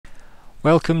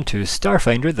Welcome to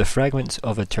StarFinder, the Fragments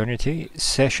of Eternity,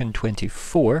 Session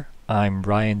 24. I'm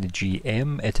Ryan, the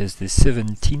GM. It is the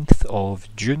 17th of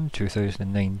June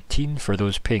 2019. For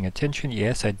those paying attention,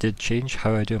 yes, I did change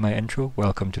how I do my intro.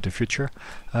 Welcome to the future.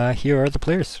 Here are the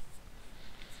players.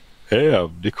 Hey,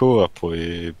 I'm Nico. I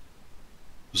play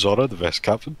Zora, the Vest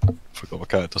Captain. Forgot my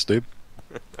character's name.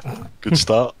 Good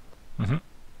start. Mm-hmm.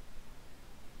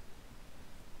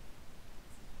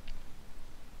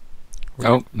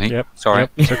 Oh, me. Yep. Sorry.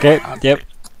 Yep. It's okay. Yep.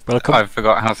 Welcome. I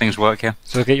forgot how things work here.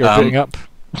 So get your booting up.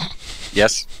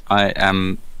 Yes, I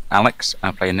am Alex. I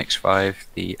play Nix 5,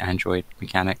 the android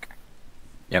mechanic.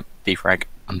 Yep, defrag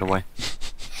underway.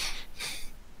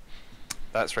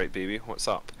 That's right, baby. What's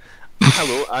up?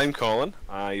 Hello, I'm Colin.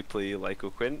 I play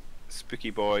Lyko Quint, spooky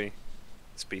boy,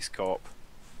 space cop.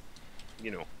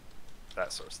 You know,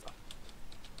 that sort of stuff.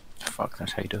 Fuck,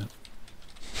 that's how you do it.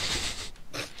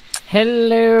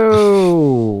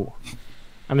 Hello!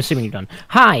 I'm assuming you're done.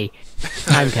 Hi!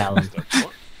 I'm Calum.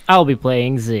 I'll be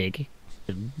playing Zigg.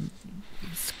 The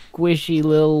squishy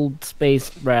little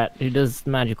space rat who does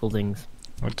magical things.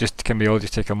 Well, can we all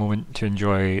just take a moment to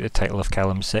enjoy the title of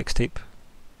Calum's sex tape?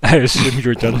 I assume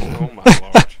you're done. Oh my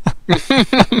lord. Okay,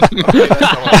 that's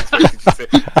not what I expected you to say.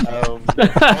 Also,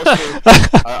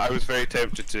 I was very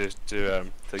tempted to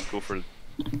go for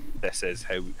this as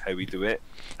how we do it.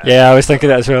 Yeah, I was thinking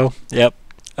that as well. Yep.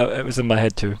 It was in my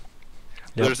head too.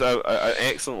 Yep. There's an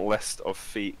excellent list of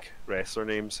fake wrestler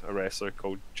names a wrestler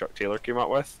called Chuck Taylor came up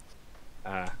with,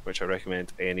 which I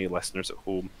recommend any listener at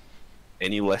home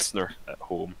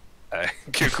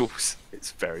Googles.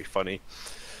 It's very funny.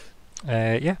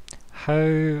 Yeah. How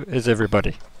is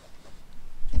everybody?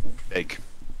 Big.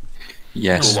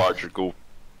 Yes. Go larger, go.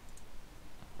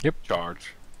 Yep.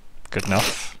 Charge. Good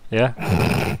enough.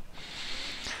 Yeah.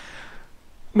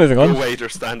 Moving on. Go wider,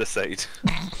 stand aside.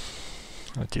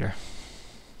 Oh dear.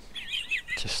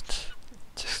 Just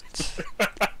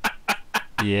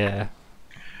yeah.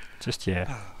 Just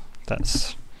yeah.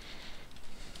 That's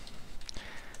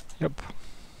yep.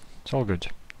 It's all good.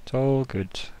 It's all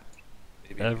good.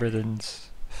 Maybe. Everything's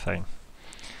fine.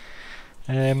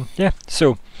 Yeah,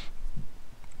 so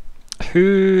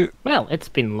who Well, it's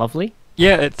been lovely.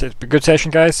 yeah, it's been a good session,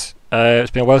 guys.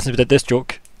 It's been a while since we did this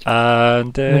joke.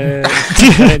 And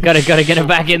gotta get it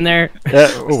back in there.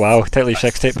 oh wow, technically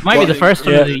sex tape. Might be the first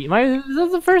one yeah. of the is that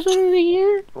the first one of the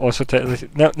year? Also technically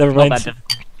no, never Not mind. that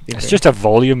difficult. It's just a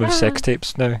volume of sex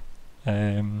tapes now.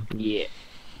 Yeah.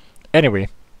 Anyway,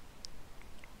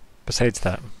 besides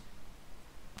that,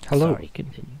 hello. Sorry,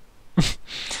 continue.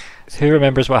 Who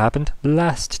remembers what happened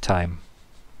last time?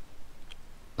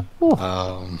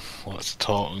 What's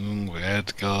talking with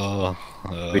Edgar?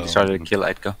 We decided to kill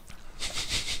Edgar.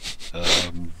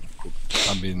 I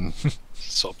mean,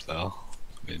 it's up there. I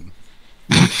mean,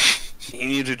 He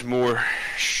needed more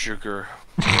sugar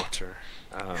water.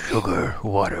 Sugar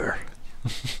water.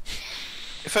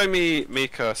 If I may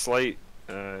make a slight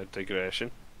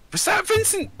digression. Was that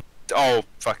Vincent? Oh,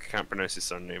 fuck, I can't pronounce his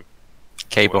surname.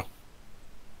 Cable.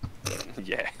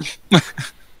 Yeah.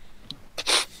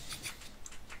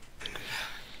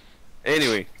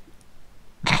 Anyway.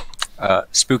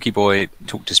 Spooky boy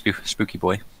talked to Spooky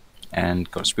boy and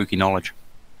got spooky knowledge.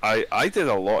 I did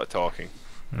a lot of talking.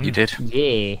 You did?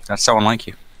 Yeah. That's so unlike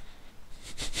you.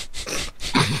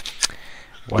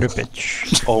 What a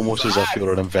bitch. it's almost as if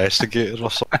you're an investigator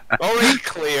or something. Alright,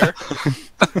 Claire.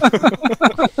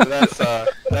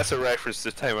 That's a reference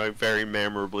to the time I very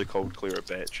memorably called Claire a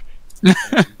bitch.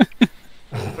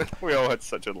 We all had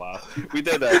such a laugh. We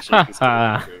did actually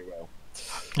discuss it very well.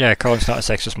 Yeah, Colin's not a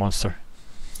sexist monster.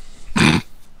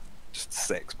 Just a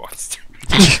sex monster.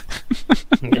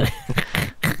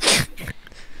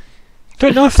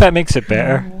 Don't know if that makes it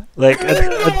better. Like,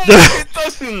 It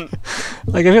doesn't.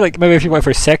 like I feel like maybe if you went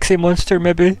for sexy monster,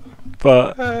 maybe.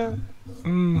 But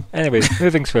anyways,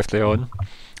 moving swiftly on.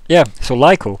 Yeah, so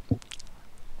Lyko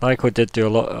did do a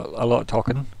lot of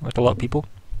talking with a lot of people.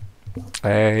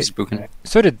 Spooking.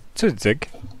 So did Zigg,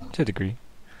 to a degree.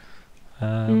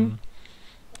 I saw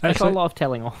a Actually, lot of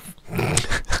telling off.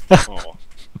 Oh.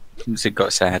 Zigg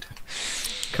got sad,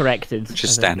 Corrected. which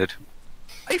is I think. standard.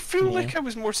 I feel Yeah. like I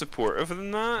was more supportive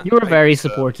than that. You were very Like,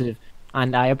 supportive,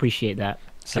 and I appreciate that.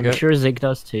 Zigg, I'm sure Zigg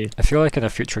does too. I feel like in a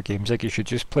future game, Zigg, you should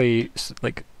just play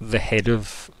like the head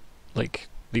of like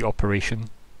the operation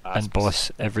and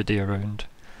boss every day around.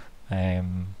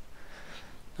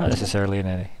 Not necessarily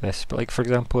in this, but like for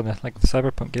example in like the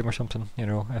Cyberpunk game or something, you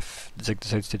know, if Zigg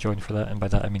decides to join for that, and by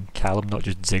that I mean Calum, not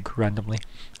just Zigg randomly.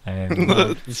 Shows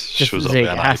up Zigg, with an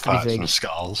it has to be eye patch Zigg. and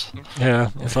scars. Yeah,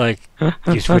 it's like,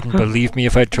 you wouldn't believe me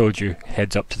if I told you,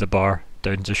 heads up to the bar,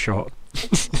 down's a shot.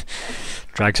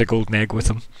 drags a golden egg with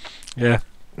him. Yeah.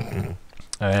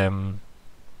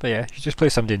 But yeah, you just play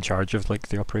somebody in charge of like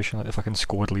the operation, like the fucking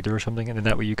squad leader or something, and then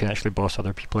that way you can actually boss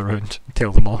other people around and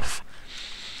tell them off.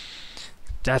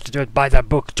 You have to do it by that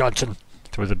book, Johnson.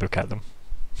 Throw the book at them.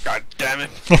 God damn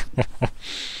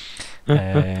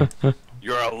Uh, it!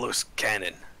 You're a loose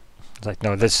cannon. it's like,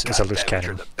 no, this is a loose Damn it, cannon.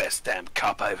 You're the best damn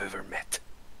cop I've ever met.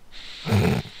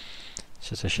 It's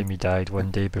just a shame he died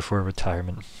one day before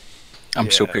retirement. I'm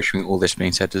still Yeah. picturing all this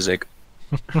being said to Zigg.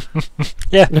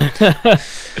 Yeah.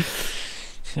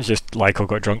 It's just Lyko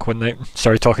got drunk one night,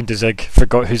 started talking to Zigg,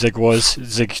 forgot who Zigg was.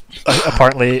 Zigg,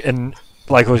 apparently in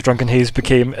Lyko's drunken haze,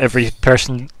 became every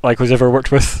person Lyko's ever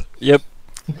worked with. Yep.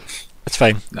 It's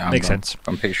fine. No, Makes sense.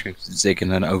 I'm picturing Zigg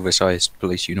in an oversized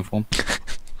police uniform.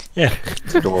 Yeah.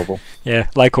 It's adorable. Yeah,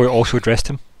 Lyko also dressed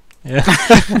him. Yeah.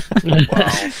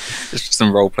 It's just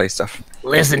some roleplay stuff.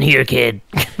 Listen here, kid.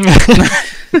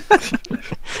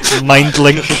 Mind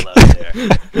link.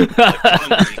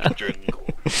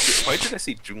 Why did I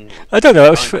say jungle? I don't know, it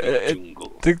was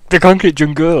Jungle. the concrete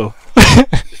jungle.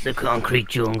 The concrete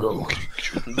jungle.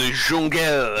 The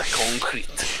jungle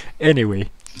concrete. Anyway,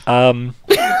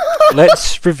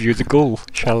 let's review the goal,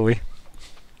 shall we?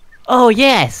 Oh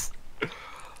yes.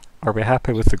 Are we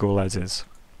happy with the goal as is?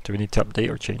 Do we need to update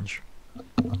or change?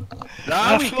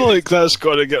 I feel like that's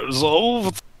got to get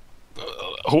resolved.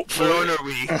 Hopefully. On our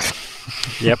way.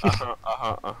 Yep.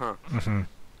 Uh-huh.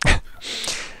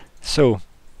 So,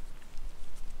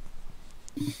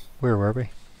 where were we?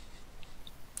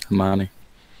 Hermione.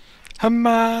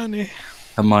 Hermione.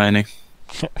 Hermione.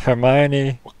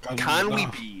 Hermione. Can we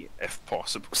be, if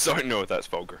possible? Sorry, no, that's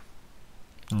vulgar.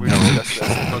 No. That's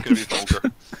not going to be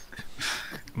vulgar.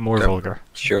 More No. vulgar.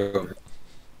 Sure.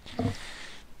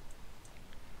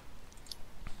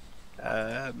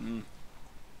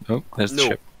 Oh, there's the No.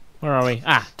 ship. Where are we?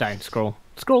 Ah, down. Scroll.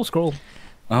 Scroll. Scroll.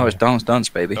 Oh, it's Dance Dance,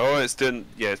 baby. Oh, it's done.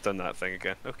 Yeah, it's done that thing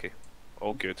again. Okay,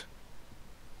 all good.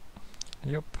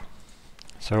 Yep.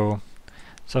 So,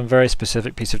 some very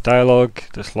specific piece of dialogue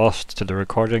that's lost to the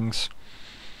recordings.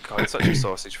 God, it's such a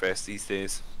sausage fest these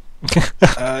days.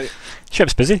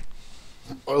 Ship's busy.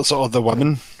 What's all the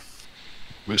women?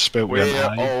 We spelled with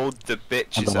Where an I all the and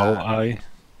bitches a little at? I.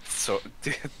 So,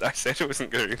 I said it wasn't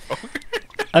going to be vulgar.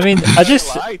 I mean, I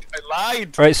just... I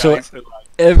lied. Right, so- guys, I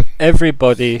lied.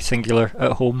 everybody, singular,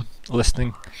 at home,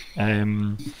 listening.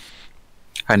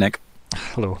 Hi, Nick.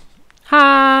 Hello.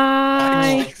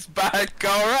 Hi. It's back,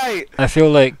 alright. I feel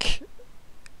like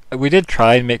we did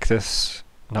try and make this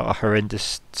not a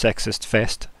horrendous sexist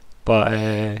fest,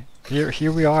 but here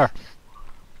we are.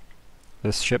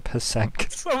 This ship has sank.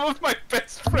 Some of my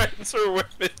best friends are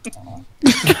women.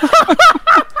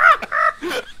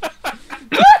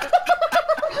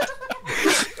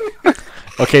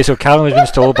 Okay, so Calum has been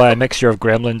stolen by a mixture of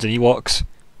gremlins and Ewoks.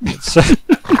 So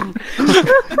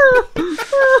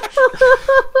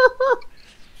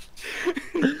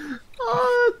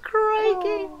Oh,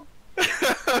 crikey.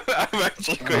 I'm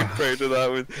actually quite proud of that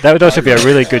one. that would also be a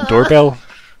really good doorbell.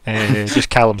 Just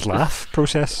Calum's laugh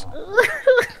process.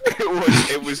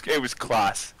 It was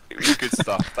class. It was good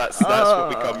stuff. That's what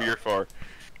we come here for.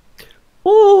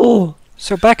 Ooh.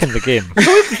 So back in the game.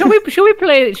 Should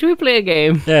we play a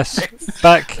game? Yes,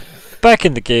 back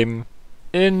in the game.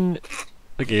 In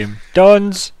the game.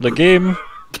 Don's the game.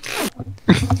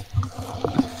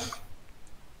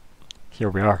 Here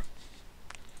we are.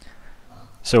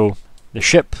 So, the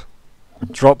ship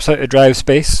drops out of drive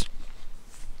space,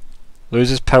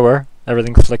 loses power,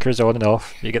 everything flickers on and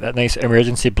off. You get that nice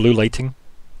emergency blue lighting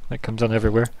that comes on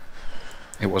everywhere.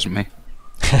 It wasn't me.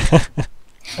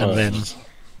 And then,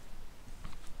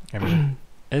 I mean,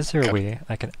 is there a way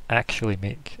I can actually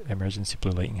make emergency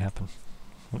blue lighting happen?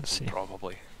 Let's see.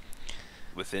 Probably.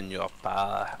 Within your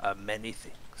power are many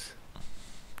things.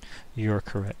 You're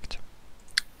correct.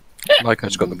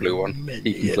 Lyko's got the blue one.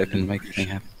 He can click and make the thing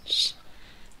happen.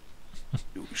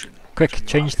 Illusion. Quick,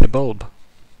 change the bulb.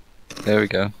 There we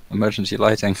go. Emergency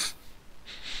lighting.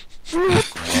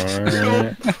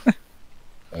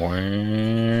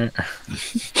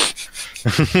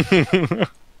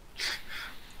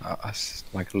 That's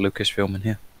like a Lucasfilm in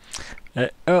here.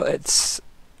 Oh, it's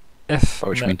if. By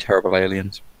which I no- mean terrible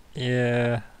aliens.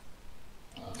 yeah,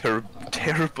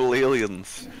 Terrible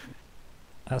aliens.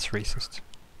 that's racist.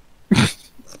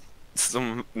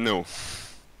 No.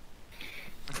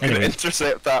 I'm gonna Anyway.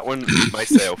 intercept that one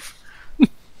myself.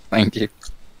 Thank you.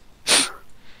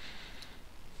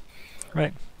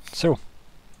 Right. So,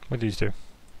 what do you do?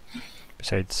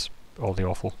 Besides all the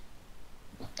awful.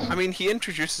 I mean, he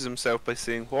introduces himself by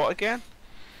saying what again?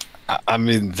 I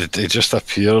mean, they just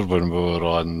appeared when we were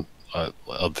on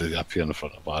Or do they appear in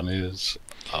front of Annie's?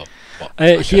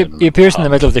 He appears in the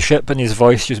middle of the ship and his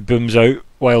voice just booms out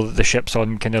while the ship's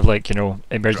on kind of like,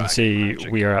 emergency,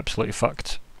 we are absolutely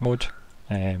fucked mode.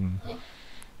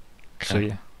 So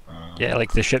yeah,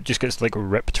 like the ship just gets like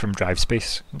ripped from drive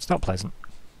space. It's not pleasant.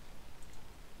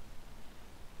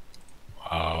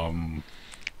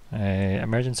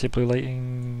 Emergency blue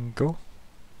lighting, go.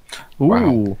 Ooh.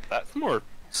 Wow. That's more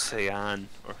cyan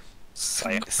or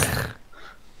cyan.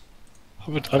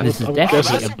 This is definitely that's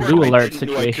a word blue I alert didn't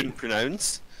know I situation. couldn't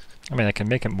pronounce. I mean, I can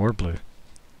make it more blue.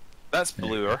 That's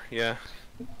bluer, yeah.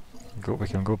 We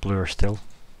can go bluer still.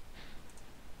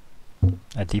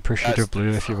 A deeper shade of blue,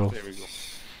 if you will. There we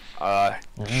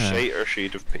go.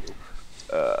 Shade of pale.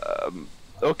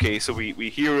 Okay, so we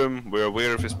hear him, we're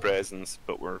aware of his presence,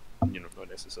 but we're not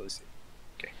necessarily seeing.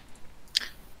 Okay.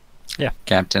 Yeah.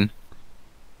 Captain,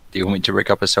 do you want me to rig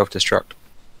up a self-destruct?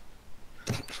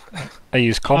 Are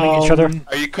you calming each other?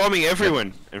 Are you calming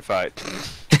everyone? In fact.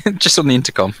 Just on the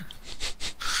intercom.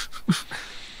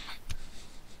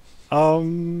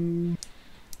 Not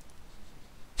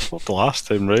the last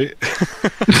time, right?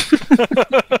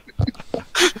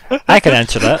 I can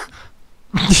answer that.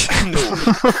 No.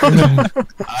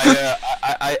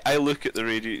 I look at the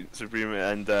radio supreme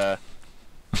and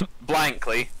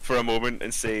blankly for a moment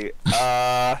and say,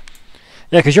 Yeah,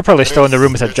 because you're probably still in the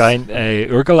room with a giant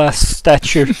Urgalas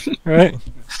statue, right?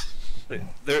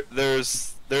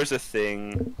 There's a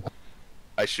thing.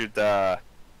 I should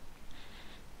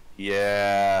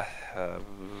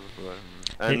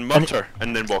and mutter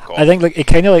and then walk off. I think like it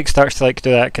kind of like starts to like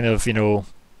do that kind of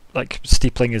like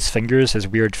steepling his fingers, his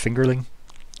weird fingerling,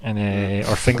 and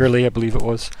or fingerly I believe it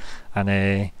was, and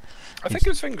I think it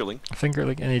was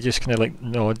fingerling, and he just kind of like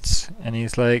nods, and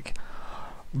he's like,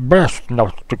 "Best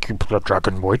not to keep the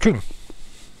dragon waiting."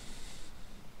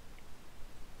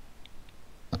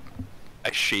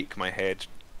 I shake my head,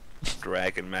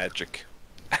 dragon magic,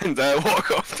 and I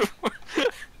walk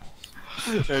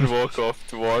off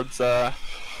towards the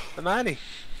Manny.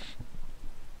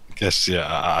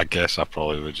 I guess I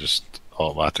probably would just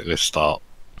automatically start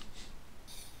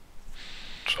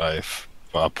drive,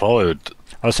 but I probably would.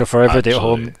 Also, for everybody at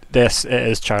home, Actually- this it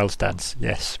is Child's Dance.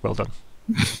 Yes, well done.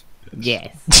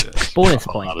 Yes. Yes, Bonus a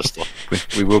point. lot of stuff.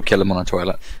 We will kill him on a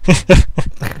toilet.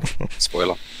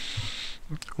 Spoiler.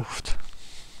 Oofed.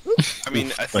 I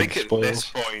mean, I think at this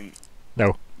point,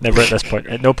 No, never at this point.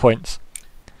 At no points.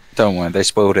 Don't worry, they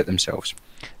spoiled it themselves.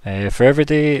 For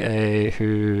everybody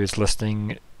who is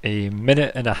listening, a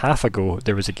minute and a half ago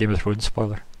there was a Game of Thrones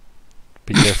spoiler.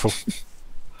 Be careful.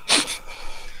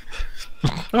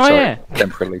 Oh Sorry, yeah.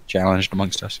 temporarily challenged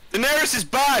amongst us. Daenerys is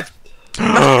bad.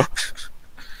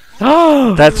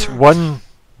 Oh. That's one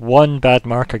bad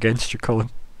mark against you, Colin.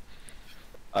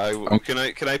 Can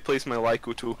I place my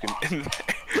Lyko token in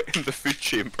the food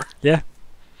chamber? Yeah.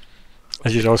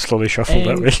 As you all slowly shuffle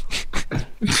that way.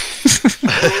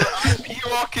 I'm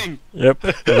pee-walking. Yep,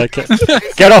 I like it.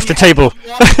 Get off the table!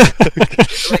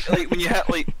 like when you hit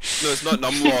no, it's not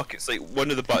numlock. It's like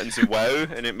one of the buttons in WoW,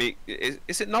 and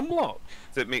is it numlock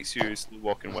that makes you slow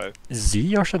walk in WoW?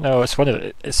 Z or something? No, it's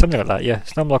it's something like that. Yeah,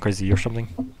 it's Numlock or Z or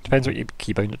something. Depends what you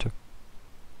keybind it to.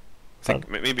 I think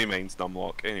maybe mine's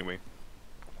numlock. Anyway,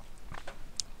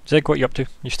 Zigg, what you up to?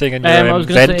 You staying in your I was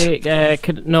gonna vent? say,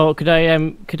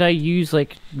 could I use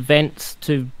like vents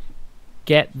to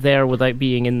get there without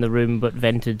being in the room, but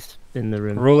vented in the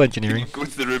room? Roll engineering. go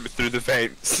to the room through the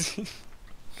vents.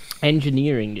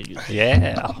 Engineering, did you say?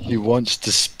 Yeah. He wants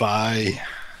to spy.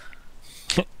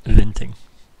 Venting.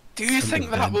 Do you think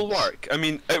that will work? I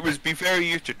mean, it would be very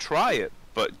you to try it,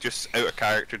 but just out of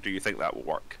character, do you think that will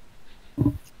work?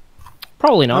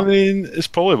 Probably I not. mean, it's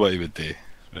probably what he would do,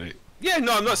 right? Yeah,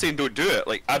 no, I'm not saying don't do it.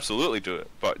 Like, absolutely do it,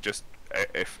 but just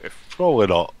if Probably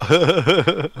not.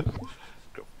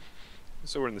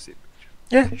 so we're in the same page.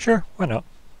 Yeah, sure. Why not?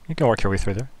 You can work your way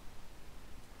through there.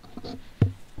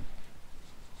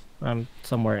 I'm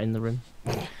somewhere in the room,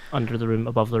 under the room,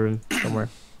 above the room, somewhere.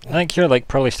 I think you're like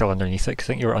probably still underneath it. 'Cause I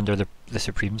think you were under the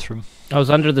Supreme's room. I was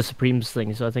under the Supremes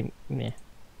thing, so I think, yeah.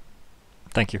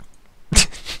 Thank you.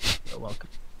 You're welcome.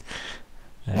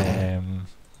 Let's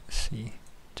see.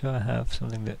 Do I have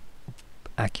something that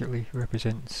accurately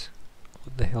represents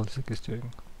what the hell Zigg is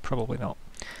doing? Probably not.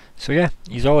 So yeah,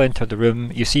 he's all entered the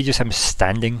room. You see just him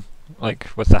standing, like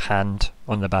with a hand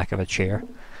on the back of a chair.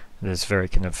 There's very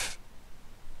kind of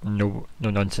no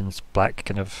nonsense black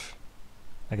kind of,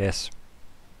 I guess,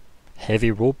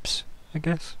 heavy robes, I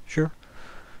guess, sure.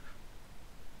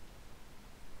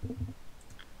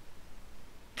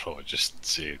 Probably just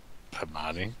say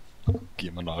Hermione.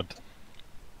 Give him a nod.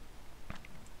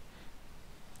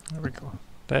 There we go.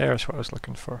 There's what I was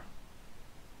looking for.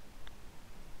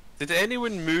 Did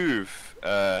anyone move?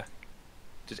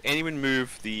 Did anyone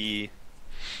move the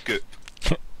goop?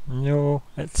 No,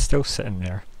 it's still sitting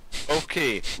there.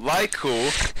 Okay,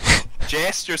 Lyko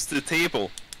gestures to the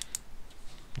table.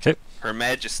 Okay. Her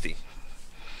Majesty.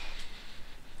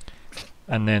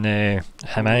 And then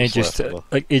Hermione What's just left of her?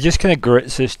 like he just kind of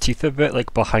grits his teeth a bit,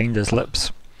 like behind his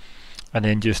lips, and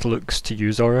then just looks to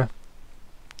you, Zora,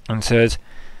 and says,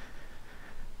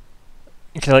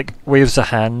 he kind of like waves a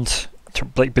hand to,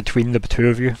 like between the two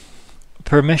of you.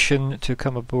 Permission to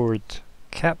come aboard,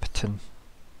 Captain.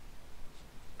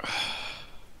 I'd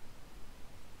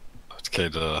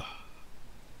kind of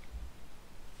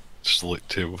just look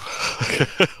to him.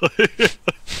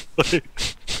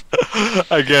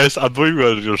 I guess I'm not even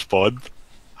going to respond.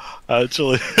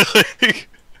 Actually,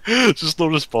 just no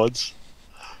response.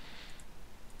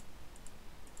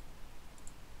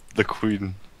 The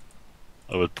Queen,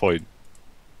 I would point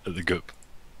at the goop.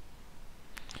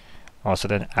 Also,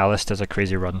 then Alice does a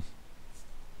crazy run,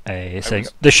 saying,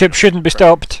 was- "The ship shouldn't be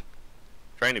stopped,"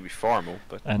 Trying to be formal,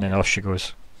 but and then off she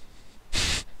goes.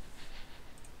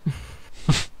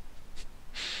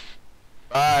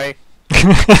 bye.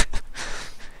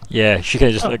 Yeah, she kind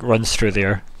of just like runs through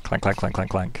there, clank, clank, clank, clank,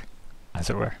 clank, as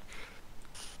it were.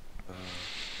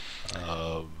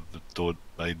 Don't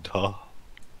mind her,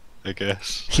 I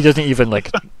guess. He doesn't even like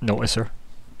notice her,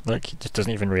 like he just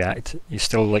doesn't even react. He's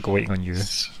still like waiting on you.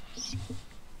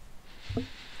 I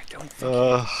don't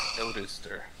think he noticed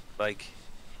her. Like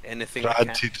anything. I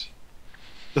can't-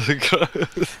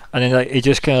 Granted. And then like he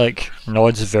just kind of like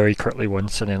nods very curtly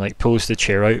once, and then like pulls the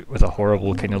chair out with a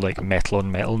horrible kind of like metal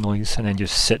on metal noise, and then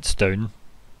just sits down.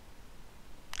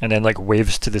 And then like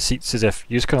waves to the seats as if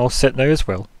you can all sit now as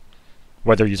well,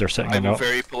 whether you are sitting I or will not.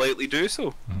 very politely do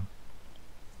so.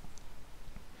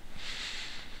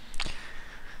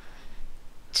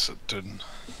 Sit down.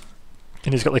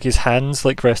 And he's got like his hands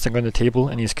like resting on the table,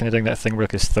 and he's kind of doing that thing where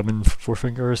like his thumb and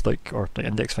forefingers, like or the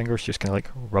index fingers, just kind of like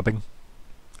rubbing,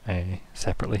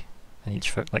 separately, in each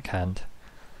foot like hand.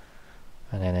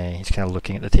 And then he's kind of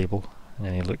looking at the table, and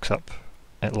then he looks up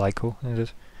at Lyko, and he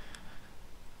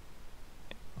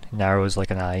narrows like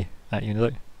an eye at you,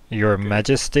 like, "Your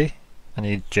Majesty," and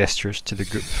he gestures to the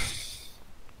group.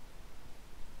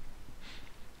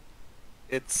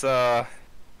 It's well,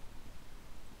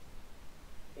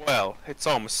 it's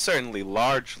almost certainly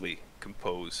largely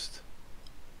composed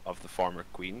of the former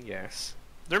queen, yes.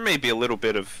 There may be a little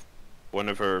bit of one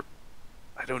of her,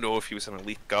 I don't know if he was an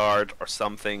elite guard or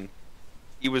something.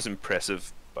 He was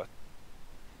impressive, but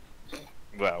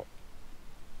well,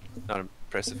 not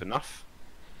impressive enough.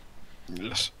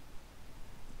 Yes.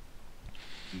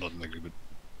 Not in agreement.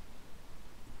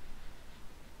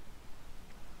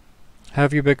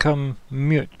 Have you become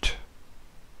mute?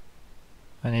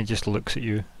 And he just looks at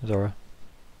you, Zora.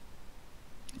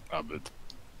 I would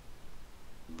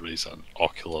raise an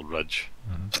ocular ridge.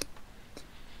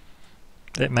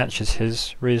 It matches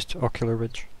his raised ocular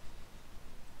ridge.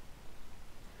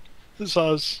 It's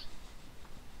as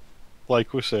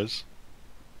Lyko says.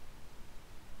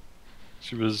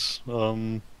 She was,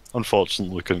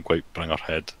 unfortunately couldn't quite bring her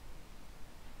head.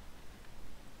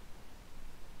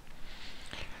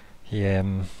 He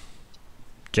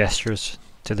gestures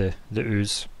to the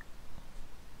ooze,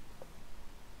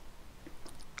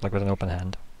 like with an open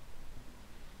hand.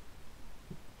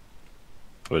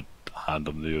 Put a hand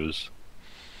on the ooze.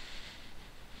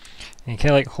 And he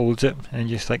kind of like holds it and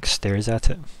just like stares at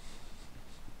it.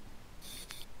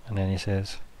 And then he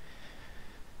says,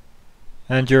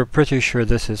 "And you're pretty sure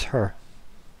this is her?"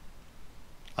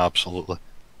 Absolutely.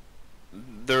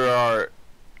 There are,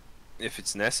 if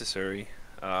it's necessary,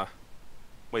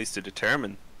 ways to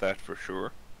determine that for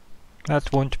sure.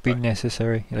 That won't be Right.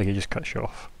 necessary. Like he just cuts you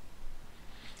off.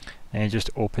 And he just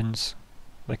opens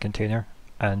the container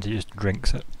and he just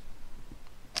drinks it.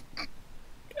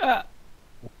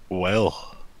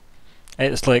 Well,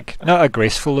 It's like not a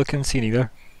graceful looking scene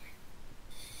either.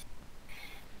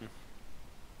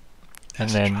 And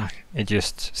it's a then drag. he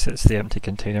just sits the empty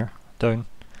container down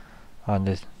on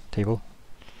the table,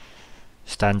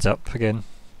 stands up again,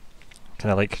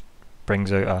 kind of like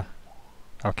brings out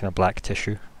a kind of black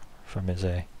tissue from his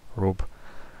robe,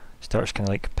 starts kind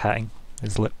of like patting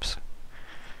his lips,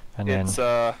 and It's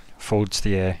then folds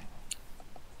the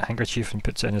handkerchief and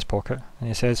puts it in his pocket, and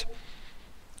he says,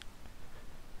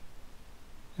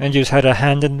 "And you've had a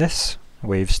hand in this?"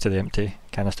 Waves to the empty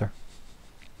canister.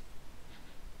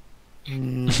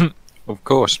 Of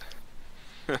course.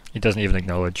 He doesn't even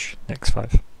acknowledge next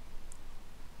 5.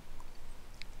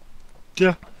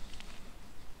 yeah.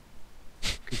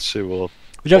 Could say, well,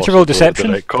 Would you like to roll possibly a deception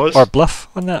direct cause. or bluff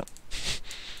on that?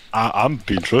 I'm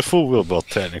being truthful. We're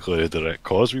technically a direct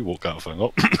cause. We woke that thing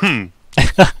up.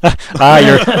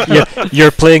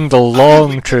 You're playing the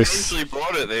long We truth. eventually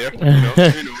brought it there.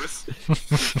 Who knows?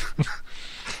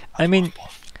 I mean,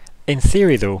 in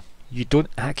theory though, you don't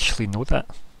actually know that.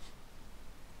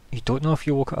 You don't know if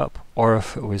you woke it up or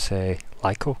if it was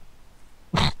Lyko.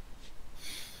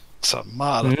 It's a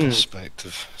matter of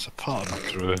perspective. It's a part of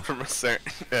the crew. From a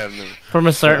certain. No. From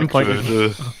a certain point of view.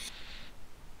 The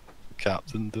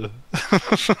captain.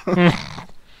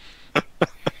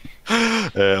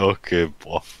 Okay,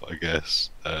 bluff. I guess.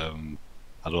 I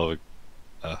don't.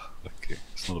 Okay,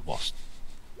 it's not a bust.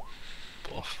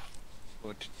 Bluff.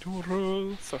 What did you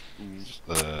roll?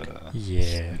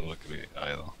 Yeah. Not great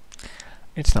either.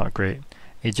 It's not great.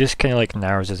 He just kind of like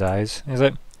narrows his eyes. He's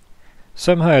like,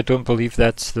 somehow I don't believe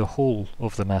that's the whole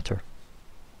of the matter.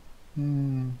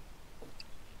 Well,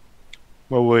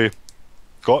 we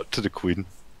got to the Queen,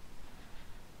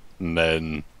 and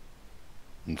then,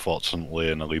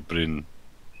 unfortunately, an Librian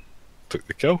took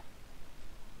the kill.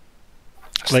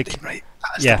 That's Like, the name right.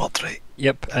 That's yeah. the word right.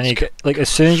 Yep, and he like as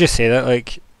soon as you say that,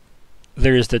 like,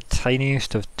 there is the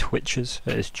tiniest of twitches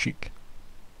at his cheek.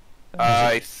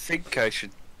 I think I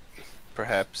should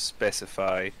perhaps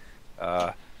specify,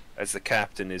 as the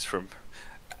captain is from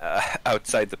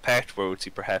outside the pact worlds, he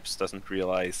perhaps doesn't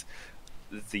realize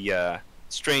the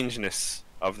strangeness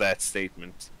of that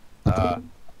statement.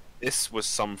 This was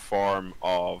some form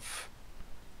of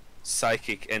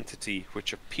psychic entity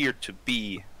which appeared to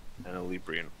be an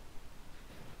Librian.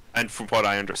 And from what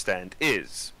I understand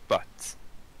is, but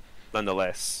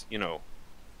nonetheless, you know,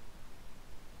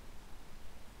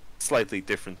 slightly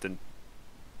different than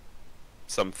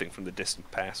something from the distant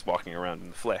past walking around in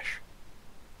the flesh.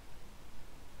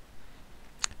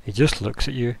 He just looks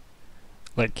at you,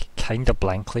 like, kinda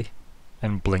blankly,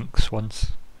 and blinks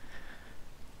once.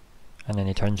 And then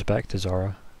he turns back to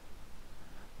Zora,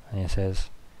 and he says,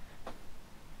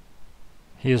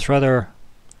 he is rather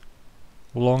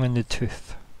long in the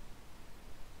tooth,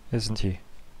 isn't he?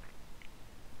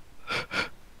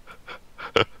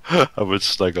 I would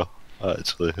snigger,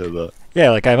 actually, hear that.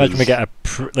 Yeah, like I imagine we get a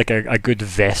good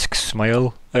Vesk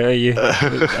smile out of you,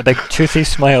 a big toothy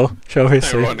smile, shall we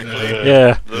say? Ironically,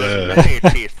 Yeah. the many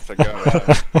teeth to go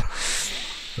around.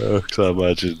 Because I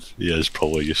imagine he is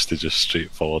probably used to just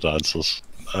straightforward answers.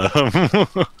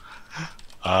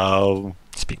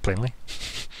 Speak plainly.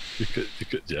 You could,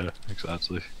 yeah,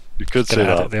 exactly. You could Gonna say add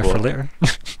that, it there for but later.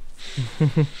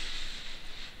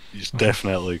 he's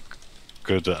definitely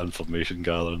good at information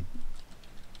gathering.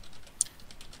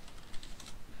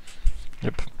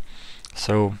 Yep.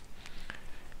 So,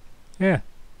 yeah.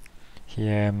 He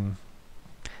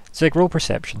Zigg, roll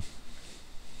perception.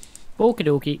 Okie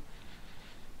dokie.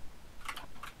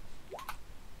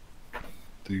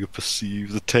 Do you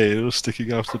perceive the tail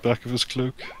sticking out the back of his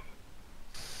cloak?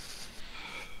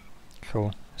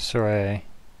 Cool. So,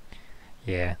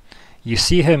 yeah. You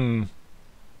see him.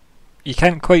 You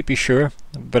can't quite be sure,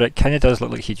 but it kind of does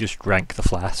look like he just drank the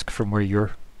flask from where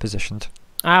you're positioned.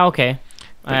 Ah, okay.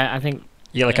 I think.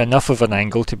 Yeah, like Yeah. enough of an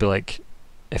angle to be like,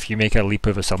 if you make a leap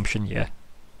of assumption, yeah,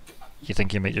 you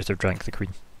think you might just have drank the queen.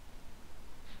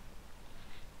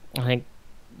 I think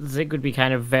Zigg would be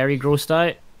kind of very grossed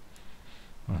out.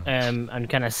 Mhm. And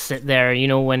kind of sit there, you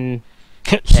know, when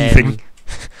Heaving.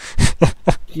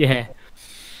 yeah,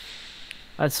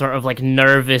 that sort of like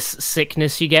nervous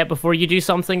sickness you get before you do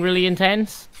something really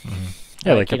intense.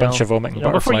 Yeah, like a you bunch know- of vomiting you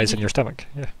know, before butterflies you- in your stomach.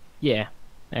 Yeah. Yeah,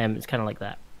 it's kind of like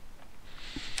that.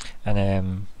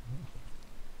 And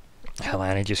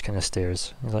Helani just kind of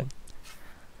stares. He's like,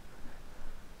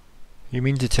 "You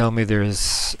mean to tell me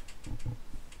there's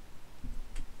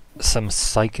some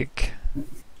psychic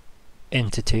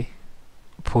entity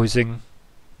posing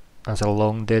as a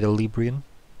long-dead Librian?"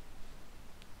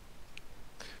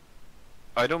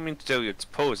 I don't mean to tell you it's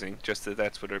posing, just that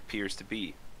that's what it appears to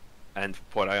be. And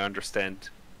what I understand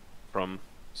from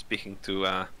speaking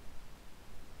to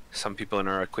some people in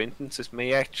our acquaintances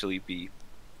may actually be.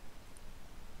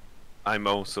 I'm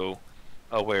also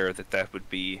aware that that would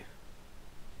be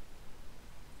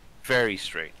very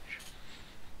strange.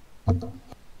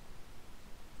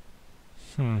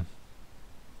 And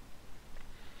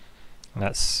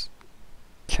that's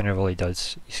kind of all he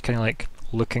does. He's kind of like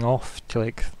looking off to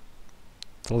like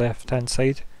the left-hand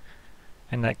side,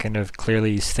 and that kind of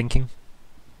clearly he's thinking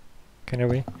kind of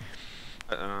way.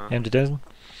 Him to dozen.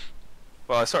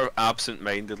 Well, I sort of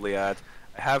absent-mindedly add,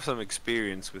 I have some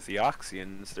experience with the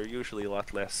Oxians. They're usually a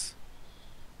lot less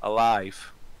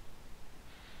alive.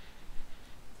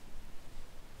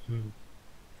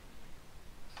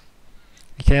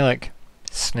 he kind of like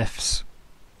sniffs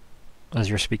as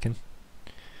you're speaking,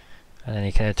 and then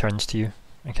he kind of turns to you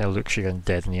and kind of looks you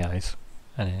dead in the eyes,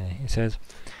 and he says,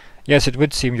 "Yes, it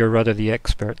would seem you're rather the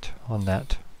expert on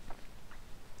that."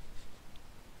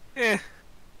 Eh.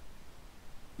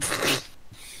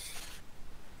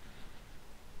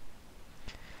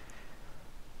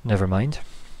 Never mind.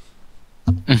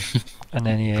 And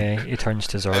then he turns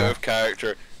to Out Zora. of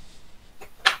character.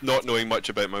 Not knowing much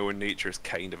about my own nature is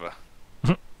kind of a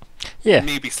Yeah,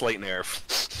 maybe slight nerve.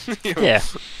 You know? yeah.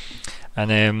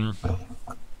 And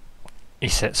he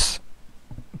sits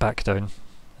back down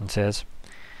and says,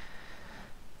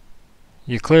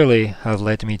 "You clearly have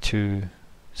led me to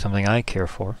something I care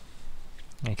for."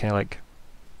 And he kind of like,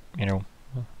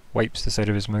 wipes the side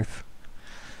of his mouth.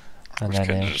 And Just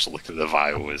then just look at the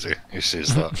vial, is he? Who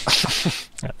says that?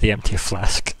 at the empty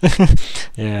flask.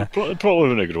 Yeah. Probably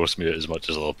wouldn't gross me as much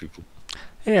as other people.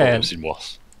 Yeah. I've seen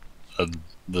worse. And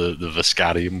the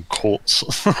Viscarium coats.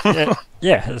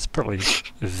 Yeah, it's probably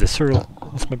visceral.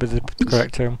 That's maybe the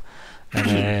correct term.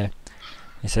 And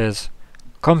he says,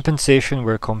 "Compensation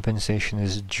where compensation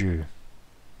is due.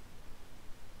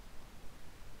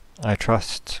 I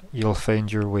trust you'll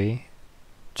find your way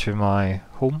to my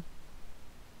home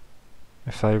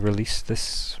if I release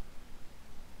this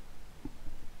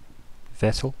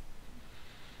vessel."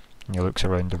 And he looks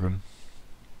around the room.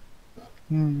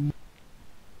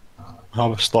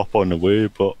 Have a stop on the way,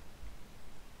 but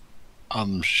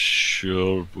I'm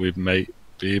sure we might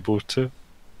be able to.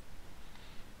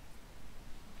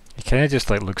 He kind of just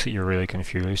like looks at you really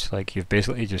confused. Like you've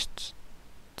basically just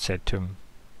said to him,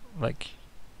 like,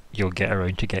 you'll get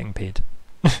around to getting paid.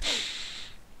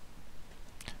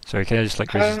 So he kind of just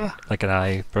like raises like an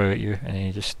eyebrow at you, and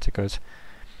he just goes.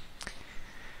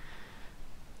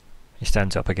 He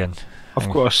stands up again. I've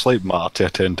got a slight matter to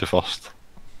attend to first,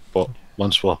 but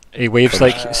once we're... He waves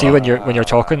like, see when you're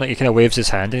talking, like he kind of waves his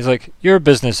hand, and he's like, "Your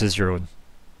business is your own."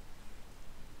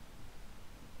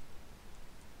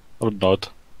 I would nod.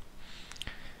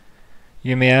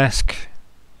 "You may ask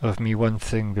of me one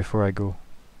thing before I go."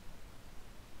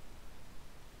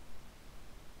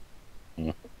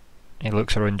 Hmm. He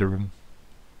looks around the room.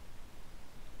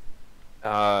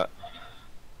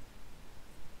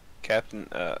 Captain,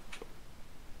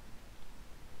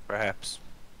 perhaps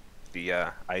the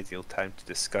ideal time to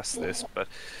discuss this, but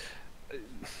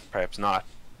perhaps not.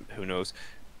 Who knows?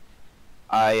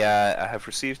 I have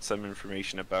received some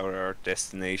information about our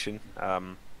destination.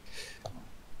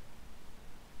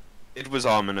 It was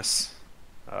ominous.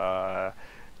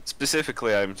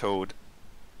 Specifically, I'm told,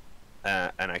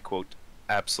 and I quote,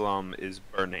 "Absalom is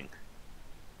burning."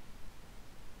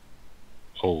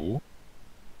 Oh.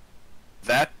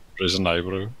 That Raise an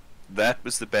eyebrow. That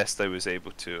was the best I was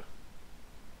able to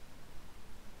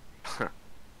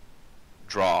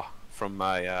draw from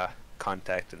my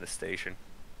contact in the station.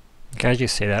 Can I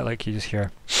just say that, like you just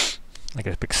hear like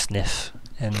a big sniff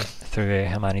in through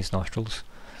Hermione's nostrils,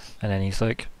 and then he's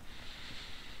like,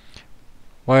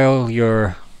 "While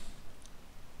your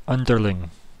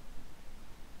underling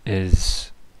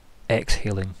is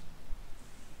exhaling,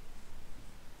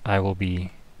 I will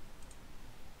be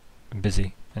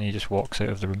busy." And he just walks out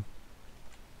of the room.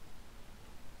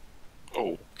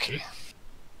 Okay.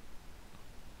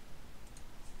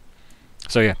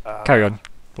 So yeah, carry on,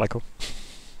 Lyko.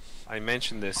 I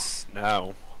mention this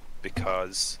now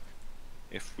because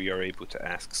if we are able to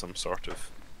ask some sort of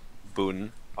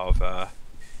boon of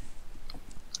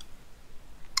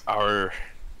our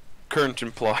current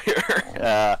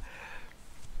employer,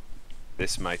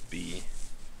 this might be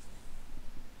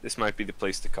the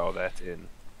place to call that in.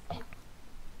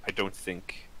 I don't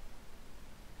think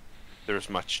there's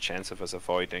much chance of us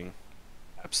avoiding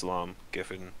Absalom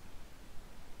given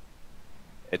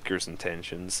Edgar's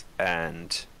intentions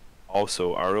and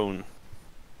also our own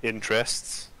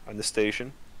interests on the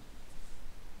station.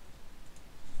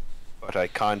 But I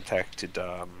contacted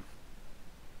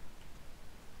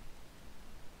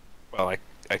I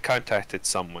contacted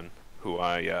someone who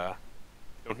I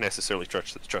don't necessarily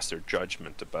trust their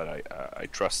judgment, but I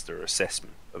trust their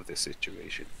assessment of this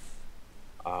situation.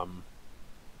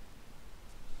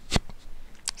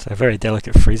 It's a very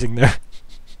delicate phrasing there.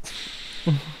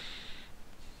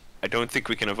 I don't think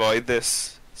we can avoid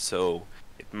this, so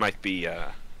it might be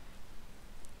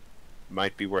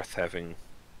worth having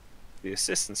the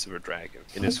assistance of a dragon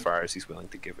in as far as he's willing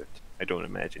to give it. I don't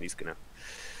imagine he's gonna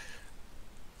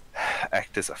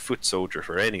act as a foot soldier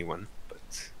for anyone,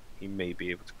 but he may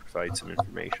be able to provide some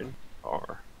information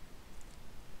or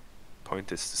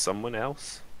point us to someone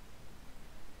else.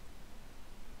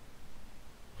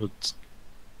 Would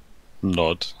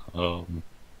nod.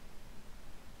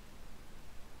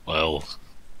 Well,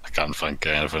 I can't think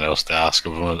of anything else to ask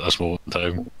of him at this moment in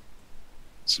time.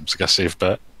 Seems like a safe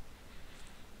bet.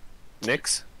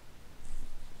 Nix?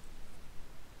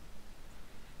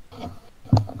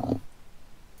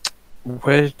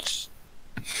 Would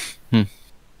you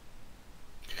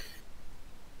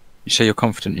say you're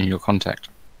confident in your contact?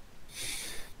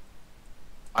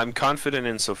 I'm confident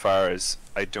insofar as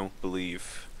I don't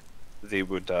believe they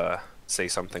would say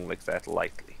something like that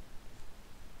lightly.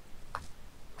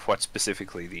 What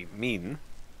specifically they mean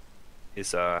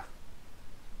is,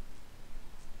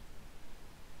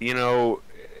 you know,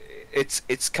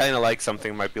 it's kind of like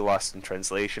something might be lost in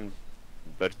translation,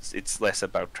 but it's less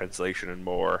about translation and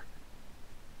more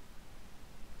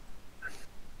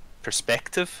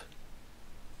perspective.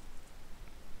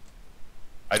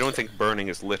 I don't think burning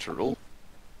is literal.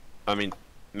 I mean,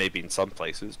 maybe in some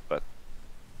places, but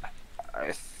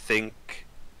I think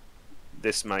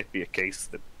this might be a case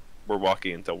that we're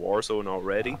walking into a war zone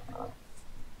already.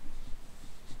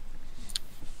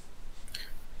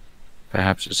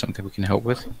 Perhaps it's something we can help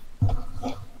with.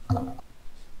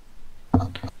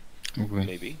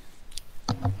 Maybe.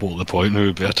 What the point who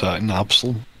would be attacking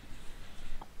Absalom?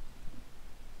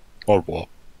 Or what?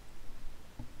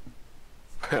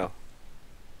 Well,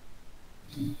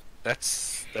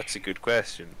 that's a good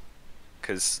question,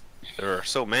 because there are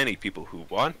so many people who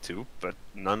want to, but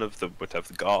none of them would have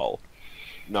the gall.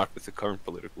 Not with the current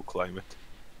political climate.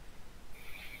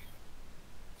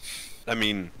 I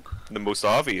mean, the most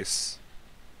obvious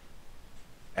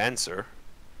answer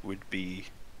would be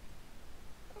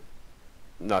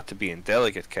not to be in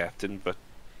delegate captain, but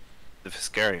the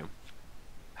Viscarium.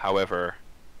 However,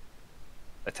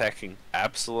 attacking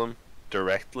Absalom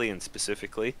directly and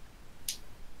specifically,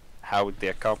 how would they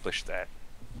accomplish that?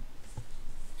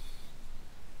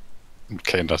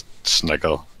 Kind of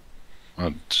sniggle.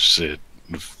 I'd say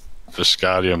if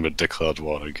Viscarium had declared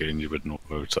war again, you would know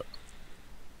about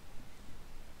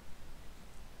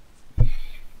it.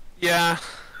 Yeah.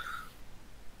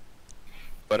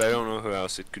 But I don't know who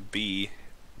else it could be.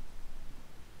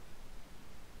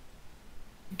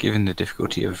 Given the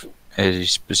difficulty of a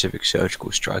specific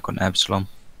surgical strike on Absalom,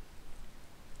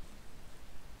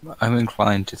 I'm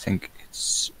inclined to think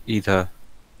it's either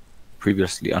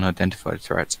previously unidentified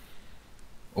threat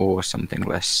or something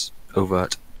less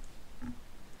overt.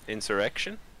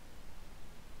 Insurrection?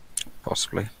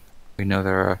 Possibly. We know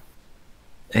there are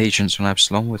agents on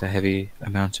Absalom with a heavy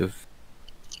amount of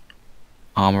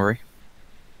armory.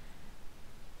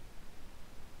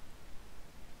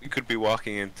 We could be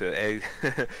walking into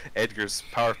Edgar's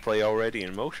power play already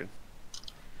in motion.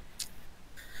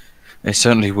 It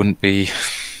certainly wouldn't be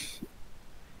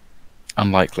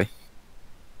unlikely.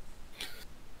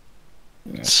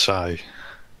 Sigh.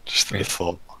 Just the Yeah.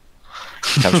 thought.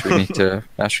 Perhaps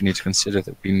we need to consider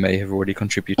that we may have already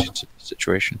contributed to the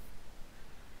situation.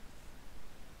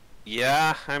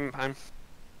 Yeah, I'm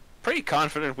pretty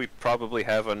confident we probably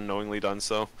have unknowingly done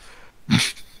so.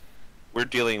 We're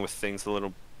dealing with things a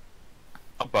little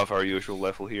above our usual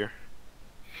level here.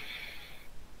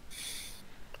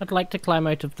 I'd like to climb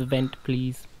out of the vent,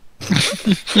 please.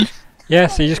 Yeah,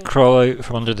 so you just crawl out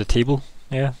from under the table.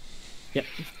 Yeah. Yep.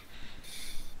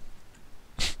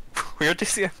 Where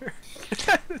does he ever?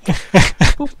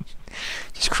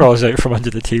 Just crawls out from under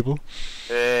the table.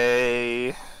 Hey.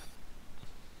 I'm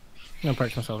gonna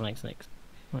perch myself next to Nick.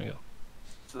 There you go.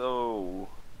 So,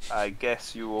 I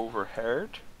guess you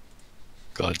overheard?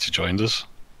 Glad you joined us.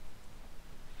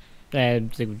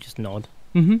 Zigg would just nod.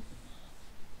 Mm-hmm.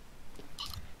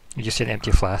 You just see an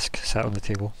empty flask sat on the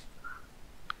table.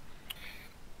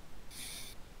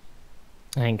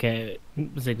 I think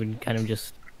Zigg would kind of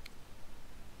just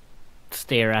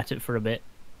stare at it for a bit.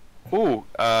 Oh,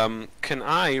 can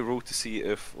I roll to see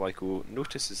if Lyko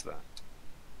notices that?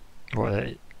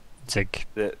 What, Zigg?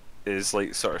 That is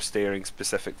like sort of staring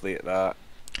specifically at that.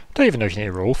 I don't even know if you need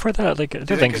to roll for that. Like, I Do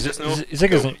don't you think think it's just no-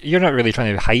 Zigg isn't. You're not really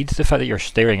trying to hide the fact that you're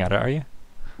staring at it, are you?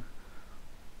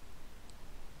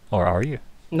 Or are you?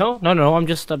 No. I'm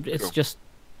just. It's Cool. just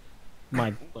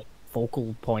my like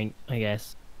focal point, I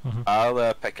guess.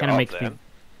 I'll pick it Kinda up makes then.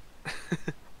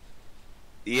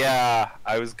 Yeah,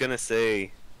 I was gonna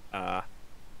say,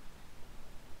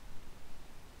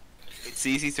 it's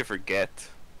easy to forget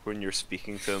when you're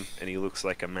speaking to him and he looks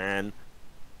like a man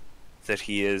that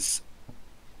he is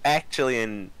actually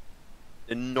an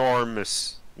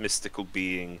enormous mystical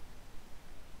being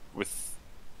with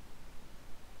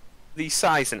the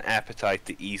size and appetite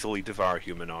to easily devour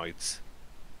humanoids.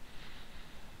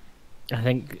 I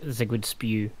think Zigg would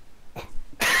spew.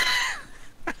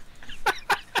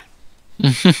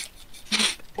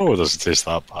 Oh, it doesn't taste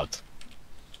that bad.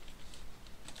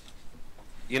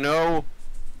 You know,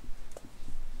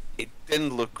 it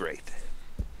didn't look great.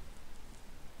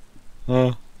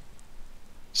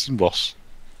 Seen worse.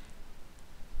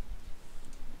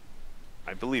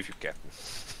 I believe you, Captain.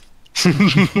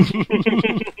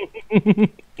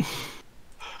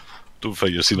 Don't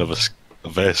think you've seen a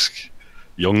Vesk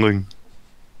youngling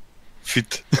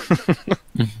feet.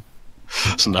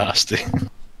 It's nasty.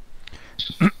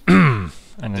 And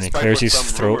then he Despite clears what his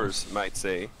some throat. rumors might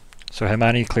say. So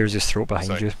Himani clears his throat behind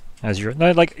Sorry. you as you're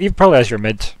no, like even probably as you're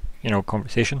mid,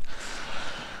 conversation.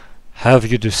 Have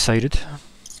you decided?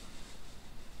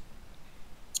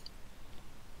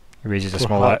 He raises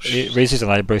a he raises an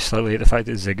eyebrow slightly at the fact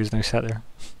that Zigg is now sat there.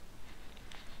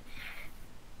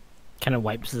 Kind of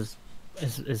wipes his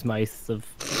mouth of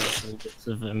little bits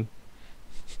of him.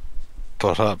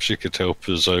 Perhaps you could help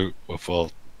us out with our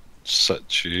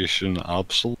situation at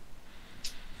Absalom.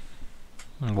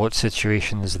 And what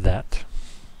situation is that?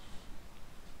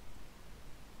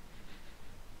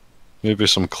 Maybe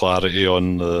some clarity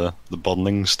on the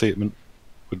burning statement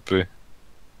would be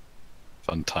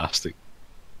fantastic.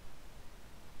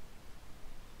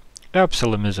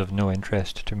 Absalom is of no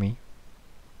interest to me.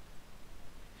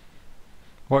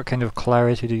 What kind of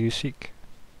clarity do you seek?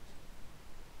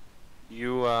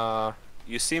 You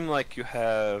seem like you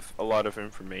have a lot of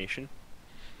information.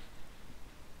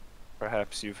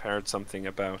 Perhaps you've heard something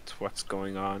about what's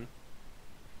going on.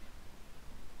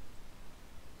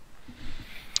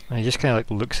 And he just kind of like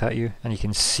looks at you, and you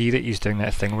can see that he's doing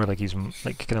that thing where like he's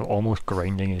like kind of almost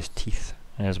grinding his teeth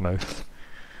in his mouth,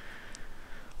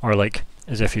 or like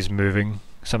as if he's moving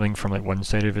something from like one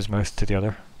side of his mouth to the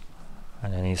other,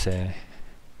 and then he's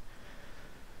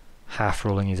half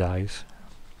rolling his eyes,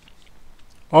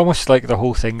 almost like the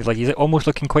whole thing, like he's almost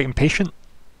looking quite impatient,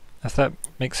 if that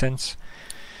makes sense,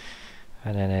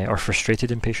 and then or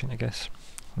frustrated impatient, I guess.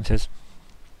 And says,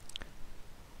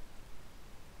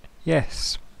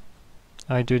 "Yes,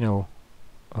 I do know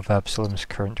of Absalom's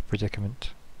current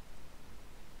predicament.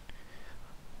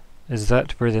 Is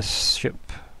that where this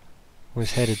ship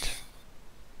was headed?"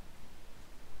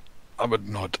 I would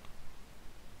nod.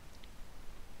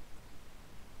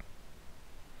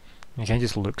 He kind of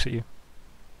just looks at you.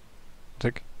 It's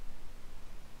like,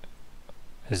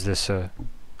 is this a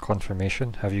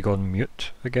confirmation? Have you gone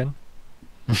mute again?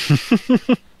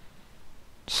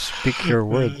 Speak your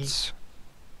words.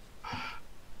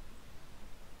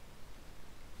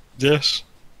 Yes.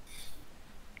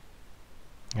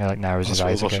 Yeah, like narrows his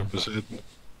eyes again.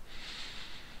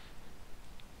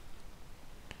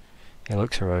 He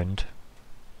looks around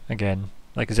again,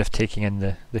 like as if taking in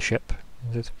the ship.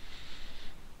 He says,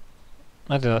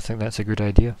 I do not think that's a good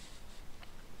idea.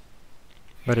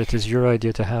 But it is your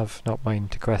idea to have, not mine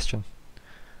to question.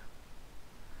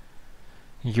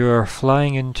 You're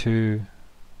flying into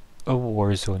a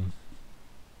war zone.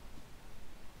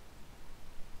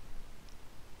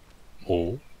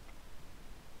 Oh.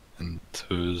 And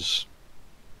who's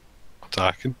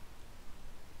attacking?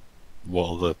 What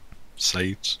are the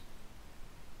sides?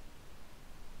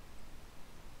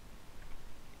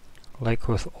 Like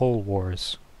with all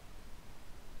wars,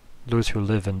 those who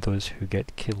live and those who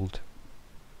get killed.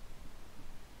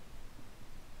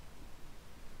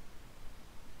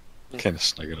 Kind of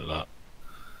sniggering at that.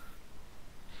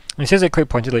 And he says it quite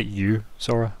pointedly at you,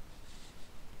 Zora.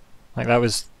 Like that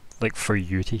was like for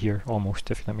you to hear,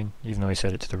 almost, if you know what I mean, even though he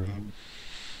said it to the room.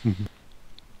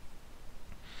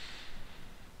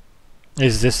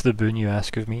 Is this the boon you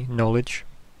ask of me? Knowledge?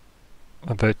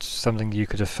 About something you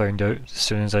could have found out as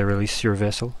soon as I release your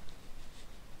vessel?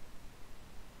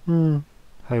 How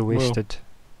wasted.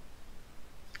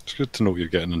 It's good to know what you're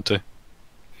getting into.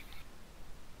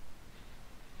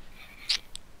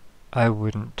 I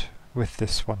wouldn't with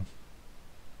this one.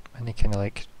 And he kind of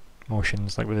like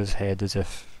motions like with his head as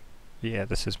if, yeah,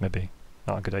 this is maybe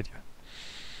not a good idea.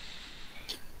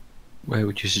 Where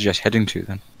would you suggest heading to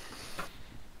then?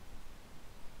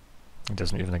 He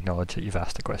doesn't even acknowledge that you've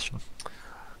asked the question.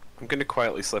 I'm gonna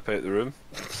quietly slip out of the room.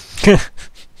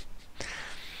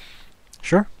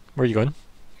 Sure. Where are you going?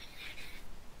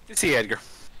 To see Edgar.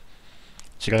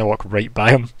 So you're gonna walk right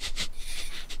by him?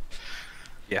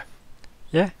 Yeah.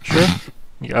 Yeah, sure.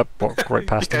 You walk right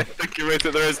past Yeah, I him. think you're right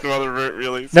that there is no other route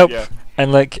really. So Nope. yeah.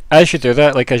 And like as you do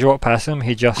that, like as you walk past him,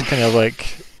 he just kind of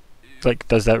like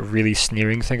does that really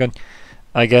sneering thing on.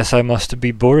 I guess I must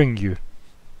be boring you.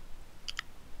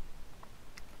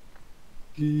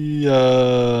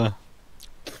 Yeah.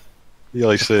 Yeah,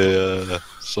 like I say,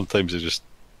 sometimes he just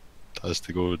has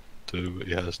to go do what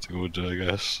he has to go do, I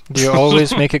guess. Do you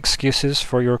always make excuses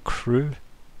for your crew?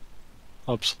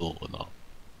 Absolutely not.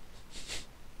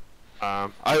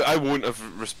 I wouldn't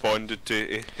have responded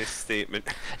to his statement.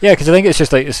 Yeah, because I think it's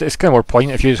just like it's kind of more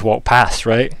poignant if you just walk past,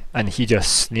 right? And he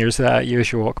just sneers that at you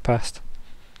as you walk past.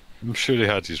 I'm sure he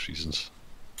had his reasons.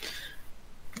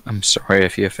 I'm sorry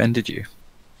if he offended you.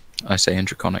 I say in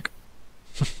Draconic.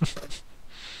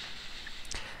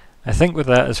 I think with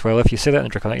that as well, if you say that in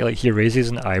Draconic, like he raises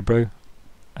an eyebrow,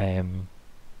 and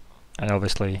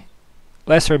obviously,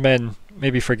 lesser men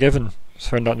may be forgiven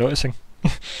for not noticing.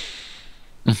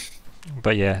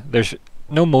 But yeah, there's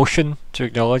no motion to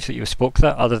acknowledge that you spoke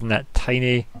that, other than that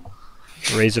tiny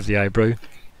raise of the eyebrow.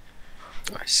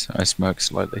 I smirk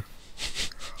slightly.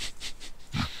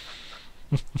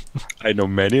 I know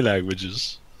many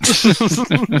languages.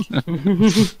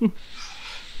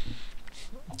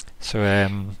 So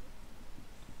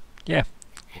yeah.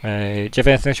 Do you have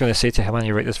anything else you want to say to him when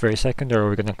you right this very second, or are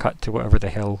we going to cut to whatever the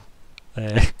hell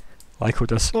Lyko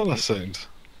does? Not a sound.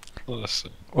 Not a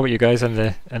sound. What about you guys in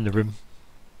the room?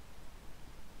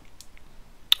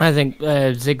 I think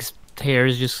Zigg's hair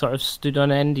is just sort of stood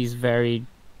on end. He's very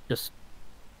just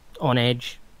on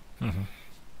edge. Mm-hmm.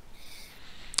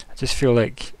 I just feel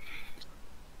like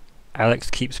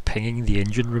Alex keeps pinging the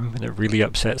engine room, and it really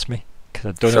upsets me because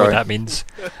I don't know what Sorry. that means.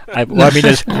 What I mean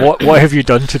is, what have you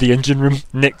done to the engine room,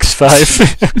 Nix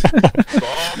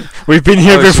 5? We've been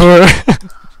here before.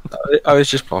 I was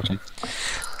just plotting.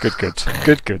 Good.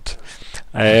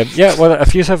 Yeah, well,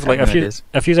 if you have like Having if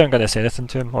ideas. you aren't going to say anything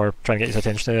to him or try and get his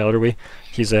attention in the other way,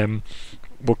 he's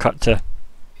we'll cut to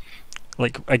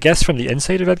like I guess from the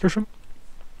inside of Edgar's room.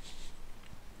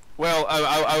 Well,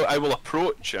 I will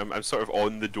approach. I'm sort of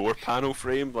on the door panel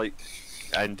frame, like,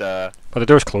 and But the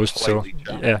door's closed, so politely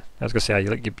chat. yeah, I was gonna say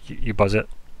you buzz it,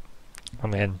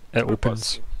 and then it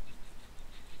opens.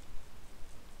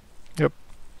 Yep.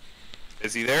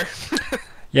 Is he there?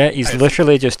 Yeah, he's I see.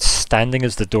 literally just standing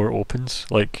as the door opens,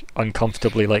 like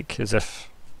uncomfortably, like as if,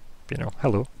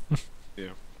 hello.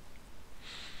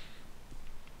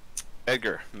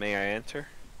 Edgar, may I enter?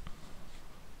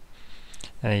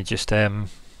 And he just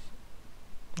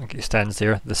like he stands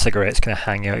there, the cigarette's kind of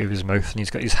hanging out of his mouth, and he's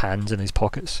got his hands in his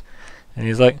pockets, and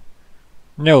he's like,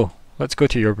 "No, let's go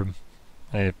to your room."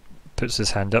 And he puts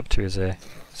his hand up to his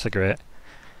cigarette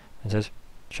and says,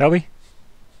 "Shall we?"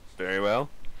 Very well.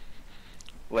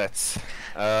 Let's.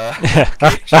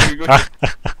 Should we go?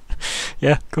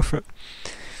 Yeah, go for it.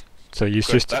 So you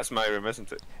Good, just that's my room,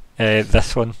 isn't it?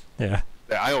 this one, yeah,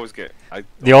 Yeah, I always get.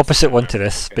 the opposite one to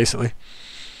this, Okay. basically.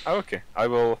 Oh, okay, I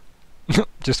will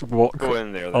Just walk go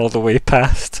in there. Then. all the way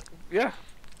past. Yeah.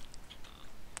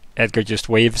 Edgar just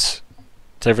waves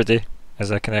to everybody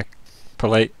as a kind of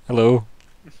polite hello.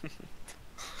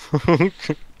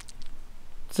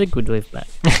 Zigg would wave back.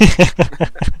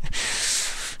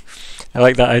 I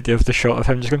like that idea of the shot of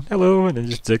him just going hello and then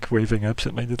just Zigg waving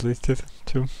absent-mindedly to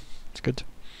him. It's good.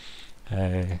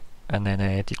 And then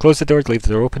do you close the door, leave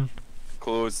the door open?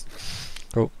 Close.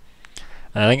 And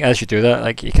I think as you do that,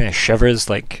 like he kind of shivers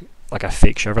like a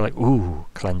fake shiver, like ooh,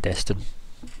 clandestine.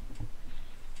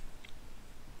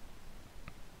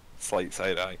 Slight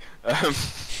side eye.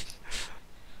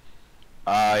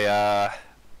 I'm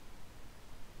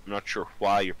not sure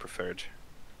why you preferred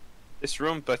this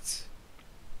room, but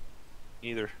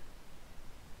either.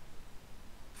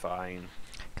 Fine.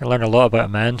 Can learn a lot about a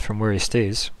man from where he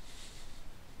stays.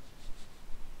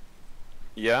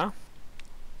 Yeah.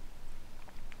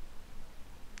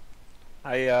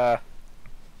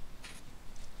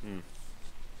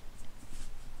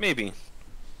 Maybe.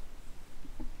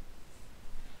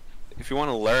 If you want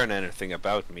to learn anything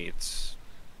about me,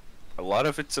 a lot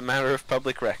of it's a matter of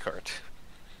public record.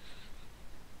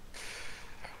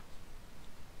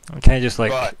 Kind of just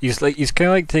like But- he's kind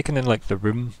of like taking in like the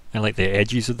room and like the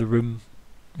edges of the room,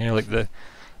 like the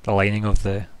lining of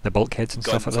the bulkheads and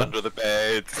Guns stuff like that. under the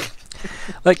bed.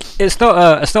 Like it's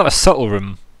not a subtle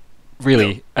room,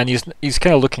 really, No. and he's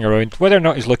kind of looking around. Whether or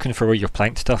not he's looking for where you've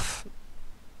planked stuff,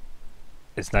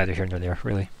 it's neither here nor there,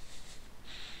 really.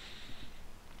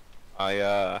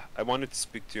 I wanted to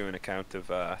speak to you on account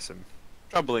of some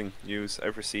troubling news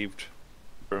I've received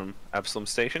from Absalom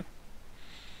Station.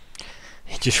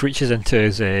 He just reaches into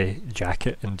his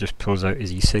jacket and just pulls out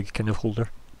his e-cig kind of holder,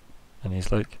 and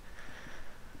he's like,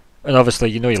 and obviously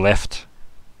you left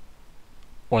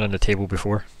one on the table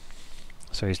before,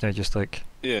 so he's now just like,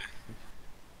 Yeah.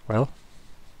 well,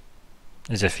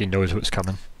 as if he knows what's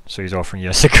coming, so he's offering you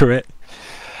a cigarette.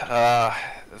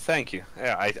 Thank you.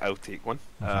 Yeah, I'll take one.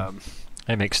 Mhm.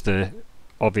 It makes the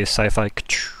obvious sci-fi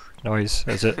noise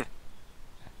as it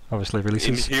obviously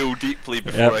releases. Inhale deeply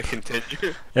before Yep. I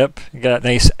continue. Yep, you got that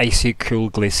nice icy cool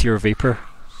glacier vapor.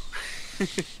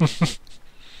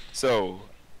 So,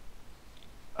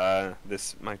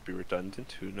 this might be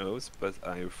redundant, who knows, but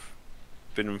I've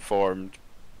been informed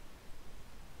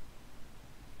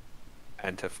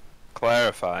and have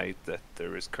clarified that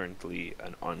there is currently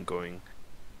an ongoing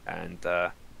and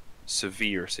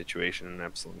severe situation in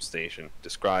Absalom Station,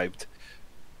 described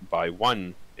by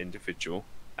one individual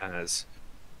as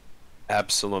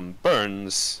Absalom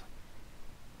Burns,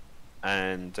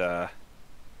 and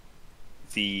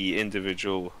the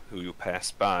individual who you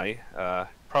pass by,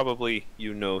 probably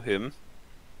you know him,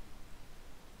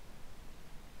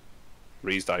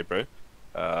 raised eyebrow,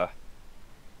 the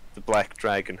Black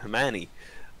Dragon Hermione.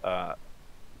 And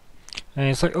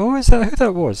he's like, oh, is that who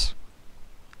that was?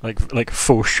 Like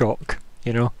faux shock,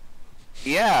 you know?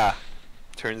 Yeah,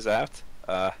 turns out,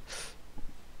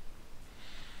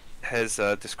 has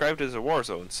described it as a war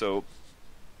zone. So,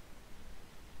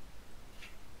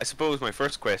 I suppose my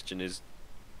first question is,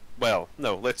 well,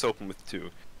 no, let's open with two.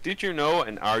 Did you know,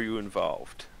 and are you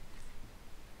involved?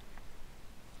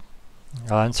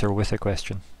 I'll answer with a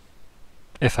question,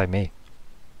 if I may.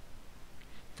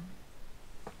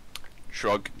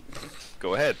 Shrug.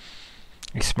 Go ahead.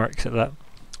 He smirks at that,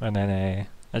 and then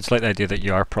I just like the idea that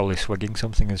you are probably swigging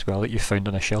something as well that you found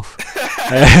on a shelf.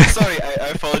 Sorry,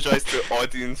 I apologise to the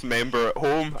audience member at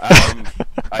home.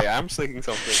 I am slicking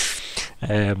something.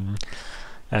 And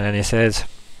then he says,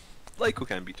 Lyko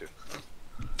can be too.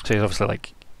 so he's obviously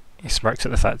like, he smirks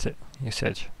at the fact that you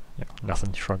said, you know,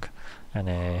 nothing, shrug,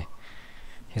 and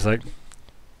he's like,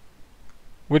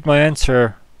 would my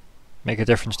answer make a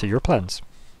difference to your plans?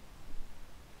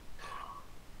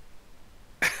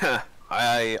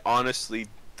 I honestly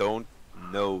don't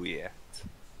know yet.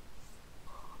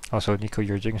 Also, Nico,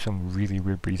 you're doing some really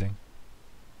weird breathing.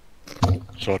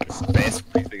 Sorry.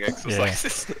 Best breathing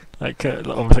exercises. Like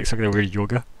almost like some kind of weird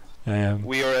yoga.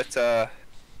 We are at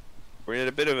we're at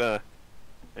a bit of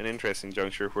an interesting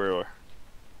juncture where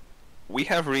we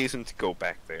have reason to go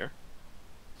back there,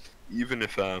 even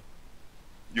if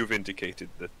you've indicated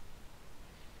that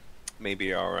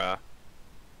maybe our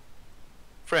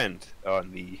friend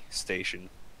on the station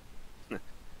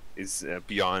is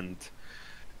beyond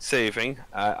saving.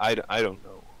 I don't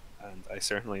know, and I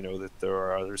certainly know that there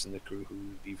are others in the crew who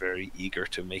would be very eager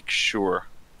to make sure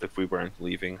that we weren't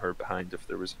leaving her behind if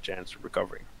there was a chance of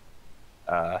recovering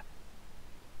her. I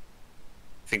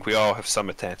think we all have some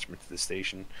attachment to the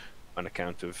station on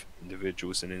account of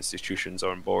individuals and institutions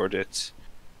on board it,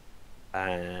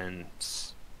 and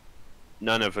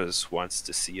none of us wants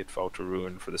to see it fall to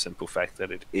ruin for the simple fact that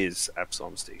it is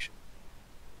Absalom Station.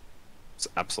 It's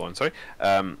Absalom, sorry.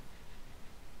 And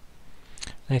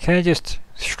he kind of just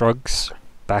shrugs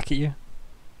back at you,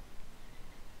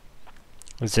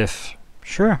 as if,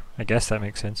 sure, I guess that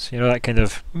makes sense. You know, that kind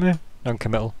of meh,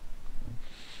 non-committal.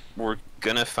 We're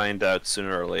gonna find out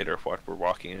sooner or later what we're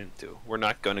walking into. We're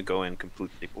not gonna go in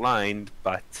completely blind,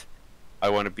 but I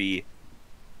want to be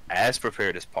as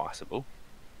prepared as possible.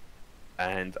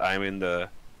 And I'm in the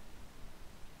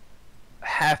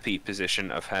happy position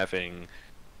of having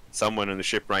someone on the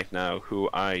ship right now who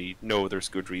I know there's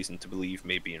good reason to believe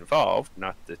may be involved.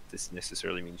 Not that this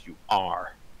necessarily means you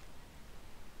are.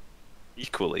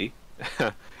 Equally,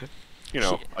 you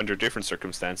know, under different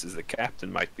circumstances, the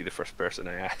captain might be the first person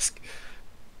I ask.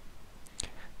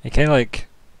 He kind of like,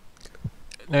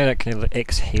 now that kind of like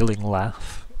exhaling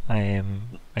laugh,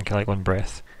 and kind of like one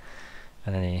breath,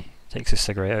 and then he takes a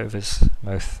cigarette out of his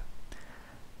mouth,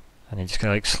 and he just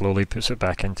kind of like slowly puts it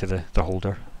back into the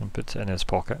holder and puts it in his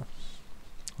pocket.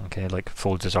 Okay, like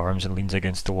folds his arms and leans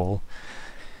against the wall.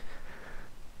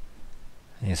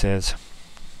 And he says,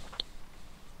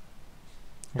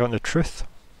 "You want the truth?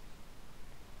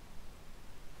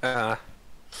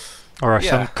 Or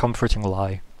some comforting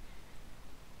lie?"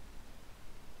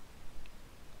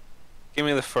 Give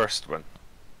me the first one.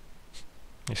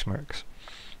 He smirks.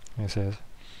 He says,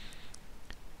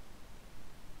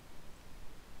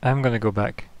 I'm going to go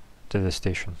back to the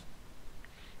station.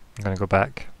 I'm going to go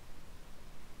back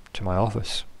to my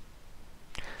office.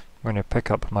 I'm going to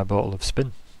pick up my bottle of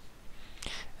spin,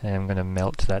 and I'm going to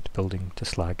melt that building to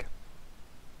slag.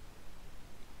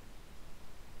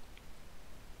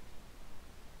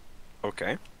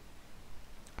 Okay.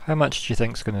 How much do you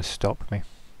think's going to stop me?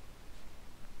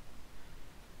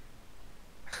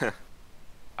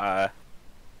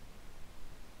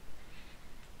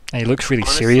 And he looks really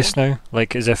honestly, serious now,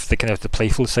 like as if the kind of the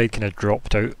playful side kind of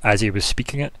dropped out as he was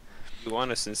speaking it. You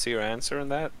want a sincere answer on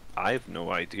that? I have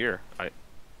no idea. I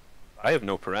have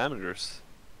no parameters.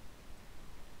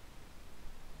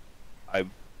 I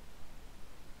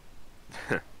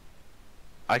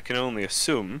can only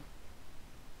assume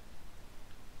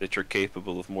that you're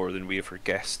capable of more than we ever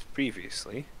guessed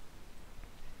previously.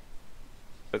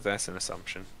 but that's an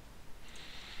assumption.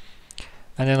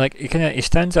 And then like he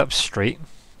stands up straight.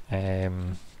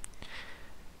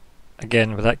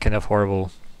 Again with that kind of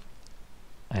horrible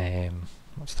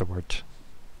what's the word?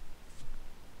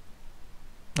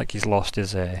 Like he's lost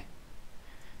his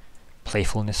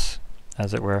playfulness,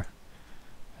 as it were.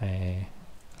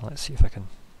 Let's see if I can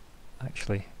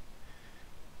actually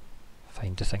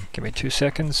find the thing. Give me 2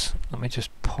 seconds. Let me just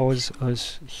pause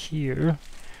us here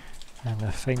and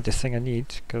I find the thing I need,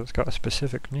 because it's got a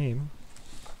specific name.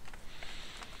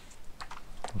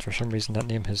 And for some reason that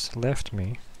name has left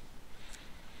me.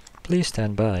 Please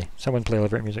stand by. Someone play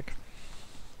elevator music.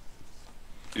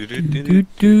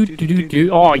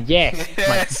 Oh yes!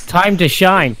 Yes! Time to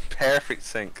shine. Perfect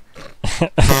sync.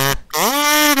 Was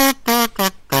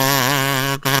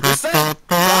that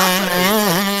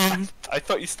Rafferty? I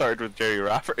thought you started with Jerry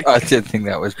Rafferty. I didn't think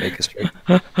that was Baker Street.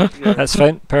 That's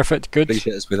fine. Perfect. Good. Please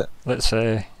hit us with it. Let's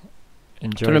enjoy.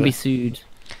 Gonna be that. sued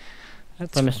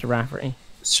That's by Mr. Rafferty.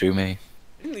 Sue me.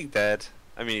 Isn't he dead?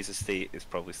 I mean, his estate is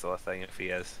probably still a thing if he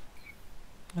is.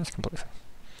 That's completely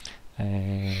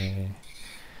fine.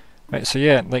 Right, so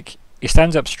yeah, like he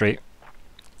stands up straight,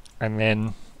 and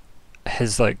then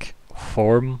his like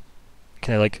form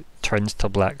kind of like turns to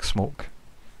black smoke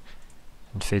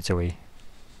and fades away,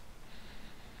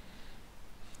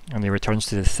 and he returns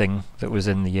to the thing that was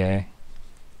in the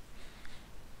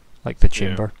like the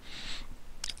chamber,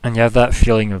 and you have that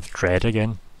feeling of dread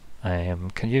again.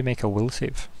 Can you make a will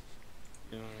save?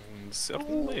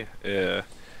 Certainly.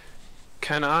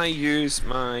 Can I use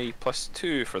my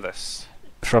 +2 for this?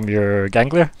 From your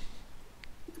ganglia?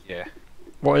 Yeah.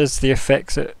 What is the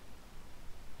effects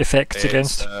It's,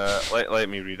 against? let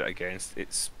me read it against.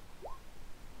 It's...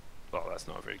 Well, that's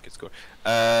not a very good score.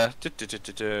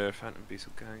 Phantom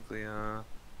basal ganglia.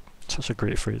 Such a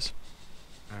great phrase.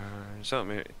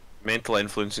 Mental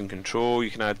influence and control. You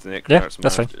can add the next. Yeah,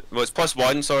 that's fine. Well, it's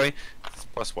 +1. Sorry, it's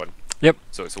 +1. Yep.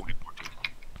 So it's only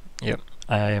 14.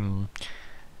 Yep.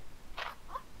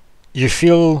 You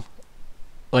feel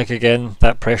like again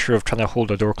that pressure of trying to hold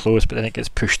a door closed, but then it gets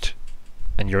pushed,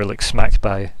 and you're like smacked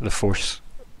by the force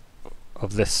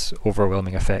of this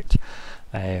overwhelming effect.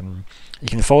 You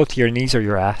can fall to your knees or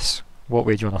your ass. What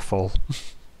way do you want to fall?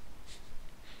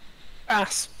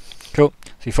 Ass. Cool.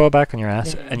 So you fall back on your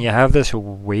ass, and you have this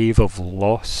wave of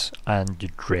loss and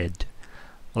dread,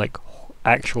 like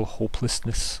actual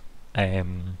hopelessness,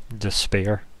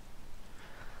 despair.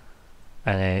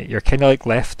 And you're kind of like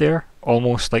left there,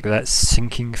 almost like that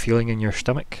sinking feeling in your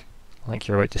stomach, like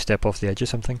you're about to step off the edge of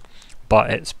something,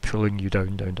 but it's pulling you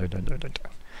down, down, down, down, down, down,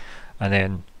 down. And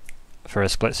then, for a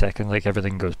split second, like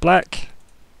everything goes black,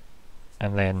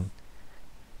 and then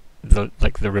the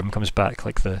room comes back,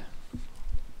 like the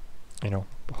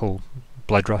whole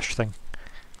blood rush thing.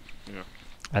 Yeah.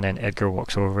 And then Edgar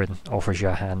walks over and offers you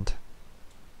a hand.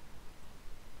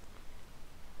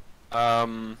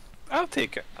 I'll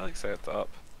take it. I'll accept that up.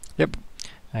 Yep.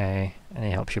 And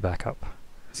he helps you back up.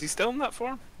 Is he still in that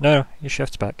form? No, he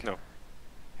shifts back. No.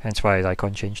 Hence why his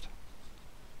icon changed.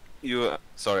 You.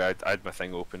 Sorry, I had my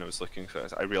thing open. I was looking for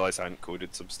it. I realised I hadn't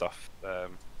coded some stuff.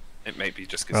 It might be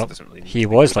just because Well, it doesn't really. he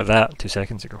was like that 2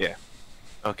 seconds ago. Yeah.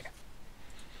 Okay.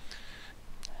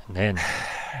 And then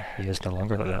he is no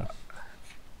longer like that.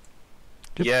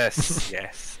 Yep. Yes.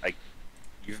 Yes.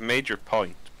 You've made your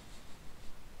point.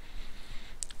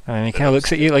 And he kind of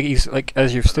looks at you like he's like,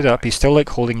 as you've stood up, he's still like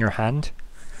holding your hand.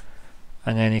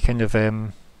 And then he kind of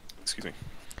Excuse me.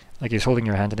 like he's holding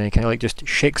your hand, and then he kind of like just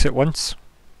shakes it once.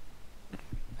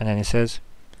 And then he says,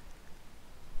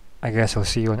 "I guess I'll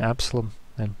see you on Absalom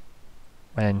then."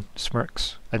 And then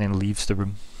smirks and then leaves the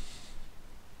room.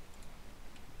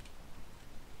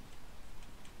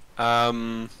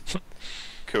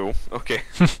 Cool. Okay.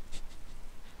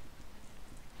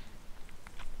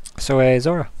 So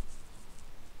Zora,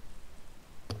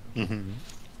 Mm-hmm.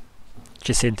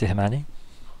 she's saying to him, Annie.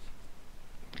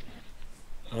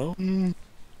 What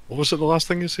was it the last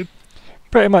thing you said?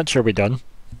 Pretty much are we done?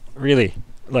 Really?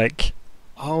 Like,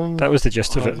 that was the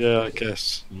gist of it. Yeah, I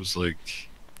guess. It was like...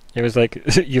 It was like,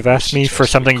 you've asked me for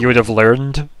something you would have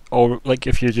learned, or like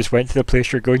if you just went to the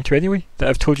place you're going to anyway, that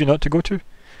I've told you not to go to.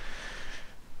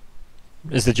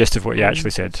 Is the gist of what you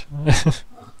actually said.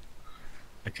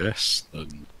 I guess.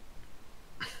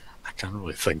 I can't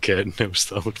really think of anything else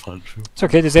that I would plan for. It's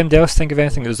okay, does anybody else think of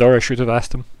anything that Zora should have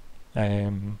asked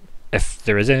him? If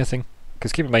there is anything.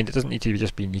 Because keep in mind, it doesn't need to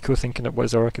just be Nico thinking of what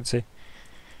Zora can say.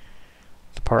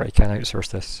 The party can outsource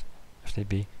this, if they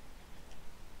be.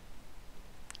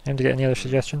 Anybody get any other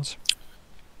suggestions?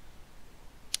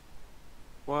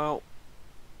 Well,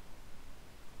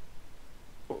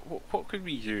 what could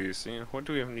we use? What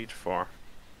do we have need for?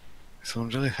 I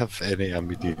don't really have any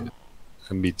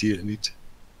immediate need.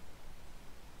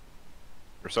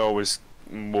 There's always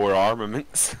more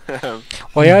armaments.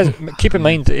 Well, yeah. Keep in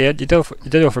mind, he did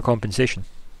offer compensation.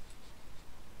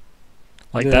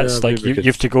 Like Yeah, that's like maybe we you could-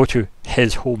 have to go to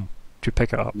his home to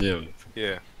pick it up. Yeah.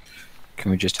 Yeah.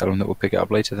 Can we just tell him that we'll pick it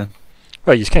up later then?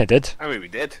 Well, you kind of did. I mean, we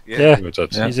did. Yeah. We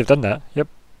did. Yeah. You've done that. Yep.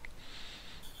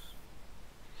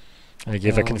 I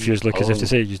gave a Um, confused look as if to I'll-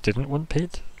 say you didn't want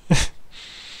paid.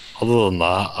 Other than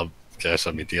that, I guess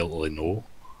I immediately know.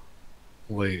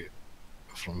 Like,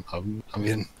 from him. I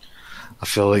mean, I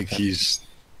feel like he's.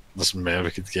 There's more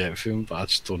we could get from him, but I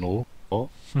just don't know. What?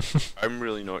 I'm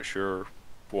really not sure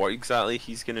what exactly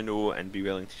he's gonna know and be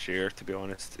willing to share. To be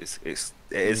honest, it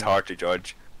is hard to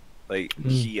judge. Like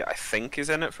he, I think, is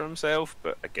in it for himself,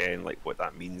 but again, like what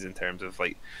that means in terms of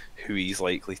like who he's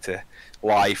likely to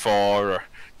lie for or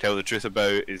tell the truth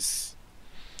about is.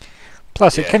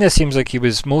 Plus, it Yeah. kind of seems like he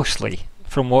was mostly,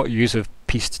 from what you have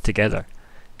pieced together,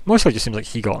 mostly just seems like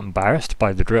he got embarrassed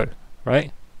by the drow,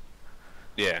 right?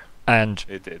 Yeah, And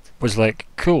it did. was like,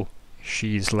 cool,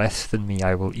 she's less than me,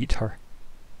 I will eat her.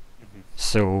 Mhm.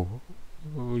 So,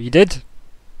 he did.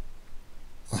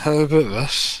 How about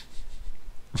this?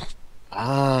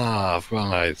 I've got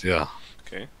an idea.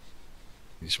 Okay.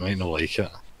 You might not like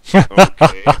it.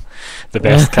 Okay. The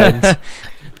best kind.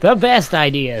 The best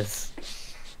ideas.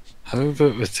 How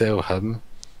about we tell him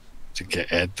to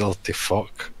get Edgar to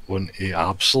fuck onto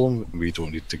Absalom and we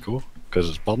don't need to go because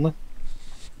it's burning?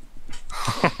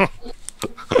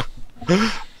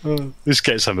 This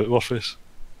gets him out of office.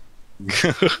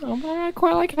 Oh, but I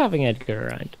quite like having Edgar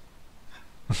around.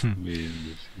 I mean,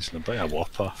 he's in a bit of a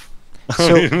warpath.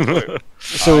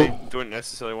 So, I don't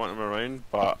necessarily want him around,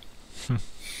 but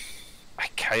I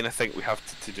kind of think we have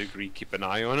to a degree keep an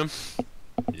eye on him.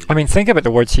 I mean, think about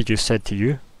the words he just said to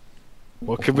you.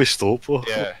 What could we stop though?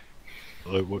 Yeah.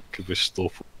 Like, what could we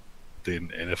stop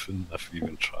doing anything if we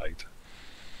even tried?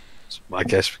 So, I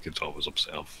guess we could always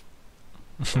observe.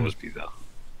 Always be there.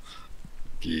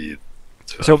 Give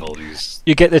So, whoever these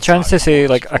You get the chance to say, Cyborgs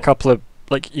like, a for- couple of,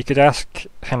 like, you could ask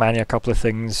Hermione a couple of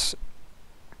things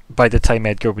by the time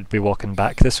Edgar would be walking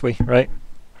back this way, right?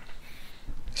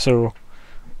 So,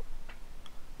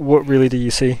 what really do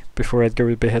you say before Edgar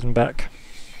would be heading back?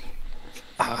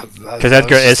 Because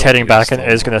Edgar is heading back and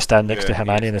is going to stand next to Yeah,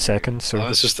 Hermione in a yes. second, so...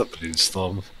 That's just a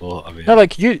brainstorm. Well, I mean, No,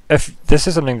 like, you, if this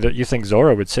is something that you think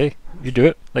Zora would say, you do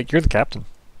it. Like, you're the captain.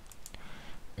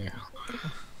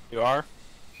 You are?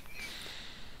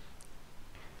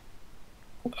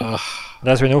 uh, And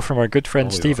as we know from our good friend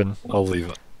I'll leave it. Stephen, I'll leave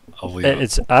it. I'll leave it.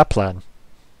 it's a plan.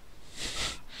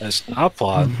 It's a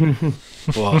plan,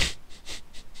 but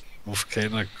we've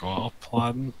kind of got a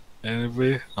plan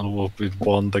anyway, and we've been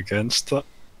warned against it.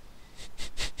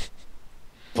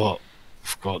 But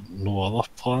we've got no other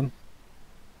plan.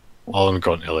 Other than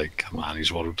going to like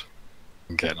Hermione's world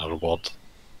and getting a reward.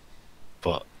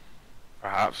 But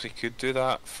Perhaps we could do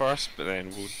that first, but then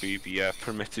would we be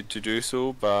permitted to do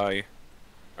so by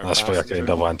our that's why I passenger? kind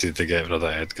of wanted to get rid of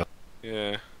Edgar,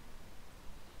 Yeah.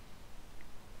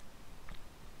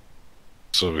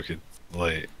 so we could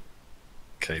like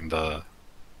kind of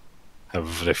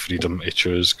have the freedom to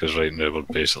choose. Because right now we're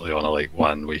basically on a like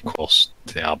one-way course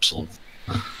to Absalom.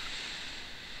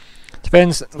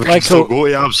 Depends. We can still Lyko, go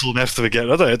to Absalom after we get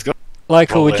rid of Edgar.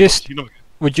 Lyko, Well, would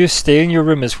would you stay in your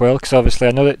room as well? Because obviously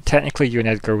I know that technically you and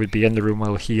Edgar would be in the room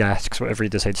while he asks whatever he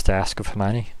decides to ask of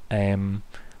Hermione.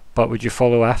 But would you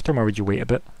follow after him, or would you wait a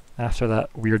bit after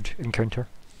that weird encounter?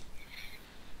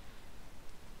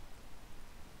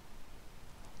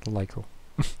 Lyko.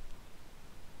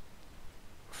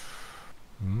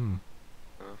 Hmm.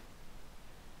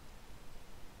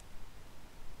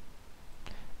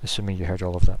 Assuming you heard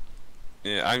all of that.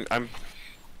 Yeah, I'm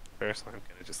personally, I'm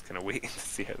gonna just kind of waiting to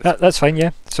see how this. That's fine,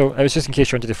 yeah. So it was just in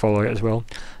case you wanted to follow it as well.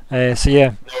 So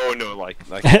yeah, No, like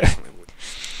definitely would.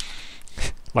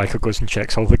 Lyko goes and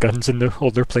checks all the guns in all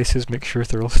their places, make sure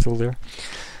they're all still there.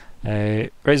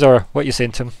 Right, Zora, what are you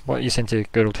saying to him? What are you saying to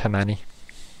good old Hermione?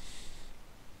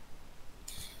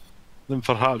 Then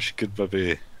perhaps you could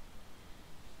maybe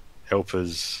help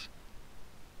us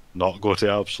not go to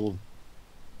Absalom.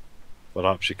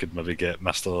 Perhaps you could maybe get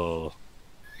Mr.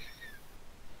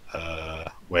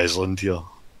 Wesland here.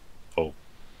 Oh,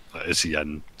 is he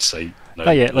in sight now?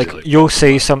 Oh yeah, Is he, like you'll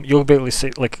say you'll basically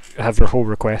say like have your whole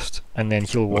request, and then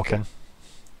he'll walk Okay. in.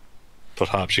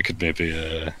 Perhaps you could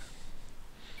maybe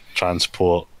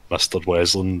transport Mr.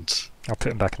 Wesland. I'll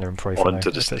put him back in the room for you for now,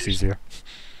 Onto the if that's stage. easier.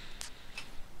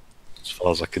 As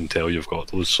far as I can tell, you've got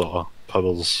those sort of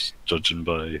powers, judging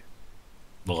by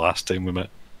the last time we met.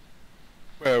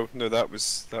 Well, no, that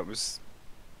was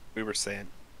we were saying.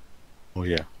 Oh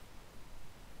yeah.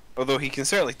 Although he can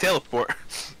certainly teleport.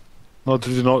 No,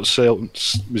 did he not sell?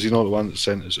 Was he not the one that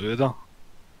sent us out of there?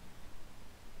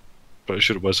 Pretty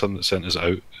sure it was him that sent us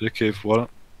out of the cave, wasn't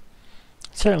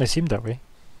it? Certainly seemed that way.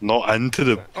 Not into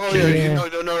the Oh cave. yeah,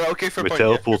 Yeah. no, okay, fair We point.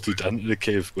 Yeah. teleported into the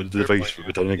cave with the Fair device, point,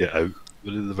 but we didn't get out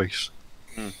with the device.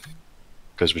 Hmm.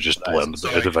 Because we just That is- learned about the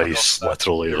sorry, device, that-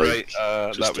 literally, You're like,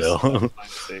 right. just That was tell. my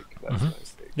mistake. That was my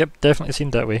mistake. Yep, definitely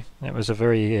seemed that way. It was a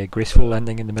very graceful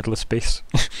landing in the middle of space.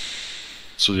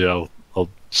 So yeah, I'll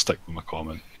stick with my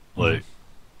comment. Like,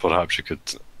 perhaps you could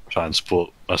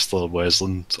transport Mr.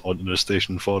 Wesland onto the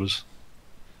station for us,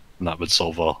 and that would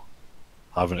solve our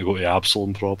having to go to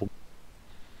Absalom problem.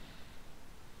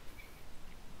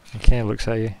 He kind of looks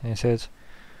at you and he says,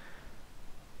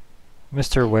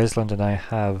 Mr. Wesland and I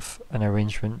have an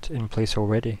arrangement in place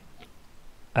already.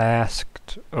 I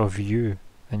asked of you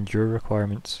and your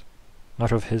requirements,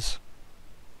 not of his.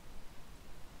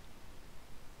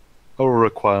 Our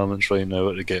requirements right now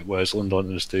are to get Wesland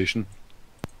onto the station.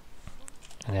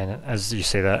 And then as you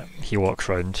say that, he walks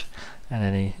round and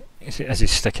then as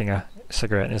he's sticking a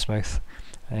cigarette in his mouth,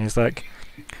 and he's like,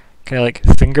 kind of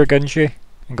like finger guns you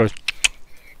and goes,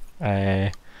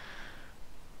 and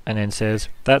then says,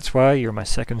 that's why you're my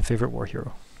second favourite war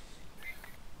hero.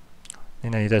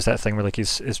 And then he does that thing where like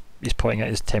he's pointing at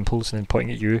his temples and then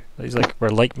pointing at you. He's like, we're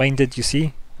like-minded, you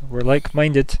see? We're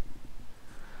like-minded.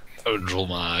 I would roll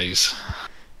my eyes.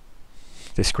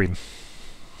 They scream.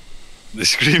 They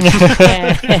scream.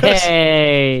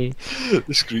 Hey!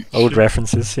 They scream. Old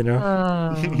references, you know.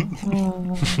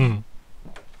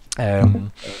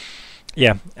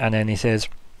 Yeah, and then he says,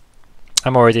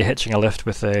 I'm already hitching a lift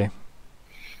with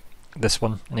this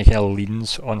one, and he kind of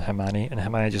leans on Hermione, and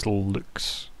Hermione just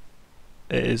looks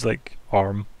at his like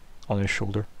arm on his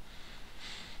shoulder,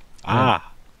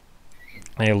 Ah,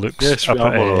 and he looks yes, up we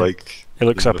at are like. he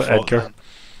looks up at before Edgar,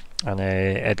 and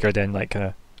Edgar then like kind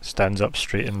of stands up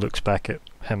straight and looks back at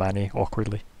Hermione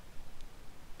awkwardly.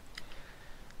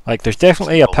 Like there's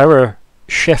definitely a power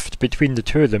shift between the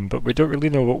two of them, but we don't really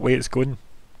know what way it's going.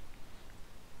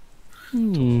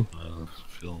 Hmm. I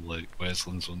feel like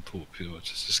Wesland's on top here,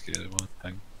 which is a scary one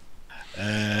thing.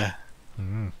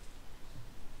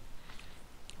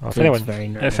 Well, Quint's very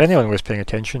if nervous. anyone was paying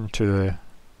attention to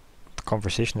the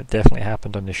conversation that definitely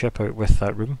happened on the ship out with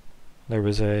that room, there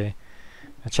was a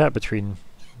chat between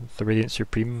the Radiant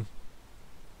Supreme,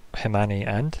 Hermione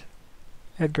and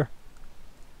Edgar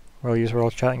while you were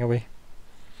all chatting away.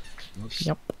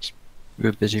 Yep. We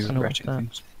were busy I know regretting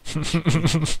what's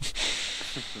things.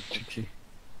 Cheeky.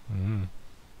 Mm.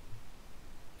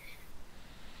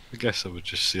 I guess I would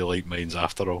just say like minds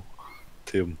after all.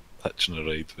 To him hitching a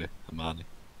ride with Hermione.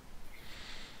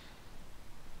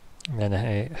 And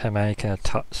then Hermione kind of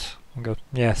tuts and goes,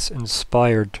 yes,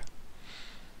 inspired.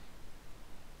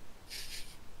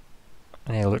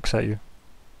 And he looks at you.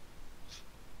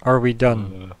 Are we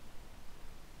done?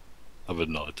 I would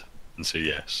nod and say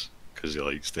yes, because he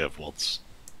likes to have words.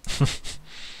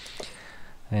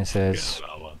 And he says, Yeah,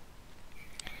 that one.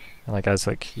 and like as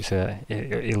like you said,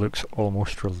 he looks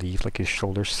almost relieved, like his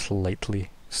shoulders slightly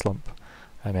slump,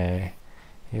 and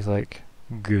he's like,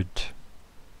 good,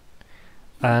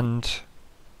 and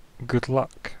good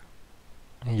luck.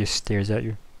 And he just stares at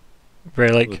you,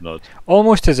 very I like would nod.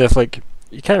 almost as if like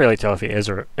you can't really tell if he is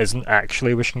or isn't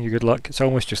actually wishing you good luck. It's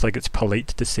almost just like it's polite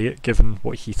to say it, given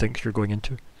what he thinks you're going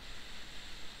into.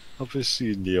 I'll be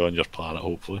seeing you on your planet,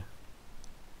 hopefully.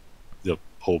 Your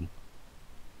home.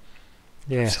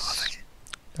 Yes,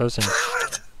 that was in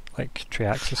like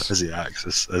Triaxis. Is he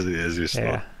Axis? Is he still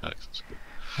Yeah. Axis?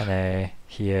 And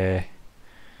he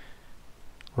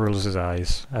rolls his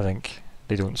eyes. I think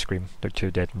they don't scream; they're too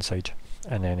dead inside.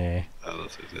 And then Oh,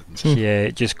 that's what it didn't.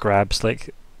 he just grabs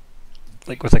like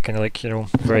with a kind of like, you know,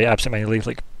 very absent-mindedly,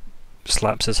 like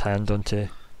slaps his hand onto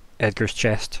Edgar's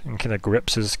chest and kind of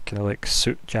grips his kind of like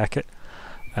suit jacket,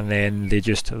 and then they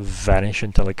just vanish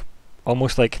into like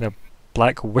almost like kind of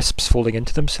black wisps folding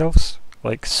into themselves,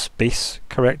 like space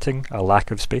correcting a lack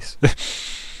of space.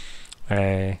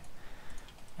 The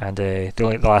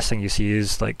last thing you see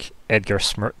is like Edgar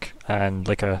smirk and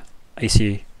like a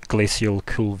icy glacial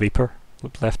cool vapor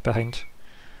left behind,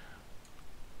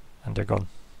 and they're gone.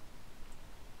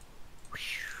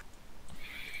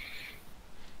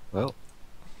 Well,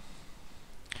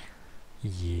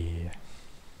 Yeah.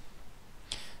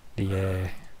 The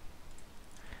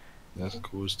there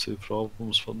goes two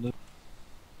problems for now.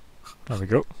 there we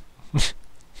go.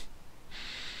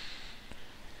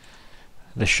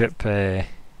 The ship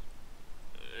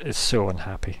is so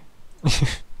unhappy.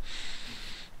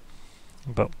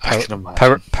 But I can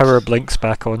imagine. power blinks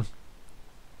back on.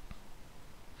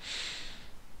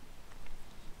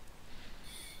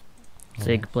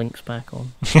 Zigg blinks back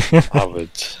on. I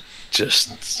would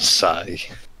just sigh.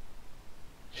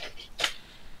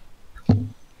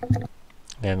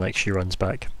 Then, like, she runs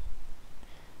back.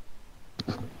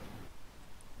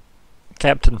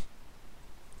 Captain.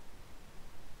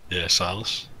 Yes,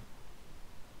 Alice.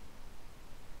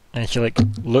 And she, like,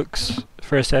 looks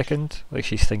for a second, like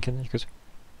she's thinking. She goes,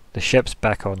 the ship's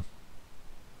back on.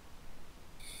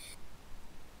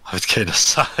 I would kind of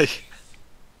sigh.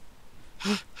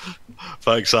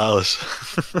 Thanks, Alice.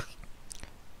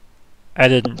 I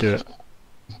didn't do it.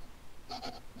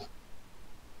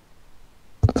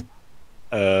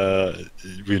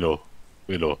 We know.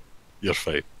 You're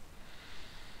fine. It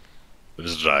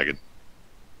was a dragon.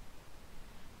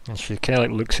 And she kind of,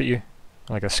 like, looks at you,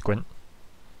 like a squint.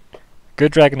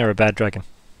 Good dragon or a bad dragon?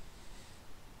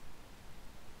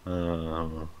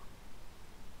 But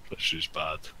she's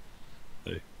bad.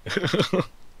 Hey.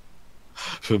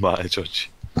 Who am I to judge?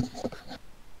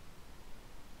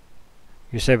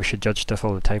 You said we should judge stuff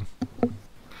all the time.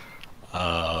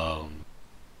 Oh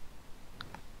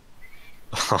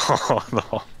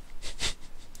no.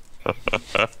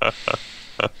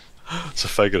 It's a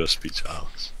figure of speech,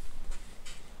 Alice.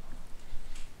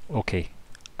 Okay.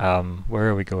 Where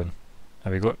are we going?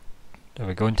 Are we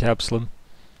going to Absalom?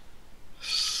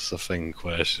 It's a thing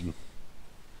question.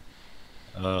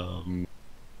 I'll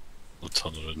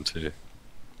turn around to.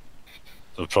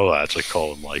 I'll probably actually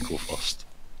call him Lyko first.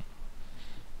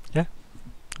 Yeah.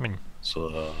 I mean, So,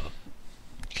 you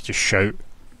could just shout.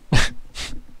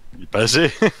 you busy?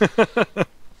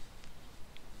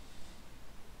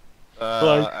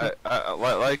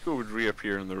 Lyko would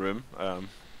reappear in the room.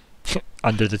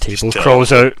 Under the table, Still.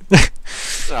 crawls out.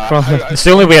 It's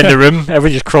the only way in the room.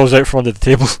 Everyone just crawls out from under the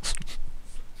table.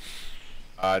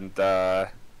 And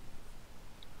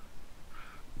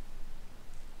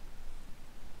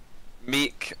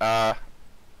make a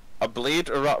blade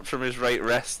erupt from his right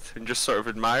wrist and just sort of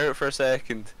admire it for a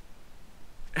second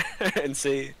and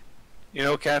say, you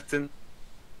know, Captain,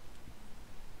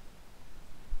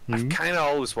 I've kind of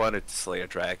always wanted to slay a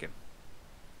dragon.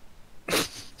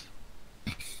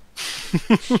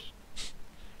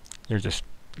 You're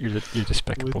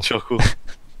despicable. Chuckle.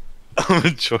 I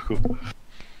would chuckle.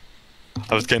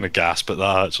 I was kind of gasp at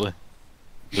that actually.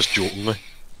 Just jokingly.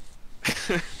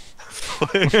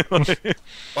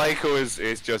 Lyko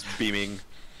is just beaming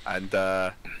and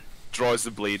draws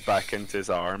the blade back into his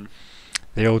arm.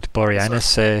 The old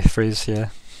Boreanaz phrase, yeah.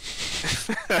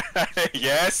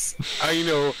 Yes, I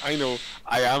know.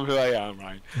 I am who I am,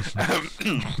 right?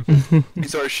 He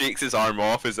sort of shakes his arm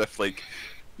off as if, like,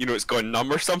 you know, it's gone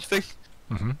numb or something.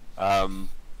 Mm-hmm.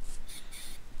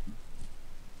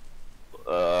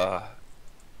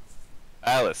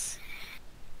 Alice,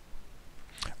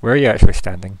 Where are you actually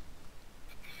standing?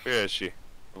 where is she?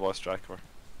 I've lost track of her.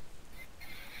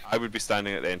 I would be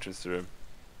standing at the entrance to the room.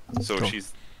 So Cool.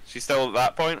 she's still at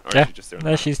that point, or Yeah. is she just there?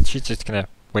 No, she's just kind of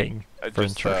waiting I for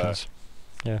just instructions.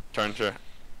 turn to her.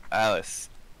 Alice.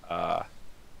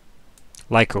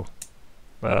 Lyko.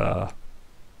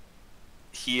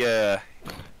 He the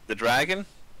dragon.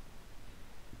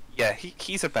 Yeah,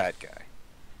 he's a bad guy.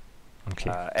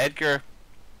 Okay. Edgar.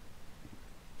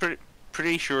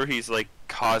 Pretty sure he's like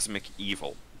cosmic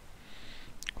evil.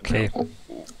 Okay.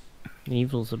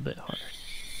 Evil's a bit hard.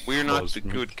 We're not the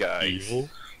Cosmic good guys evil?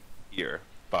 here,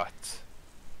 but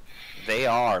they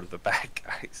are the bad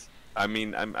guys. I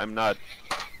mean, I'm not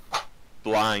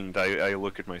blind. I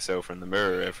look at myself in the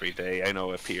mirror every day. I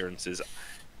know appearances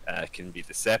can be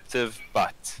deceptive,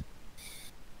 but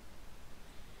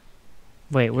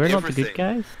Wait, we're not the good Everything.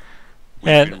 guys?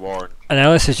 we've been warned. And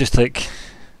Alice is just like,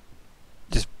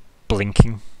 just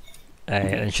blinking,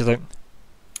 and she's like,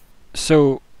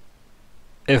 so,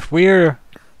 if we're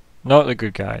not the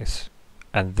good guys,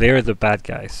 and they're the bad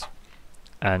guys,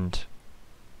 and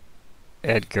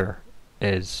Edgar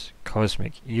is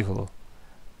cosmic evil,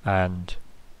 and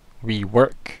we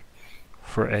work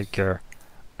for Edgar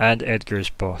and Edgar's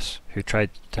boss, who tried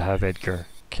to have Edgar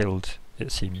killed,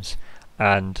 it seems,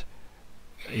 and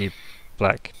a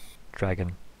black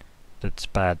dragon that's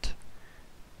bad.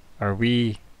 Are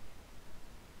we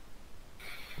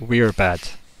are bad?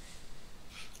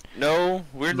 No,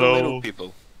 we're the No. little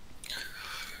people.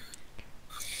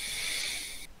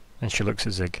 And she looks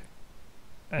at Zigg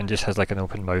and just has like an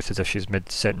open mouth as if she's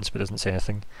mid-sentence but doesn't say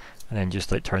anything, and then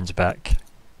just like turns back,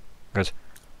 goes,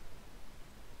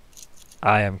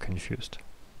 I am confused.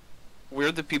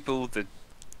 We're the people that,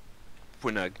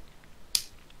 when a,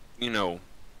 you know,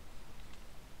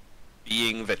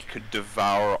 being that could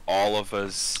devour all of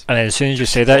us. And then as soon as you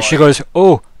say that, she goes,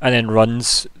 "Oh!" and then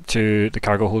runs to the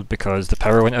cargo hold because the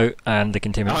power went out and the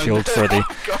containment field for the.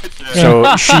 Oh, God, yeah.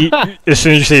 So she, as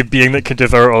soon as you say being that could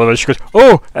devour all of us, she goes,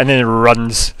 "Oh!" and then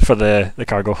runs for the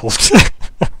cargo hold.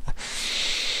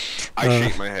 I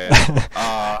shake my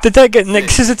head. Did that get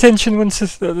Nix's attention once?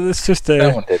 It's just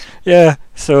That one did. yeah.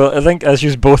 So I think as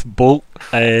you both bolt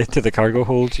to the cargo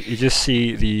hold, you just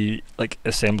see the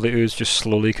assembly ooze just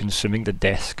slowly consuming the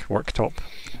desk worktop.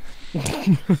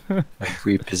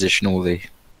 Reposition all the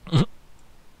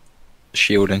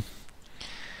shielding.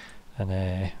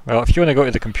 And well, if you want to go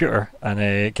to the computer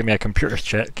and give me a computer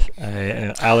check,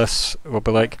 and Alice will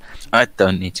be like, I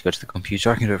don't need to go to the computer.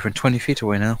 I can do it from 20 feet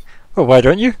away now. "Well, why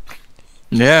don't you?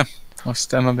 Yeah, I'll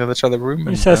stand on the other side of the room. You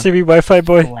And, sassy wee Wi-Fi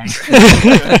boy."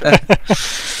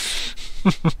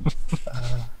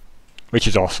 Which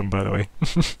is awesome, by the way.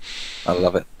 I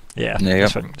love it. Yeah, There you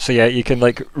that's fine. So yeah, you can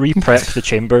re-prep the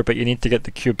chamber, but you need to get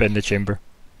the cube in the chamber.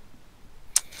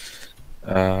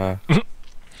 Might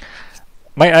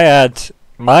I add,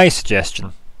 my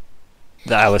suggestion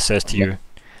that Alice says to you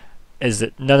is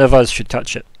that none of us should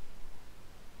touch it.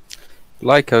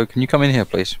 Lyko, can you come in here,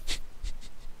 please?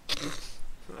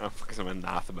 Because I'm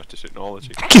anathema to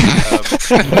technology. I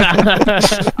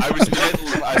was in the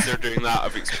middle, as they're doing that,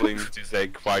 of explaining to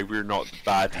Zigg why we're not the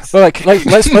baddies. Well,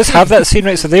 let's have that scene,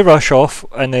 right? So they rush off,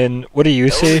 and then what do you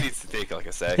It only say? needs to take like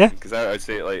a second, Yeah. because I'd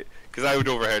say because I would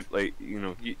overheard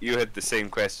you had the same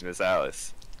question as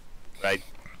Alice, right?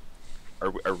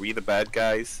 Are we the bad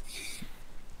guys?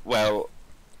 Well,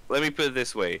 let me put it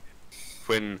this way: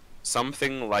 when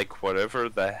something like whatever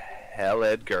the hell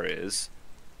Edgar is,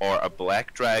 or a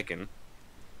black dragon,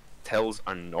 tells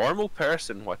a normal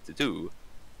person what to do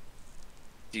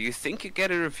you think you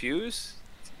get a refuse?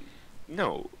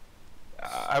 No.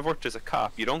 I've worked as a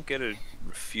cop. You don't get to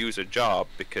refuse a job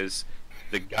because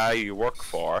the guy you work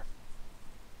for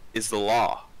is the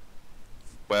law.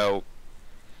 Well,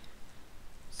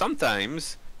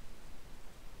 sometimes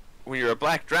when you're a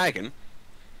black dragon,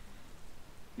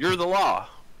 you're the law.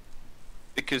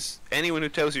 Because anyone who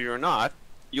tells you you're not,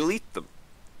 you'll eat them.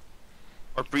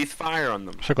 Or breathe fire on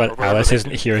them. So glad or whatever Alice they isn't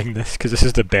do. hearing this, because this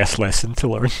is the best lesson to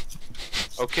learn.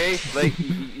 Okay,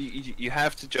 you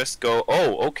have to just go,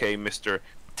 oh, okay, Mr.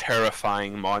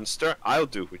 Terrifying Monster, I'll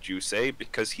do what you say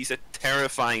because he's a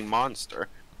terrifying monster.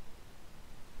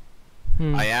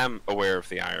 I am aware of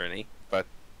the irony, but,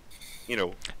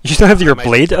 You still have your I might-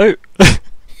 blade out?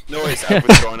 No, it's I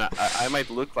was going. I might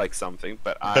look like something,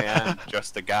 but I am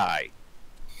just a guy.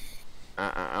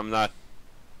 I'm not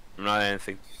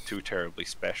anything too terribly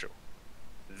special.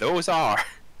 Those are,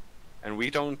 and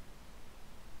we don't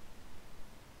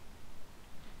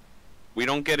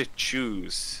get to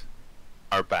choose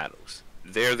our battles.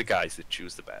 They're the guys that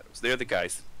choose the battles. They're the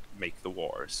guys that make the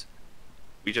wars.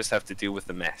 We just have to deal with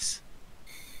the mess.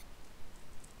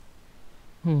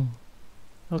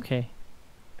 Okay.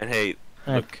 And hey,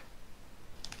 look,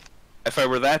 if I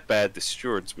were that bad, the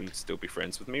stewards wouldn't still be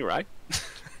friends with me, right?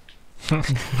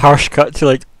 Harsh cut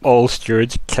to all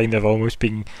stewards kind of almost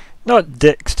being not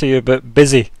dicks to you, but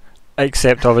busy.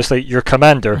 Except obviously your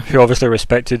commander, who obviously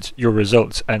respected your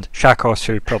results, and Shakos,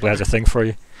 who probably has a thing for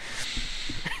you.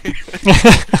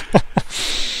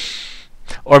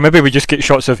 Or maybe we just get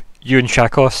shots of you and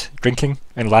Shakos drinking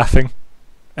and laughing,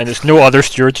 and it's no other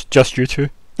stewards, just you two.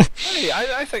 Hey,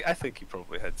 I think he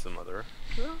probably had some other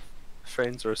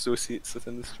friends or associates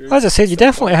within the stewards. As I said, you at some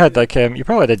definitely point. had you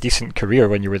probably had a decent career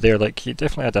when you were there. You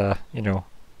definitely had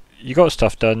you got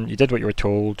stuff done. You did what you were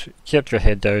told. You kept your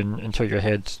head down until your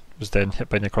head was then hit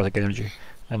by necrotic energy,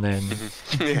 and then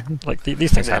Yeah.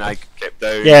 these things And then happen. I kept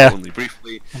down Yeah. only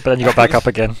briefly. But then you got back up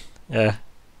again. Yeah,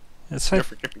 it's fine.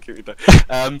 Give me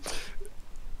that.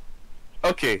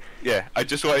 Okay, yeah, I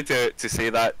just wanted to say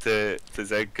that to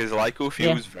Zigg, because Lyko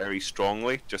feels very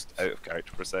strongly, just out of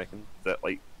character for a second, that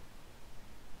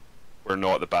we're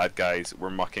not the bad guys, we're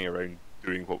mucking around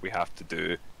doing what we have to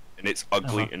do, and it's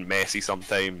ugly and messy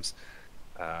sometimes,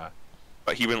 but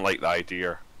he wouldn't like the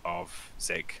idea of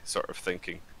Zigg sort of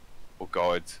thinking, oh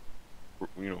god,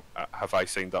 have I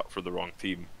signed up for the wrong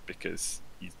team, because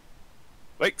he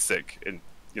likes Zigg, and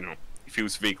he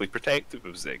feels vaguely protective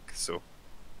of Zigg, so...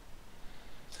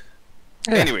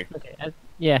 Yeah. Anyway, Okay.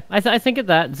 I think at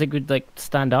that Zigg would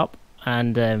stand up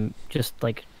and just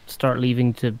start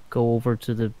leaving to go over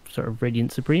to the sort of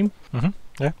Radiant Supreme.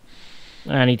 Yeah.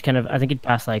 And I think he'd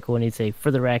pass Lyko and he'd say, for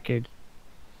the record,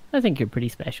 I think you're pretty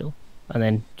special. And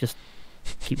then just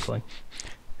keep going.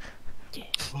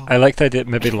 I like the idea that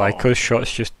maybe Lyko's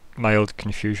shots just mild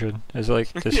confusion. Is it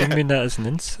like, does he mean that as an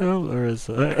insult, or is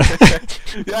that...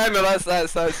 Yeah, no,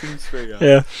 that seems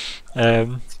fair.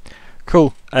 Yeah.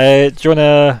 Cool. Do you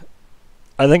wanna...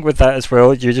 I think with that as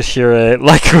well, you just hear,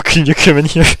 Lyko, can you come in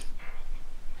here?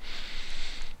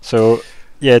 So,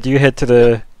 yeah, do you head to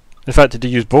the... In fact, did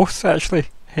you use both, actually?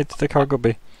 Head to the cargo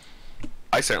bay.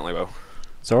 I certainly will.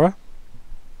 Zora?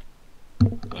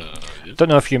 Yeah. Don't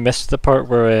know if you missed the part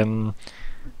where, you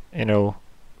know,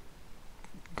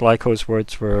 Glyco's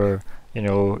words were, you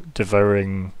know,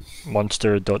 devouring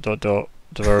monster ...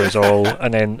 devours all,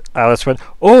 and then Alice went,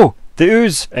 "Oh, the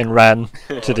ooze!" and ran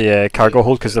to the cargo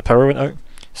hold because the power went out.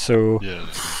 So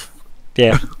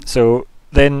Yeah. so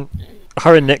then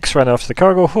her and Nyx ran off to the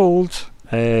cargo hold.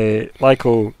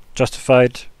 Lyko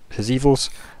justified his evils,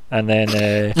 and then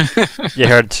you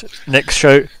heard Nyx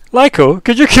shout, "Lyko,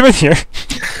 could you come in here?"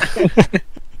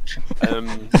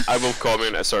 I will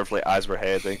comment sort of like as we're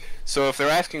heading. So if they're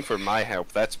asking for my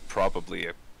help, that's probably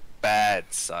a bad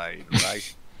sign,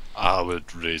 right? I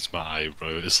would raise my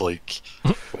eyebrow. It's like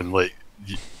when like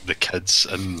the kids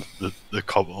in the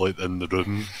couple like in the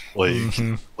room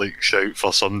like like shout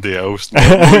for somebody else. No,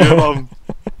 you mum.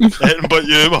 Anything but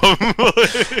you, mum.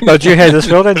 Oh, do you head as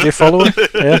well then? Do you follow him?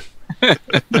 Yeah.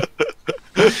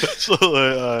 So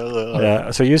like,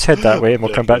 Yeah. So you just head that way, and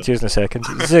we'll come back to you in a second.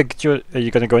 Zigg, are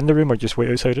you going to go in the room or just wait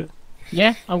outside it?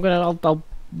 Yeah, I'll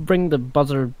bring the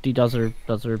buzzer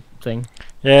thing.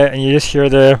 Yeah, and you just hear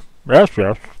the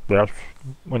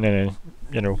when then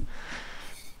you know,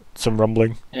 some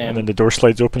rumbling, and then the door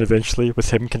slides open eventually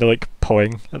with him kind of like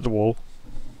pawing at the wall,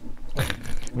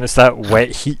 and it's that wet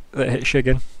heat that hits you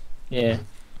again. Yeah.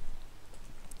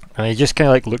 And he just kind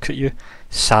of like looks at you,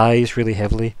 sighs really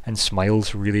heavily, and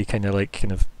smiles really kind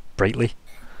of brightly,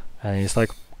 and he's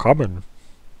like, "Come in."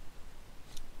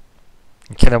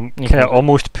 And kind of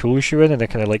almost pulls you in, and then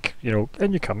kind of like, you know,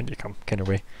 and you come kind of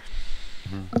way.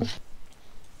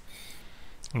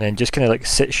 And then just kind of like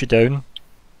sits you down,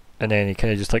 and then he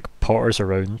kind of just like potters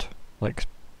around, like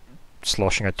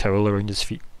sloshing a towel around his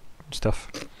feet and stuff.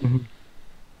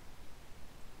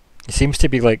 He seems to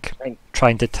be like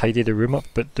trying to tidy the room up,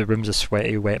 but the room's a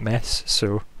sweaty, wet mess.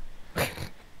 So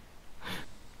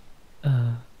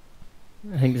I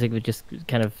think Zigg would just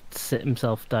kind of sit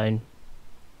himself down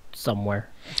somewhere.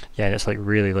 yeah, and it's like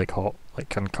really like hot,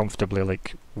 like uncomfortably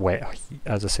like wet heat,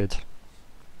 as I said.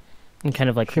 And kind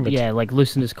of like, Humid. yeah, like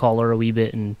loosen his collar a wee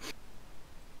bit and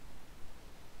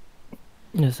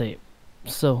just say,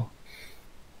 so.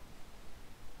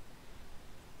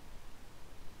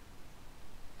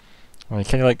 And he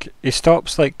kind of like, he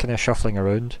stops like kind of shuffling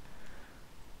around,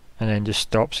 and then just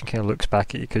stops and kind of looks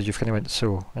back at you because you've kind of went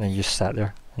so, and then you just sat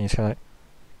there, and he's kind of like,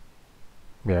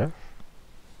 yeah.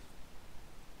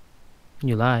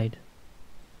 You lied.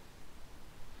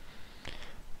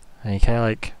 And he kind of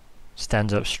like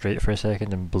stands up straight for a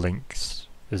second and blinks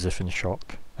as if in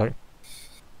shock. Like,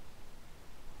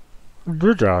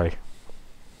 did I?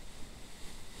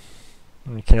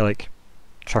 And he kind of like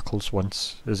chuckles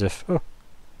once as if, oh,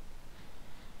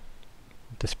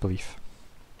 disbelief.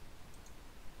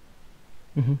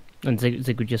 And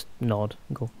Zigg would just nod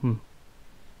and go, And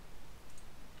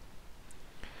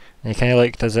he kind of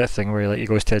like does that thing where he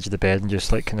goes to the edge of the bed and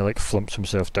just like kind of like flumps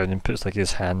himself down and puts like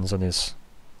his hands on his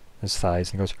thighs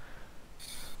and goes,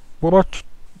 "What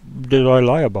did I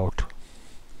lie about?"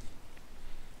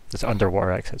 This underwater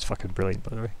accent's fucking brilliant,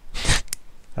 by the way.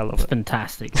 I love it's it.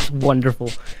 fantastic. It's wonderful.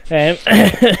 Thank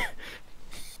you.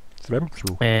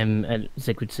 And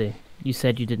Zigg would say, you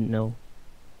said you didn't know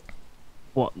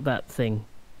what that thing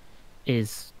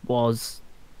was.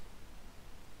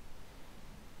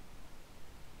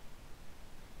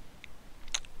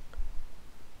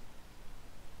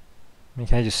 He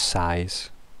kind of just sighs.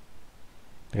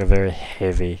 Like a very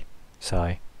heavy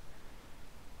sigh.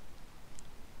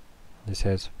 He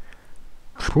says,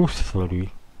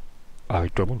 "Truthfully, I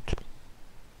don't."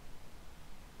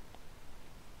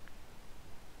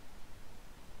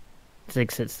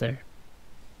 Zigg sits there,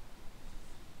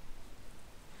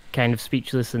 kind of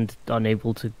speechless and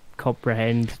unable to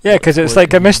comprehend. Yeah, because it's what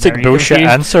like a mystic very bullshit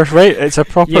confused. answer, right? It's a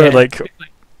proper Yeah. like.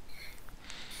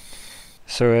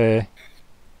 So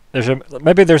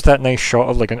maybe there's that nice shot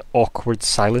of like an awkward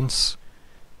silence,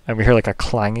 and we hear like a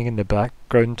clanging in the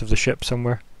background of the ship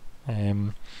somewhere,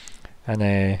 and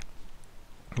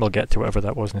we'll get to whatever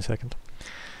that was in a second.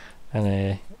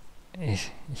 And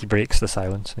he breaks the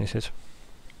silence and he says,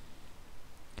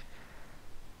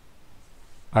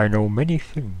 "I know many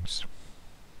things.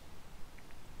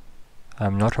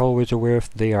 I'm not always aware if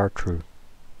they are true.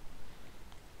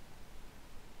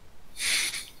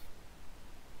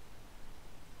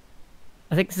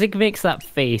 I think Zigg makes that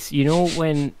face. You know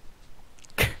when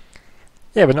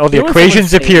Yeah, when all the you know when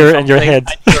equations someone's saying appear in your something head.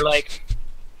 and you're like,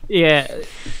 yeah.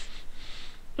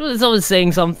 When someone's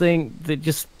saying something that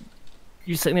just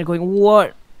you're sitting there going,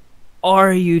 "What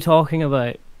are you talking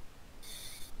about?"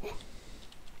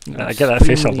 I get that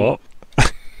face a Extremely- lot.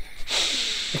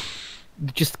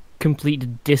 Just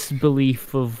complete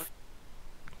disbelief of,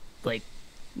 like,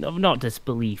 no, not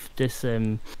disbelief.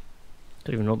 Don't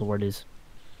even know what the word is.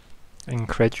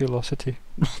 Incredulosity.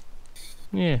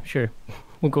 Yeah, sure,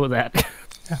 we'll go with that.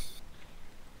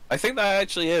 I think that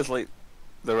actually is like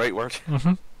the right word.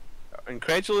 Hmm.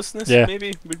 Incredulousness, Yeah.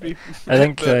 maybe would be. I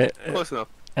think close enough.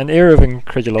 an air of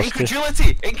incredulosity.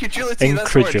 Incredulity. Incredulity.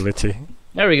 That's the word. Incredulity.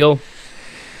 There we go.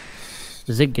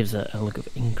 Zigg gives a look of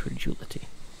incredulity.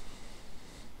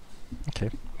 Okay.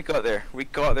 We got there. We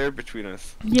got there between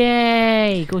us.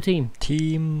 Yay! Go team.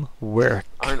 Teamwork.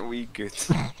 Aren't we good?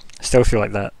 I still feel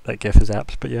like that gif is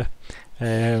apt, but yeah.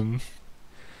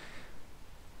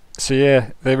 So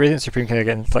yeah, the Radiant Supreme kind of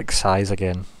getting like size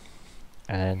again,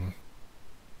 and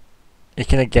he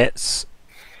kind of gets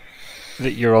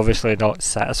that you're obviously not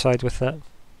satisfied with that,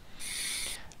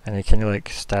 and he kind of like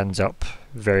stands up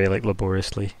very like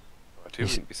laboriously. I too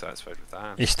wouldn't be satisfied with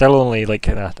that. He's still only like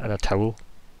in a towel,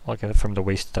 like from the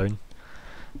waist down,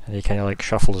 and he kind of like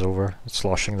shuffles over,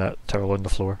 sloshing that towel on the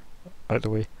floor out the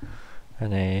way,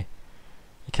 and he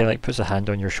kind of like puts a hand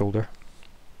on your shoulder,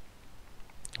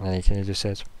 and he kind of just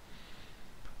says,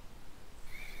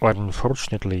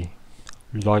 "Unfortunately,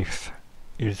 life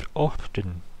is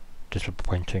often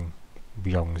disappointing,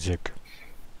 young Zigg."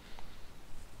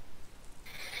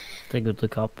 Zigg would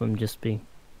look up and just be,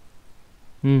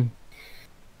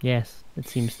 yes, it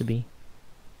seems to be.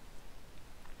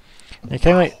 He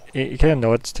kind of like he kind of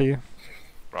nods to you,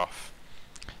 Rough.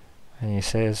 and he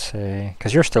says,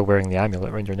 "Because you're still wearing the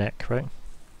amulet around your neck, right?"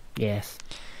 Yes.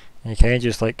 And he kind of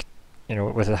just like, you know,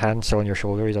 with his hand still on your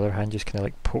shoulder, his other hand just kind of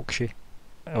like pokes you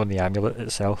on the amulet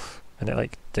itself, and it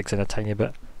like digs in a tiny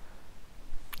bit.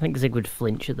 I think Zigg would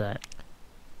flinch at that.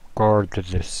 Guard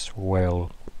this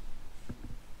well.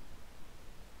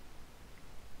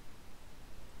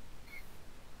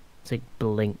 Zigg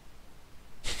blink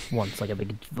once, like a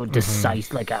big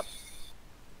decisive, like a.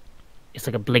 It's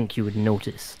like a blink you would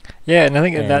notice. Yeah, and I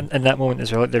think in Yeah. that moment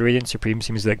as well, like, the Radiant Supreme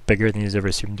seems like bigger than he's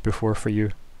ever seemed before for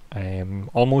you.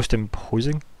 Almost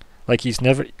imposing. Like he's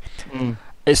never.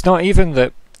 It's not even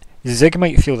that Zigg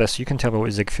might feel this. You can tell me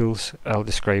what Zigg feels. I'll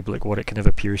describe like what it kind of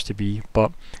appears to be,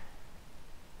 but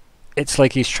it's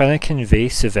like he's trying to convey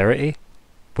severity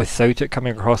without it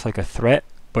coming across like a threat,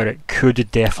 but it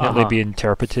could definitely be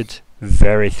interpreted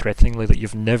very threateningly. That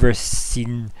you've never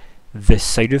seen this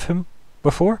side of him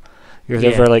before. You've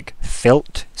never like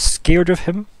felt scared of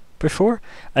him before,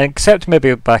 and except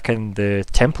maybe back in the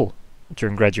temple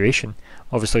during graduation.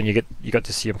 Obviously, when you got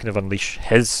to see him kind of unleash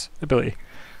his ability.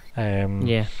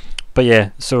 Yeah. But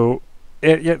yeah, so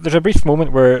yeah, there's a brief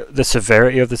moment where the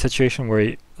severity of the situation, where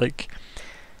he like,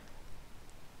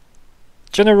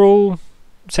 general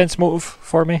sense motive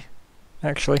for me,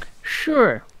 actually.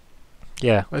 Sure.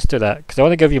 Yeah, let's do that because I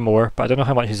want to give you more, but I don't know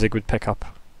how much Zigg would pick up.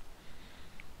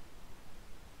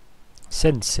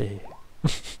 Sensei.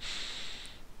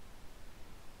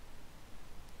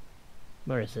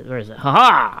 Where is it? Where is it?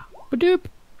 Haha! Badoop!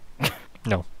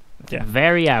 No. Yeah.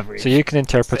 Very average. So you can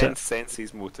interpret it.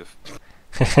 Sensei's motive.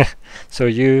 So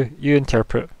you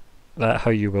interpret that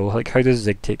how you will. Like, how does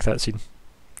Zigg take that scene?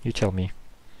 You tell me.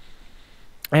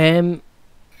 I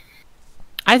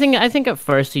think at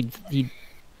first he'd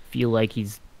feel like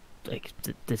he's like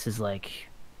this is like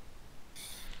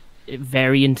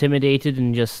very intimidated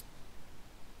and just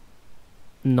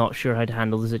not sure how to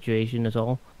handle the situation at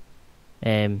all.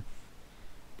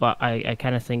 But I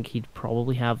kind of think he'd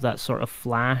probably have that sort of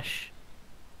flash,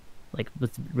 like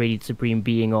with Radiant Supreme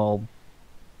being all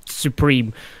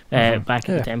supreme back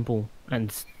at the temple,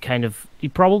 and kind of he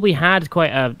probably had quite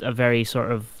a very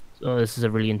sort of, oh, this is a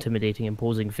really intimidating,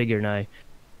 imposing figure now,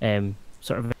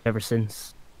 sort of ever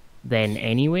since then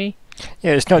anyway.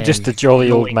 Yeah, it's not just the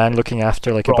jolly old knowing man looking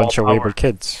after like a bunch of raw wayward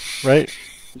kids, right?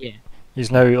 Yeah.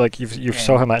 He's now like you've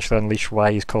saw him actually unleash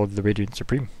why he's called the Radiant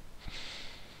Supreme.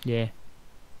 Yeah.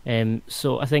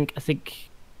 So I think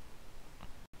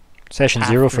Session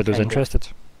 0 for After those kind of- interested.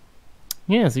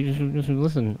 yeah, so you should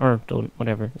listen or don't,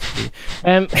 whatever.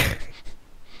 Buy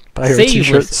our Say you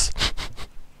t-shirts.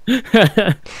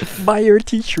 Buy our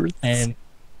t-shirts.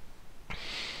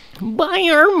 Buy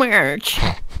our merch.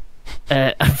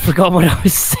 I forgot what I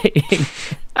was saying.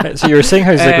 So you were saying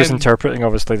how Zigg was Um, interpreting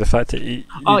obviously the fact that he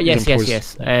Oh he's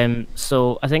yes. imposed-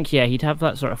 So I think he'd have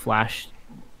that sort of flash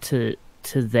to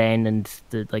to then, and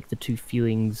the two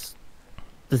feelings,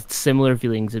 the similar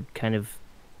feelings, have kind of,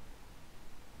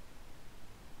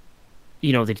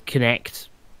 they'd connect. Does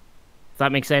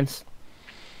that make sense?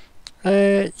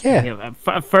 Yeah.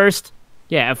 At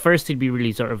first he'd be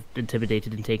really sort of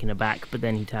intimidated and taken aback, but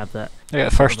then he'd have that. Yeah,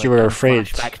 at first you were afraid.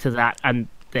 Back to that, and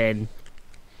then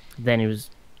he was,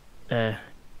 and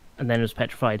then it was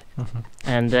petrified,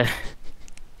 and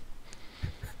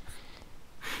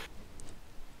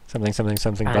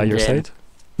something by your side.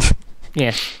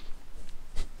 Yeah.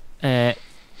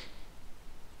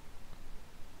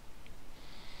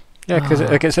 Yeah, because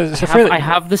it's a I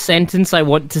have the sentence I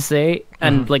want to say,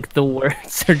 and the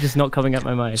words are just not coming out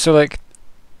my mouth. So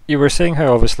you were saying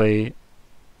how obviously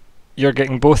you're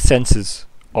getting both senses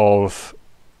of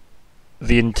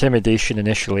the intimidation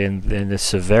initially and then the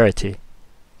severity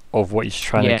of what he's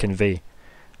trying to convey.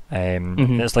 And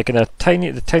it's in the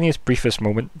tiniest, briefest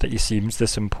moment that he seems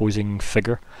this imposing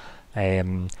figure.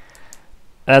 As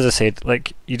I said,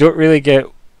 you don't really get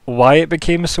why it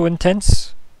became so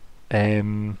intense.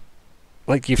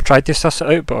 You've tried to suss it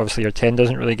out, but obviously your 10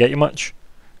 doesn't really get you much.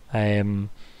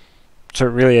 So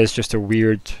it really is just a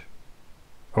weird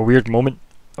moment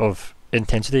of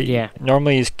intensity. Yeah.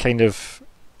 Normally he's kind of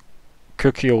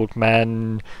cookie old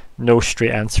man, no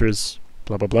straight answers,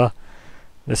 blah blah blah.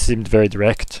 This seemed very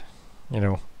direct,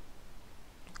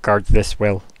 guard this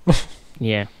well.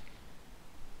 Yeah.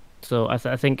 So I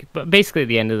think, but basically at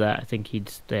the end of that, I think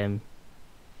he'd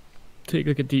take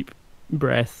a deep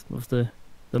breath of the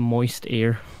moist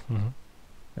air,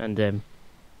 and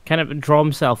kind of draw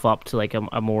himself up to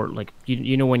a more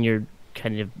when you're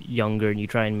kind of younger and you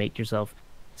try and make yourself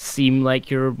seem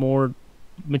like you're more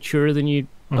mature than you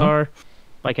are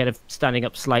by kind of standing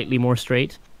up slightly more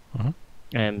straight.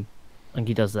 And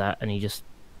he does that, and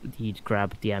he'd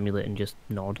grab the amulet and just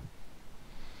nod.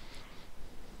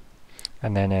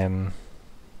 And then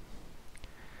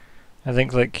I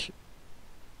think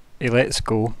he lets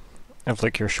go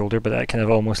of your shoulder, but that kind of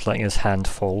almost letting his hand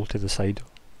fall to the side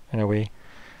in a way.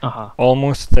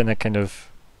 Almost in a kind of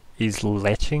he's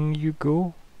letting you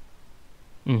go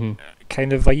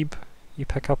kind of vibe you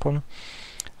pick up on.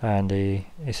 And he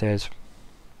says,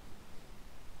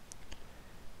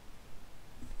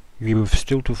 "You've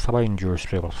still to find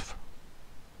yourself."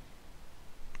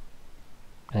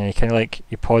 And he kind of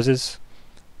he pauses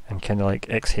and kind of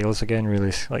exhales again,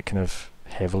 really kind of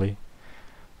heavily.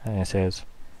 And he says,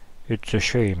 "It's a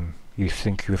shame you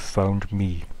think you've found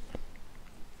me."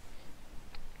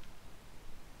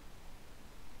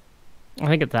 I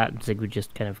think at that, Zigg would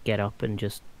just kind of get up and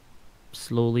just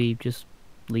slowly just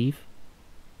leave.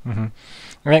 I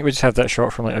think we just have that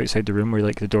shot from outside the room where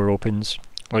the door opens,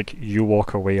 you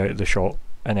walk away out of the shot,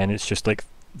 and then it's just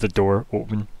the door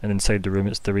open, and inside the room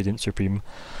it's the Radiant Supreme,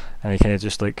 and he kind of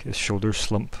just his shoulders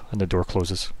slump and the door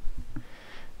closes,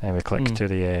 and we click to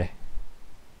the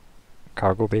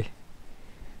cargo bay.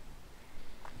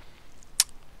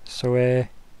 So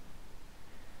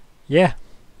yeah,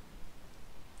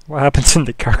 what happens in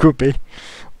the cargo bay?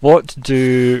 What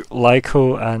do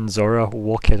Lyko and Zora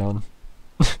walk in on?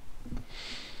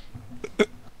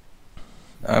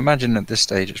 I imagine at this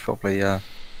stage it's probably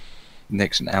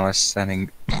Nix and Alice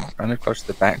standing kind of close to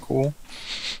the back wall.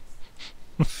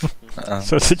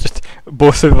 So it's just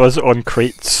both of us on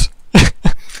crates.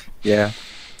 Yeah,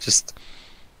 just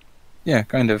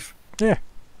kind of. Yeah.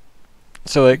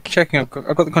 So checking. I've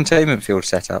got the containment field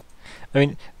set up. I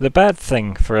mean, the bad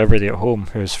thing for everybody at home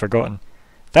who's forgotten,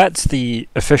 that's the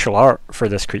official art for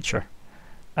this creature,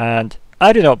 and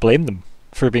I do not blame them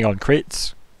for being on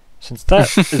crates, since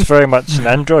that is very much an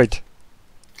android.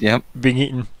 Yep. Being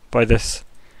eaten by this.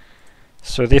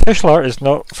 So the official art is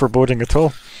not foreboding at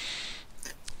all.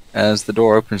 As the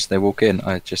door opens, they walk in.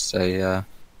 I just say,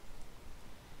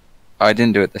 "I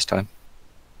didn't do it this time."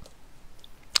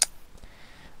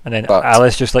 And then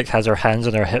Alice just has her hands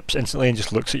on her hips instantly and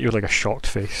just looks at you with a shocked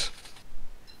face,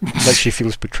 she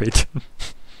feels betrayed.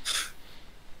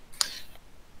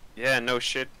 Yeah, no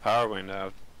shit. Power went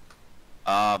out.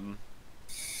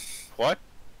 What?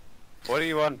 What do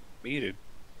you want me to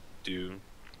do?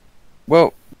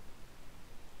 Well,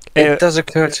 it does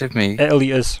occur to me. It'll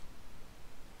eat us.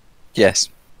 Yes,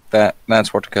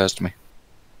 that's what occurs to me.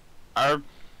 Are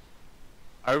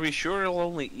we sure it'll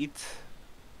only eat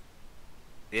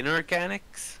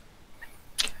inorganics?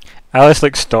 Alice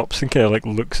stops and kind of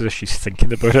looks as if she's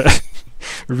thinking about it,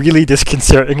 really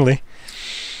disconcertingly.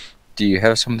 Do you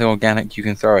have something organic you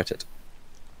can throw at it?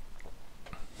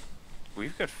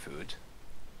 We've got food.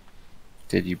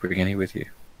 Did you bring any with you?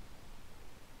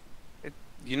 It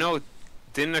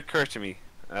didn't occur to me.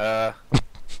 I'll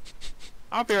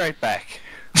be right back.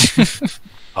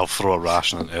 I'll throw a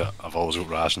ration into it. I've always got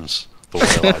rations. Don't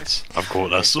worry, lads. I've got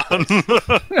this one.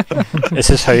 This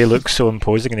is how he looks so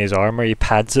imposing in his armour. He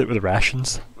pads it with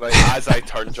rations. Like, as I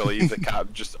turn to leave, the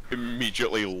cat just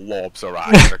immediately lobs a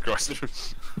ration across the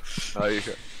room.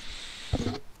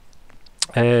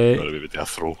 Maybe a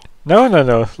throw.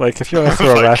 No. Like, if you want to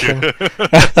throw a ration.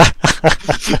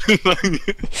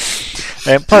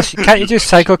 Plus, can't you just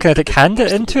psychokinetic hand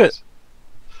it into it?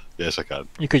 Yes, I can.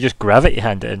 You could just gravity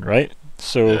hand it in, right?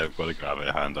 So Yeah, I've got a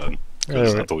gravity hand in.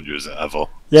 Because I don't use it ever.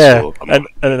 yeah, So I'm and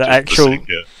the just actual. missing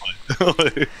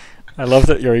it. I love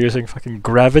that you're using fucking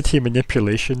gravity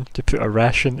manipulation to put a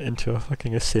ration into a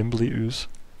fucking assembly ooze.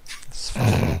 It's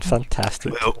fucking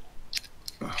fantastic. Well,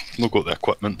 I've not got the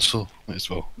equipment, so might as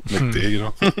well make day, you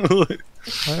know.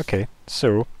 Okay,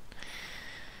 so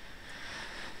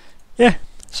yeah,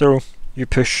 so you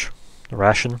push the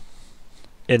ration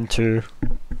into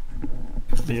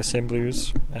the assembly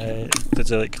ooze.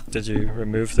 Did you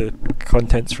remove the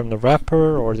contents from the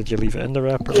wrapper, or did you leave it in the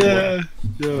wrapper? yeah,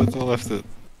 I left it.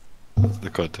 The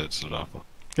contents of the wrapper.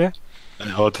 Yeah.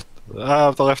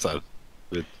 If I left it in,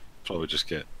 we'd probably just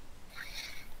get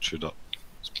chewed up.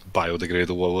 It's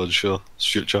biodegradable, I'm sure. It's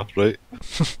future, right?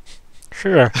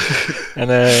 Sure. And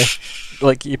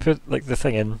like you put like the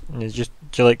thing in, and do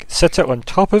you like sit it on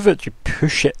top of it? Do you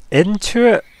push it into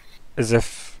it, as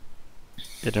if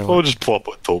you know? Or just plop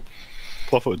it on top.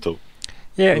 Plop it on top.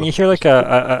 Yeah, and you hear like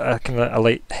a kind of a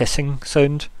light hissing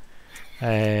sound,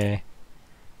 as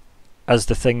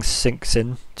the thing sinks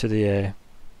in to the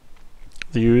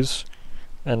ooze,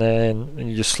 and then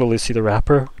you just slowly see the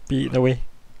wrapper be eaten away,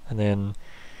 and then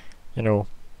you know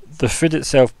the food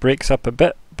itself breaks up a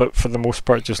bit, but for the most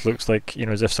part, it just looks like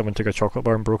as if someone took a chocolate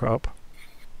bar and broke it up.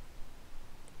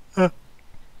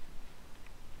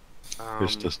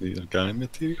 This doesn't need organic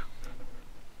material.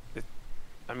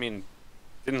 I mean,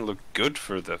 didn't look good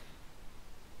for the.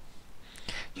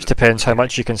 Just depends how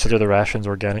much you consider the rations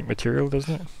organic material,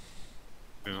 doesn't it?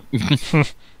 Yeah.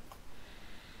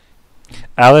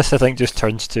 Alice, I think, just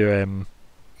turns to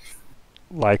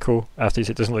Lyko after he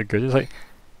said it doesn't look good. It's like,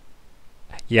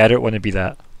 yeah, I don't want to be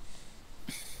that.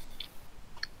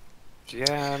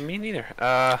 Yeah, me neither.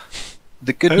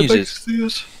 The good How news big is, is the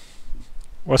ooze?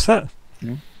 What's that?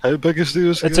 How big is the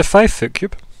ooze? It's a 5-foot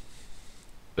cube.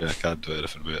 Yeah, I can't do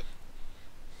anything with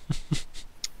it.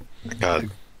 I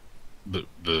can't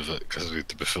move it because I need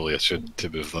to be fully attuned to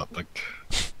move that big.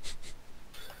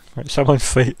 Right, someone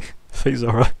fight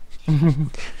Zora. You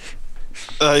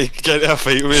can't have a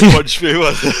fight with me, punch me.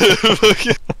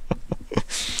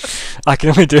 I can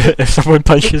only do it if someone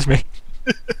punches me.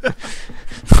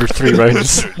 For 3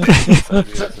 rounds.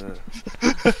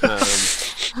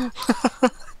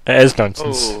 It is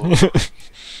nonsense.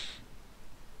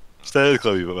 It's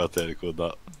technically a wee bit more technical than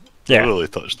that. I Yeah. really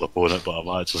touched upon it, but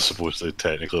I'm actually supposed to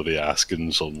technically be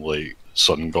asking some like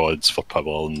sun gods for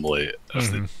power and like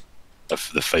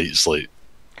if the fight's like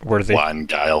Worthy. one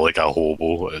guy like a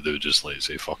hobo, they would just like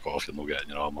say fuck off, you're not getting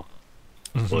your armor.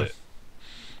 Like,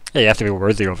 Yeah, you have to be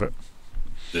worthy of it.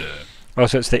 yeah.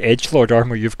 Also, it's the edgelord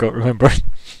armor you've got, remember?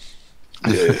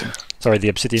 Yeah. Sorry, the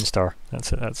obsidian star.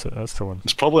 That's it. That's the one.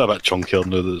 It's probably a bit chunkier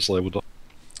now that it's leveled up.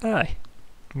 Aye.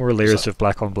 More layers of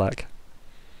black on black.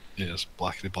 Yeah, it's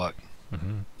blackity black.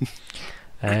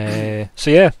 So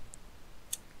yeah,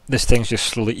 this thing's just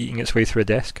slowly eating its way through a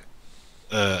desk.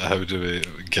 How do we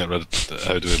get rid of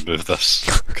how do we move this?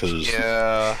 Because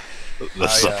Yeah.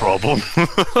 this is a problem.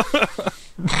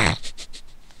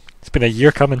 It's been a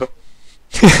year coming.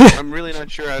 I'm really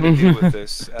not sure how to deal with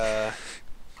this.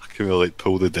 Can we like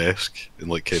pull the desk and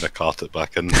like kind of cart it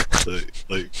back in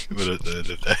like with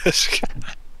the desk?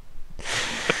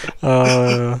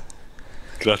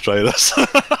 Can I try this?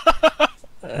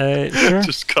 Sure.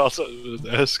 Just cart it with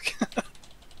the desk.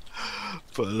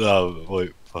 But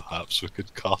like perhaps we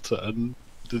could cart it in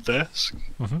the desk.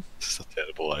 It's a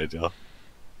terrible idea.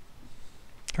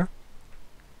 Sure.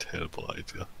 Terrible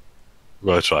idea.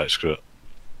 We're gonna try it. Screw it.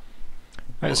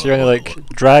 Right, so you want to like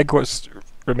drag what's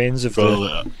remains of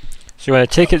the. So you want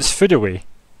to take its food away.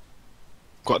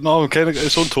 No, I'm kind of.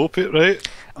 It's on top of it, right?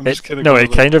 No,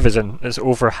 it kind of isn't. It's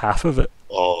over half of it.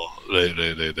 Oh, right.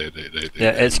 Yeah,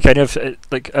 it's kind of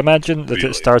like imagine that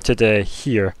it started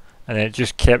here and then it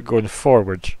just kept going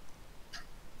forward,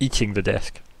 eating the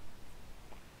desk.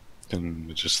 Can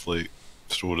we just like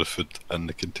throw the food in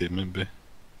the containment bay?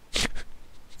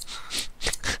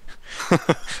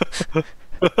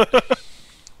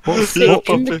 Stay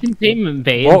in the containment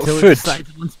bay What until food? it decides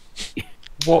it wants.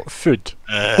 What food?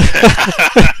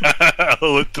 I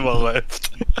look to my left.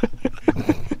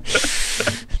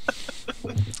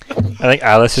 I think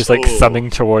Alice is like So- thumbing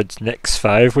towards Nix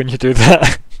 5 when you do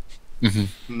that.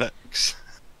 Nix.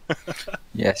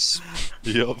 Yes.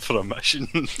 You up for a mission?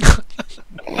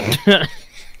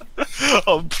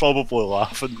 I'm probably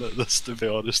laughing at this, to be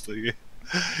honest with you.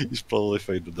 He's probably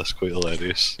finding this quite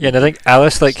hilarious. Yeah, and I think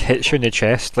Alice like hits you in the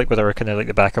chest, like with her kind of like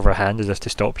the back of her hand as if to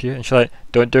stop you, and she's like,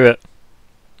 "Don't do it."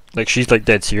 Like she's like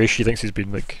dead serious. She thinks he's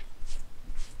been like,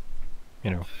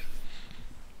 you know.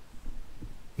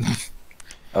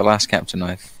 I'll ask Captain.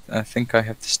 I think I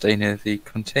have to stay near the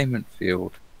containment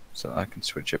field so that I can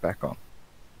switch it back on.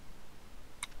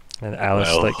 And Alice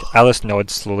Well. Alice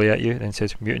nods slowly at you and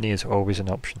says, "Mutiny is always an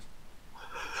option."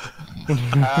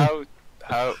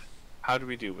 How do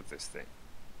we deal with this thing?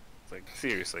 Like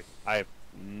seriously, I have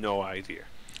no idea.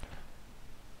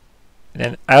 And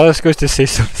then Alice goes to say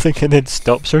something and then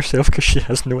stops herself because she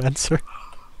has no answer.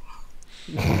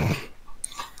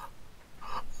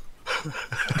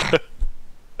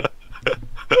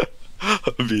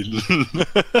 I mean,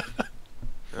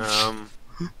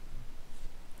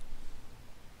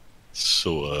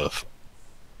 so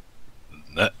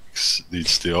Nix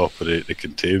needs to operate the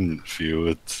containment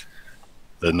field,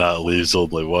 then that leaves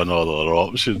only one other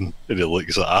option, and he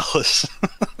looks at Alice.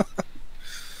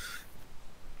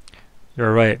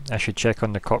 You're right. I should check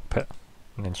on the cockpit.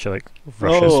 And then she like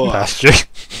rushes Oh. past you.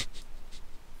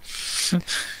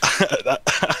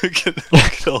 I'm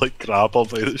gonna like grab her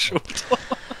by the shoulder.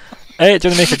 Hey, do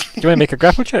you want to make a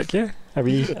grapple check? Yeah. Are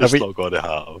we? It's not going to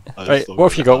happen. It's Right. not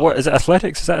What have you gonna got? What happen. is it?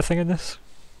 Athletics? Is that a thing in this?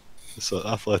 It's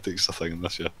athletics, I think,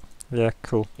 this year. Yeah.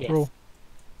 Cool. Yes. Roll.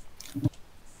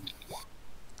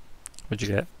 What'd you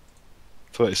get?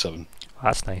 27.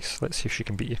 That's nice. Let's see if she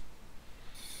can beat you.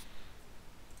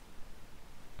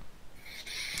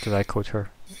 Did I code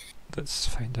her? Let's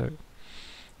find out.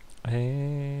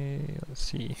 Let's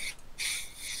see.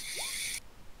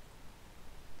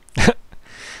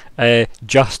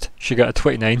 Just she got a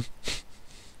 29.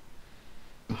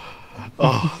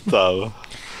 Oh, damn.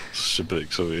 She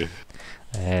breaks away.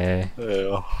 Yeah.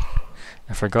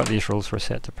 I forgot these rolls were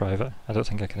set to private. I don't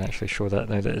think I can actually show that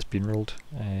now that it's been rolled.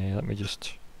 Let me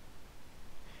just.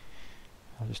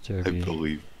 I'll just do a I wee.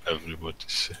 believe everybody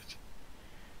said.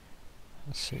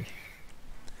 Let's see.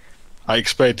 I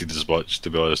expected as much, to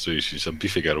be honest with you. She's a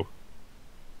beefy girl.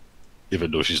 Even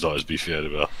though she's not as beefy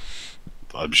anymore.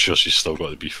 But I'm sure she's still got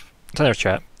the beef. It's in our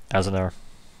chat, as in our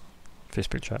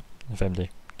Facebook chat. If anybody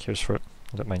cares for it,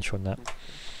 I don't mind showing that.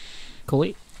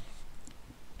 Cool.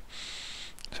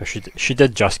 So she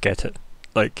did just get it.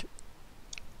 Like,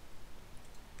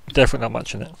 definitely not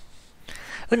much in it.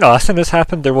 I think the last time this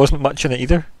happened, there wasn't much in it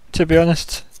either, to be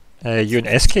honest. You and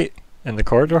Escate in the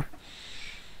corridor.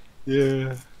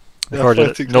 Yeah. The Yeah, corridor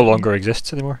athletic no man. longer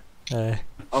exists anymore. I'm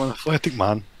an athletic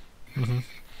man.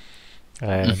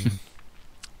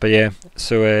 But yeah,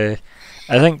 so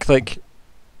I think like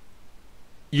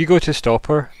you go to stop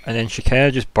her and then she kind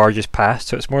of just barges past,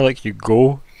 so it's more like you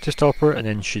go to stop her and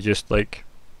then she just like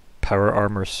power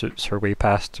armor suits her way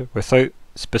past without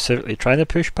specifically trying to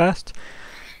push past.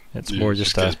 It's more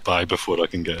just gets by before I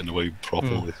can get in the way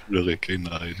properly. Really kind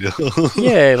of idea.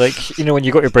 yeah, like you know when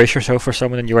you got to brace yourself for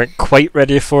someone and you weren't quite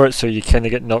ready for it, so you kind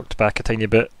of get knocked back a tiny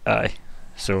bit. Aye.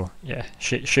 So yeah,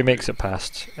 she makes it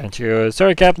past and she goes,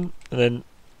 "Sorry, Captain," and then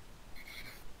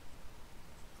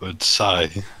Would sigh.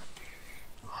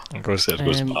 and goes, Said it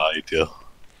was my idea.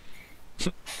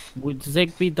 Would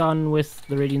Zigg be done with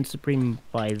the Radiant Supreme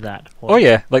by that point? "Oh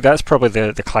yeah," like that's probably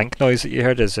the clank noise that you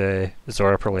heard as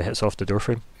Zora probably hits off the door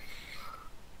frame.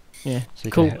 Yeah. So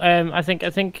you Cool. can I think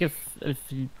if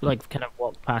you like kind of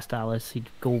walk past Alice, he'd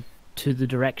go to the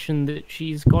direction that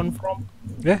she's gone from.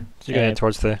 yeah, so you're going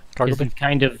towards the cargo Because bay. he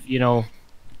kind of,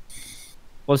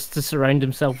 wants to surround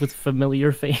himself with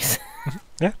familiar face.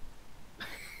 Yeah,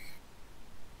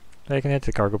 you can head to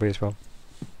the cargo bay as well.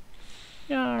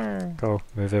 Yarr. Go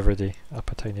move everybody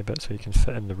up a tiny bit so you can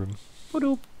fit in the room.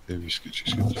 Ba-doop. Maybe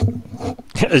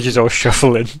scooch. As you all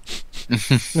shuffle in.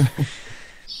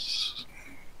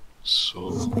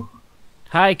 So,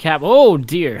 Hi, Cap. Oh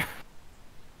dear.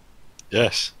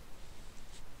 yes.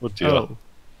 Oh dear. Oh.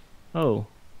 Oh.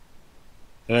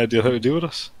 Any idea how to deal with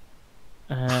this?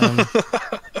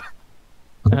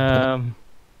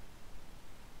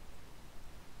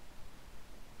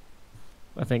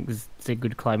 I think Zigg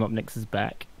would climb up Nix's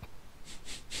back.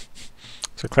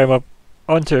 So climb up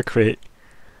onto a crate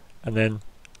and then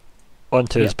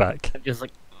onto his Yep. back. Just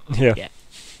like, Yeah. Yeah.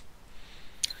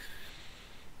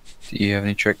 Do you have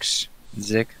any tricks,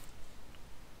 Zigg?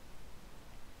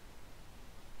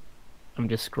 I'm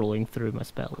just scrolling through my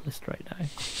spell list right now.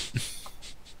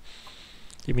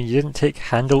 You mean you didn't take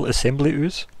handle assembly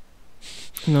ooze?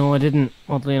 No, I didn't,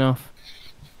 oddly enough.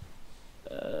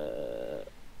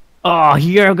 Oh,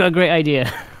 here I've got a great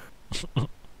idea.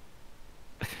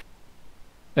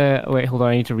 Wait, hold on.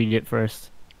 I need to read it first.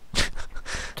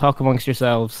 Talk amongst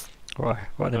yourselves. Wow,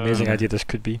 what an amazing idea this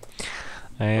could be.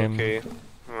 Okay. If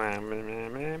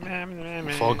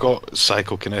I got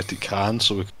psychokinetic hands,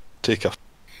 so we could take a.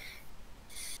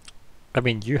 I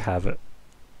mean, you have it.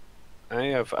 I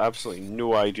have absolutely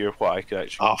no idea what I could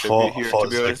actually I contribute thought, here, I thought to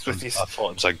be honest with you. I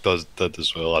thought Zigg did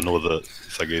as well. I know that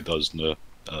Ziggy does now.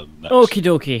 Next. Okie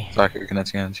dokie.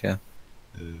 Psychokinetic hands, yeah.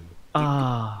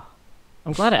 Ah.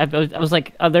 I'm glad I was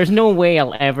like, there's no way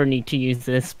I'll ever need to use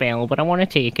this spell, but I want to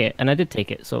take it, and I did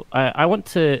take it. So I want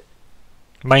to.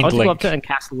 I Mind want to go up link. to it and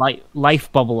cast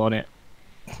life bubble on it.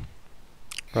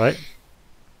 Right.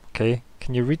 Okay.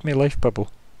 Can you read me life bubble?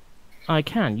 I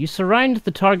can. You surround the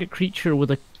target creature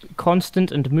with a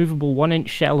constant and movable 1-inch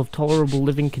shell of tolerable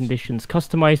living conditions,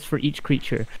 customized for each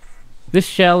creature. This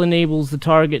shell enables the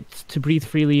target to breathe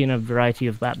freely in a variety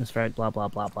of atmospheric blah blah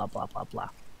blah blah blah blah blah.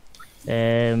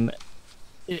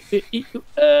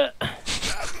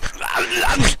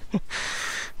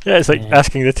 Yeah, it's like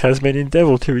asking the Tasmanian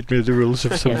devil to read me the rules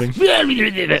of something.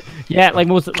 Yeah, like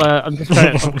most. I'm just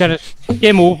trying to. I'm kind of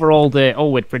skim over all the.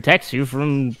 Oh, it protects you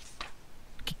from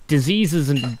diseases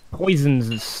and poisons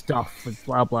and stuff. And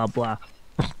blah blah blah.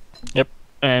 Yep.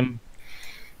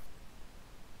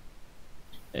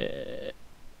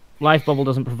 Life bubble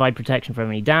doesn't provide protection from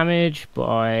any damage,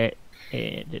 but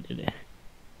it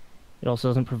also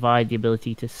doesn't provide the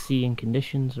ability to see in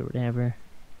conditions or whatever,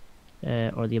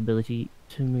 or the ability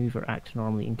to move or act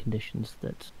normally in conditions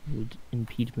that would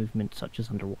impede movement, such as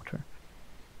underwater.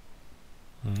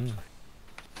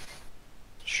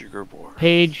 Sugar boy.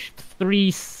 Page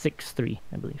 363,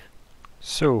 I believe.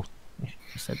 So, I should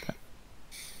have said that.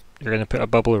 you're going to put a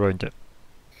bubble around it.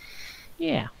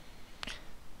 Yeah.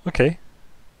 Okay.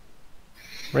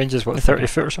 Range is what, 30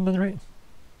 foot or something, right?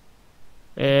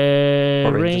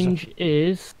 Range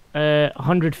is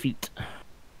 100 feet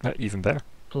Even better.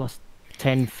 plus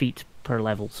 10 feet per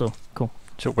level. So cool.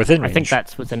 So within range. I think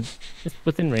that's it's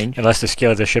within range. Unless the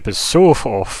scale of the ship is so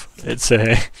off, it's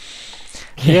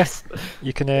Yes.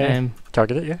 you can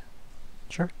target it, yeah.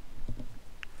 Sure.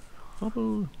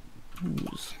 Bubble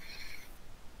ooze.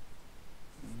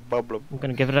 Bubble. I'm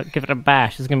gonna give it a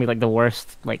bash. This is gonna be like the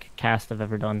worst cast I've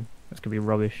ever done. It's gonna be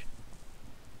rubbish.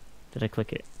 Did I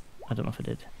click it? I don't know if I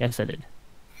did. Yes, I did.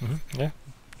 Yeah.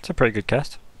 It's a pretty good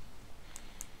cast.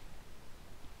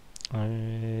 I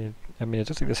mean, I don't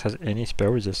think this has any spell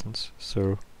resistance,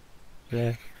 so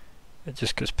yeah, it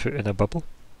just gets put in a bubble.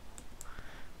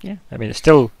 Yeah. I mean, it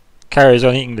still carries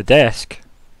on eating the desk,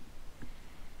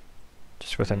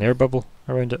 just with an air bubble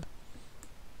around it.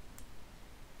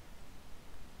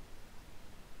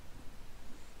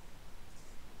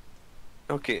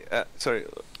 Okay, sorry.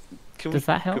 Does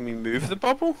that help? Can we move the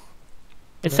bubble?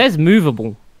 It says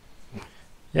movable.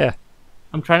 Yeah.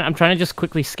 I'm trying to just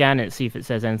quickly scan it, see if it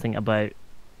says anything about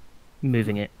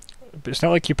moving it. But it's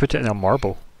not like you put it in a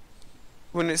marble.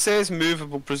 When it says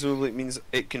movable, presumably it means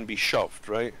it can be shoved,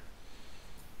 right?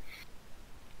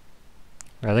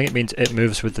 I think it means it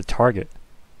moves with the target,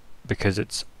 because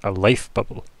it's a life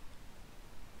bubble.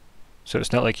 So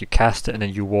it's not like you cast it and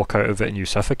then you walk out of it and you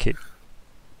suffocate.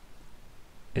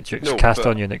 It's just No, cast but-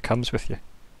 on you and it comes with you.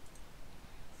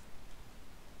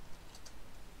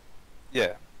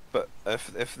 Yeah, but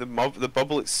if the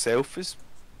bubble itself is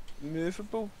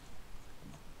movable,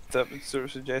 that would sort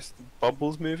of suggest the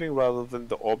bubble's moving rather than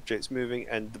the object's moving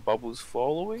and the bubble's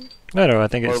following. No, I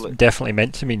think Or it's like- definitely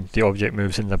meant to mean the object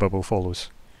moves and the bubble follows.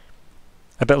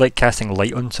 A bit like casting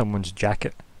light on someone's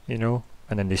jacket, you know,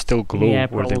 and then they still glow Yeah,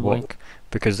 where they probably. walk,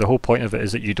 because the whole point of it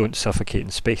is that you don't suffocate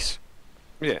in space.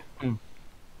 Yeah. Hmm.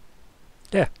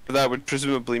 Yeah. But that would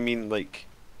presumably mean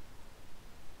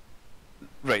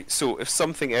right, so if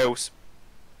something else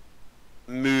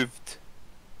interacted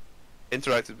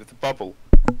with the bubble,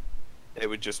 it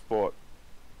would just not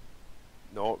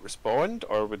respond,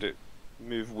 or would it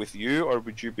move with you, or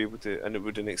would you be able to, and it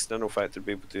would an external factor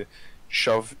be able to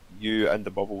shove you and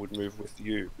the bubble would move with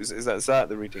you? Is that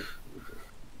the reading?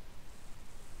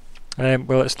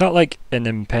 Well, it's not like an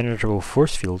impenetrable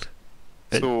force field.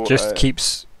 It So, just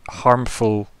keeps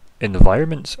harmful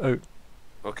environments out,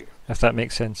 Okay, if that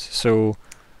makes sense. So,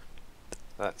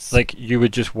 that's like, you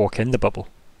would just walk in the bubble.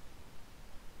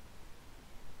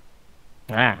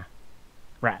 Ah,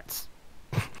 rats.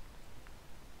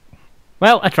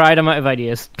 Well, I tried. I'm out of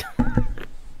ideas.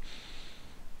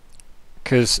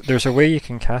 Because there's a way you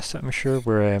can cast it, I'm sure,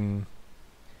 where,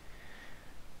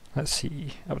 let's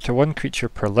see, up to one creature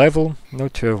per level, no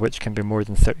two of which can be more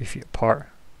than 30 feet apart.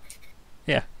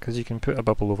 Yeah, because you can put a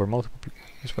bubble over multiple people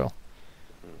as well.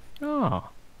 Oh.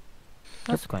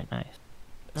 That's quite nice.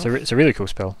 It's a really cool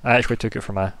spell. I actually took it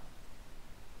for my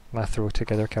throw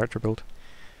together character build.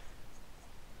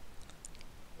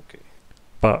 Okay.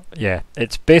 But yeah,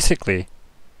 it's basically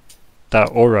that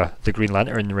aura the Green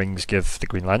Lantern rings give the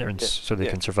Green Lanterns, Yeah, so they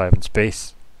yeah. can survive in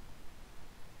space.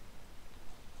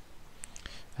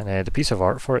 And the piece of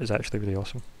art for it is actually really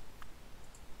awesome.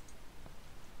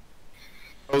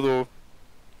 Although,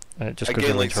 And it just goes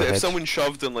again, around like, her so if head. someone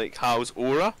shoved in like Hal's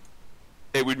aura,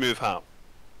 it would move Hal.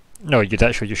 No, you'd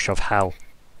actually just shove Hal.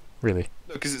 Really.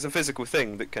 No, because it's a physical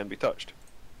thing that can be touched.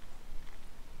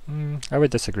 I would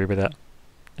disagree with that.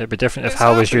 It'd be different if It's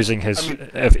Hal was happened. using his. I mean-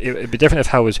 It'd be different if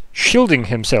Hal was shielding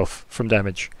himself from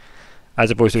damage,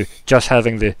 as opposed to just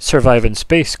having the survive in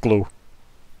space glow.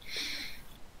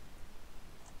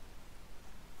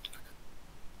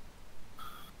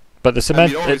 But the I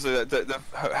cement. mean, obviously,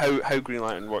 how Green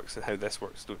Lantern works and how this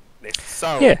works don't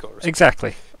necessarily Yeah, correspond.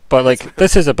 exactly. But like,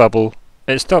 this is a bubble.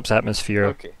 It stops atmosphere.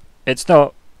 Okay. It's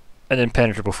not an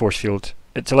impenetrable force field.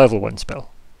 It's a level 1 spell.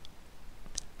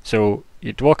 So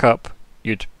you'd walk up,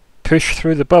 you'd push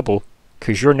through the bubble,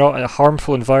 because you're not a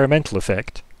harmful environmental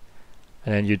effect,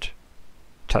 and then you'd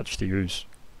touch the ooze.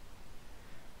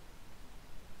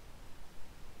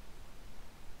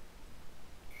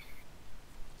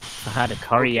 If I had a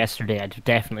curry yesterday, I'd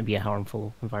definitely be a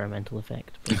harmful environmental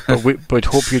effect. But we'd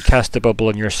hope you'd cast the bubble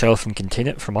on yourself and contain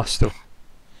it from us, though.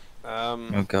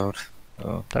 Oh god.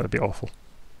 Oh. That would be awful.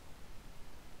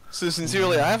 So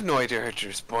sincerely, I have no idea how to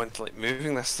respond to like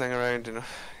moving this thing around. You know,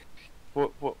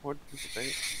 what do you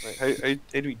think? Like,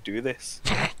 how do we do this?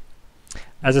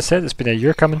 As I said, it's been a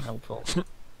year coming. Helpful.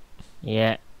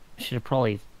 Yeah, should have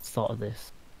probably thought of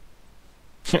this.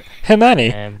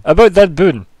 Himani, Um, about that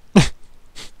boon.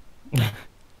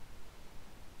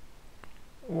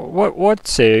 What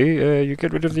say? You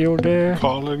get rid of the old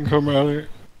Colin, come out.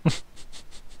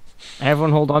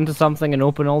 Everyone hold on to something and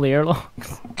open all the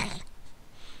airlocks.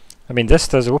 I mean, this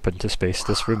does open to space,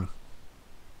 this room.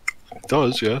 It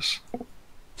does, yes.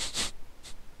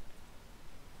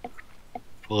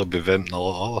 Probably be venting a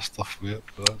lot of other stuff with it,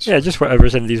 but that's Yeah, just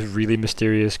whatever's in these really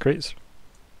mysterious crates.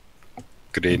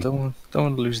 green. Don't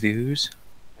want to lose the ooze.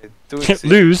 I don't see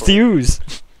Lose the point. ooze!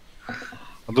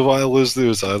 I don't want to lose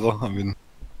those either. I mean,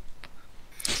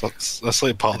 that's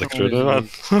like part of the crew, man.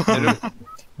 I don't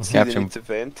see the Captain. need to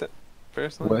vent it,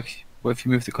 personally. What if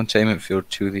you move the containment field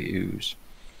to the ooze?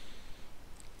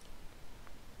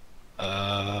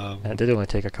 It did only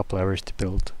take a couple hours to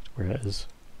build where it is.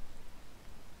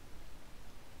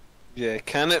 Yeah,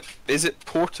 can it? Is it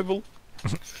portable?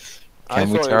 I Can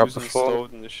we thought tear it up was the floor?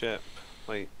 installed in the ship.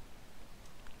 Like,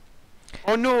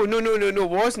 oh no, it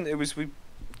wasn't. It was we.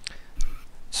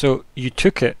 So you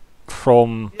took it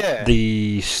from Yeah.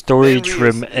 the storage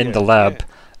room in the yeah, lab, yeah.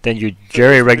 then you So it's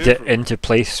jerry-rigged it maneuverable. into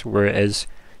place where it is.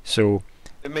 So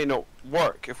It may not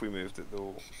work if we moved it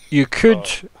though. you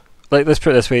could, like, let's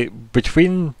put it this way,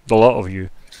 between the lot of you,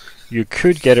 you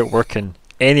could get it working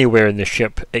anywhere in the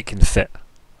ship it can fit,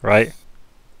 right?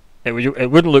 It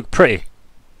wouldn't look pretty,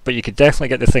 but you could definitely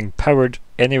get the thing powered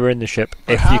anywhere in the ship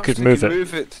if you Perhaps could we move it.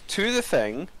 Move it to the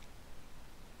thing,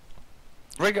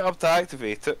 rig it up to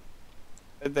activate it,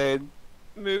 and then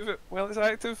move it while it's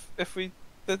active. If we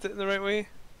did it in the right way.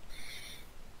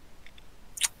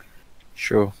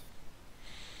 Sure.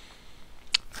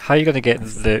 How are you going to get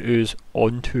the ooze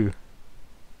onto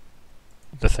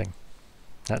the thing?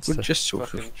 That's We'll the... just sort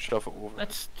Fucking of shove it over.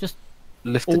 Let's just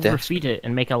lift the desk. overfeed it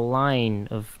and make a line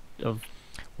of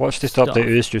What's to stop the stuff.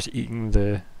 ooze just eating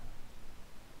the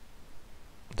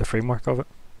framework of it?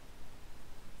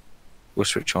 We'll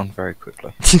switch on very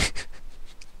quickly.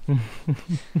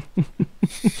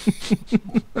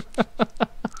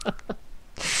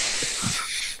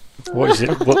 What is it?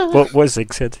 What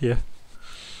Zigg said here?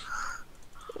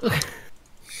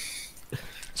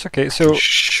 It's okay. So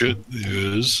Shoot the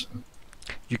ooze,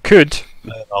 you could.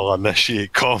 then I'll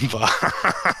initiate combat.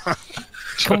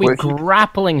 Can we What if you-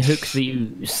 grappling hook the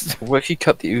ooze? What if you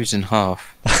cut the ooze in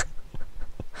half?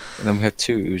 And then we have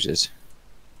two oozes.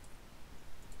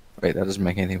 Wait, that doesn't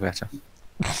make anything better.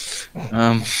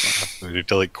 We need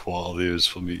to like quarter the ooze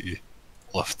for me to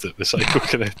lift it with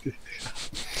psychokinetic.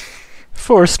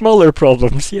 For smaller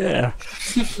problems, yeah.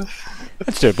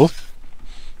 That's doable.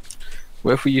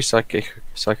 What if we use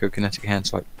psychokinetic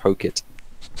hands to like poke it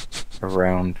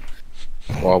around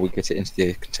while we get it into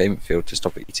the containment field to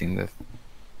stop it eating the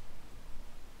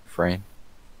frame?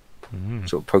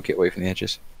 Sort of poke it away from the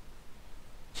edges.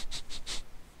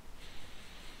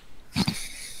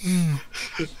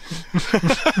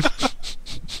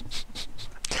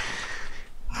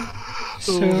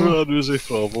 So, that was a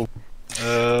problem.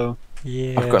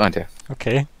 yeah. I've got an idea.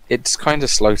 Okay. It's kind of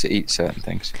slow to eat certain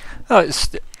things. Oh,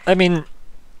 I mean,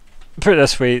 put it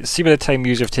this way, see by the time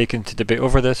you have taken to debate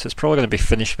over this, it's probably going to be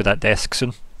finished with that desk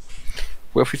soon.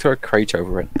 What if we throw a crate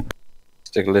over it,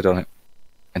 stick a lid on it,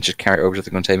 and just carry it over to the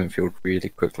containment field really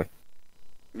quickly?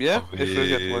 Yeah, Oh, if we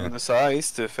get yeah. one of the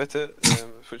size to fit it,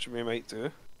 which we might do.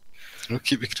 Did we not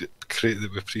keep the crate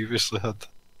that we previously had?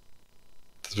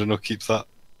 Did we not keep that?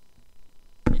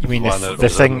 You mean One the that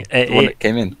was thing... The one that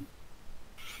came in.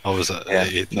 Oh, was it? Yeah,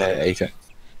 Ate yeah, it. ate it.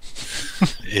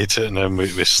 Ate it, and then we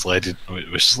sledded.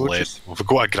 We sled. We've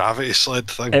got a gravity sled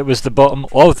thing. It was the bottom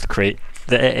of the crate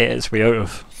that it ate its way out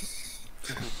of.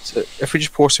 So if we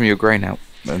just pour some of your grain out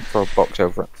and throw a box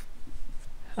over it.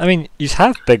 I mean, you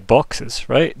have big boxes,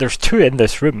 right? There's 2 in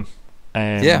this room.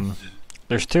 Yeah.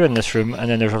 There's 2 in this room, and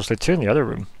then there's also 2 in the other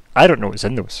room. I don't know what's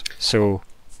in those. So,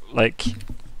 like...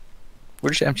 We'll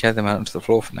just empty them out onto the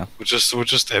floor for now. We'll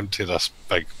just empty this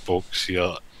big box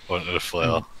here onto the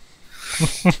flare.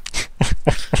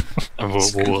 And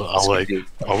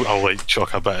I'll like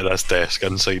chuck a bit of this desk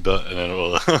inside it, and then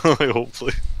it'll like,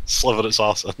 hopefully sliver its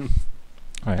arse in.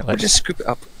 Right, We'll let's... just scoop it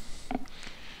up.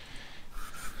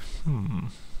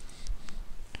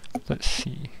 Let's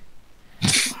see.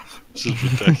 This is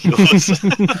ridiculous.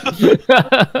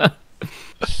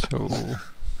 So...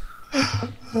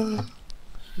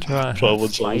 Trash.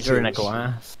 Problems Slider in a always.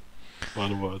 glass.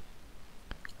 One.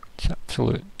 It's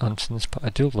absolute nonsense, but I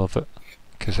do love it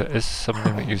because it is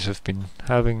something that you have been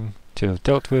having to have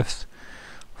dealt with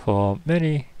for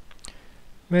many,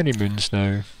 many moons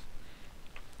now.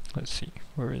 Let's see,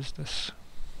 where is this?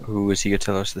 Ooh, is he going to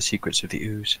tell us the secrets of the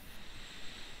ooze?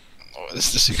 Oh,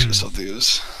 it's the secrets of the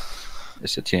ooze.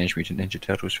 It's a Teenage Mutant Ninja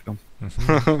Turtles film.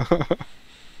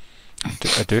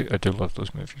 I do love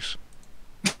those movies.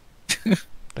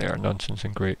 They are nonsense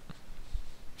and great.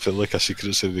 Feel like a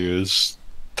secrets of the ooze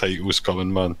title's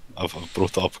coming, man. I've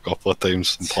brought it up a couple of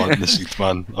times. I'm planting the seed,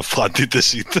 man. I've planted the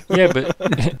seed. Yeah, but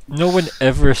no one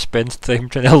ever spends time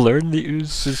trying to learn the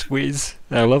ooze's ways.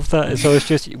 I love that. It's always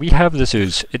just, we have this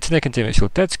ooze. It's in a containment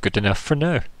shield. That's good enough for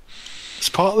now. It's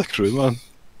part of the crew, man.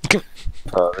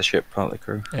 Part of the ship, part of the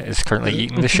crew. It is currently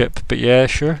eating the ship, but yeah,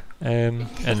 sure. And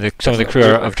some of the crew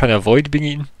are trying to avoid being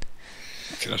eaten.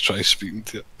 Can I try speaking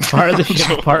to it? Part of the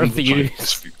ship, part of the Try use. to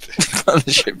speak to it. Part of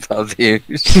the ship, part of the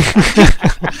ooze.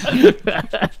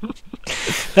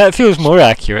 That feels more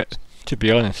accurate, to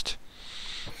be honest.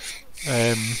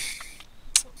 I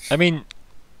mean,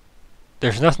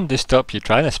 there's nothing to stop you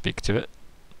trying to speak to it.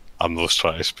 I'm not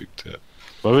trying to speak to it.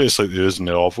 Maybe it's like the ooze in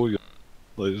the oval.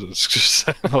 Like, it's just...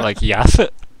 Well, like yaff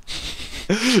it.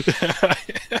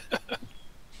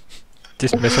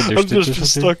 Just I've misunderstood.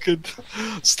 just been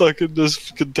stuck in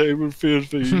this containment field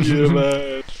for a year,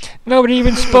 man. Nobody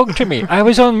even spoke to me. I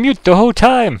was on mute the whole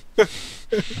time.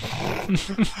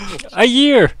 A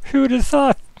year. Who would have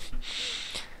thought?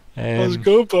 How's it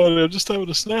going, buddy? I'm just having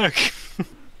a snack.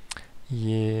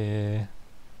 Yeah.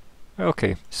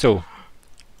 Okay, so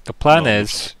the plan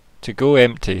is to go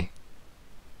empty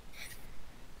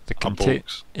the A container.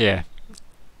 box. Yeah,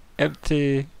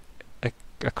 empty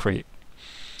a crate,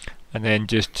 and then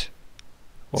just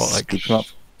Scoop 'em up.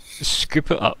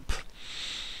 scoop it up.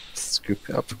 Scoop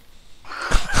it up.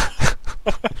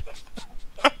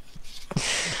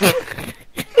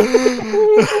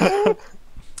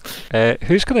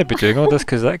 Who's going to be doing all this?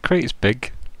 Because that crate is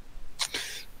big.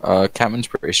 Cameron's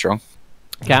pretty strong.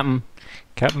 Captain,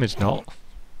 Captain is not.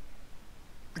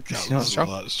 That's not not strong.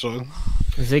 that strong.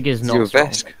 Zigg is You're a not strong.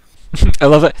 Vesk. I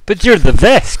love it. But you're the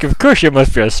Vesk. Of course, you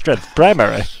must be a strength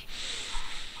primary.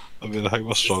 I mean, I think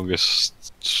my strongest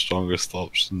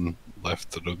option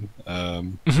left the room.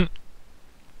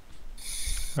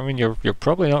 I mean, you're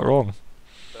probably not wrong.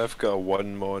 I've got a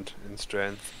 1 mod in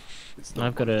strength. It's not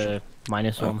I've got much. a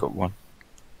 -1. I've got one.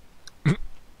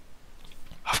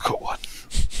 I've got one.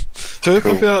 Two,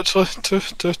 Cool. maybe actually. Two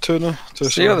now. Two.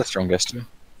 So you're the strongest.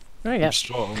 Oh, I'm yeah.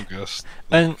 strongest.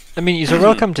 And I mean, you're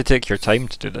welcome to take your time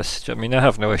to do this. I mean, I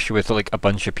have no issue with like a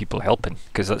bunch of people helping,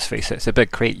 because let's face it, it's a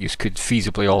big crate. You could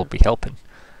feasibly all be helping.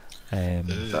 I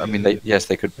mean, yes,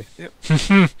 they could be. Yep.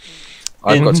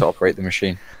 I've got to operate the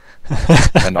machine,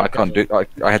 and I can't do.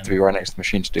 I have to be right next to the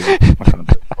machine to do it. I can't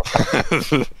do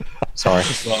it. Sorry.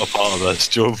 It's not a part of this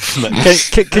job.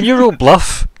 Can you roll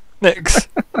bluff, Nix?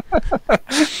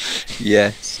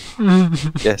 Yes.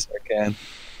 Yes, I can.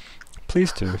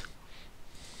 Please do.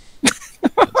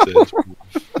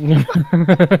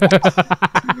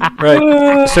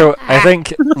 Right. So I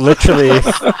think literally.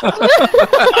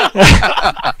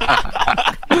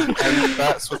 And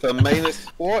that's with a minus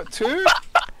what, 2?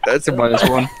 That's a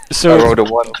 -1. So I rolled a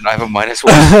 1 and I have a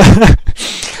 -1.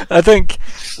 I think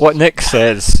what Nick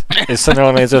says is something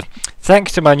along the lines of,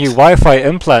 thanks to my new Wi-Fi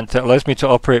implant that allows me to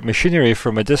operate machinery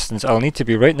from a distance, I'll need to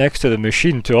be right next to the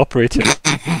machine to operate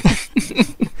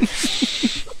it.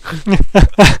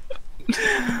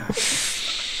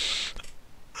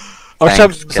 Or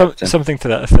Thanks, Captain. something to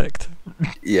that effect.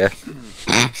 Yeah.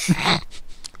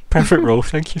 Perfect roll,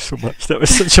 thank you so much. That was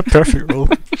such a perfect roll.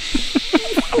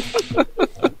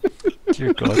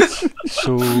 Dear God,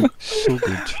 so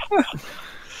good.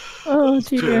 Oh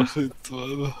dear. Perfect,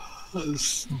 man.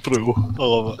 That's brutal. I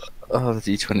love it. Oh, the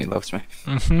D20 loves me.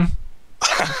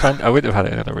 I wouldn't have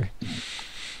had it another way.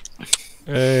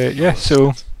 Yeah,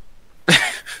 so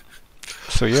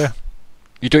yeah,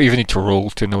 you don't even need to roll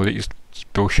to know that you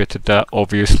bullshitted that.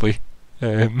 Obviously,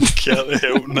 Can't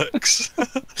help Nix.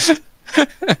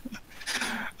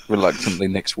 Reluctantly,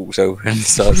 Nix walks over and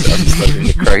starts unloading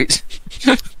the crate,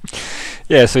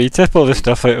 yeah. So you tip all the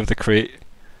stuff out of the crate.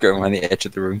 going around the edge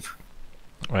of the room.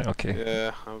 Right. Okay.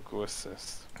 Yeah, I'll go with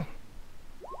this.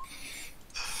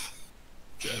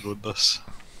 Get on this.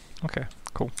 Okay.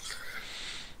 Cool.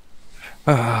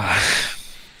 Ah,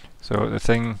 So the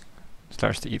thing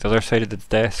starts to eat the other side of the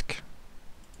desk.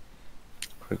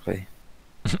 quickly.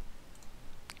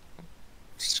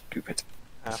 Scoop it.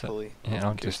 Happily. Yeah,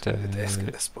 I'll go just to the desk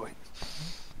at this point.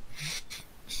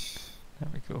 There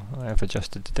we go. I have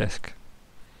adjusted the desk.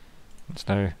 It's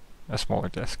now a smaller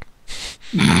desk.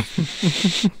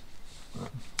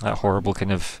 That horrible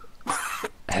kind of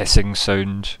hissing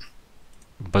sound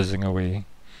buzzing away.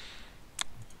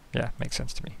 Yeah, makes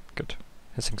sense to me. Good.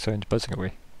 Hissing sound buzzing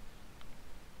away.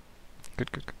 Good.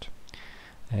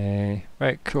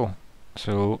 Right, cool.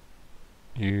 So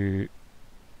you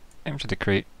empty the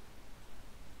crate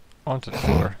onto the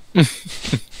floor.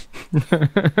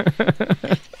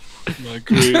 My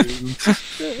great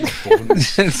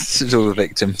bones. This is all the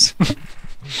victims.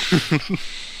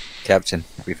 Captain,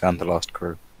 we found the last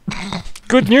crew.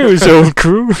 Good news, old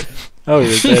crew. Oh,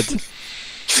 you're dead.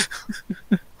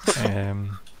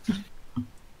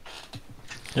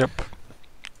 Yep.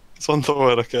 It's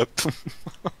underwear I kept.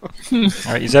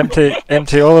 Alright, he's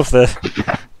empty all of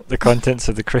the contents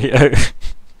of the crate out.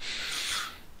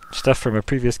 Stuff from a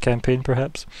previous campaign,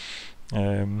 perhaps.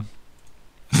 Some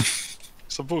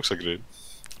books are great.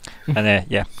 And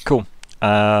yeah, cool.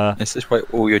 This is why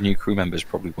all your new crew members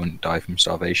probably wouldn't die from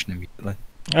starvation immediately.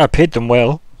 I paid them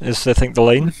well, is I think the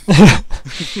line.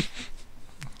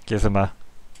 Give them a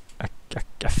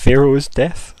pharaoh's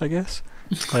death, I guess.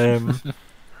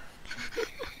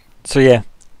 So yeah,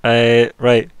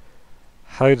 right.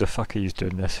 How the fuck are you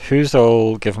doing this? Who's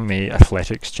all giving me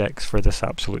athletics checks for this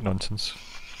absolute nonsense?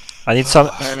 I need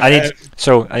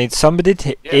somebody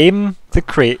to aim the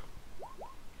crate.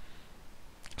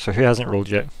 So who hasn't rolled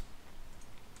yet?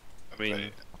 I mean,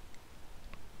 Right.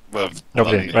 Well,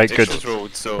 Nobody. Right, good. Dixon's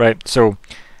road, so Right, so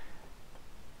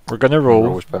we're gonna Roll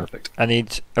roll. was perfect. I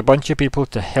need a bunch of people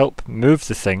to help move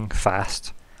the thing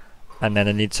fast, and then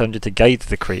I need somebody to guide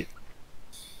the crate.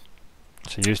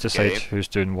 So you decide Okay. who's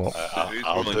doing what.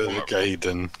 I'll do the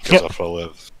guiding because I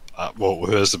probably have. Well,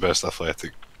 who has the best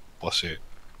athletic? Plus 8.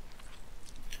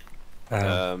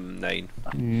 9.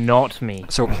 Not me.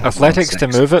 So athletics to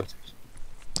move it,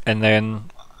 and then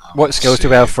what skills do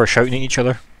we have for shouting at each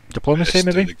other? Diplomacy,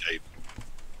 Let's do maybe. the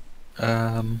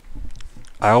guide.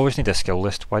 I always need a skill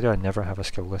list. Why do I never have a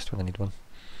skill list when I need one?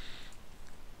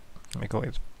 Let me go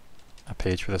to a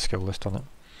page with a skill list on it.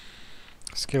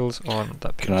 Skills on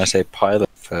that page. Can I say pilot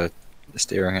for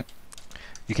steering it?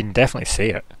 You can definitely say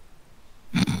it.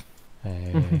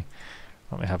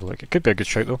 Let me have a look. It could be a good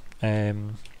shout though.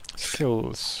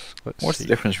 Skills. Let's What's see. the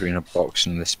difference between a box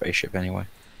and this spaceship anyway?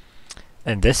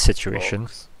 In this situation,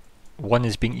 Box. one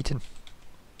is being eaten.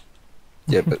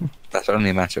 Yeah, but that's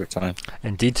only a matter of time.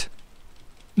 Indeed.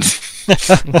 I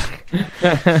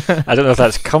don't know if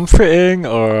that's comforting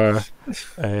or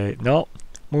not,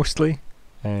 mostly.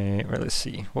 Right, let's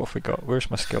see. What have we got? Where's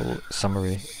my skill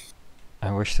summary?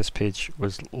 I wish this page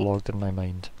was logged in my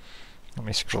mind. Let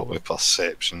me scroll. Probably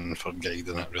perception for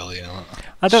guiding it, really. Isn't it?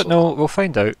 I don't So- know. We'll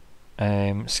find out.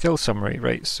 Skill summary,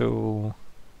 right? So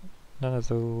none of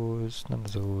those. None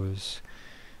of those.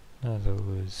 None of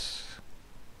those.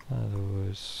 None of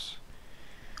those.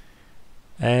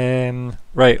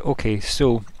 Right. Okay.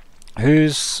 So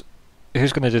who's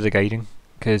going to do the guiding?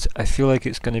 Because I feel like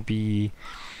it's going to be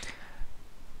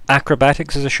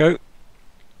acrobatics as a shout.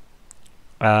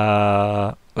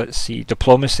 Let's see.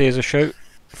 Diplomacy as a shout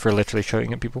for literally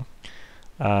shouting at people.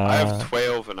 I have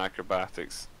 12 in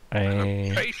acrobatics. And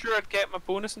I'm uh, pretty sure I'd get my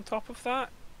bonus on top of that.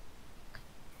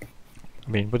 I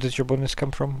mean, what does your bonus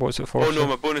come from? What's it for? Oh no, sorry?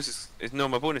 my bonus is no,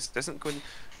 my bonus isn't going.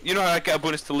 You know how I get a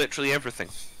bonus to literally everything.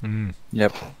 Mm.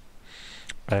 Yep.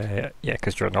 Yeah,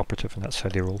 because you're an operative and that's how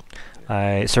they roll.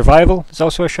 Survival is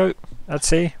also a shout, I'd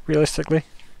say, realistically.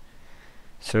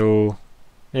 So,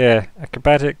 yeah,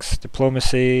 acrobatics,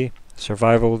 diplomacy,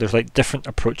 survival. There's like different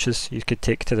approaches you could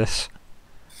take to this.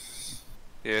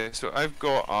 Yeah, so I've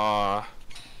got a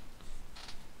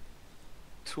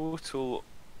total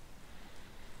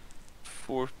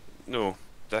 4. No,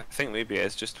 I think maybe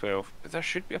it's just 12. But there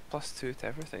should be a +2 to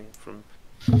everything from.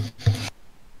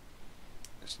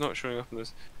 It's not showing up in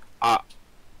this.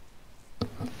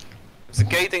 It's a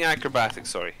guiding acrobatics.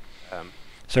 Sorry.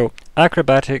 So,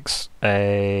 acrobatics,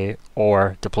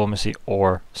 or diplomacy,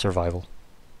 or survival,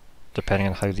 depending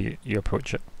on how you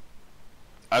approach it.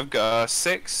 I've got a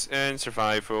 6 in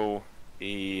survival,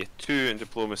 a 2 in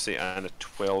diplomacy, and a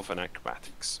 12 in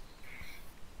acrobatics.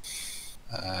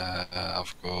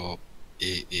 I've got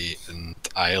 8 and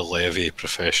I levy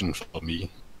profession for me.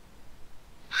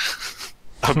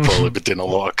 I'd probably be doing a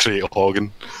lot of crate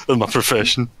hogging in my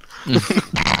profession.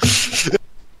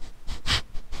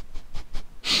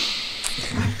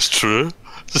 It's true.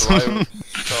 Shall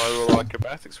I roll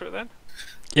acrobatics for it then?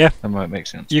 That might make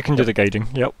sense. You can do the guiding,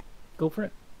 yep. Go for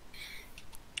it.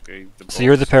 Okay, So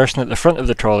you're the person at the front of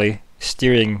the trolley,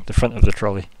 steering the front of the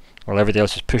trolley, while everybody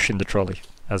else is pushing the trolley,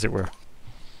 as it were.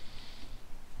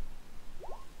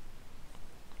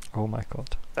 Oh my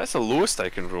god. That's the lowest I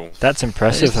can roll. That's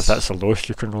impressive if Nice. that's the lowest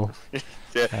you can roll. Yeah.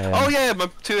 Um, Oh yeah, my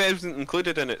 2 isn't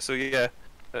included in it, so yeah,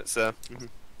 that's mhm.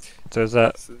 So is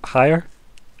that higher?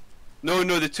 No,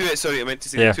 the 2. Sorry, I meant to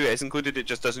say Yeah. the 2 is included. It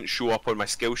just doesn't show up on my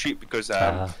skill sheet because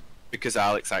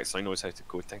Alex actually knows how to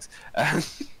code things.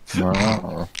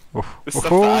 Oh. The stuff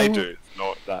that I do is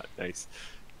not that nice.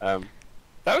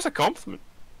 That was a compliment.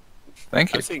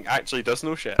 Thank you. I'm saying actually does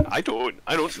know shit. I don't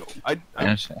know.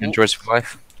 Yes, enjoys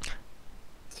life.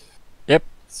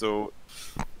 So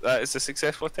that is a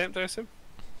successful attempt, I assume.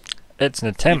 It's an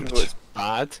Even attempt. though it's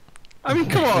bad. I mean,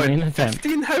 come I mean, on. attempt.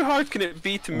 15. How hard can it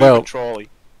be to move Well, a trolley?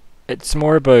 It's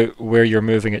more about where you're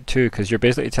moving it to, because you're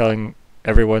basically telling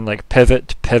everyone like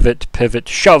pivot, pivot, pivot,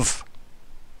 shove.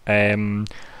 Right,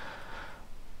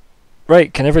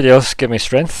 can everybody else give me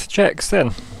strength checks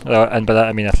then? And by that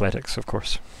I mean athletics, of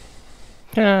course.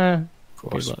 Good Of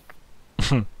course. luck.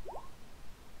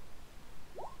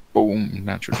 Boom,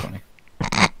 natural 20.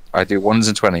 I do 1s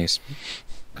and 20s.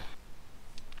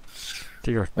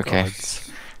 Dear Okay. gods.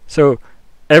 So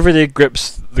everybody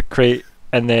grips the crate,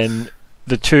 and then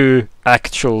the 2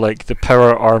 actual, like the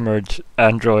power armored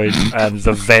android and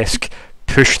the Vesk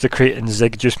push the crate, and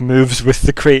Zigg just moves with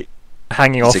the crate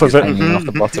hanging off Zigg of is it. hanging off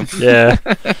the bottom. Yeah.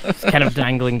 It's kind of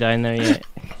dangling down there, yeah.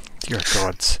 Dear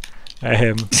gods.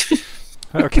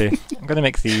 Okay, I'm gonna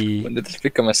make the. When did this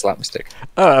become a slapstick?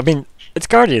 Oh, I mean, it's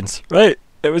Guardians, right?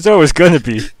 It was always gonna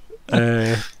be.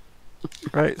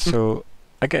 Right, so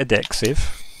I get a dex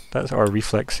save. That's our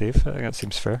reflex save. I think that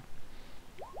seems fair.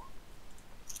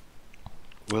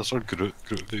 Where's our group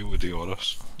view with the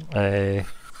Auras? Yeah.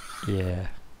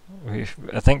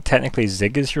 I think technically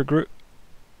Zigg is your group.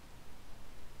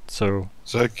 So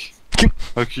Zigg,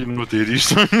 how can you know these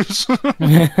things?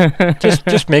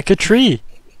 just make a tree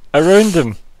around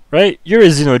them, right? You're a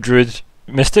Xenodruid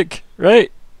mystic,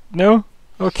 right? No?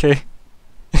 Okay.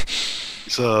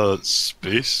 It's a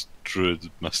space druid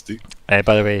mystic. By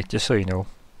the way, just so you know,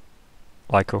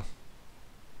 Lyko.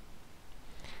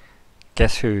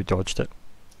 Guess who dodged it?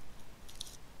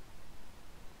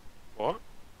 What?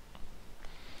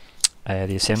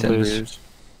 The assemblers.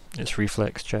 It's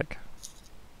reflex check.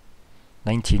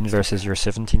 19 versus your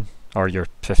 17. Or your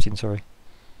 15, sorry.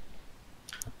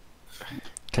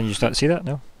 Can you just not see that?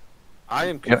 No? I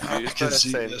am Yep. confused I by can this see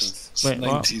sentence. this. Wait,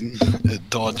 what? 19. It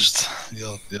dodged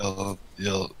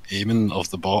your aiming of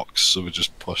the box, so we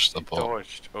just pushed the box.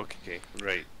 Dodged. Okay,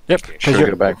 right. Yep. Okay. 'Cause Should we you're,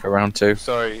 get it back for round 2?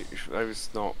 Sorry, I was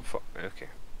not. Okay.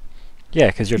 yeah,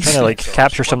 because you're trying to like Dodged,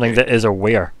 capture something okay. that is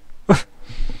aware.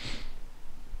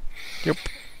 Yep.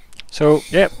 So,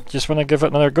 yep, just want to give it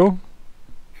another go.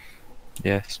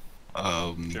 Yes.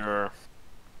 Sure.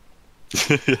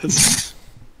 Yes.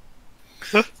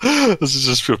 This is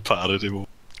just pure parody.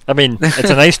 I mean, it's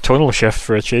a nice tonal shift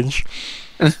for a change.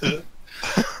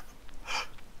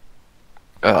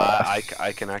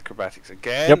 I can acrobatics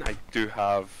again. Yep. I do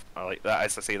have. I like that.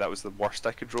 As I say, that was the worst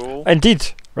I could roll.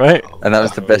 Indeed, right? And that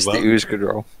was the best the well. ooze could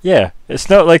roll. Yeah, it's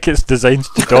not like it's designed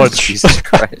to dodge. Jesus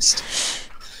Christ.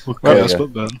 Okay, Well, that's yeah.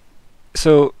 not bad.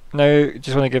 So, now,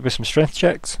 just want to give me some strength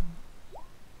checks.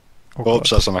 Oh, Oops,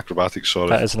 God. that's an acrobatics, sorry.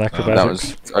 That is an That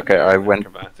acrobatics. was okay. I went.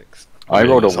 Acrobatics. I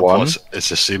rolled It's a 1. plus, it's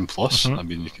the same plus. Mhm. I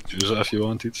mean, you could use it if you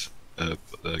wanted. But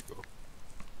there you go.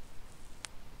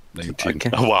 19. Okay.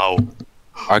 Wow.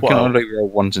 I can Wow. only roll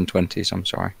 1s and 20s, I'm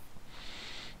sorry.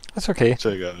 That's okay. So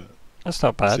you got That's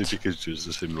not see bad. if you could use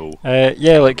the same roll. Yeah,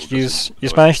 roll like doesn't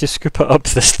you've work. managed to scoop it up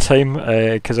this time,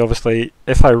 because obviously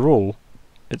if I roll,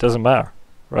 it doesn't matter,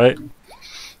 right?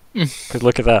 Because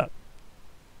look at that,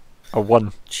 a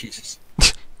 1. Jesus.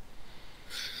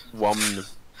 One.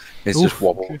 It's Oof. just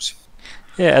wobbles.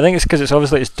 Yeah, I think it's because it's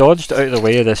obviously it's dodged out of the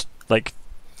way of this like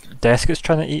desk it's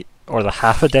trying to eat, or the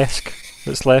half a desk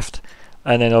that's left,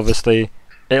 and then obviously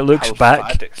it looks back.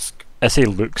 Alphadisk. I say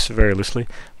looks very loosely,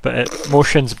 but it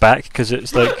motions back because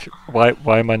it's like, why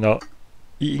am I not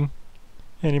eating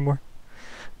anymore?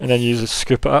 And then you just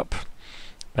scoop it up.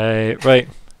 Right,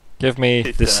 give me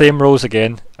the same rolls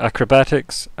again.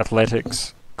 Acrobatics,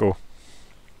 athletics, go.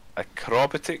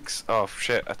 Acrobatics. Oh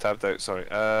shit! I tabbed out. Sorry.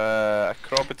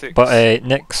 Acrobatics. But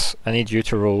Nix, I need you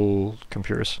to roll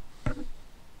computers.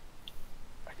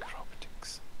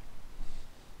 Acrobatics.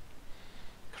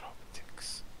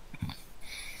 Acrobatics.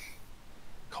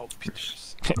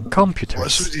 Computers. Computers.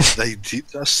 What's with these 19?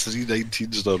 That's 3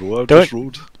 19s in a row I Don't- just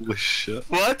rolled. Holy shit.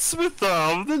 What's with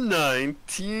all the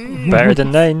 19? Better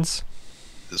than 9s.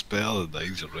 It's better than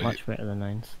 9s, you're right. Much better than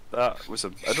 9s. That was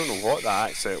a. I don't know what that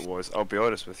accent was. I'll be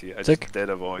honest with you. I Zigg. just did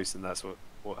a voice, and that's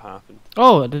what happened.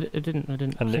 Oh, I didn't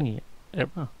And sing it.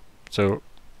 So,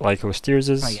 Lyko steers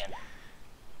us. Try again.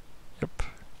 Yep,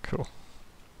 cool.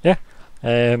 Yeah.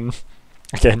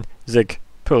 Again, Zigg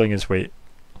pulling his weight,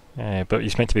 but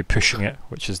he's meant to be pushing it,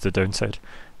 which is the downside.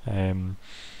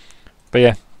 But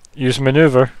yeah, use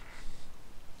maneuver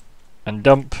and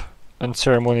dump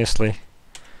unceremoniously.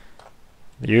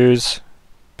 Use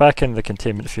back in the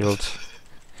containment field,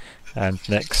 and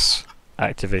Nix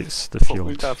activates the But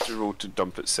we'd field. have to roll to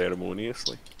dump it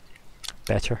ceremoniously.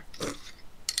 Better.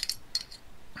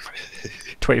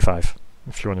 25,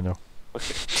 if you want to know.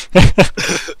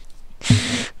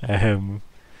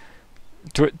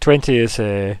 Okay. 20 is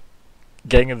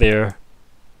getting it there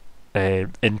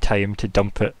in time to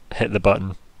dump it, hit the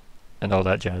button, and all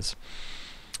that jazz.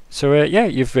 So yeah,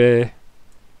 you've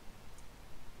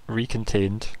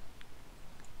recontained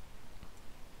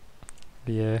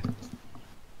the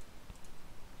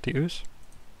ooze.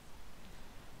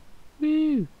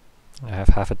 Woo! I have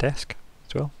half a desk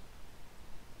as well.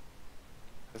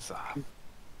 Is that? Can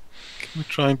we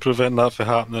try and prevent that from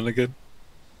happening again?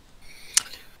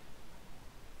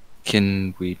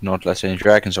 Can we not let any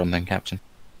dragons on then, Captain?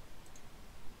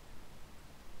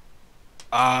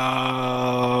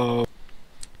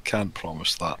 Can't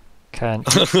promise that. Can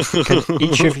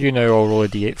each of you now all roll a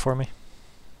d8 for me?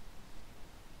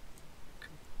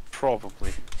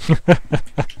 Probably.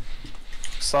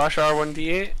 Slash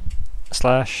R1D8.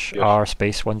 Slash Yes. r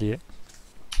space 1d8.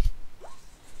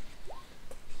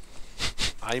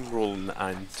 I'm rolling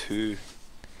and 2.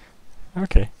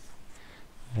 Okay.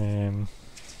 1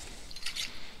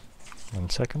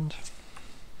 second.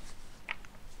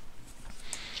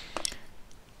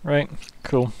 Right,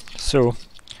 cool. So,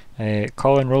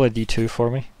 Colin, roll a d2 for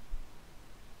me,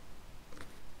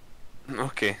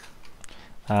 Okay.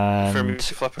 For me and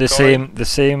to flip a the coin?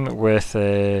 same with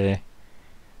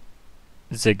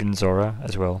Zigg and Zora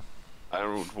as well. I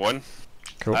rolled 1.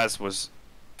 Cool. As was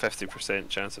 50%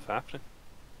 chance of happening.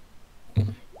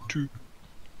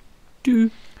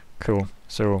 Cool.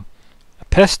 So, a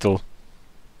pistol,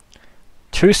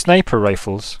 2 sniper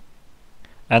rifles,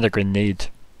 and a grenade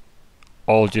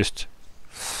all just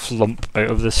flump out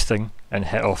of this thing and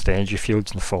hit off the energy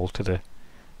fields and fall to the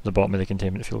bottom of the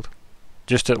containment field.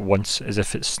 Just at once, as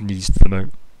if it sneezed them out.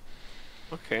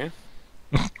 Okay.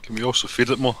 Can we also feed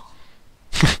it more?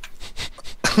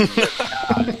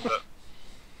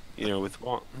 You know, with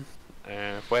what?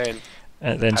 When?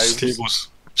 And then, How- Tables,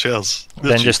 chairs.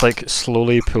 then just like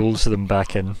slowly pulls them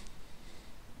back in.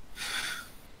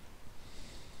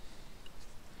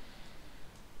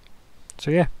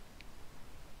 So yeah.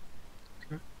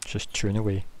 Just chewing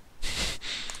away.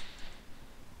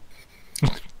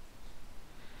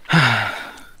 I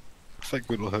think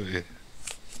we know how to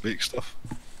make stuff.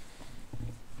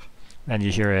 And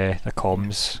you hear the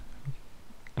comms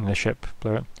in the ship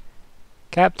blare out.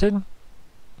 Captain?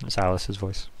 It's Alice's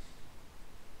voice.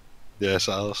 Yes,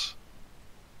 Alice.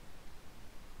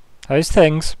 How's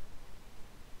things?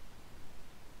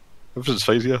 Everything's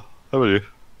fine here. How are you?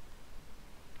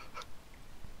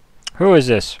 Who is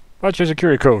this? What's your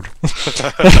security code?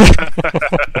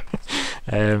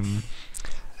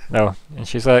 No, and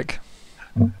she's like,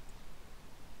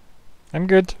 I'm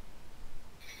good.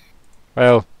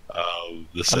 Well,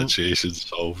 The situation's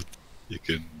solved. You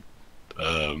can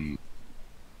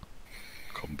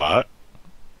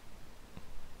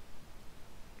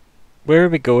Where are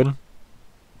we going?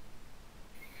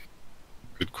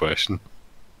 Good question.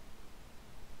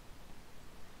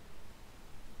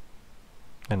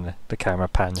 And the camera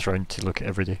pans round to look at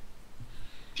everybody.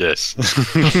 Yes.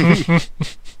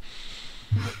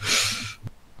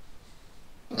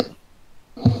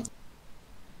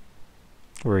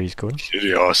 Where he's going.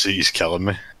 Curiosity is killing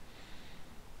me.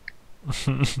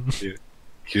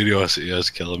 Curiosity is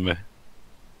killing me.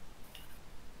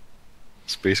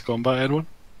 Space combat, anyone?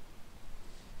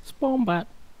 Spawn bat.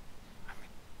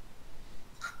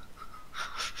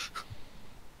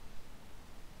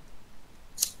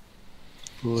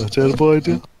 Oh, a terrible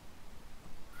idea.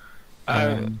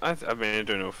 I mean, I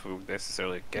don't know if we'll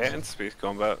necessarily get into space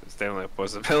combat. It's definitely a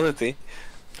possibility.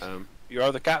 You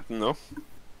are the captain, though.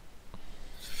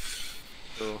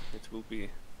 So it will be.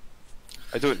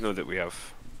 I don't know that we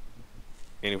have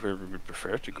anywhere we would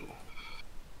prefer to go.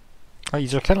 Oh,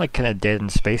 you're kind of dead in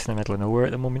space in the middle of nowhere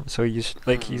at the moment, so you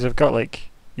have got like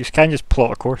you can just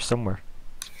plot a course somewhere.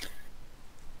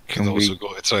 Can also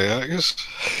go to Triagus.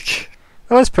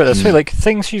 Well, let's put it this way: like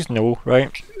things you know, right?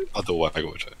 I don't want to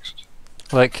go to Triagus.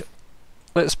 Like,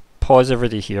 let's pause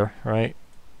everybody here, right,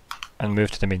 and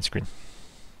move to the main screen.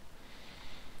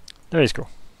 There you go.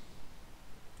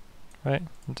 Right?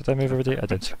 Did I move everybody? I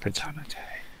did. Good.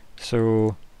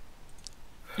 So,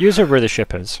 user where the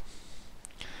ship is.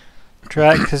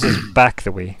 Triagus is back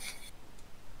the way.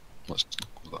 Let's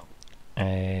go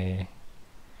that.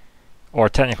 Or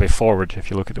technically forward if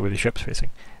you look at the way the ship's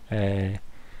facing.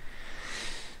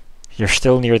 You're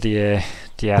still near the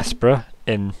diaspora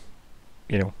in,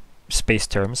 space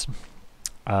terms.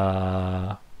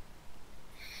 Olga's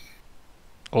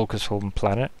home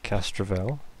planet,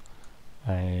 Castrovel.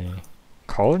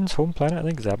 Colin's home planet, I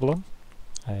think, Absalom.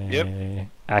 Yep.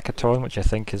 Akaton, which I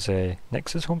think is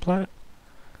Nyx's home planet.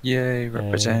 Yay,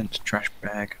 represent trash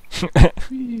bag.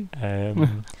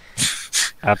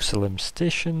 Absalom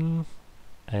Station,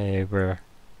 where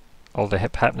all the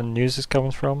hip happening news is coming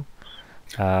from.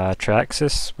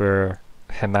 Triaxis, where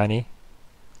Himani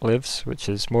lives, which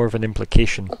is more of an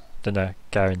implication than a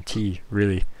guarantee,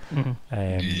 really.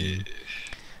 Mm-hmm.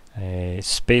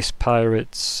 Space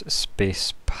pirates,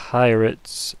 Vesk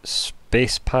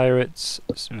space pirates,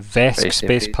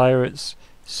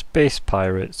 space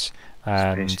pirates,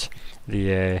 and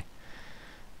the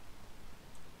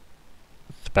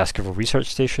Baskerville Research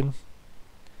Station.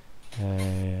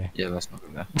 Yeah, let's not go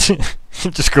there.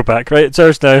 Just go back, right? It's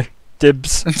ours now.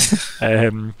 Dibs.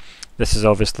 This is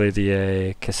obviously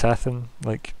the Kasathan,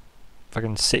 like,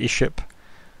 fucking city ship.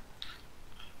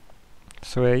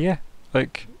 So yeah,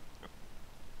 like,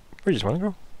 where do you just want to go?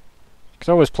 You could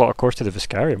always plot a course to the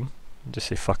Viscarium and just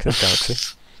say fuck this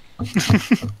galaxy.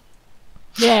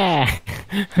 Yeah.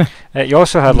 You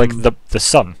also had like the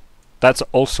sun. That's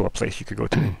also a place you could go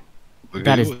to.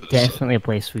 That is definitely a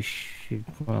place we should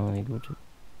probably go to.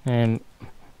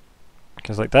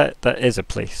 Because like that is a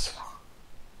place.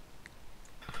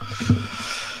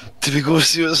 Did we go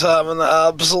see what's happening at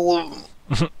Absalom?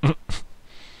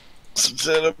 It's a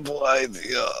terrible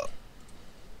idea.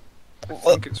 I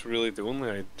think it's really the only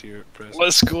idea at present.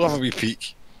 Let's go have a wee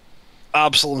peek.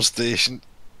 Absalom Station.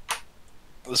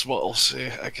 That's what I'll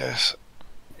say, I guess.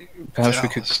 Perhaps we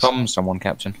could thumb someone,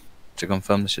 Captain, to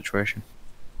confirm the situation.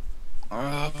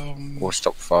 Or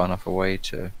stop far enough away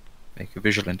to make a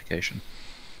visual indication.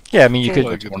 Yeah, I mean you could.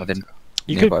 Go to one of the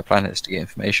You nearby planets to get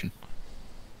information.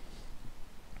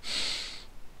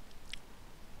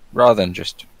 Rather than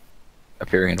just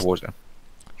appearing in the water.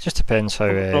 Just depends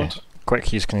how quick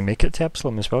he's going to make it to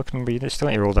Absalom as well. Can we still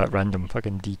need to roll that random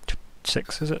fucking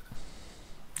D6, is it?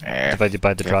 Divided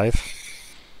by the drive.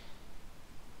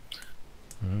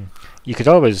 You could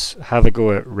always have a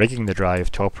go at rigging the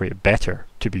drive to operate better,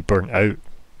 to be burnt out,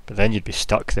 but then you'd be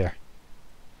stuck there.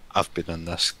 I've been in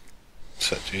this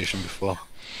situation before.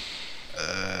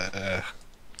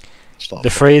 The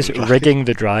phrase rigging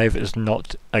the drive is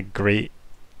not a great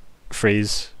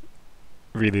phrase,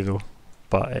 really though,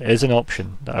 but it is an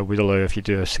option that I would allow if you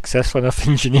do a successful enough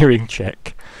engineering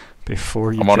check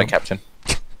before you I'm on it, Captain.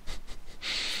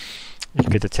 You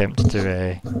could attempt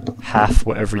to half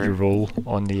whatever you roll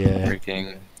on the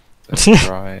Rigging the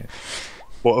drive.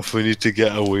 What if we need to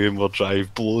get away and our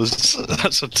drive blows?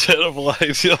 That's a terrible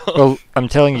idea. Well, I'm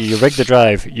telling you, you rig the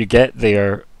drive, you get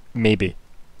there, maybe.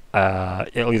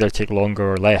 It'll either take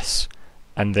longer or less,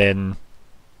 and then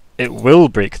it will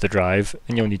break the drive,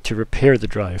 and you'll need to repair the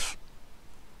drive.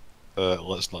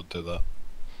 Let's not do that.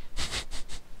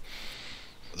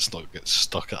 Let's not get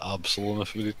stuck at Absalom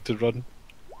if we need to run.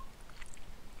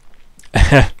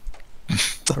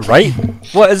 Right?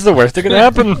 What is the worst that could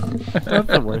happen? What's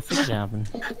the worst that could happen?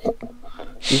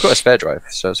 We've got a spare drive,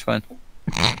 so it's fine.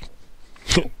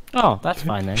 Oh, that's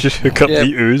fine then. Just hook up Yeah.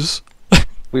 the ooze.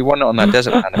 We won it on that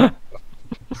desert planet,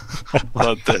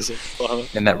 That desert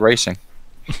planet. in that racing.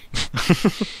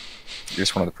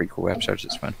 Just one of the prequel episodes,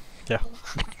 it's fine.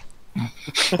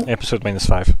 Episode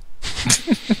 -5.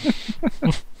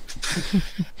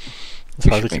 It's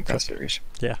hard to Think keep that track. series.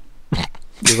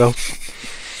 We will.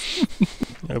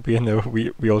 It'll be in there.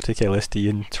 We all take LSD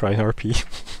and try an RP.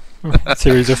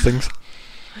 Series of things.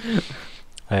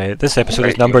 This episode is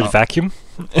Right, numbered you are. vacuum.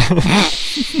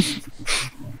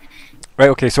 Right.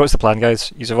 Okay. So what's the plan,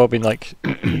 guys? You've all been like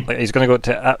he's going to go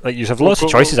to like you have lots of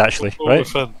choices actually, We'll go right?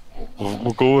 within-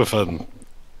 We'll go within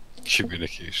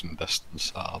communication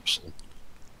distance at Absalom.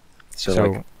 So, So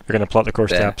like, you're going to plot the course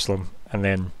to there. Absalom and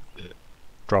then Yeah.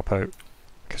 drop out.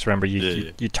 Because remember, you, Yeah, you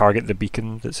yeah. you target the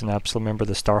beacon that's in Absalom. Remember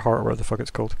the Star Heart or whatever the fuck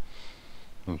it's called.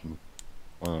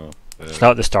 It's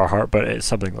not the Star Heart, but it's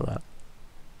something like that.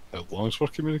 How long's for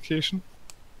communication?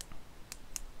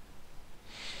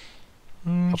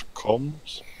 Mm, Or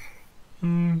comms?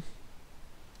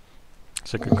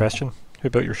 That's a good question. Who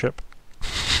built your ship?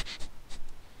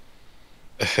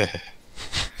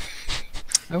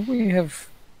 we have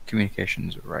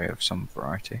communications array of some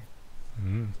variety.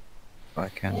 Mm. If I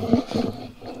can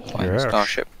find Yes. the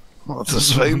starship. Let's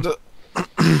just find it.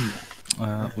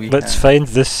 Let's find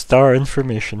this star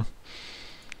information.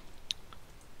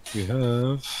 We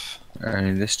have.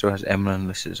 This still has Emlyn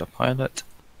listed as a pilot.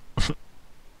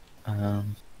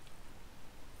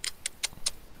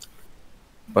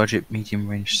 Budget medium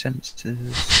range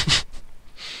sensors.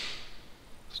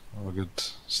 It's not a good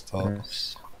start.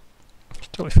 Yes. It's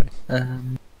totally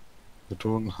fine. We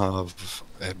don't have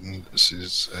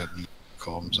indices in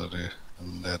comms array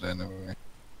in there anyway.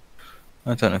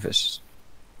 I don't know if it's.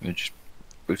 We just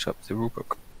boot up the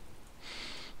rulebook.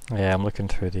 Yeah, I'm looking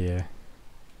through the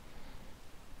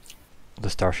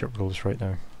starship rules right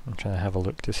now. I'm trying to have a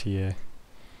look to see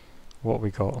what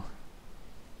we got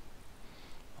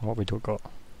and what we don't got.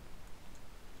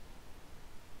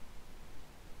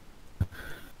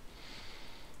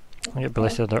 I think it'd be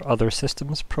listed under other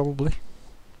systems, probably.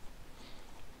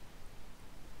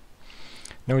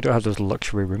 No, we don't have those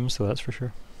luxury rooms, though, that's for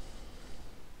sure.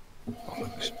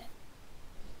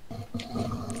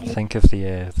 Think of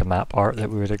the map art that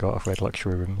we would have got if we had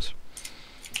luxury rooms.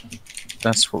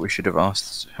 That's what we should have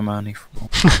asked Hermione for.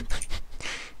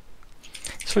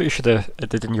 That's what you should have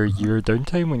did in your year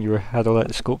downtime when you had all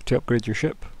that scope to upgrade your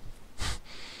ship.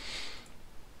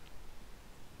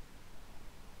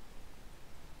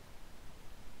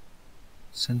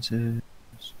 Sensors.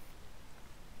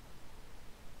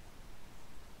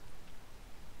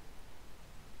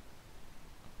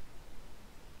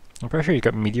 I'm pretty sure you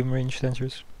got medium range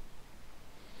sensors.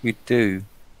 We do.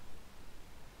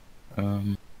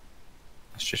 That's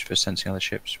just for sensing other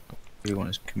ships. What we want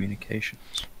is communications.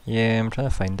 Yeah, I'm trying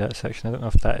to find that section. I don't know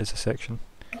if that is a section.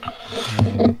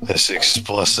 It's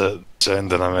explicit.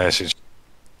 Sending a message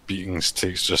beacons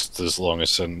takes just as long as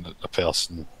sending a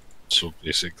person. So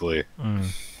basically,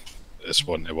 it's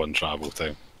one-to-one travel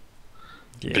time.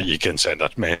 Yeah. But you can send a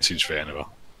message for anywhere.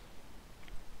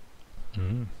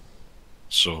 Mm.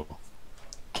 So,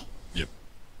 yeah.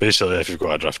 Basically, if you've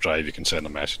got a drift drive, you can send a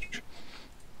message.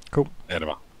 Cool.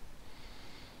 Anywhere.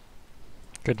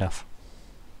 Good enough.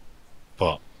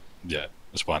 But, yeah,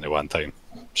 it's one-to-one time.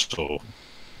 So,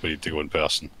 we need to go in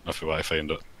person if we want to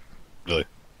find it. Really.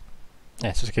 Yeah,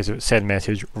 it's just a case of send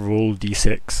message, roll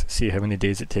d6, see how many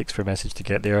days it takes for a message to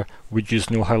get there. Would you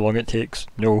just know how long it takes?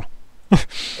 No. And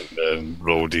then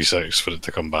roll d6 for it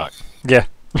to come back. Yeah.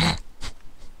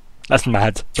 That's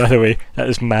mad, by the way. That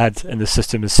is mad, and the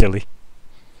system is silly.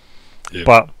 Yeah.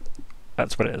 But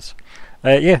that's what it is.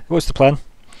 Yeah, what's the plan?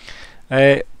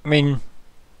 I mean,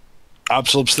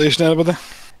 Absalom Station, everybody?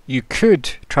 you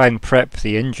could try and prep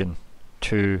the engine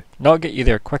to not get you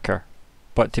there quicker,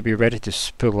 but to be ready to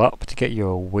spool up to get you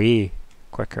away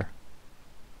quicker.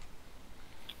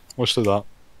 Let's do that.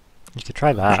 You could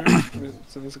try that.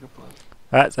 Sounds like a plan.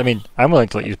 That's, I mean, I'm willing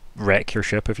to let you wreck your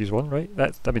ship if you want, right?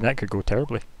 I mean, that could go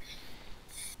terribly.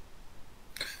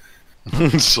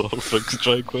 So, fix the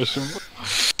try question.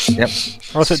 Yep.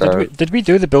 Also, So- did we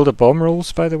do the build a bomb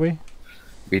rolls, by the way?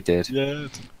 We did. Yeah.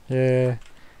 Yeah.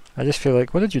 I just feel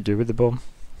like, what did you do with the bomb?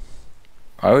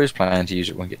 I always plan to use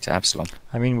it when we get to Absalom.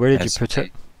 I mean, where did you As put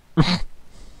it?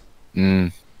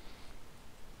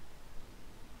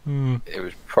 It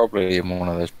was probably in one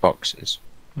of those boxes.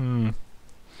 Yeah,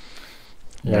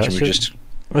 Imagine we just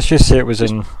let's just say it was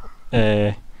in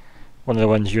one of the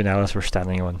ones you and Alice were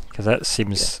standing on, because that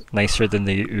seems nicer than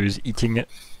the ooze eating it.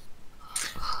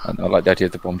 I like the idea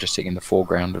of the bomb just sitting in the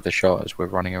foreground of the shot as we're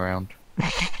running around.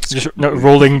 Just not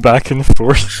rolling back and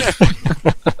forth.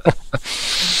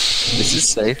 This is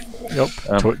safe. Yep.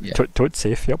 Yeah. Tote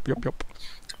safe. Yep.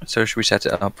 So should we set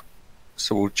it up?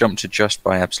 So we'll jump to just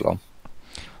by Absalom.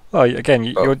 Well,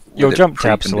 again, But you'll with it jump to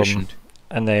Absalom, preconditioned.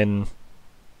 and then,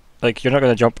 like, you're not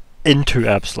going to jump into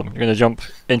Absalom. You're going to jump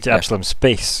into Yeah. Absalom's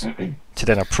space to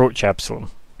then approach Absalom,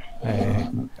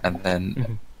 And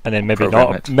then, and then maybe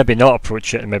Program not, it. maybe not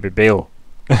approach it, and maybe bail.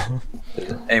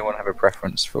 does anyone have a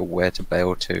preference for where to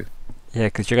bail to? Yeah,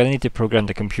 because you're going to need to program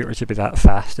the computer to be that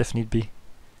fast if need be.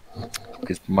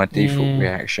 Because my default Yeah.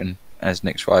 reaction as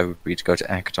next 5 would be to go to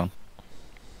Akaton.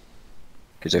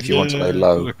 Because if you want to lay Yeah,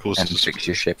 low the and closest. fix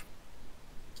your ship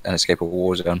and escape a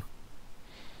war zone,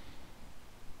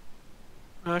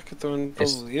 Hackathon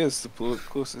Yes. probably is the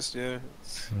closest, yeah.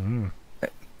 Mm.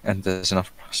 and there's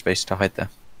enough space to hide there.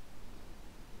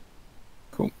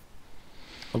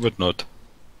 I would not.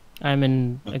 I'm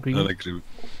in I agreement. agree.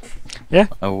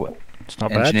 Oh, It's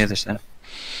not engineer bad. this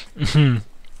then.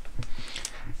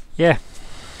 Yeah,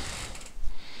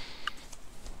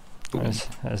 Boom.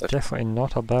 that's definitely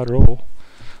not a bad roll.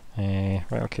 Right,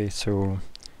 okay, so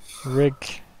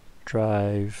rig,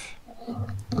 drive,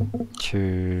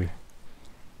 to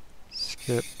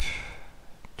skip,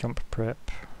 jump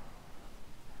prep,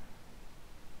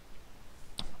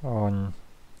 on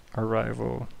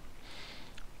arrival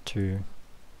to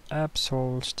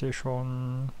Absol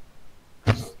station,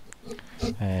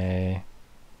 and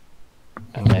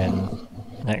then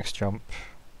next jump,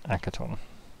 Akaton.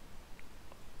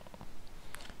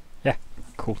 Yeah,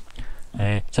 cool.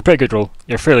 It's a pretty good roll.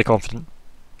 You're fairly confident,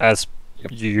 as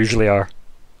Yep. you usually are.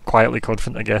 Quietly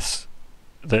confident, I guess,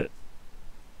 that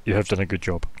you have done a good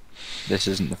job. This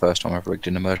isn't the first time I've rigged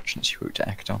an emergency route to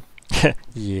Akaton.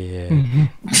 Yeah.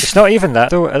 It's not even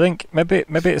that though. I think maybe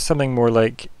it's something more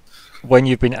like when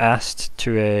you've been asked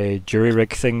to jury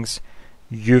rig things,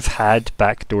 you've had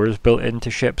back doors built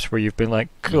into ships where you've been like,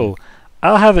 cool,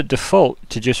 I'll have it default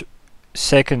to just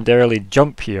secondarily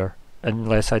jump here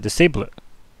unless I disable it.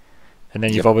 And then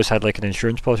you've Yep. always had like an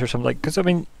insurance policy or something like, because I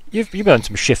mean, you've been on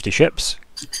some shifty ships.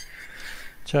 Do you know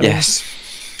what I mean? Yes,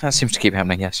 that seems to keep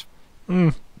happening. Yes.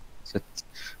 Mm, So,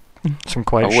 some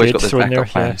quiet I've always shade got those thrown there. backup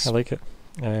Yeah, plans. I like it.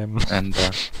 and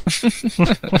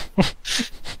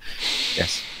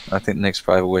yes, I think the next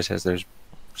 5 always has those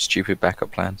stupid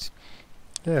backup plans.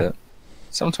 Yeah. But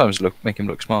sometimes make him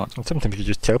look smart. And sometimes you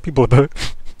just tell people about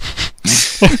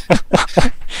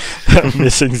that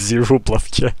missing 0 bluff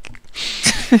check.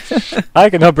 I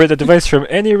can operate the device from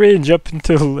any range up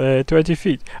until 20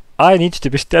 feet. I need to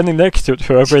be standing next to it,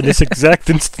 however, in this exact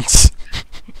instance.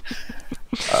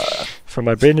 For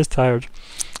my brain is tired.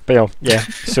 But yeah,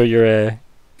 so you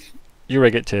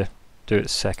rig to do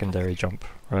its secondary jump,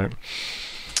 right?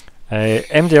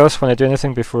 Anybody else want to do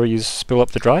anything before you spool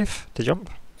up the drive to jump?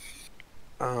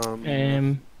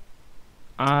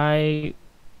 I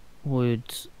would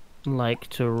like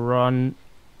to run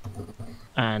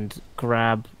and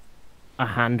grab a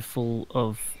handful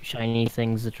of shiny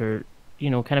things that are,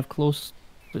 kind of close,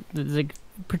 that Zigg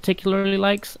particularly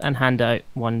likes, and hand out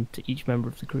one to each member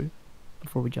of the crew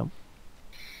before we jump.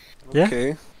 Yeah.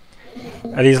 Okay.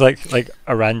 Are these like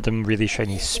a random really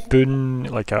shiny spoon,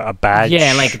 like a badge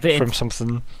Yeah, like from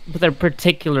something? But they're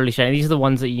particularly shiny. These are the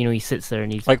ones that, he sits there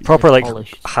and he's Like proper, they're like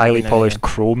polished highly every now and polished then.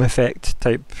 chrome effect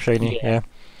type shiny, yeah.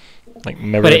 Like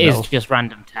mirror But it is metal. just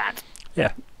random tat.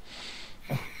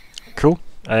 Cool.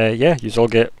 Yeah, you all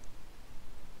get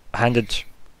handed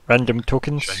random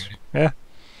tokens. Shiny. Yeah.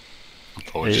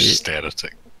 Apologies,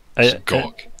 static. I It's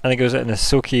gawk. think it was in a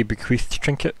silky bequeathed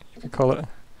trinket, you could call it.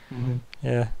 Mm-hmm.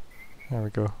 Yeah. There we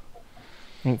go.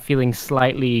 Feeling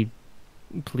slightly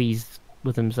pleased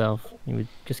with himself, he would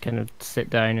just kind of sit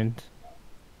down and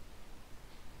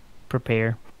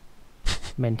prepare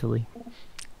mentally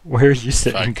Where are you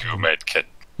sitting? Thank you, medkit.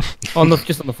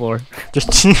 just on the floor.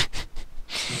 Just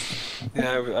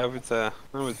Yeah, I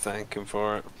would thank him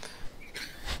for it.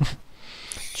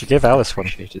 did you give Alice one?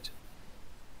 Appreciated.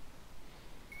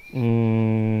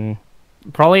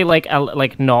 Probably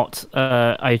like not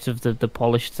out of the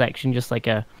polished section, just like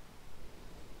a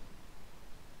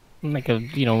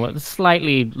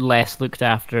slightly less looked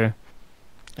after,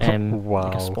 like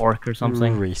Wow. a spork or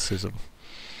something. Racism.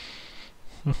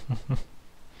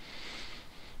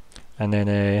 And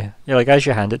then, like as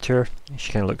you hand it to her,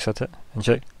 she kind of looks at it and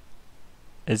she's like,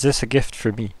 "Is this a gift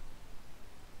for me?"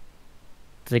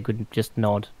 Zigg would just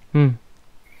nod. And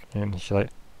she's like,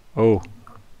 "Oh,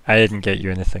 I didn't get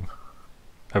you anything.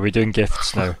 Are we doing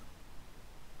gifts now?"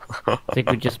 Zigg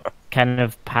would just kind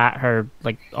of pat her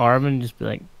arm and just be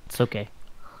like, "It's okay,"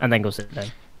 and then go sit down.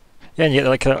 Yeah, and yet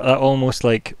like a almost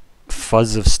like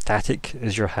fuzz of static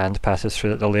as your hand passes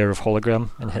through the layer of hologram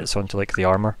and hits onto like the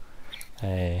armor,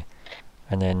 and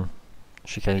then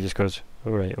she kind of just goes,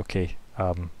 "Oh right, okay,"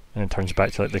 and then turns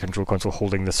back to like the control console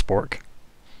holding the spork.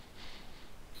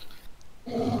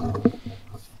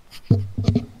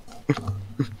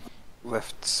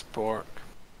 Lift spork.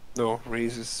 No,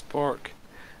 raises spork.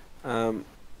 I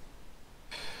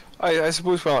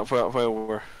suppose while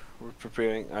we're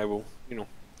preparing, I will,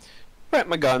 wet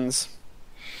my guns,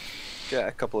 get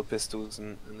a couple of pistols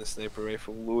and the sniper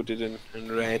rifle loaded and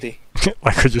ready.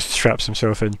 Lyko just straps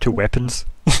himself in 2 weapons.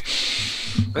 I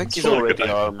think he's Probably a already good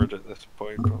idea. armored at this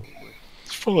point, probably.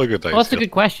 It's probably a good idea. Well, that's a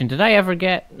good question. Did I ever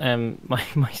get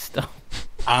my stuff?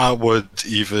 I would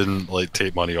even like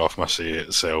take money off my say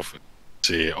itself and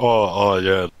say, oh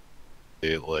yeah,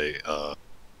 like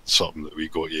something that we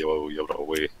got you while you were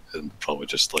away, and probably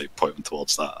just like point them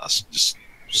towards that as just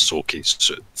showcase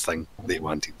suit thing they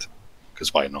wanted.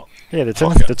 Because why not? Yeah, the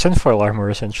Fuck it. tinfoil armor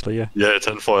essentially, yeah. Yeah,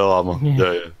 tinfoil armor.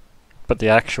 Yeah. Yeah. But the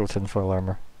actual tinfoil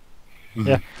armor. Mhm.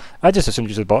 Yeah. I just assumed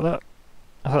you just bought that.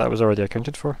 I thought that was already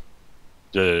accounted for.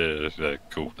 Yeah,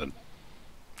 cool then.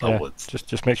 Yeah, That would.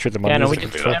 just make sure the money Yeah, no, is we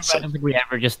just- just, that's I don't think we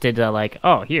ever just did like,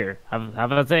 oh, here,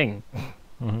 have a thing.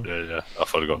 Mhm. Yeah, I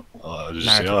forgot. I just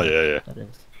say, Narrative. oh yeah. That is.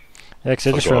 Yeah, because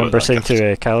I just Forgot remember about saying that.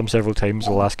 to Calum several times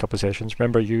the last couple of sessions,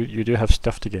 remember you do have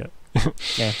stuff to get.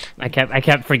 Yeah, I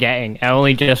kept forgetting. I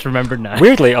only just remembered now.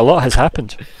 Weirdly, a lot has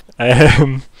happened.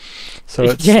 So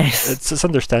it's Yes. it's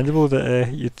understandable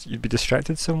that you'd be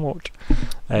distracted somewhat.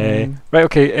 Mm. Right,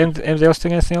 okay. Anybody else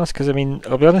doing anything else? Because I mean,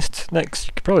 I'll be honest. Next,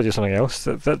 you could probably do something else.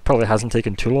 That probably hasn't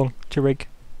taken too long to rig.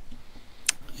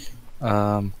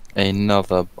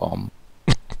 Another bomb.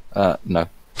 No.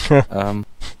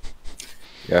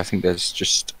 Yeah, I think there's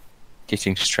just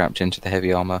getting strapped into the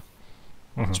heavy armor,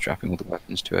 Mhm. strapping all the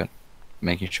weapons to it,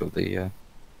 making sure the.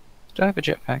 Do I have a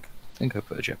jetpack? I think I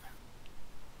put a jetpack.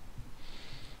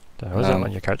 Was it Um,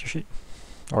 on your character sheet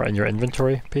or in your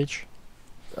inventory page?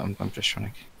 I'm just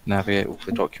trying to navigate all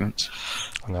the documents.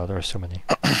 Oh no, there are so many.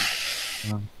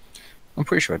 I'm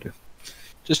pretty sure I do.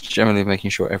 Just generally making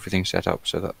sure everything's set up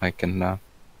so that I can,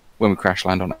 when we crash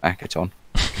land on Akaton,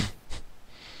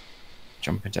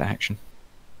 jump into action.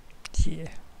 Yeah.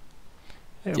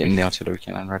 Getting the artillery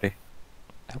cannon ready.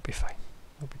 That'll be fine.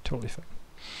 That'll be totally fine.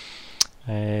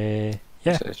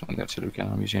 Yeah. So it's not the artillery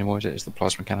cannon I'm using anymore, is it? It's the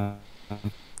plasma cannon.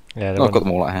 Yeah. Oh, I've got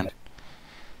them all at hand.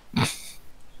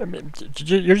 I mean,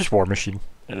 you're just War Machine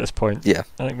at this point. Yeah.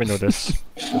 I think we know this.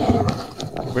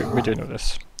 we do know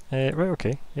this. Right,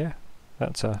 okay, yeah.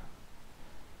 That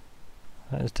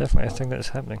is definitely a thing that is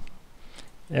happening.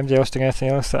 Anybody else doing anything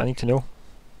else that I need to know?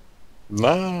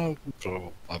 Nah,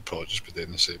 I'd probably just be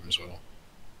doing the same as well.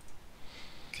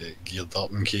 Get geared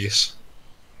up in case.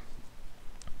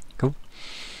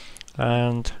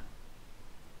 And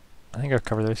I think I've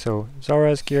covered this. So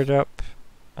Zora's geared up,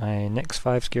 Nyx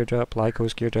 5's geared up,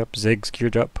 Lyko's geared up, Zigg's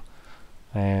geared up.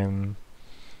 Yeah.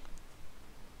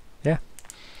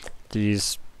 Do you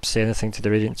say anything to the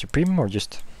Radiant Supreme or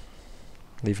just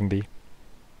leave him be?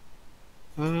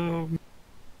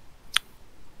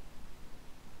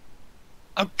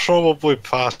 I'd probably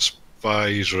pass by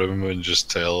his room and just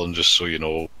tell him, just so you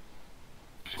know,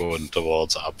 going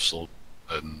towards Absalom,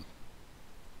 and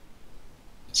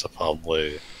it's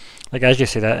apparently Like as you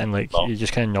say that and like No. you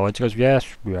just kind of nod, he goes, yes,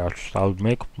 I'll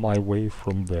make my way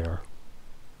from there.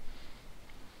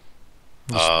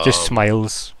 Just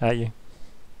smiles at you.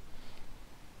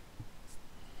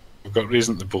 we've got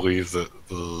reason to believe that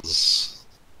there's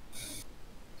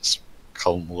it's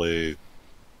currently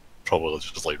probably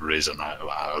just like raising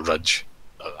a ridge,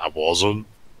 a war zone.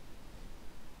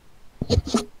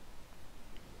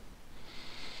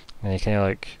 And he kind of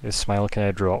like, his smile kind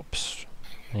of drops.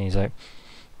 And he's like,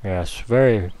 yes,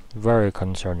 very, very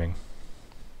concerning.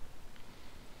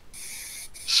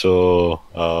 So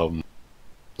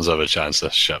there's a chance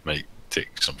this ship might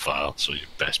take some fire, so you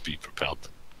best be prepared.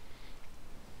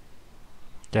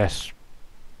 Yes,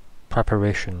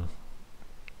 preparation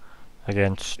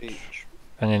against, and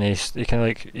then he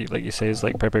kind of like you say, is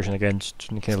like preparation against,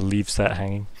 and he kind of leaves that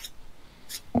hanging.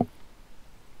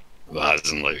 That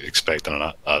isn't like expecting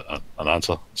an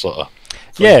answer, sort of.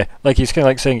 Yeah, like he's kind of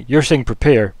like saying, you're saying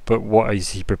prepare, but what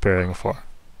is he preparing for?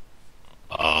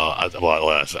 We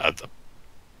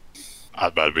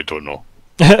don't know.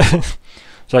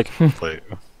 It's like, Like,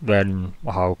 then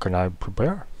how can I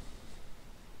prepare?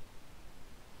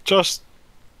 just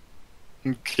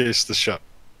in case the ship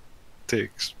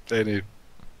takes any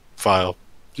fire,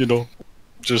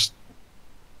 just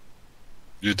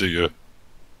you do you.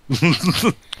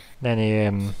 Then he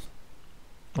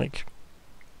like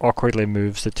awkwardly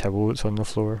moves the towel that's on the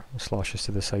floor and sloshes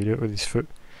to the side of it with his foot,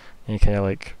 and he kind of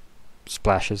like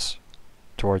splashes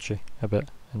towards you a bit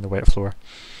in the wet floor.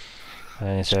 And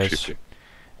then he says, Creepy.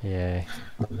 yeah,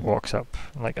 walks up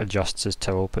and like adjusts his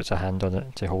towel, puts a hand on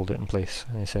it to hold it in place,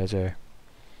 and he says,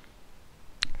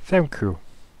 thank you,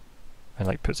 and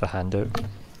like puts a hand out.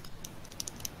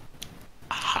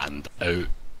 Hand out.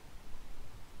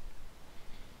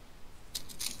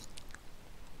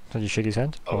 Did you shake his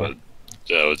hand? I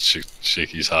would shake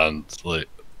his hand, like,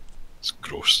 it's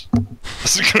gross.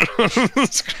 It's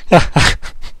gross.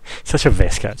 Such a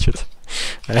Vescatchet.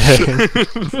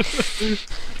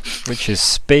 Which is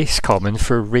space common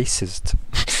for racist.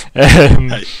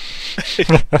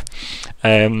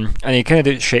 And he kind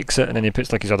of shakes it, and then he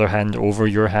puts like his other hand over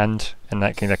your hand in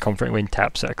that kind of comforting way and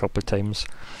taps it a couple of times.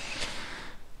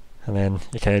 And then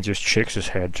he kind of just shakes his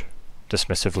head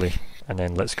dismissively, and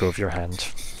then lets go of your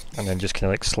hand, and then just kind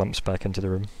of like slumps back into the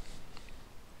room.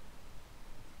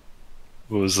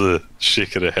 What was the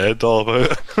shake of the head all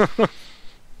about?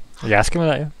 You ask him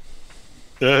that, yeah?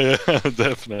 Yeah,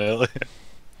 definitely.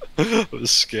 It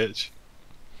was sketch.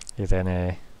 He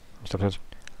then stops.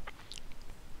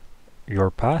 Your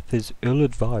path is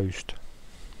ill-advised.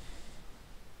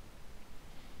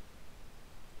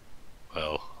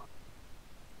 Well,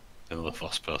 you're the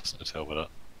first person to tell me that.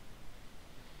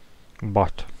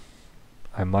 But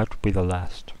I might be the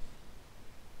last.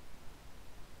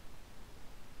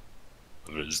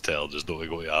 Everyone's tell just don't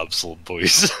go to Absalom,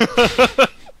 boys.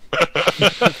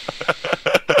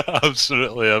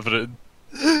 Absolutely everything.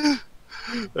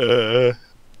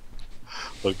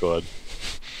 Oh god.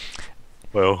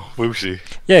 Well, we'll see.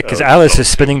 Yeah, because Alice is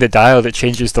spinning the dial that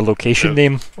changes the location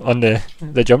name on the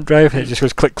jump drive. It just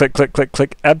goes click, click, click, click,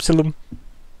 click, Absalom.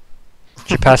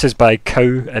 She passes by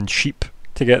cow and sheep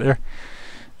to get there.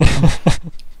 I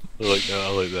like that. I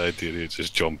like the idea of you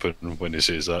just jumping when he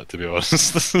says that, to be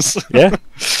honest. Yeah,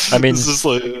 I mean, this is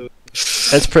like,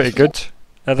 it's pretty good.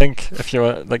 I think if you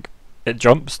want, like, it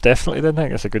jumps definitely. Then I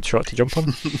think it's a good shot to jump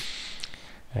on.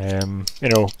 You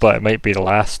know, but it might be the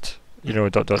last. You know, ...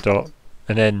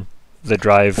 And then the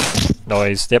drive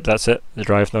noise. Yep, that's it. The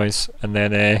drive noise, and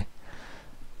then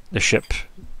the ship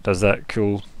does that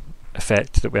cool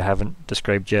effect that we haven't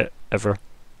described yet ever,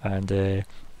 and the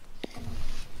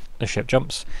ship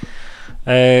jumps.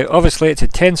 Obviously, it's a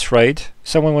tense ride.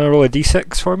 Someone want to roll a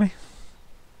d6 for me?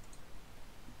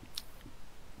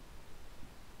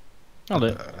 I'll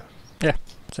do it.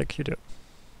 Zigg, you do it.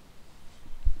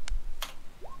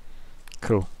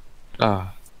 Cool.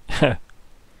 Ah,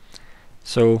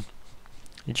 So,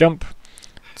 you jump.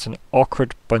 It's an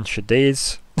awkward bunch of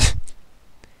days.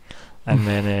 And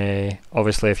then,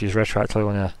 obviously, if you retroactively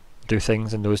want to do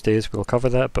things in those days, we'll cover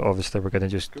that. But obviously, we're going to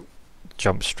just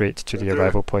jump straight to the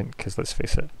arrival point, because let's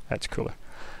face it, that's cooler.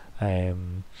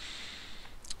 So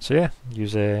yeah,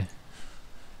 use day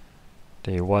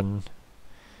 1,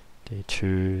 day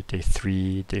 2, day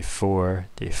 3, day 4,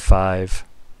 day 5,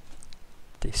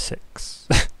 day 6.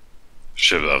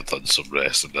 should have done some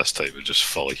rest, and this time it just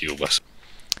fully heal missing.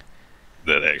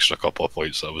 The extra couple of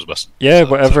points that I was missing. Yeah, So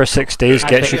whatever 6 days I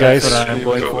gets think you guys. that's what I'm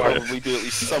going for. Probably do at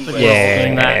least some rest.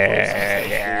 Yeah.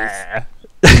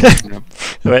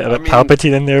 Right, a bit I mean-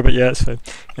 Palpatine in there, but yeah, it's fine.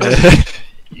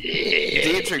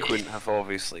 Daedric wouldn't have,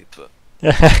 obviously, but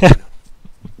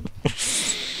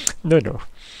No.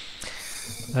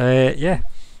 Yeah.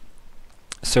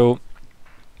 So,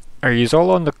 are you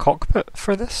all on the cockpit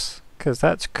for this? Because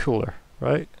that's cooler,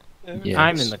 right? Yeah.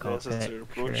 I'm in the Yes, that's cockpit. our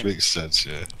approach. Sure. Makes sense,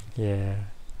 yeah. Yeah,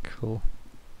 cool.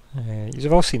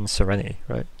 You've all seen Serenity,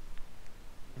 right?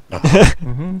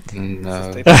 Mm-hmm.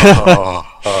 no.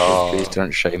 Oh. Please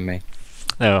don't shame me.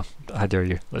 No, how dare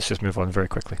you. Let's just move on very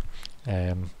quickly.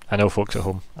 I know folks at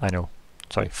home.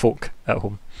 Folk at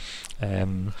home.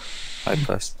 Hi,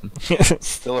 person.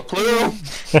 Still a plural.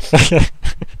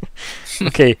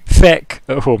 Okay, feck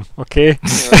at home, okay?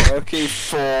 Okay,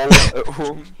 fall at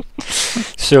home.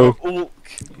 So, Ulk.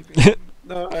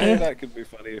 No, that could be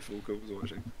funny if Ulka was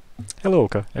watching. hello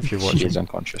Oka, if you're She watching. is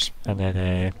unconscious. And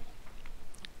then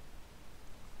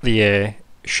the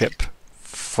ship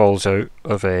falls out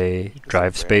of a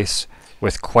drive space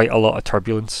with quite a lot of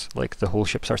turbulence. Like the whole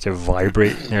ship starts to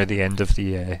vibrate near the end of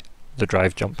the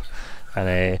drive jump,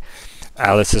 and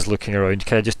Alice is looking around,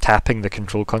 kind of just tapping the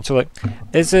control console. Like,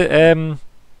 is it?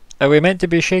 Are we meant to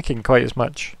be shaking quite as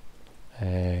much?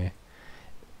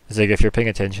 Zigg, if you're paying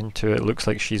attention to it, it looks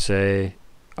like she's her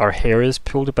hair is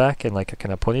pulled back in like a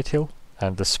kind of ponytail,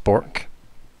 and the spork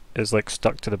is like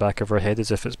stuck to the back of her head as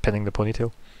if it's pinning the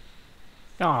ponytail.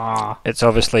 Aww. It's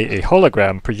obviously a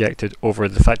hologram projected over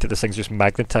the fact that this thing's just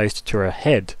magnetized to her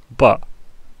head, but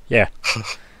yeah,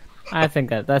 I think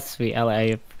that's sweet. I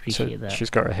So appreciate that. she's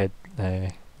got her head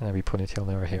and a wee ponytail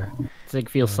in her hair. Zigg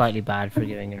feels slightly bad for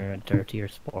giving her a dirtier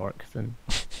spork than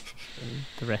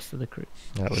the rest of the crew.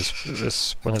 That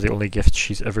was one of the only gifts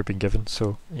she's ever been given.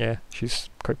 So yeah, she's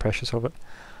quite precious of it,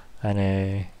 and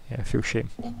yeah, I feel shame.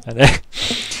 And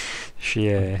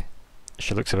she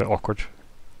looks a bit awkward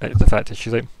at the fact that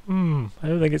she's like, I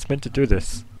don't think it's meant to do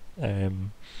this.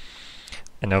 And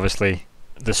obviously,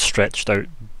 this stretched out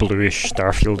bluish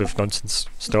starfield of nonsense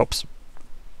stops.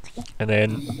 And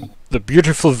then the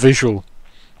beautiful visual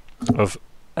of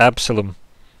Absalom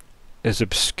is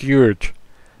obscured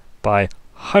by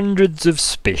hundreds of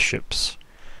spaceships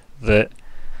that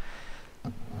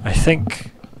I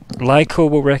think Lyko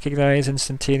will recognise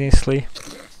instantaneously.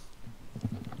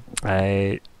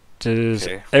 Does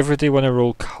Okay. everybody want to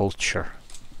roll culture?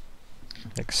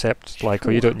 Except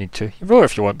Lyko, you don't need to. You roll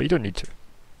if you want, but you don't need to.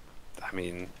 I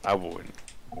mean, I won't.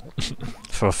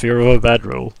 For fear of a bad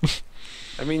roll.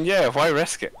 I mean, yeah, why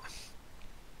risk it?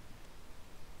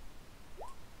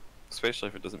 Especially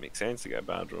if it doesn't make sense to get a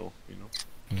bad roll, you know.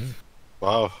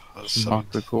 Wow, that's Mark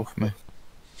some would go for me.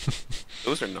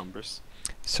 Those are numbers.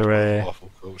 So awful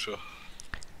culture.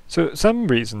 so some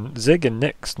reason Zigg and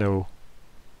Nyx know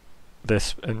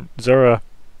this, and Zora,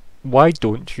 why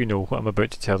don't you know what I'm about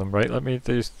to tell them? Right, let me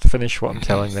just finish what I'm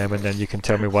telling them, and then you can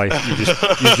tell me why you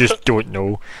just don't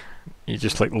know. You're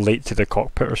just like late to the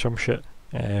cockpit or some shit.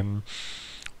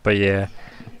 But yeah,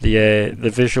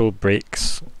 the visual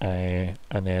breaks, and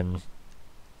then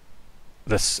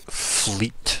this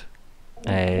fleet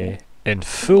in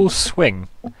full swing,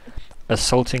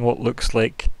 assaulting what looks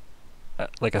like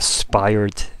a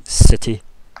spired city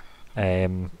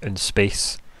in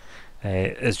space,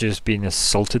 is just being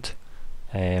assaulted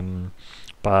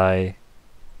by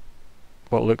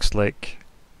what looks like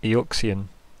Eoxian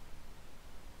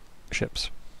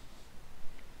ships.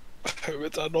 How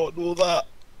would I not know that?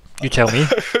 You tell me.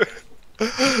 How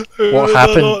What would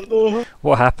happened? I not know?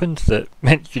 What happened that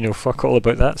meant you know fuck all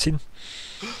about that scene?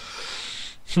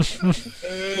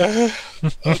 I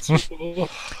don't know.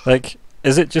 Like,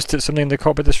 is it just that something in the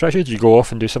cockpit distracts you? Do you go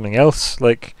off and do something else?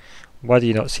 Like, why do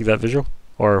you not see that visual?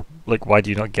 Or, like, why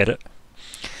do you not get it?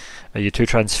 Are you too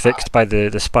transfixed by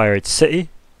the spired city?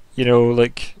 You know,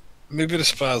 like... Maybe the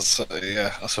Spaz,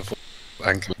 yeah, I suppose.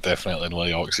 I think I would definitely know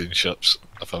the Oxygen ships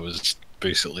if I was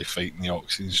basically fighting the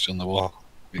Oxygens during the war.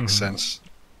 Makes sense.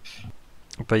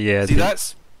 But yeah... See,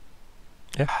 that's...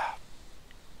 Yeah.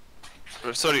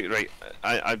 Sorry, right.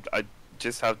 I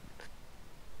just have...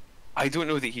 I don't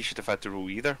know that he should have had to roll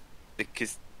either.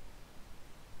 Because...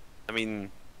 I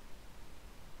mean...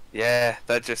 Yeah,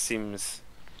 that just seems...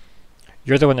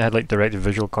 You're the one that had, like, direct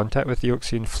visual contact with the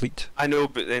Eoxian fleet. I know,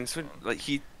 but then, so, like,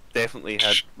 he definitely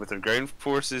had with their ground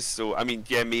forces, so, I mean,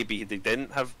 yeah, maybe they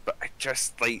didn't have, but I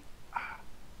just, like...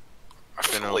 I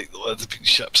feel like there would have been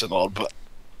ships in orbit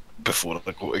before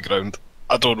they go to ground.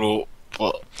 I don't know,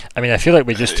 but I mean, I feel like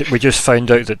we just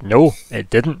found out that no, it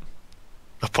didn't.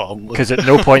 apparently. Because at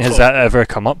no point has that ever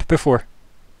come up before.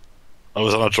 I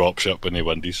was on a dropship in the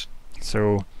Windies.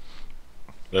 So...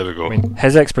 There we go. I mean,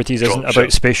 his expertise isn't Dropship.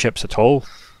 about spaceships at all.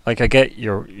 Like, I get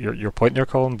your point there,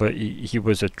 Colin, but he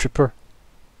was a trooper,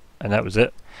 and that was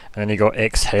it. And then he got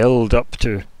exhaled up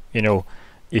to, you know,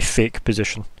 a fake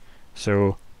position.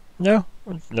 So, no,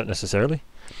 not necessarily.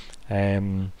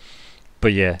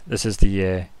 But yeah, this is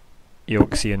the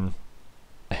Eoxian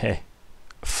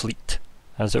fleet,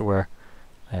 as it were,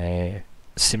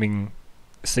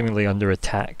 seemingly under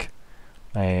attack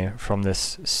from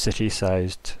this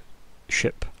city-sized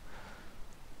ship.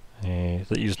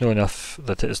 That you know enough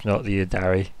that it is not the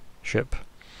Adari ship.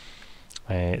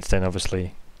 It's then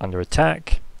obviously under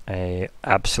attack.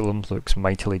 Absalom looks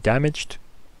mightily damaged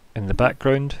in the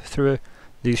background through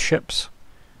these ships.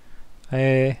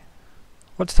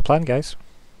 What's the plan, guys?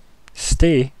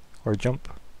 Stay or jump?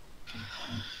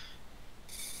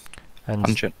 And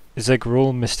Punch it. Zigg,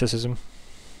 roll mysticism.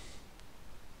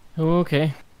 Oh,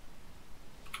 okay.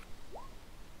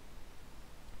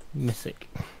 Mythic.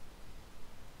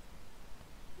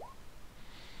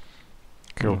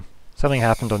 Cool. Something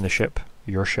happened on the ship,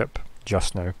 your ship,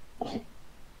 just now.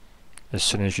 As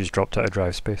soon as you dropped out of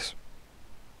drive space.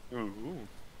 Ooh.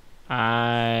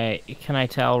 Can I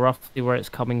tell roughly where it's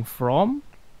coming from?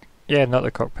 Yeah, not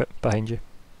the cockpit, behind you.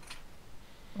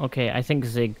 Okay, I think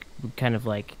Zigg would kind of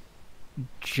like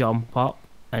jump up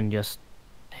and just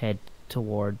head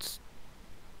towards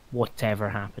whatever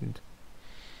happened.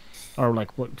 Or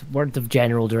like what the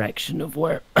general direction of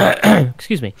where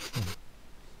excuse me.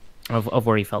 Of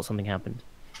where he felt something happened.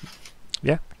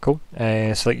 Yeah, cool.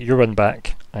 So like you run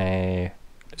back,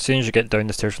 As soon as you get down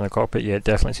the stairs from the cockpit, yeah, it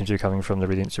definitely seems to be coming from the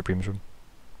Radiant Supreme's room.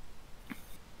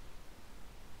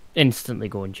 Instantly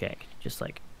go and check. Just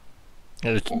like,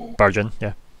 Yeah, just barge in,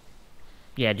 yeah.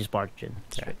 yeah, just barge in.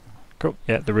 Yeah. Cool,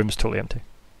 yeah, the room's totally empty.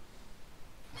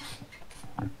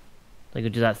 Like,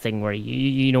 do that thing where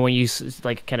you know when you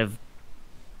like kind of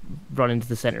run into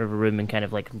the center of a room and kind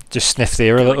of like Just sniff the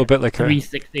air a little bit like a...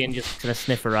 360 and just kind of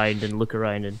sniff around and look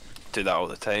around and Do that all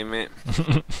the time, mate.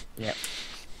 yeah.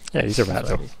 Yeah, he's a rat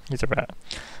though. He's a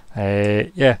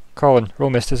rat. Yeah, Colin, roll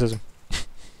mysticism.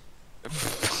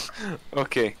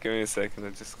 Okay, give me a second.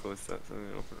 I just closed that. So let me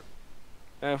open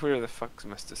it. Where the fuck's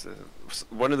mysticism?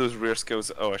 One of those rare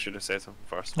skills. Oh, I should have said something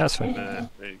first. That's fine. There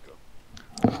you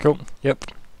go. Cool, yep.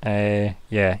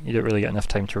 Yeah, you don't really get enough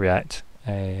time to react.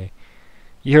 You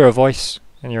hear a voice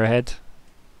in your head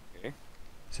Okay.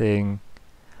 saying,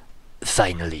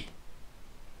 "Finally."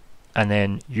 And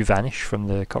then you vanish from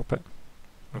the cockpit.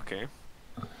 Okay.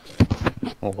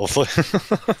 Oh, lovely.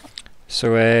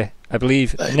 So I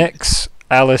believe Nix,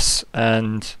 Alice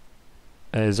and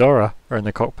Zora are in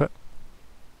the cockpit.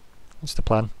 What's the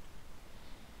plan?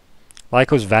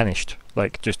 Lyko's vanished,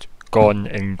 like just gone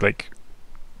in like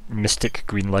mystic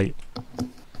green light.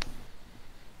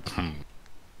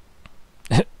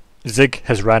 Zigg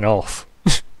has ran off.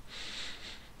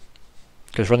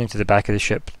 Because running to the back of the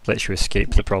ship lets you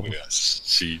escape the problem.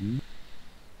 Seen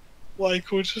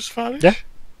Lyko just vanish? Yeah.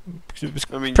 It was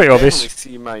I mean, pretty you obvious.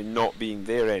 definitely see my not being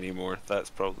there anymore. That's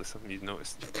probably something you've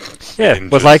noticed. Yeah,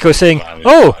 And with just Lyko saying, vanish,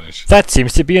 "Oh, vanish. that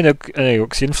seems to be an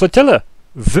Eoxian flotilla."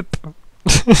 Vip.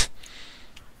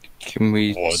 Can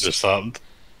we What just happened?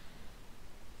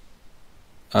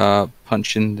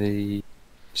 punch in the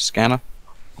scanner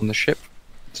on the ship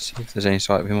to see if there's any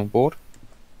sight of him on board?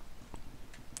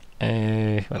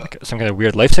 Like some kind of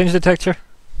weird life signs detector.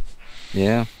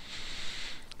 Yeah.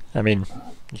 I mean,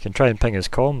 you can try and ping his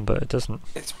comm, but it doesn't.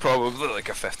 It's probably like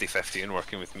a 50-50 in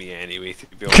working with me anyway, to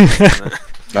be honest.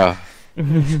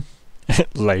 Isn't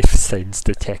it? Life signs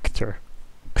detector.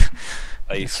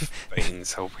 Life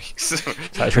finds a weeks.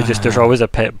 It's actually just there's always a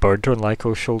pet bird on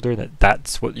Lyko's shoulder, and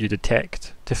that's what you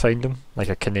detect to find him, like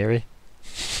a canary.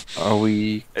 Are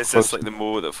we It's close? just like the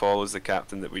mo that follows the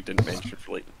captain that we didn't mention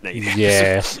for like 9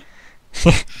 Yeah.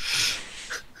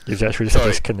 He's actually just had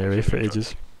this canary for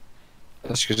ages.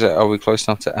 That's 'cause, are we close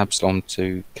enough to Absalom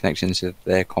to connect into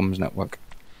their comms network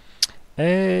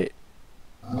Yeah.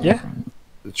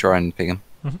 to try and ping him?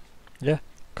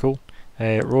 Cool.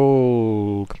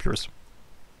 Roll computers.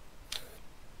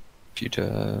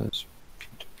 Computers.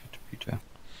 Computer.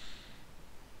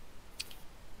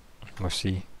 We'll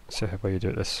see how you do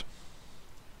at this.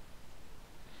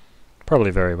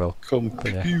 Probably very well.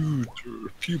 Computer.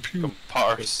 Pew pew.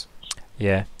 Parse.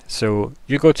 Yeah. So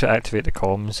you go to activate the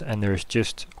comms, and there's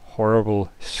just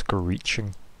horrible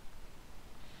screeching.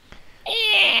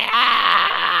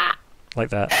 Like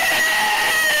that.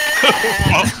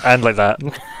 And like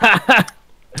that.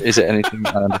 Is it anything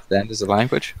I understand as a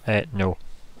language? No.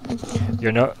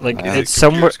 You're not like Is it's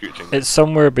Computer somewhere. screeching. It's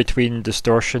somewhere between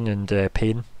distortion and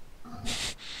pain.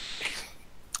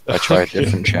 I try a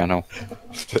different channel.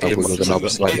 I wiggle the knob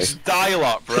slightly. It's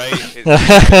dial-up, right?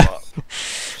 It's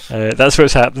dial-up. That's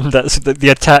what's happened. That's the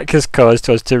attack has caused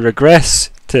us to regress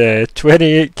to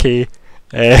 28k.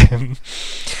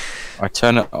 I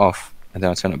turn it off and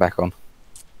then I turn it back on.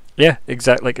 Yeah,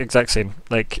 exact same.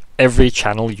 Like every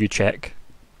channel you check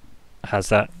has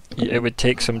that. It would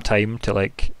take some time to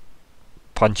like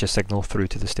punch a signal through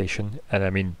to the station, and I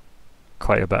mean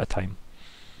quite a bit of time.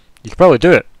 You could probably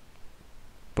do it,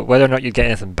 but whether or not you get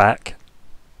anything back,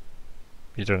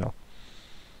 you don't know.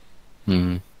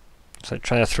 Hmm. It's like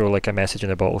trying to throw like a message in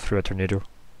a bottle through a tornado.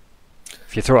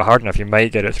 If you throw it hard enough, you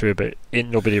might get it through, but ain't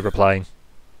nobody replying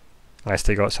unless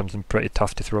they got something pretty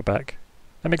tough to throw back.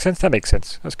 That makes sense. That makes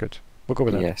sense. That's good. We'll go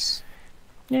with that. Yes.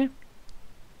 Yeah.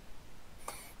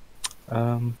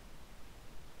 How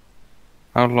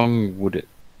long would it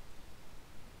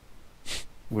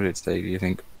stay, do you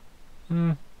think?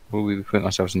 Mm, Will we be putting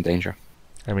ourselves in danger?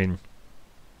 I mean,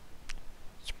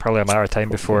 it's probably a matter of time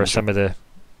before some of the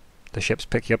ships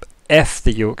pick you up, if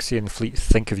the Eoxian fleet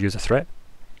think of you as a threat.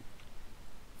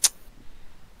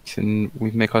 Can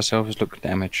we make ourselves look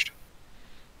damaged?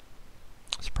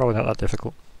 It's probably not that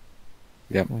difficult.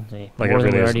 Yep. Like, More it than we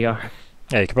really already are.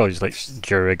 Yeah, you could probably just like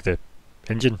jurig the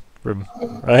engine room,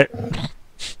 right?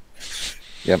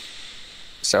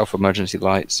 Set off emergency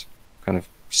lights. Kind of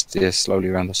steer slowly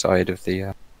around the side of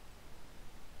the.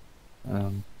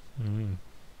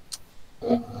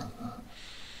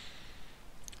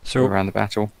 So around the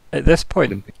battle. at this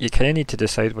point, you kind of need to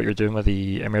decide what you're doing with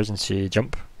the emergency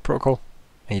jump protocol.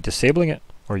 Are you disabling it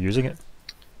or using it?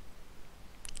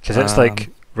 Because it's like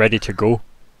ready to go,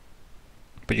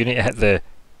 but you need to hit the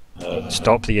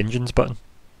stop the engines button.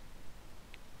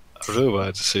 I really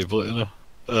want to disable it, you know.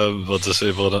 We're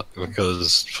disabling it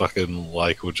because fucking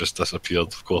Lyko just disappeared.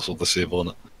 Of course, we're disabling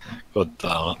it. God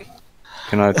damn it.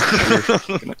 Can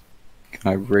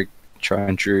I try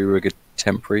and jury rig a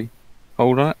temporary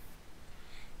hold on it?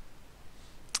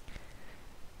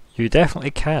 You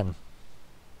definitely can,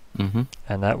 Mm-hmm.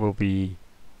 and that will be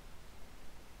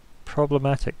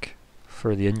problematic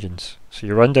for the engines. So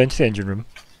you run down to the engine room.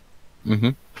 Mm-hmm.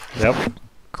 Yep.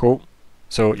 Cool.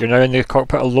 So you're now in the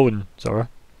cockpit alone, Zora.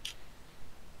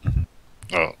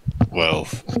 Oh, well,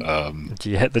 Do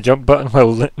you hit the jump button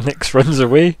while Nix runs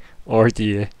away, or do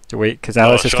you wait? Because No,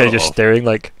 Alice is shut kind of it just off. staring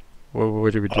like,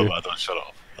 what do we do? I don't shut it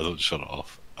off. I don't shut it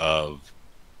off.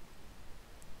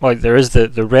 Well, there is the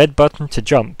red button to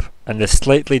jump, and the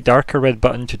slightly darker red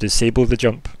button to disable the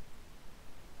jump.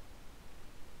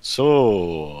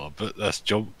 So, about this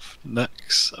jump,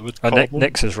 Nix, I would call him.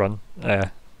 Nix's run.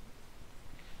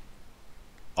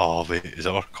 Oh, wait, is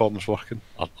our comms working?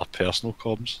 Our personal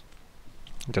comms?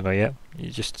 I don't know yet. You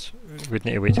just would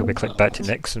need to wait till we click back to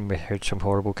Nix and we heard some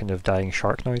horrible kind of dying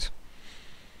shark noise.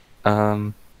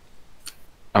 I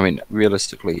mean,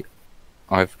 realistically,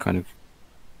 I've now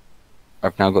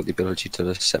got the ability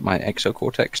to set my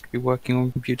exocortex to be working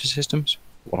on computer systems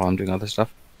while I'm doing other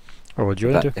stuff. Or what do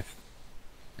you want to do?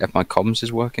 If my comms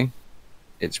is working,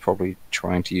 it's probably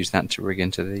trying to use that to rig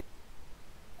into the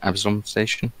Absalom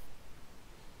station.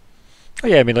 Oh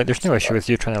yeah, I mean, like, there's no issue with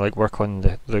you trying to like work on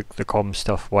the comm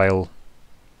stuff while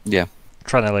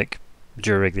trying to like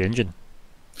jury rig the engine.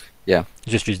 Yeah.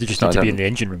 You just need So to be in the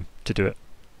engine room to do it.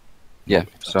 Yeah,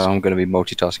 so I'm going to be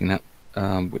multitasking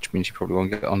that, which means you probably won't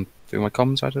get on through my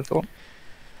comms, I'd have thought.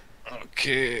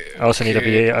 Okay. I also need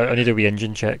I need a wee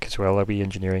engine check as well, a wee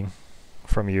engineering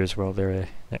from you as well there,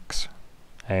 Nix.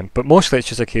 But mostly it's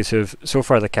just a case of, so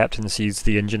far the captain sees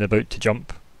the engine about to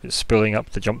jump, it's spooling up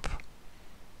to jump.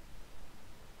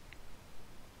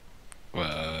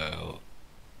 Well,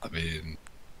 I mean,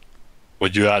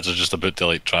 would you guys are just about to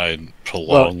like try and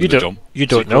prolong the jump? You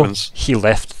don't know. sequence? He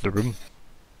left the room.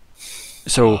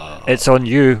 So it's on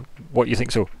you what you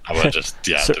think. So I would just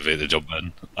deactivate the jump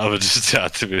in. I would just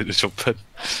deactivate the jump in.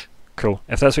 cool.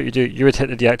 If that's what you do, you would hit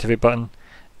the deactivate button.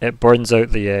 It burns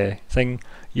out the thing.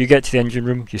 You get to the engine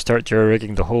room. You start jury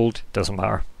rigging the hold. Doesn't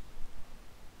matter.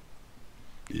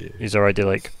 Yeah. He's already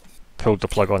like pulled the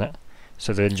plug on it,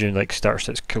 so the engine like starts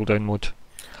its cooldown mode.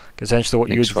 'Cause essentially, what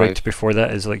you'd rigged before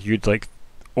that is like you'd like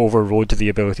overrode the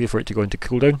ability for it to go into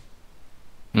cooldown.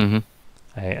 Mm-hmm.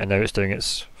 And now it's doing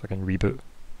its fucking reboot.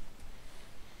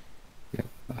 Yeah,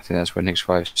 I think that's when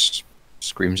X5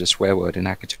 screams a swear word in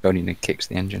Akatonian and kicks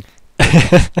the engine.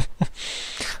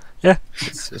 Yeah.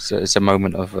 It's a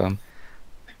moment of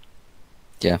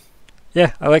Yeah,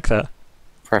 I like that.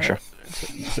 pressure.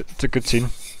 It's a good scene.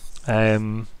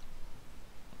 Yeah.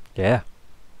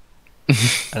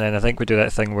 And then I think we do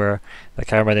that thing where the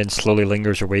camera then slowly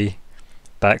lingers away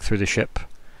back through the ship.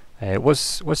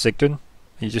 What's Zigg doing?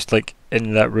 He just like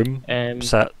in that room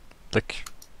sat like.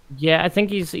 Yeah, I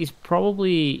think he's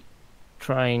probably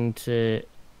trying to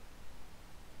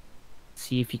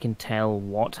see if he can tell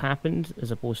what happened, as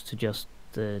opposed to just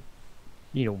the,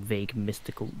 vague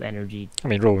mystical energy. I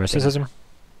mean, roll mysticism.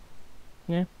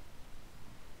 Yeah.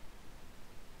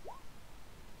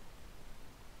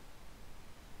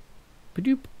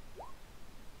 Badoop.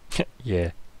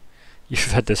 Yeah,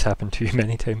 you've had this happen to you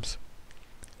many times.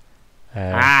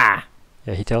 Ah.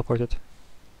 Yeah, he teleported.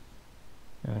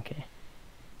 Okay.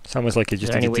 It's almost like he just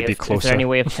Is there needed to be Is closer. there any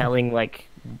way of telling like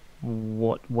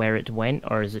where it went,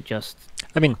 or is it just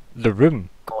I mean, the room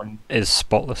gone? is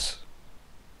spotless.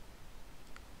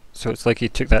 So it's like he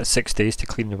took that 6 days to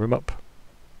clean the room up.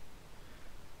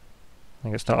 I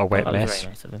think it's not a wet That was mess.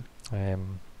 very nice of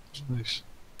him. It's nice.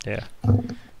 Yeah.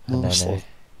 And then,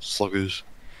 Sluggers.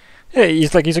 yeah,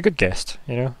 he's a good guest,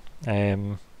 but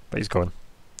he's gone.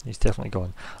 He's definitely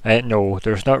gone. No,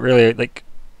 there's not really like,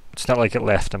 it's not like it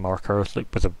left a marker like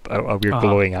with a weird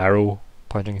glowing arrow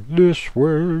pointing this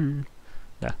way.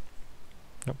 Nah.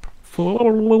 Nope.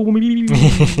 Follow me.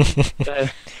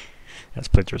 That's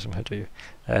plagiarism, how do you?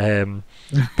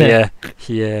 But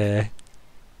yeah,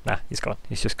 he's gone.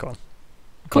 He's just gone.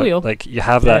 Cool. But, like, you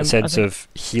have that I sense think- of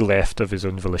he left of his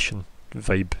own volition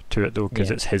vibe to it though, because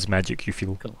Yeah. it's his magic. You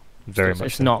feel Cool. very It's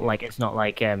much. not like It's not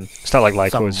like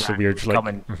Lyko's some weird rat like.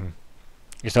 coming. Mhm.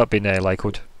 He's not been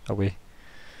Lyko'd away,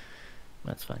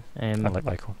 That's fine. unlike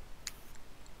Lyko.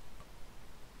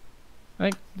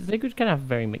 Like they could kind of have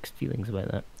very mixed feelings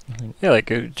about that. I think. Yeah,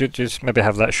 like just maybe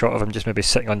have that shot of him just maybe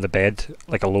sitting on the bed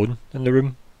like alone in the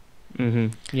room,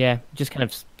 Yeah, just kind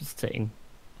of sitting.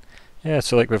 Yeah,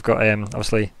 so like we've got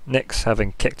obviously Nyx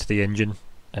having kicked the engine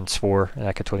and swore in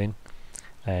Akatonian.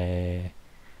 Then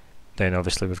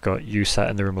obviously we've got you sat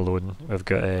in the room alone. We've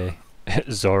got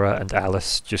Zora and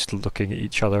Alice just looking at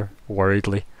each other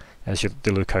worriedly as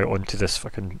they look out onto this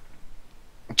fucking.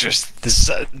 Just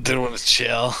sitting there on a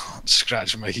chair,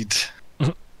 scratching my head.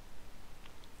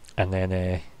 And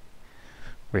then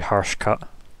we harsh cut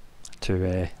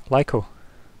to Lyko,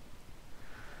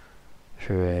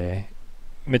 who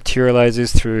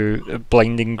materializes through a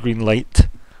blinding green light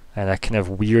and a kind of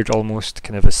weird, almost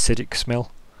kind of acidic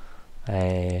smell.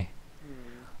 And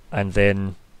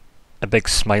then a big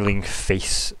smiling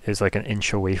face is like an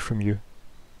inch away from you.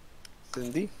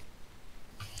 Cindy?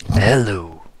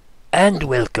 Hello, and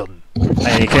welcome.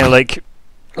 And he kind of like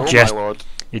Oh my lord.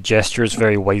 he gestures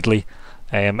very widely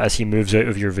as he moves out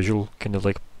of your visual kind of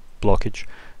like blockage.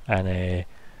 And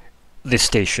the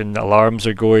station alarms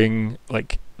are going,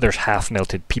 like there's half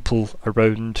melted people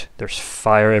around, there's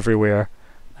fire everywhere.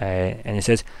 And he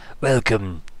says,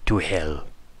 "Welcome to hell."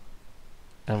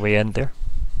 And we end there.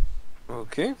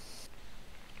 Okay.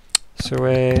 So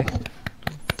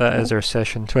that is our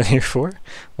session 24.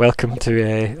 Welcome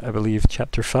to I believe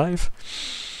chapter 5.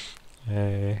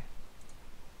 Let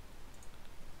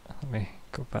me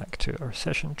go back to our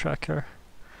session tracker.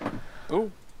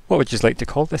 Oh. What would you like to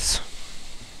call this?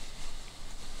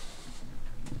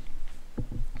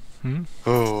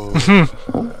 Oh.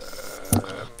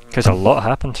 Because a lot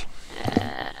happened.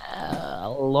 A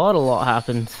lot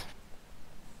happened.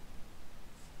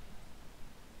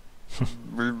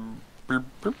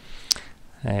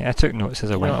 I took notes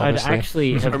as I went, I'd obviously.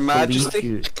 actually have Her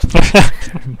Majesty.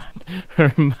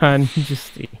 Her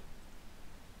Majesty.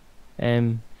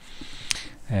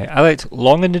 I liked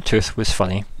Long in the Tooth was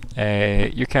funny.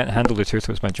 You Can't Handle the Tooth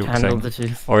was my joke Handle thing. the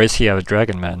tooth. Or is he a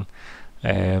dragon man?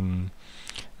 Then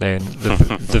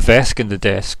the Vesk in the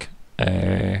desk.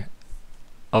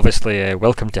 Obviously,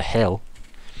 Welcome to Hell.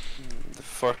 The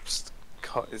first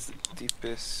cut is the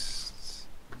deepest.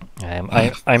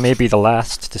 I may be the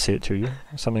last to say it to you.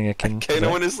 Something akin to Can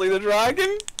that. honestly the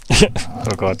dragon?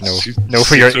 Oh god, no. No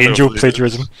for your angel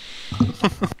plagiarism.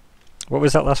 What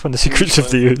was that last one? The Secrets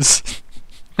of the Ooze.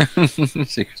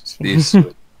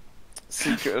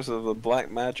 Secrets of the Black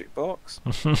Magic Box.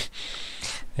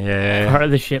 Yeah. Part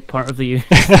of the ship, part of the use.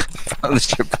 Part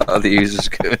of the use is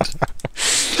good.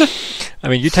 I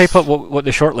mean, you type up what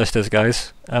the shortlist is,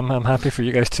 guys. I'm happy for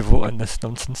you guys to vote on this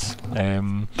nonsense.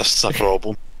 This is a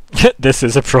problem. This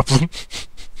is a problem.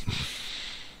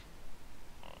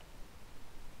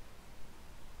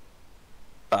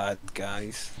 Bad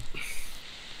guys.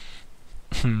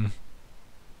 I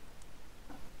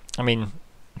mean,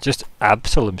 just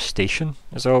Absalom Station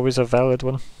is always a valid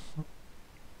one.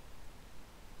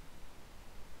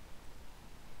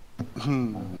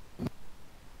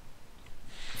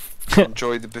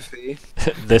 Enjoy the buffet.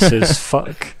 This is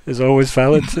fuck is always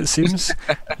valid, it seems.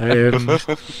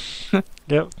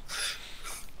 Yep.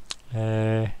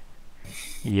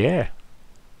 Yeah.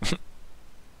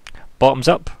 Bottoms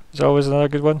up is always another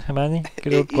good one, Hermione.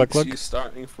 Good old It glug eats glug. you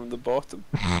starting from the bottom.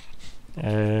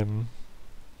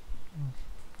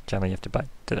 Generally you have to buy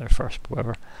dinner first, but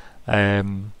whatever.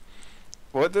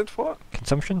 What did what?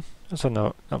 Consumption, that's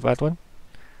not a bad one.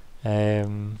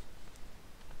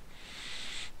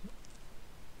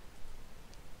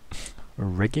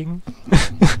 Rigging.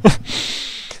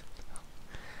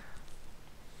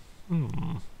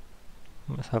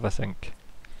 Let's have a think.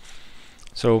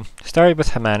 So, started with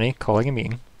Hermione calling a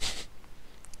meeting,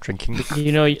 drinking the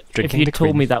You know, if Drinking you the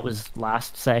told Queen. me that was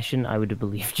last session, I would have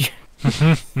believed you.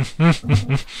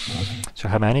 So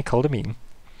Hermione called a meeting,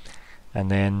 and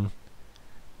then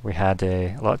we had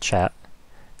a lot of chat.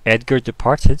 Edgar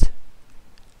departed.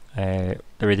 The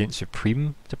Radiant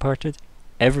Supreme departed.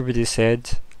 Everybody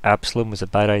said Absalom was a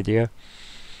bad idea.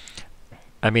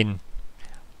 I mean,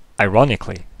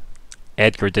 ironically,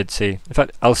 Edgar did say. In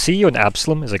fact, I'll See You on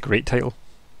Absalom is a great title.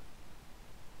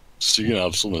 See You On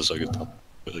Absalom is a good one.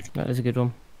 That is a good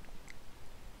one.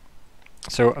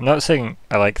 So I'm not saying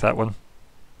I like that one,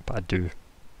 but I do.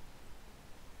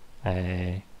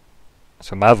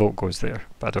 So my vote goes there,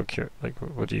 but I don't care. Like,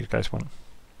 what do you guys want?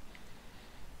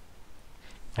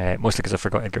 Mostly because I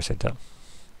forgot Edgar said that.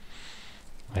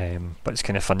 But it's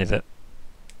kind of funny that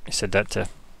he said that to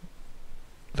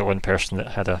the one person that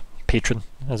had a patron,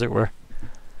 as it were.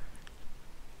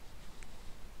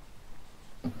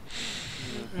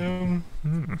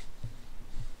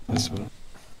 This one.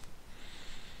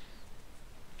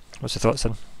 What's your thoughts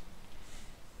then?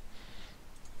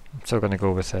 I'm still going to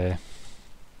go with. I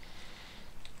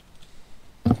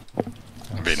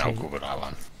mean, I'll go with that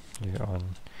one. You on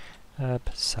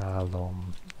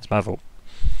Absalom. It's my vote.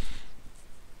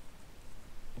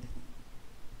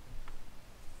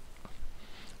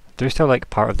 I do still like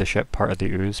part of the ship, part of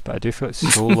the ooze, but I do feel it's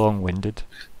so long-winded.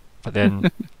 But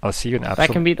then I'll see you in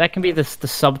Absalom. That can be the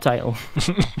subtitle.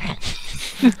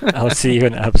 I'll see you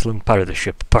in Absalom, part of the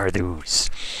ship, part of the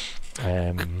ooze.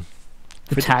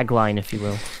 The tagline, if you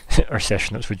will. Our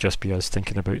session notes would just be us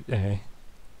thinking about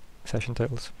session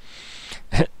titles.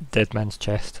 Dead Man's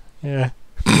Chest. Yeah.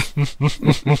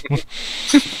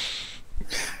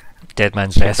 Dead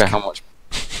Man's Desk. How much?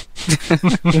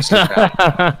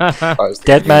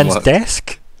 Dead Man's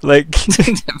Desk? Like...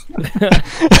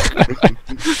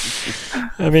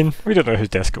 I mean, we don't know whose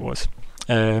desk it was.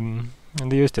 And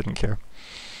the U's didn't care.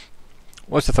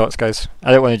 What's the thoughts, guys?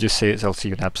 I don't want to just say it's I'll see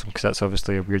you in Absalom, because that's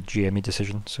obviously a weird GME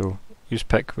decision, so use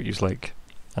pick what you's like.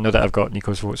 I know that I've got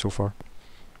Nico's vote so far.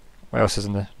 What else is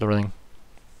in the running?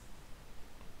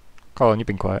 Colin, you've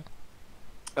been quiet.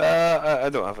 I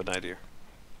don't have an idea.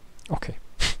 Okay.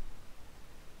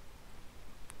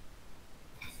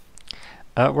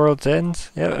 At World's End,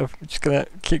 yeah, I'm just gonna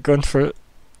keep going for it.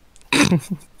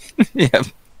 Yeah.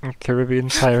 Caribbean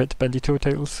Pirate Bandito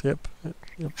titles, yep.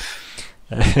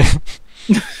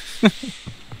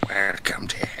 Welcome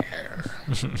to hell.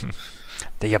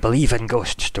 Do you believe in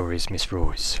ghost stories, Miss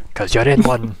Rose? 'Cause you're in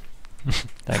one.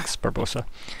 Thanks, Barbosa.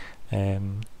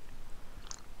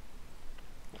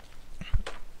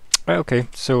 Right, okay,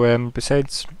 so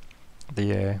besides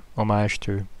the homage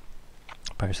to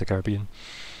Pirates of the Caribbean.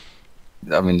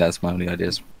 I mean, that's my only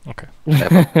ideas. Okay.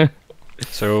 Ever.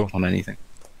 So On anything.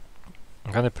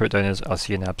 I'm going to put it down as I'll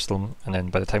see you in Absalom, and then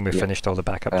by the time we've finished all the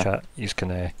backup chat, we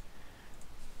can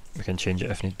change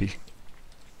it if need be.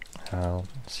 I'll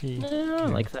see Yeah, I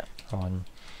like that. on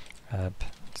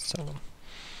Absalom.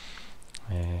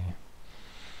 I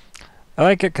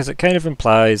like it because it kind of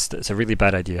implies that it's a really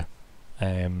bad idea.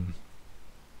 So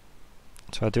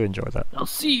I do enjoy that. I'll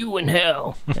see you in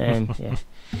hell. Yeah.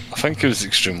 I think it was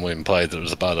extremely implied that it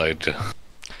was a bad idea.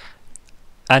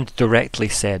 And directly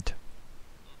said.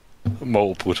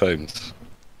 Multiple times.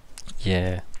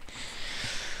 Yeah.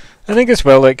 I think as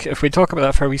well, like, if we talk about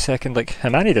that for a wee second, like,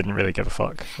 Hermione didn't really give a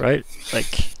fuck, right?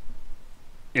 Like,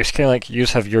 it's kind of like, you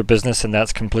have your business and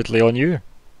that's completely on you.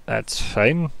 That's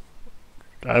fine.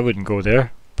 I wouldn't go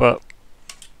there, but,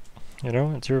 you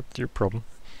know, it's your problem.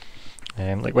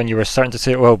 Like, when you were starting to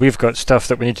say, well, we've got stuff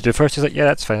that we need to do first, he's like, yeah,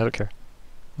 that's fine, I don't care.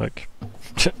 Like,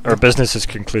 our business is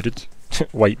concluded.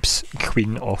 Wipes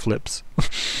Queen off lips.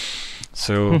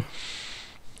 So... I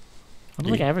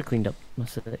don't think I ever cleaned up my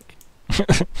civic.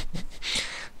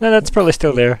 No, that's probably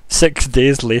still there. 6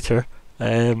 days later.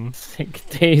 6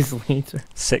 days later.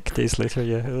 6 days later,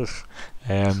 yeah.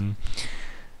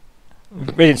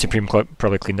 Radiant Supreme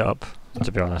probably cleaned it up,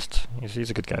 to be honest.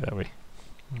 He's a good guy that way.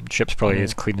 Ship's probably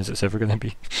as clean as it's ever going to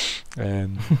be.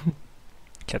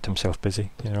 Kept himself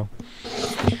busy, you know.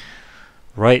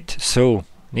 Right, so,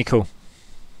 Nico.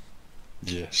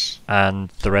 Yes. And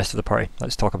the rest of the party.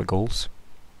 Let's talk about goals.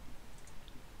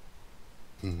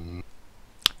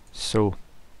 So,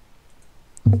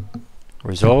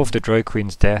 resolve the Drow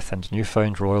Queen's death and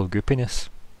newfound royal goopiness.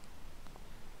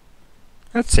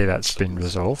 I'd say that's been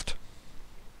resolved.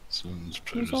 Sounds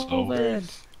pretty Resolve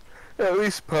resolved. it. At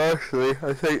least partially.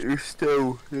 I think there's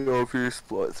still, a few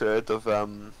split thread of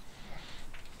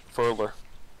further.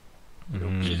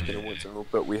 Just gonna want to know,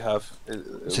 but we have. So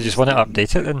you just want to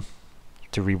update it then?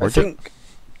 To reword it?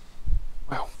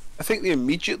 I think the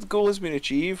immediate goal has been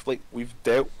achieved. Like, we've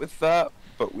dealt with that,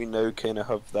 but we now kind of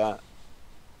have that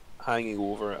hanging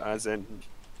over. As in,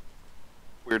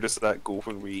 where does that go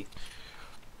when we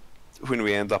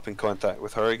end up in contact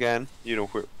with her again? You know,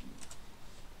 where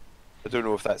I don't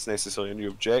know if that's necessarily a new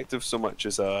objective so much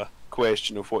as a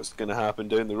question of what's going to happen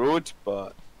down the road.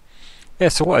 But yeah.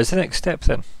 So what is the next step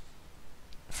then?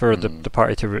 For the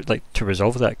party to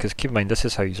resolve that, because keep in mind this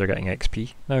is how you're getting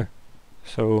XP now.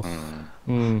 So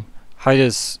how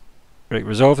does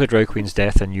resolve the Drow Queen's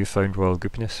death and newfound royal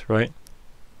goopiness, right?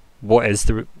 What is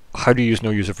how do you know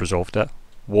you have resolved that?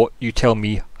 What you tell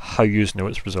me how you know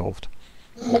it's resolved?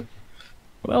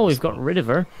 Well, we've got rid of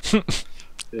her.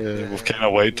 Yeah, we've kind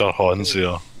of wiped our hands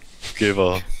here. Gave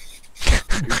her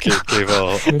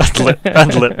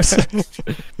and lips.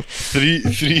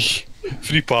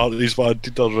 Three parties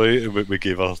wanted her, right, and we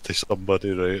gave her to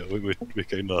somebody, right. We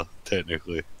kind of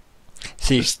technically.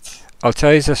 See, I'll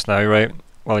tell you this now, right,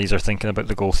 while you are thinking about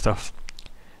the goal stuff.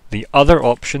 The other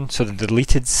option, so the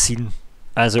deleted scene,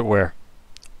 as it were,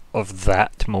 of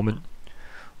that moment,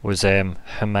 was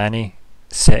Hermione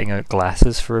setting out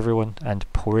glasses for everyone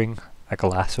and pouring a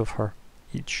glass of her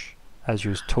each as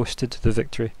you toasted the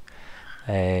victory,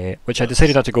 which I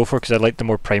decided not to go for because I liked the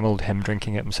more primal him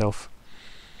drinking it himself.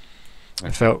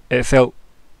 It felt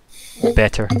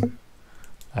better.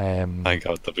 I think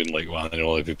I'd have been like one of the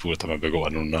only people would have maybe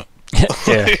got in on that.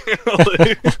 Yeah.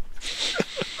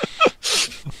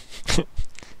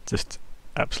 Just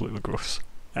absolutely gross.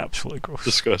 Absolutely gross.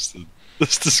 Disgusting.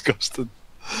 It's disgusting.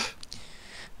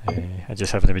 I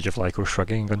just have an image of Lyko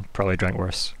shrugging and going, probably drank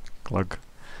worse. Glug.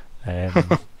 No,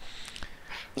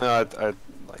 I'd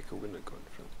like I wouldn't have gone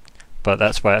for it. But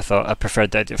that's why I thought I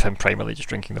preferred the idea of him primarily just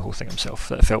drinking the whole thing himself.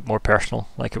 That it felt more personal,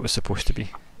 like it was supposed to be.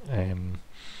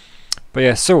 But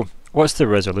yeah, so what's the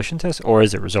resolution to this? Or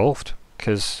is it resolved?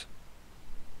 Because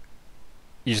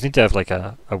you just need to have like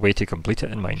a way to complete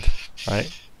it in mind,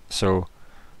 right? So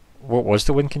what was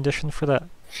the win condition for that?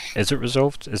 Is it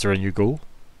resolved? Is there a new goal?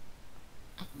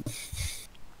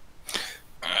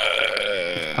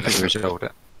 I think we resolved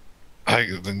it. I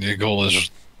think the new goal is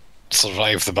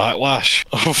survive the backlash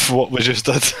of what we just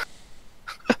did.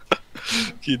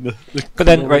 But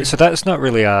then, right, so that's not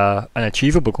really an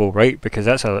achievable goal, right? Because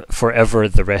that's a forever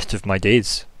the rest of my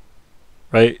days,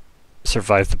 right?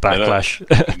 Survive the backlash.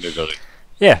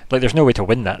 Yeah, like there's no way to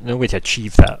win that, no way to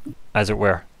achieve that, as it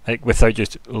were, like without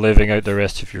just living out the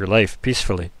rest of your life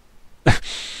peacefully.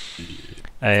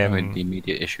 I mean, the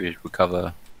immediate issue is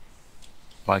recover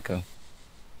Lyko.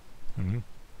 Mm-hmm.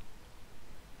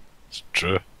 It's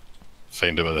true.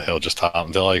 Find out what the hell just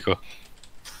happened to Lyko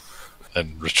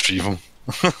and retrieve him.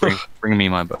 Bring me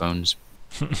my bones.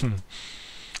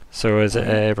 So is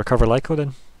it recover Lyko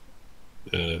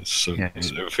then? So Yeah.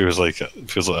 it feels like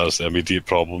that's the immediate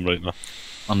problem right now.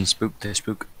 Unspook the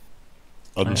spook.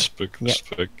 Unspook the Yep.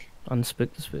 spook.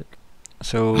 Unspook the spook.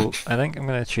 So I think I'm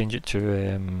going to change it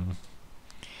to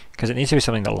because it needs to be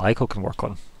something that Lyko can work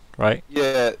on, right?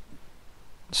 Yeah.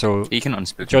 So He can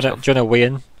unspook do you himself. want to weigh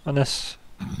in on this,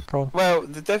 Colin? Well,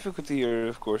 the difficulty here,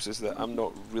 of course, is that I'm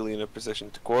not really in a position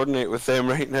to coordinate with them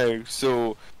right now.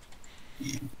 So,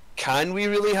 can we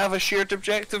really have a shared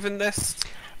objective in this?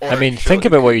 I mean, should think it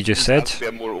about what you just have said.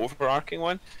 to be a more overarching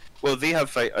one. Well, they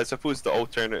have. I suppose the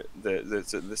alternate, the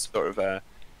sort of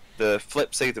the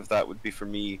flip side of that would be for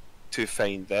me to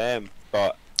find them.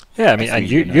 But Yeah, I mean, and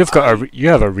think, you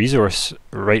have a resource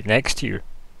right next to you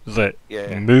that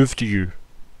yeah, moved you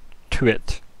to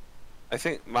it. I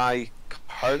think my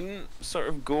current sort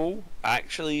of goal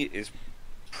actually is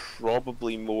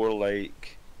probably more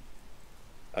like,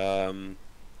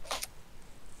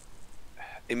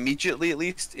 immediately at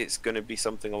least, it's going to be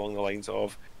something along the lines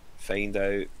of find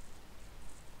out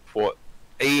what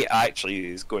actually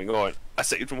is going on,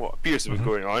 aside from what appears to be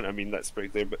going on. I mean, that's pretty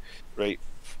clear, but right,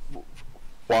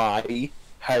 why,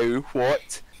 how,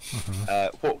 what,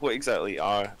 what exactly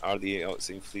are the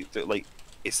outside fleet? Like,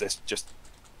 is this just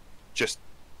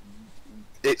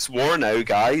it's war now,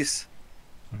 guys?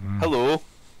 Hello,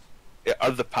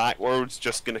 are the pack worlds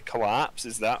just going to collapse?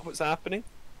 Is that what's happening?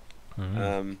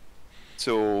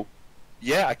 So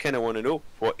yeah, I kind of want to know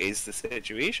what is the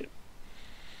situation,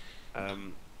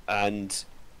 and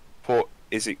what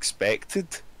is expected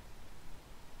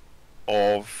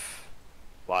of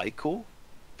Lyko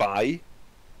by.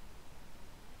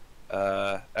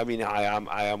 I mean, I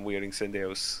am wearing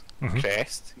Cinderella's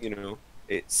crest. You know,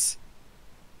 it's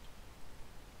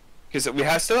because we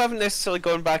still haven't necessarily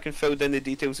gone back and filled in the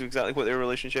details of exactly what their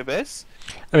relationship is.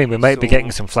 I mean, we might be So-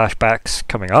 getting some flashbacks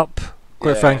coming up,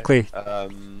 quite frankly.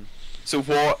 So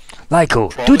what? Lyko,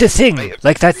 do promise the thing, might have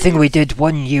like that been thing we made? did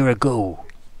 1 year ago.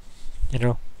 You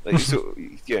know? Like, so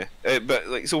yeah, but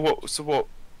like, so what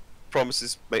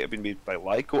promises might have been made by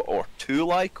Lyko or to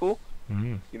Lyko?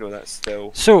 You know, that's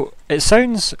still. So, it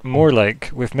sounds more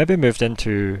like we've maybe moved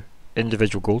into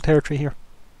individual goal territory here.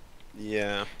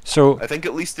 Yeah, So, I think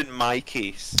at least in my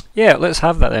case, yeah, let's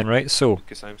have that then, right? So,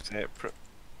 because I'm separate.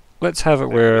 let's have it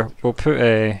where we'll put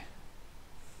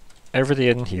everything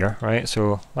in here, right?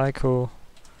 So, Lyko,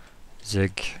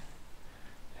 Zigg,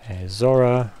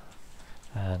 Zora,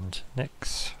 and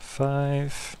Nyx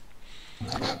 5.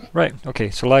 Right, okay,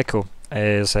 so Lyko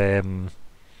is,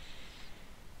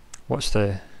 what's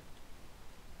the...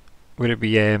 Would it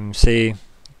be, say,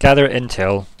 gather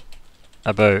intel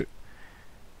about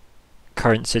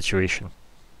current situation?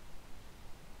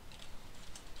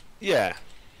 Yeah,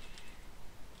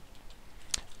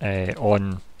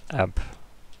 On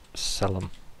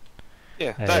Absalom.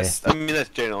 yeah. That's. I mean, that's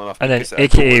general enough. And then, because I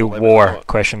don't AKA wanna limit war, what-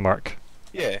 question mark.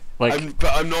 Yeah, Like-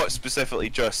 but I'm not specifically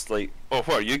just like, oh,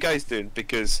 what are you guys doing?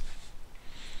 Because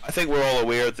I think we're all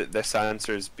aware that this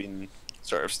answer has been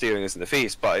sort of staring us in the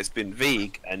face, but it's been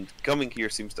vague, and coming here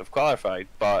seems to have clarified.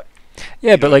 But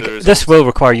Yeah, but know, like, there's this also- will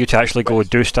require you to actually go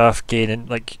do stuff, gain, and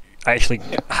like, actually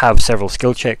have several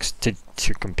skill checks to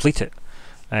complete it.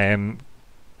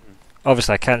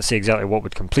 Obviously, I can't say exactly what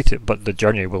would complete it, but the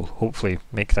journey will hopefully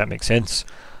make that make sense.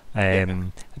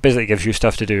 It basically gives you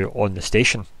stuff to do on the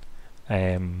station.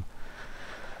 What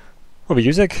about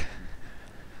you, Zigg?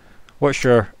 What's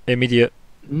your immediate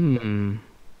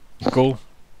goal?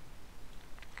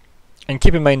 And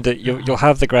keep in mind that you'll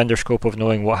have the grander scope of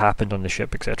knowing what happened on the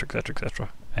ship, etc., etc., etc.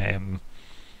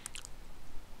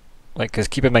 Because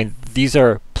keep in mind, these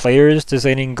are players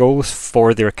designing goals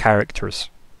for their characters.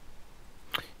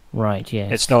 Right,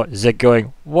 yes. It's not Zigg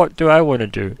going, what do I want to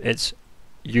do? It's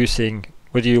you saying,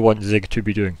 what do you want Zigg to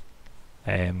be doing?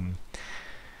 And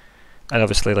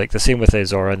obviously, like, the same with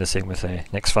Zora and the same with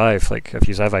Next 5. Like, if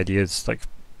you have ideas, like,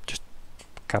 just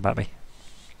come at me.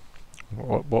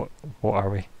 What are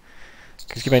we?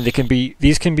 Because keep in mind,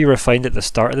 these can be refined at the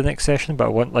start of the next session, but I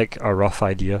want, like, a rough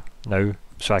idea now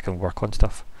so I can work on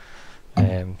stuff.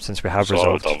 Since we have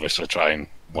resolved. I'd obviously try and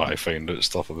what I find out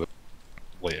stuff about,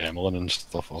 like, Emlyn and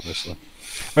stuff, obviously.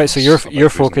 Right, so your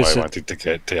focus. I wanted to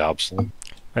get to Absalom.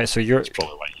 Right, so That's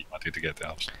probably why you wanted to get to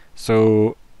Absalom.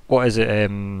 So what is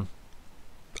it?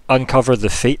 Uncover the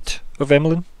fate of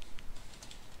Emlyn.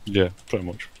 Yeah, pretty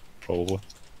much. Probably.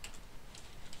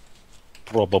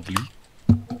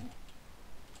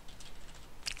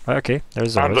 Right, okay.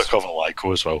 There's And Zora's. recover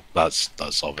Lyko as well. That's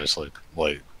obviously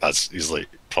he's like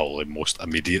probably most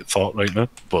immediate thought right now.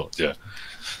 But yeah.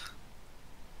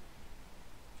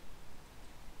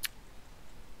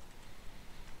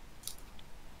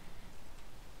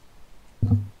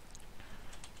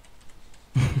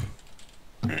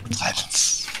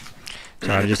 Silence.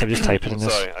 So I'm just typing in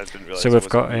this. Sorry, I didn't realise So I we've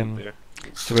wasn't got muted there.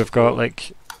 So we've got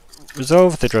like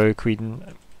resolve the Drow Queen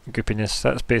goopiness.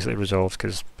 That's basically resolved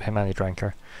because him and he drank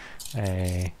her.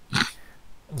 Then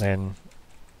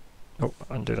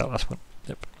undo that last one.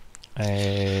 Yep.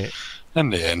 In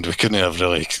the end, we couldn't have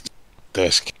really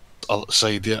desk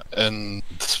outside yet, and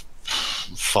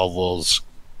Furler's.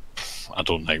 I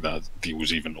don't think that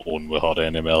deal's even on with her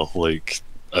anymore, like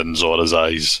in Zora's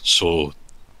eyes. So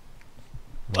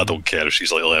I don't care if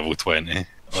she's like level 20. I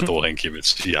don't think he would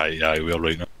see eye to eye with her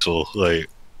right now. So like,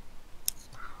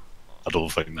 I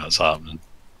don't think that's happening.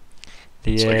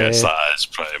 So I guess that is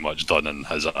pretty much done in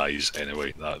his eyes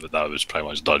anyway. That was pretty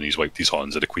much done. He's wiped his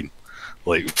hands of the Queen.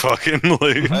 Like fucking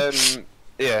like.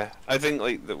 Yeah, I think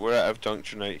like that we're at a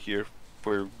juncture out here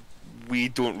where we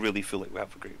don't really feel like we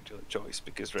have a great deal of choice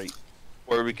because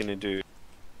what are we gonna do?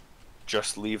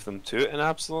 Just leave them to it in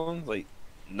Absalom? Like,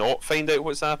 not find out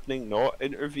what's happening, not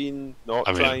intervene, not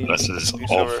try and this is do some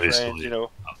of our obviously friends, you know.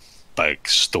 a big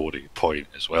story point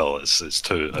as well. It's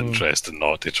too interesting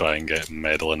not to try and get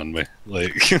meddling in me.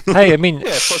 Like, hey, I mean,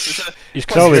 Yeah, plus you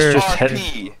could always it's just hit.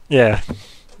 RP. Yeah,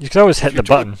 you could always hit you the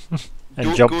button and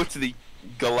Don't jump. go to the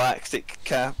galactic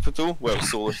capital,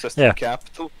 solar system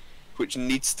capital, which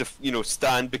needs to,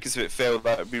 stand because if it fell,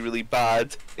 that would be really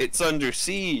bad. It's under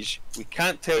siege. We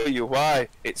can't tell you why.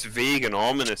 It's vague and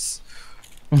ominous.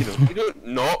 You don't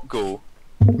not go.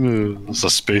 it's a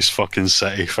space fucking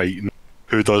city fighting.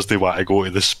 Who does they want to go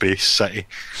to the space city?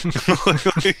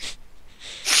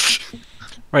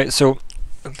 Right, so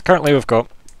currently we've got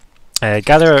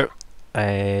gather.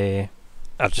 I've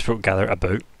just wrote gather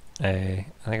about. I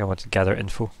think I want to gather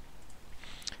info.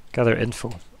 Gather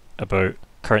info about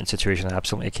current situation in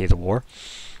Absalom, aka the war.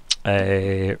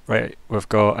 Right, we've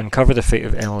got uncover the fate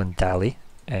of Emlyn Daly.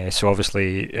 So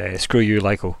obviously, screw you,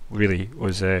 Lyko. Really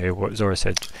was what Zora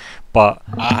said, but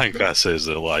I think that says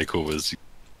that Lyko was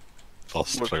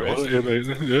first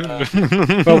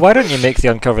priority. well, why don't you make the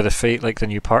uncover the fate like the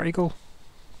new party goal?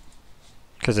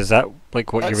 Because is that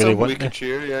like what That's you really something want? we can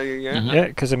cheer, yeah. Yeah,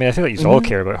 because I mean, I feel like you all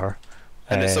care about her.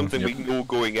 And it's something we know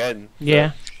going in. Yeah.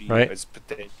 that she Right. is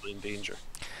potentially in danger.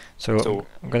 So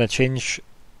I'm going to change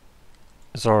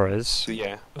Zora's. So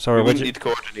yeah, Zora, we would wouldn't you? need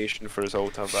coordination for us all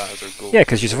to have that as our goal. Yeah,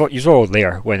 because you were all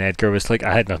there when Edgar was like,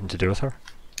 I had nothing to do with her.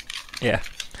 Yeah.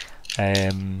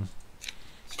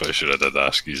 But sure, I did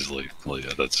ask easily. Like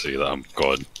I did say that I'm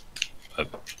gone. I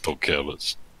don't care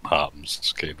what happens.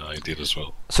 It's kind of idea as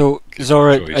well. So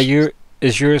Zora, choice.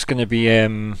 is yours going to be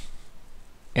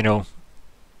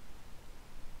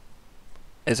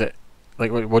is it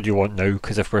like what do you want now?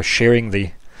 Because if we're sharing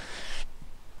the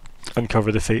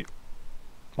uncover the fate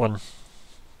one,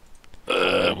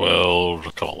 well,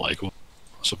 recover Lyko,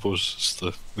 I suppose it's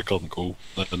the current goal.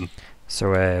 Then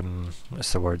so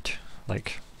what's the word,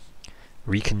 like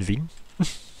reconvene?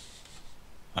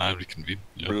 I reconvene.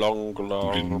 Yeah.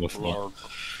 Long.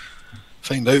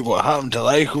 Find out what happened to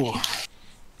Lyko.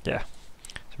 So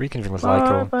reconvene with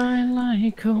Lyko. Bye,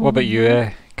 Lyko. What about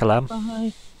you, Calum?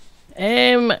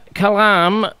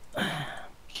 Calum,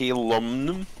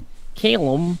 Calum.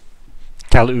 Calum.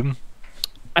 Calum.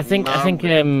 I think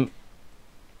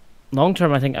long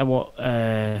term. I think I want.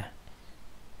 I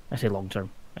say long term.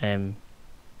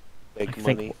 Big I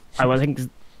money. think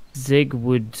Zigg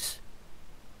would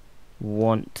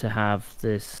want to have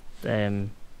this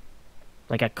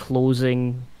like a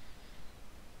closing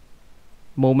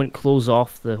moment, close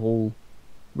off the whole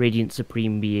Radiant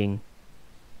Supreme being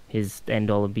his end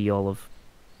all and be all of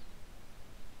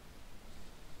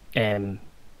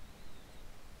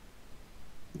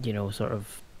sort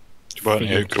of You want to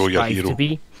figure outgrow your strive hero. to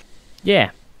be.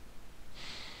 Yeah.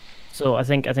 So I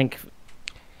think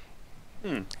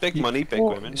Big money, big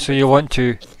women. So you want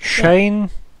to shine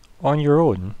on your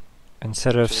own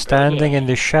instead of standing in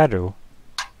the shadow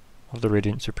of the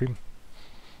Radiant Supreme.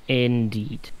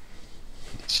 indeed.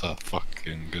 It's a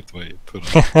fucking good way to put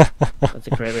it. That's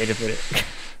a great way to put it.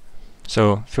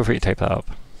 So feel free to type that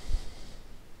up.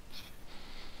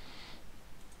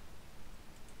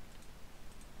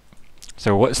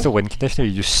 So what's the win condition?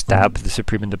 You just stab the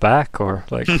Supreme in the back, or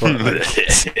like what?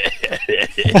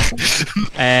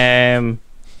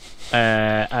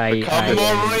 Become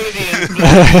more radiant,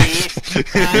 bloody,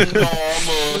 and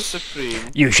more supreme.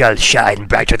 You shall shine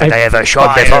brighter than I ever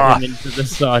Fire him into the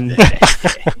sun.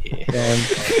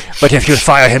 But if you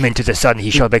fire him into the sun, he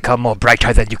shall become more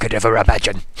brighter than you could ever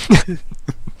imagine.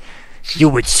 You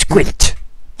would squint.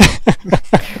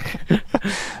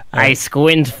 I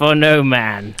squint for no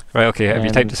man. Right, okay, have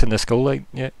you typed this in the skull line?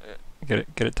 Yeah, get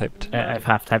it typed.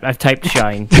 I've typed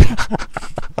shine.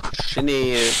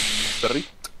 Shiny Brit.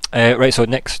 Right, so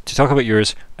next, to talk about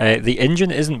yours, the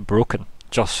engine isn't broken,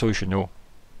 just so you know.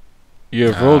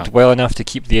 You've rolled well enough to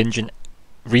keep the engine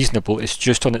reasonable, it's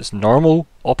just on its normal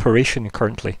operation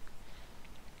currently.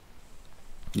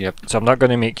 Yep. So I'm not going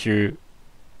to make you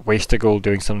waste a gold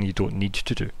doing something you don't need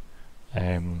to do.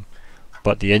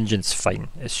 But the engine's fine,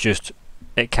 it's just,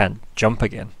 it can't jump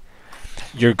again.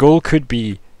 Your goal could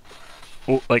be,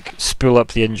 like, spool up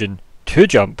the engine to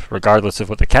jump, regardless of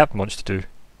what the captain wants to do.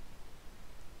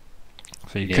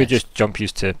 So you could just jump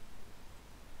used to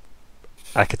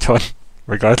Akaton,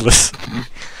 regardless.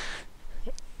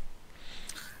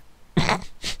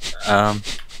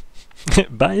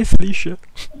 Bye, Felicia.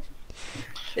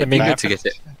 It'd be good to get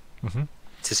it. Mhm.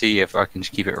 To see if I can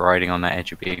just keep it riding on that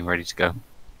edge of being ready to go.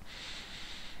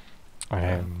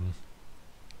 But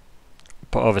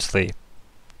obviously,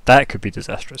 that could be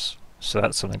disastrous. So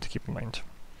that's something to keep in mind.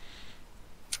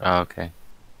 Oh, okay.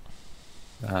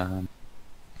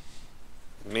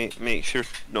 Make sure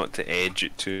not to edge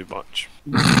it too much.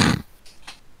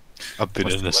 I've been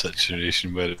in a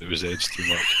situation where it was edged too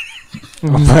much.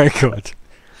 Oh my god.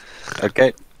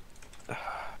 Okay.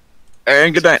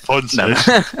 And good night. Fun No.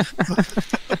 session.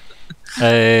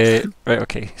 Right,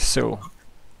 okay, so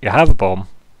you have a bomb.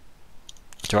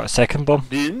 Do you want a second bomb?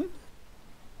 Bin?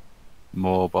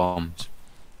 More bombs.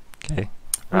 Okay.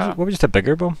 What was just a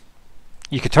bigger bomb?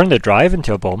 You could turn the drive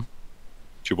into a bomb.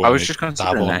 Do you I want was me just to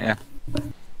considering dab that, yeah.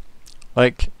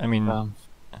 Like, I mean,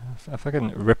 if I can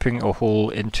ripping a hole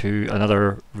into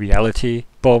another reality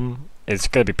bomb, it's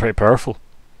going to be pretty powerful.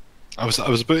 I was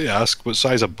about to ask, what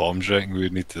size of bomb do you reckon we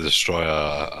would need to destroy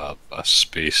a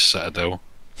space citadel?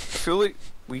 I feel like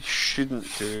we shouldn't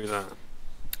do that.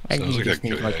 I think Sounds you like just a need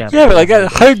good like idea. a Yeah, but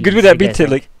like, how good would that be I to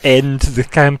guess. like end the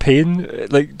campaign,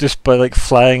 like just by like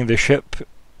flying the ship,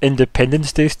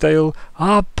 Independence Day style,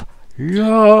 up,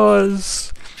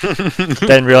 yes.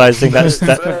 Then realizing that's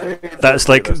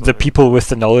like the people with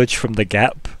the knowledge from the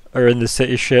Gap are in the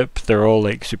city ship. They're all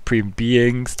like supreme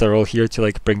beings. They're all here to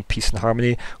like bring peace and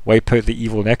harmony, wipe out the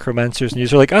evil necromancers, and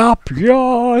you're like, up,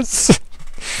 yes.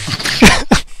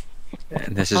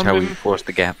 And this is how we force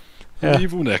the gap. Yeah. The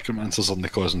evil necromancers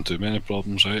aren't causing too many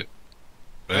problems, right?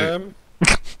 Right?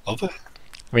 Are they?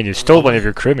 I mean, you stole one of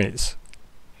your crewmates.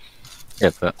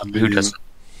 Yeah, but I who mean- doesn't?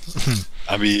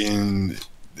 I mean,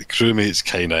 the crewmates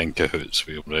kinda in cahoots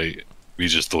with him, right? We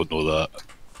just don't know that.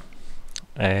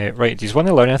 Right, do you want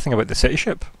to learn anything about the city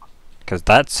ship? Because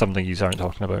that's something you aren't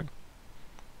talking about.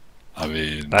 I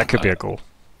mean, That could be a goal.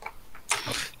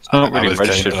 It's not I really would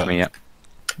registered kinda- for me yet.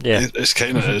 Yeah. It's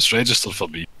it's registered for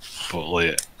me, but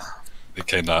like it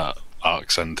kind of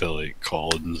arcs into like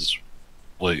Colin's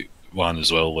like one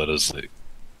as well, whereas like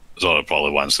Zora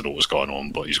probably wants to know what's going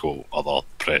on, but he's got other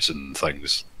pressing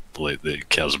things like that he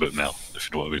cares about Mel, if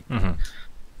you know what I mean.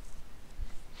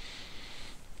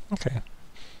 Okay.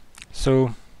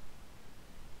 So,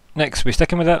 next, we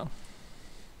sticking with that?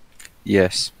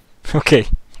 Yes. Okay,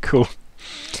 cool.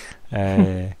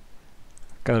 Gonna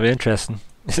be interesting.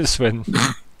 This is when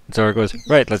Zora goes,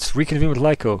 right, let's reconvene with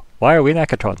Lyko. Why are we in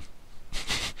Akaton?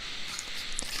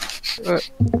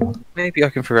 Maybe I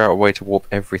can figure out a way to warp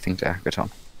everything to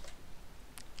Akaton.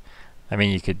 I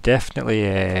mean, you could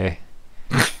definitely.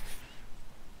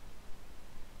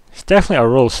 It's definitely a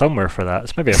roll somewhere for that.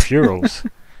 It's maybe a few rolls.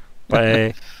 But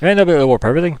you might not be able to warp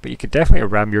everything, but you could definitely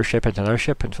ram your ship into another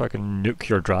ship and fucking nuke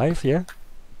your drive, yeah?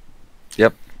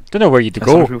 Yep. Don't know where you'd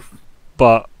go,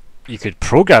 but you could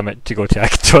program it to go to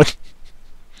Akaton.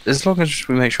 As long as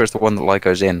we make sure it's the one that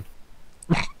Lyko's in.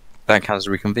 That counts as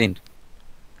reconvened.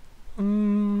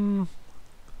 No.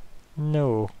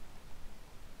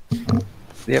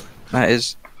 Yep, that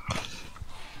is.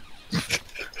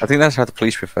 I think that's how the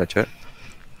police refer to it.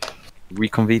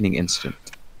 Reconvening incident.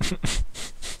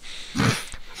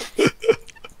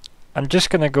 I'm just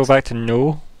gonna go back to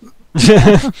no.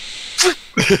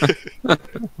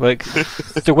 Like,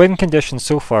 the win conditions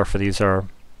so far for these are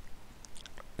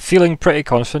feeling pretty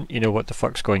confident you know what the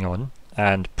fuck's going on,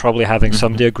 and probably having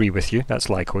somebody agree with you. That's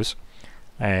Lyko's.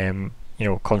 You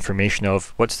know, confirmation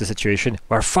of what's the situation.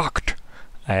 We're fucked.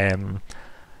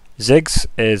 Zigg's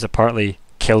is apparently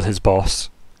kill his boss,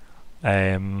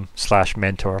 slash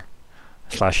mentor,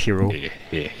 slash hero.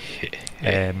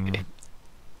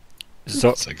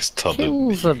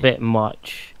 Kill's a bit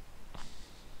much.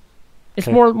 It's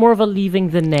more of a leaving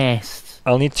the nest.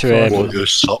 I'll need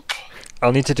to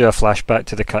I'll need to do a flashback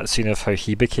to the cutscene of how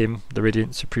he became the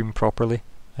Radiant Supreme properly.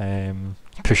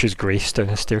 Pushes Grace down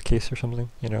a staircase or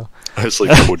something, you know. It's like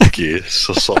Code Geass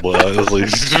or something like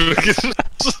that.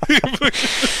 It's like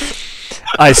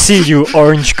I see you,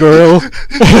 orange girl.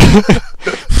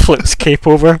 Flips cape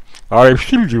over. I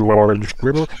see you, orange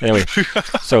girl. Anyway,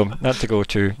 so not to go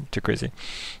too crazy.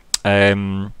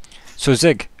 So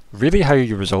Zigg, really, how are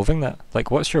you resolving that? Like,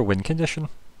 what's your win condition?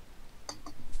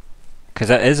 Because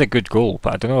that is a good goal,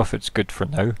 but I don't know if it's good for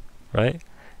now, right?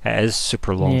 It is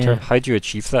super long term. How do you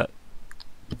achieve that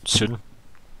soon?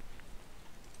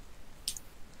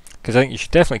 Because I think you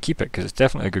should definitely keep it, because it's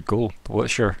definitely a good goal. But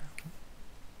what's your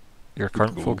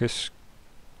current focus?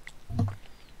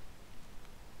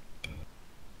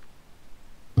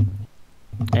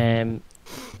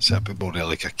 It's a bit more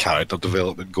like a character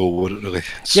development goal, wouldn't it, really?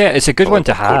 It's a good one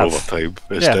to have. Over time.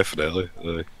 It's definitely.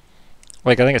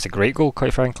 Like, I think it's a great goal,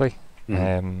 quite frankly.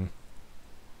 I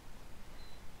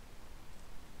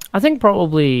think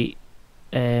probably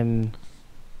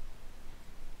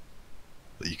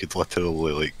You could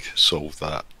literally like solve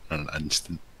that in an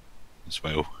instant as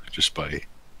well, just by, you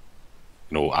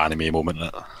know, anime moment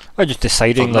it. Or just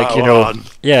deciding, From like, that you know, on.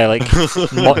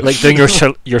 like doing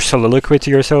your soliloquy to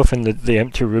yourself in the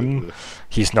empty room.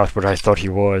 He's not what I thought he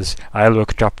was. I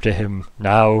looked up to him.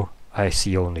 Now I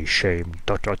see only shame. ...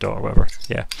 or whatever.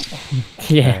 Yeah.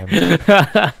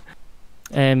 Yeah.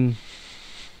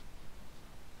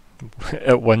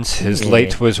 At once his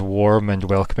light was warm and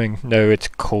welcoming. Now it's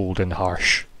cold and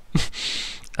harsh.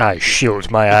 I shield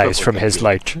my eyes from his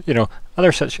light. You know,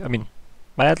 other such. I mean,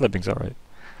 my ad-libbing's alright.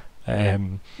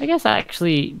 I guess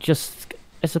actually just,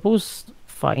 I suppose,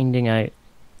 finding out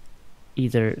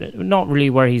either, not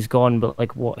really where he's gone, but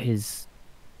like what the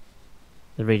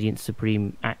Radiant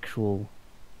Supreme actual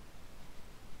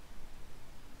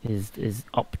is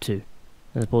up to.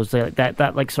 I suppose like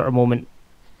that like sort of moment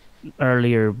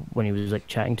earlier when he was like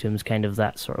chatting to him is kind of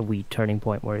that sort of wee turning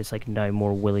point where it's like now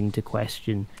more willing to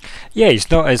question. Yeah, he's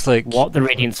not as like what the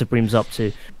Radiant Supreme's up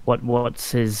to.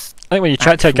 What's his? I think when you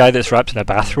chat to a guy that's wrapped in a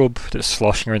bathrobe that's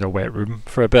sloshing around a wet room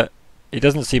for a bit, he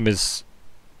doesn't seem as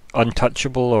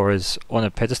untouchable or as on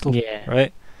a pedestal. Yeah.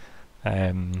 Right.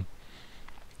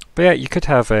 But yeah, you could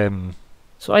have.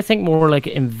 So I think more like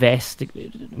not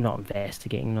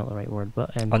investigating, not the right word,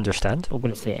 but Understand. I'm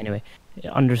going to say it anyway.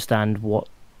 Understand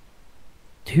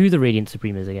who the Radiant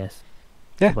Supreme is, I guess.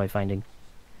 Yeah. By finding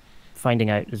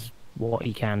out is what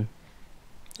he can.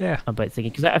 Yeah. About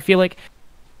thinking, because I feel like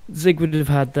Zigg would have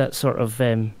had that sort of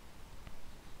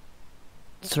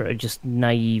just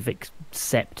naive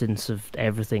acceptance of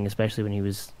everything, especially when he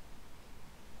was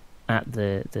at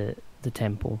the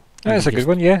temple. That's a good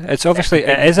one. Yeah, it's obviously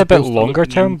it is a bit longer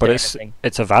term, but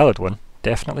it's a valid one,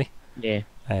 definitely. Yeah.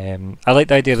 I like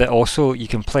the idea that also you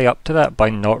can play up to that by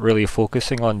not really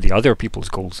focusing on the other people's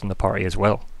goals in the party as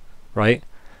well, right?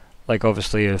 Like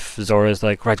obviously if Zora's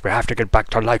like, right, we have to get back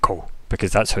to Lyko,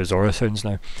 because that's how Zora sounds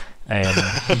now. And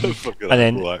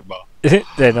then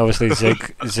then obviously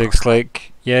Zigg's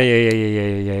like,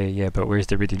 yeah, but where's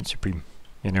the Radiant Supreme?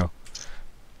 You know,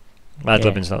 Mad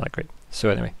Libbing's not that great. So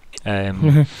anyway,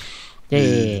 Who?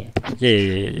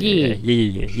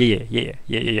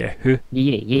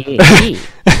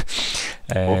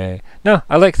 No,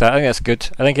 I like that. I think that's good.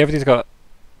 I think everybody's got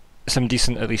some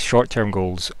decent, at least short-term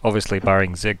goals. Obviously,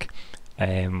 barring Zigg.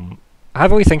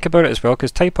 have a wee think about it as well,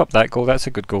 because type up that goal, that's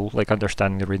a good goal, like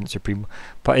understanding the Radiant Supreme.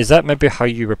 But is that maybe how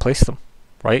you replace them,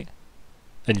 right?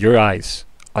 In your eyes,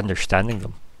 understanding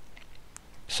them.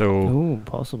 So, Ooh,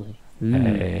 possibly.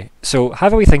 so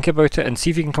have a wee think about it and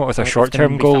see if you can come up with a It's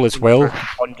short-term gonna be goal as something well. to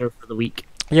ponder for the week.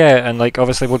 Yeah, and like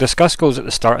obviously we'll discuss goals at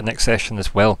the start of next session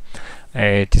as well,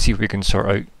 to see if we can sort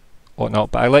out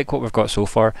whatnot. But I like what we've got so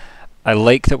far. I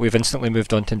like that we've instantly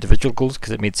moved on to individual goals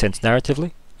because it made sense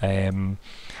narratively.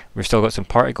 We've still got some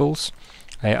party goals.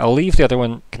 I'll leave the other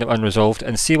one kind of unresolved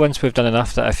and see once we've done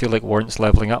enough that I feel like warrants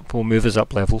leveling up, we'll move us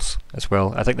up levels as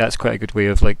well. I think that's quite a good way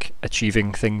of like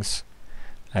achieving things.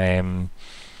 I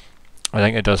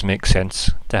think it does make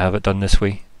sense to have it done this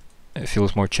way. It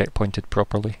feels more checkpointed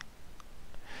properly.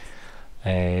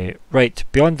 Right,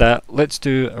 beyond that, let's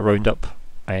do a roundup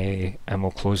and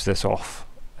we'll close this off.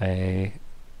 Next,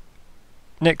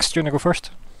 do you want to go first?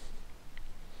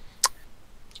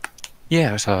 Yeah,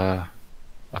 it was a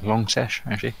long sesh,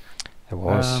 actually. It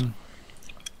was.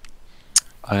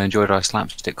 I enjoyed our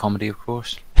slapstick comedy, of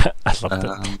course. I loved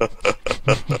it.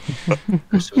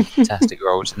 There's some fantastic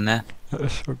roles in there. That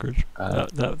was so good.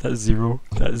 That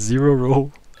zero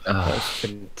roll. That's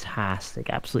fantastic.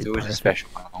 It's Absolutely always a perfect. special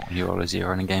moment when you roll a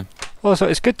 0 in a game. Also,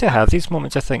 it's good to have these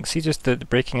moments, I think. See, just the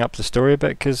breaking up the story a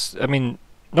bit, because, I mean,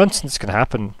 nonsense can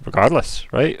happen regardless,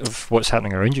 right, of what's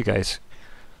happening around you guys.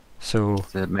 So,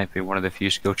 That may be one of the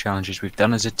few skill challenges we've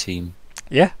done as a team.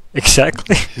 yeah,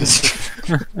 exactly.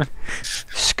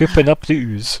 Scooping up the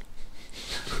ooze.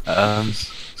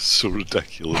 So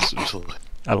ridiculous. It was like,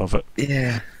 I love it.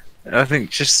 Yeah, I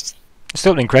think just It's the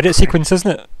opening credit sequence,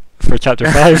 isn't it? For chapter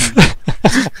 5.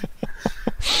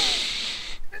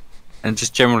 and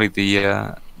just generally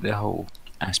the whole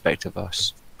aspect of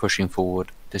us pushing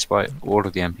forward, despite all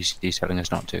of the NPCs telling us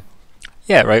not to.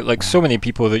 Yeah, right, like so many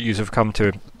people that you have come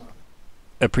to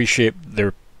appreciate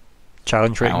their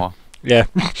challenge rating. Power. Yeah.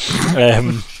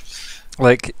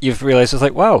 Like, you've realised it's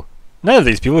like, wow, none of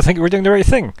these people think we're doing the right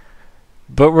thing.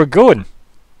 But we're going.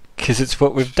 Because it's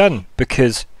what we've done.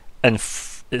 Because, and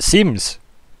it seems,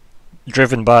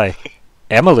 driven by,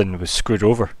 Emmeline was screwed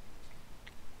over.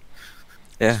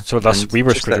 Yeah. So thus, and we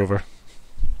were just screwed that over.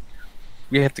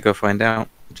 We have to go find out.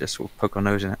 Just sort of poke our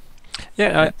nose in it.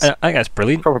 Yeah, I think that's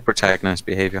brilliant. Proper protagonist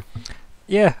behaviour.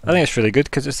 Yeah, I think it's really good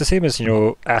because it's the same as, you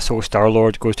know, asshole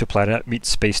Star-Lord goes to a planet, meets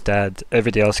Space Dad,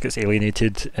 everybody else gets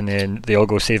alienated, and then they all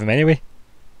go save him anyway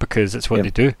because it's what Yep. they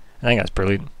do. I think that's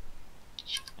brilliant.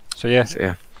 So yeah, So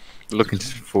yeah, looking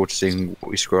forward to seeing what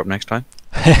we screw up next time.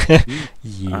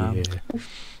 yeah.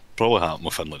 probably happen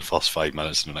within like the first 5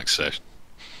 minutes in the next session.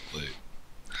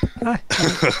 Like,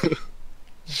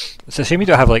 It's a shame you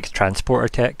don't have like transporter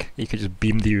tech. You could just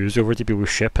beam the ooze over to people's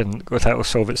ship and that'll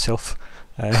solve itself.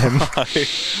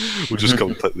 we'll just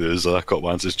come take the Zach up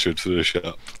once it's chewed through the ship.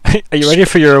 Are you ready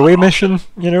for your away mission?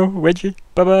 You know, Wedgie.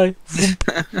 Bye bye.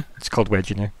 It's called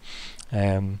Wedgie now.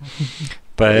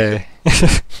 But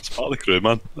It's part of the crew,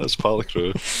 man. That's part of the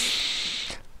crew.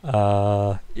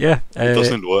 yeah. He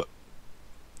doesn't know it.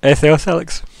 Anything else,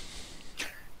 Alex?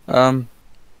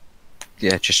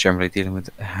 Yeah, just generally dealing with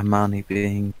Hermione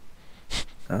being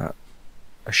a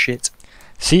shit.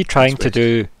 See, trying to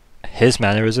do his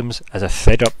mannerisms as a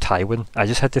fed-up Tywin. I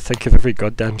just had to think of every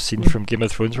goddamn scene from Game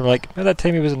of Thrones. Where I'm like, remember that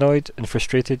time he was annoyed and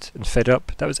frustrated and fed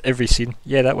up? That was every scene.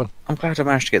 Yeah, that one. I'm glad I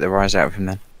managed to get the rise out of him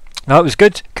then. No, it was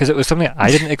good because it was something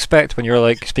I didn't expect when you were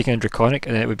like speaking in Draconic,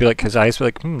 and then it would be like his eyes were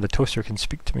like, the toaster can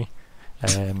speak to me.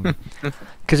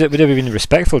 Because it would have been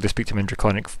respectful to speak to him in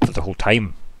Draconic for the whole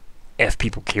time, if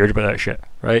people cared about that shit,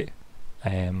 right?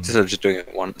 Instead of just doing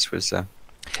it once was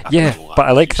Yeah, but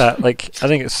I like that. Like, I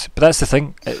think it's. But that's the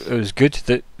thing. It was good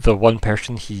that the one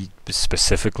person he was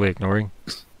specifically ignoring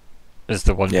is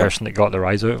the one person that got the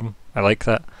rise out of him. I like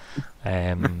that.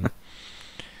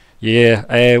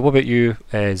 Yeah. What about you,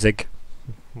 Zigg?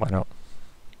 Why not?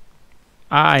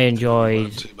 I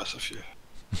enjoyed To miss a few.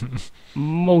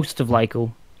 most of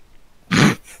Lyko.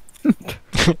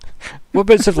 What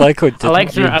bits of Lyko did I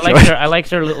liked you her. enjoy? I liked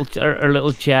her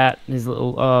little chat. His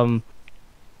little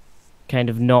kind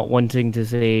of not wanting to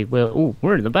say, well,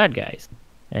 we're the bad guys.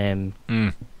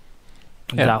 Yeah.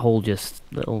 That whole just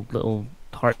little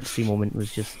heartsy moment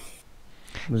was just.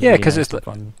 Was Yeah, really because nice it's and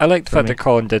like, fun. I like the for fact me. that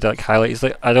Colin did like highlight. He's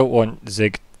like, I don't want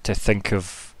Zigg to think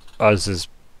of us as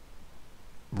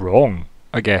wrong.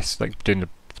 I guess like doing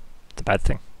the bad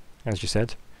thing, as you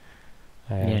said.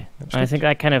 Yeah, that was I good. think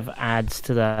that kind of adds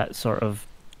to that sort of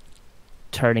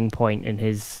turning point in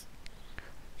his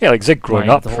Yeah, like Zigg growing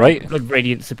mind, up, the whole, right? like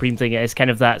Radiant Supreme thing. It's kind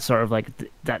of that sort of like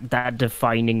that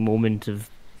defining moment of.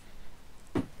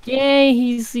 Yeah,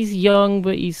 he's young,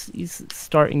 but he's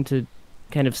starting to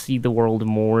kind of see the world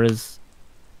more as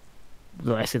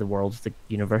I say the world, the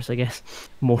universe, I guess,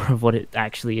 more of what it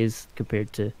actually is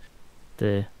compared to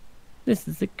the. This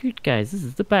is the good guys. This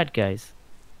is the bad guys.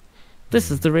 This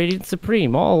is the Radiant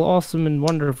Supreme, all awesome and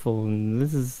wonderful, and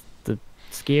this is the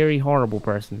scary, horrible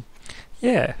person.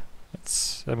 Yeah,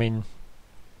 it's. I mean,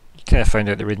 you kind of found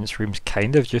out the Radiant Supreme's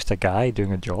kind of just a guy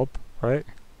doing a job, right?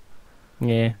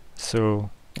 Yeah. So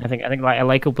I think like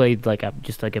Lyko played like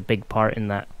just like a big part in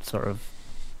that sort of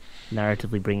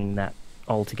narratively bringing that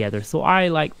all together. So I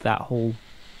like that whole.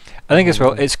 I think as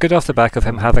well, it's good off the back of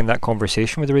him having that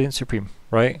conversation with the Radiant Supreme,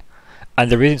 right?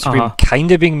 And the Radiant Supreme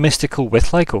kind of being mystical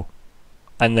with Lyko,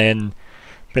 and then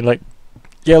being like,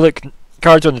 "Yeah, look,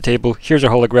 cards on the table. Here's a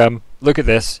hologram. Look at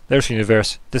this. There's the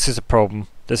universe. This is a problem.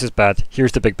 This is bad.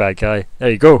 Here's the big bad guy. There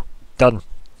you go. Done."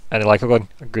 And then Lyko going,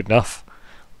 "Good enough."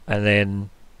 And then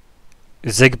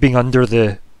Zigg being under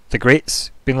the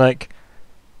grates, being like,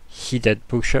 "He did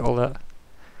bullshit all that."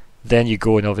 Then you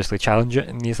go and obviously challenge it,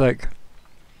 and he's like,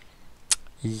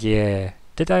 "Yeah,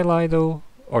 did I lie though?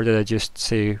 Or did I just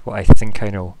say what I think I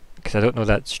know? Because I don't know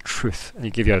that's truth." And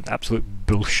he give you an absolute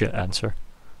bullshit answer.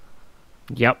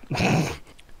 Yep.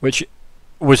 Which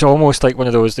was almost like one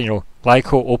of those,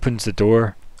 Lyko opens the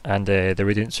door and the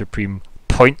Radiant Supreme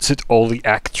points at all the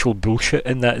actual bullshit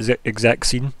in that exact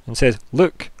scene and says,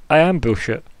 "Look, I am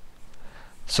bullshit."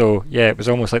 So yeah, it was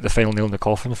almost like the final nail in the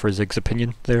coffin for Zigg's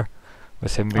opinion there,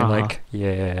 with him being like,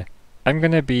 "Yeah, I'm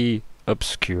gonna be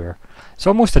obscure." It's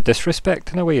almost a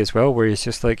disrespect in a way as well, where he's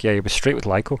just like, "Yeah, he was straight with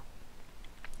Lyko,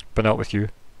 but not with you."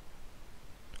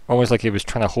 Almost like he was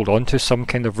trying to hold on to some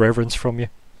kind of reverence from you.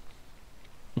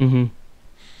 Mm-hmm.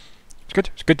 It's good.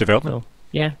 It's good development. So,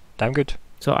 yeah. Damn good.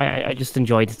 So I just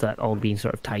enjoyed that all being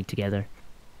sort of tied together.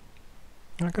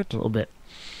 Oh, good. A little bit.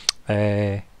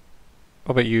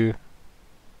 What about you,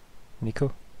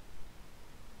 Nico?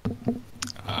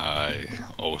 I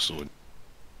also.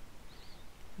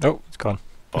 Oh, it's gone.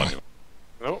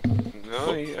 No,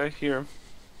 I hear him.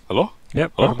 Hello?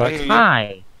 Yep, Hello? welcome back.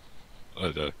 Hi.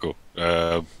 Cool.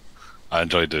 I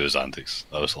enjoyed those antics.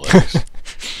 That was hilarious.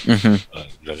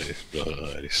 Really, really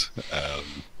hilarious.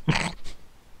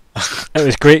 It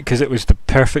was great because it was the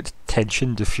perfect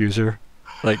tension diffuser.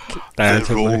 Like, The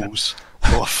narratively. rolls.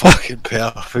 Oh, fucking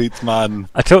perfect, man.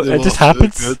 I told They it just were so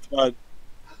happens. Good, man.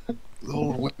 They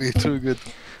were way too good.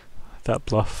 That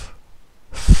bluff.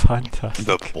 Fantastic.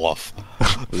 The bluff.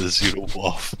 The zero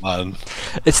bluff, man.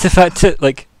 It's the fact that,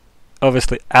 like,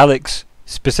 obviously Alex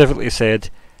specifically said,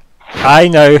 "I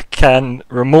now can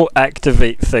remote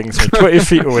activate things from 20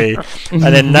 feet away," and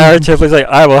then narratively is like,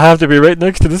 "I will have to be right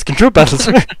next to this control panel."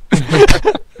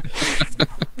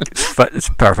 It's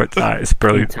perfect. It's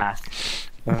brilliant.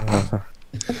 Fantastic.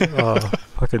 Oh,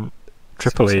 fucking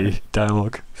AAA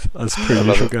dialogue as per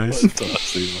usual, guys.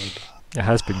 Fantastic, man. It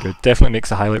has been good. Definitely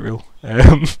makes a highlight reel.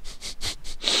 The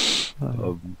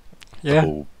Yeah.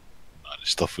 whole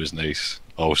stuff was nice.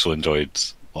 I also enjoyed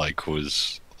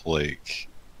Lyko's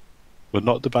we're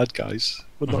not the bad guys.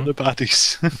 We're not the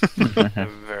baddies.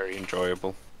 Very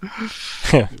enjoyable.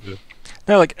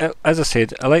 No, like as I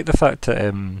said, I like the fact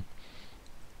that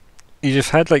you just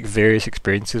had like various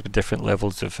experiences with different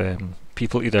levels of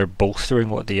people either bolstering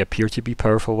what they appear to be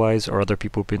powerful wise, or other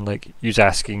people being like, you's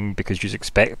asking because you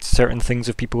expect certain things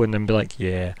of people, and then be like,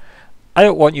 "Yeah, I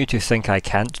don't want you to think I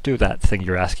can't do that thing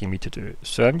you're asking me to do,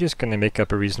 so I'm just going to make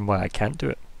up a reason why I can't do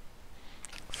it."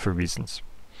 For reasons.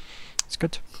 It's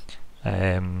good.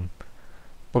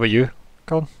 What about you,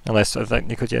 Colin? Unless I think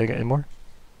Nico, did you get any more?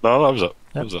 No, that was it. Yep.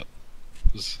 That was it.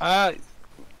 It was-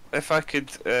 If I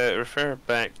could refer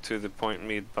back to the point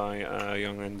made by a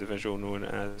young individual known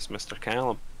as Mr.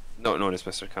 Calum. Not known as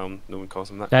Mr. Calum, no one calls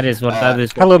him that. That is what that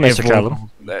is. Hello, what Mr. everyone Calum.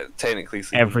 calls- Technically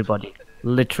speaking. Everybody,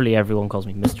 literally everyone calls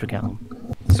me Mr. Calum.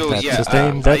 So That's yeah, his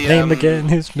name. That name again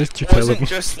is Mr. It wasn't Calum.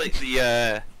 just like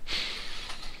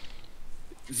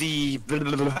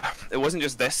it wasn't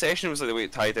just this session. It was like the way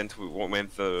it tied into what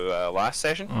went the last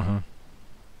session, Mm-hmm.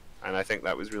 and I think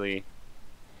that was really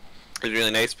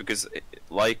nice because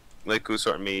Lyko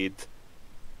sort of made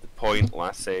the point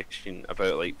last session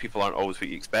about like people aren't always what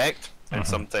you expect, and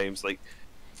sometimes like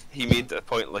he made a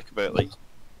point like about like,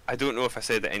 I don't know if I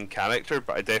said it in character,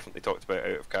 but I definitely talked about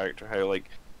out of character how like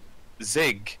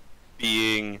Zigg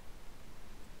being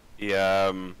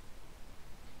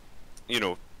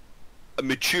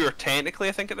mature technically,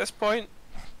 I think at this point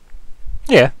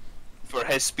Yeah. for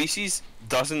his species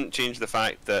doesn't change the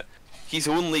fact that he's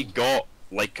only got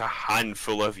like a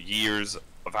handful of years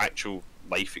of actual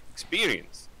life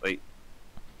experience. Like,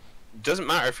 doesn't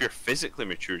matter if you're physically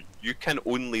mature, you can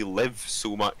only live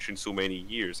so much in so many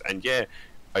years. And yeah,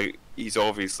 he's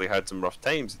obviously had some rough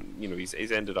times. You know, he's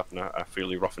ended up in a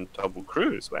fairly rough and tumble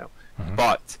crew as well.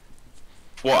 But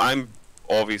what I'm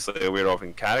obviously aware of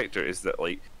in character is that,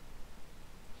 like,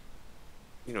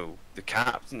 you know, the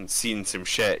captain's seen some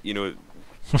shit. You know,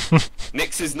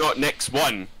 Nix is not Nix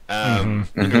 1. You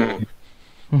know,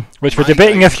 which we're my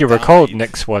debating guy if you were called died.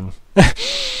 Nix 1.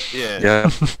 Yeah.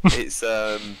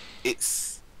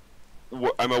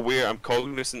 I'm aware, I'm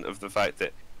cognizant of the fact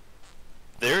that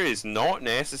there is not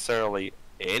necessarily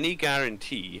any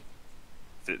guarantee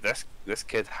that this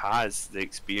kid has the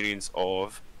experience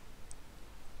of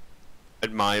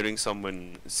admiring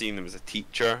someone, seeing them as a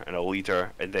teacher and a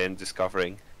leader, and then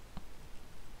discovering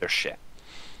they're shit.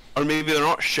 Or maybe they're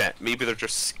not shit, maybe they're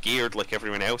just scared like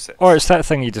everyone else is. Or it's that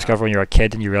thing you discover when you're a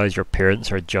kid and you realise your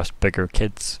parents are just bigger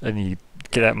kids, and you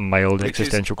get that mild Which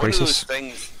existential is one crisis. of those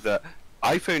things that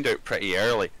I found out pretty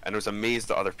early, and I was amazed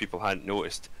that other people hadn't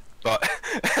noticed. But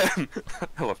I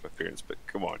love my parents, but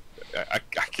come on, I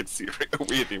could see right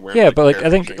away they weren't. Yeah, like, but like I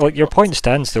think perpetrating like your lots. point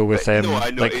stands though with No,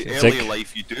 I know. like Early in Zigg.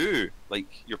 life, you do. Like,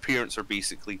 your parents are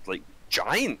basically like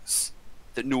giants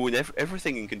that know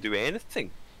everything and can do anything,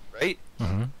 right?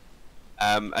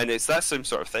 And it's that same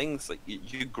sort of thing. It's like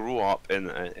you grow up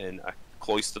in a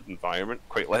cloistered environment,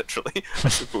 quite literally, I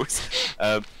suppose.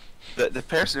 The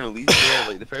person who leads there,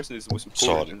 like the person who's the most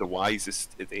important and the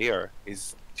wisest there,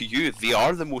 is to you. They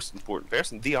are the most important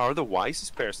person. They are the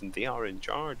wisest person. They are in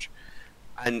charge.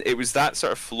 And it was that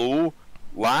sort of flow.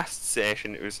 Last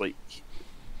session, it was like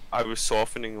I was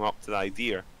softening him up to the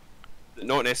idea that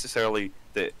not necessarily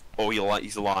that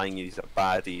he's lying and he's a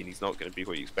baddie and he's not going to be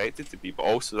what you expected to be, but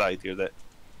also the idea that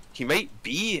he might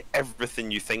be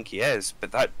everything you think he is,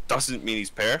 but that doesn't mean he's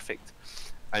perfect.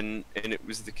 And it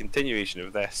was the continuation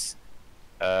of this.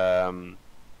 It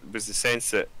was the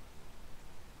sense that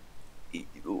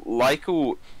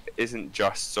Lyko isn't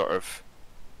just sort of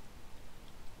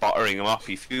buttering him up.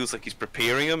 He feels like he's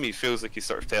preparing him. He feels like he's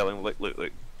sort of telling him,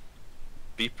 look,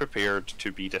 be prepared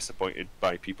to be disappointed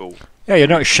by people. Yeah, you're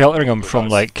not sheltering him from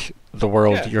like the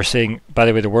world. Yeah. You're saying, by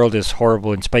the way, the world is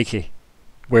horrible and spiky.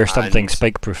 Wear something And-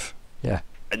 spike-proof. Yeah.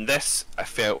 And this, I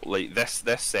felt like this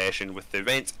session, with the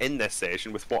events in this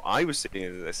session, with what I was saying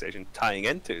in this session, tying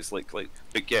into, it's like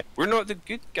yeah, we're not the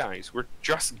good guys. We're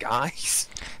just guys.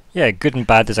 Yeah, good and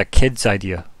bad is a kid's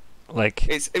idea. Like,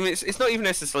 It's not even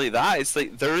necessarily that. It's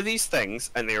like there are these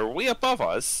things, and they are way above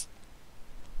us,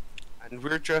 and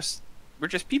we're just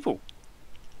people.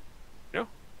 You know,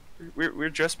 we're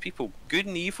just people. Good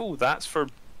and evil. That's for,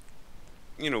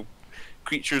 you know,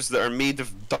 creatures that are made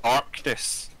of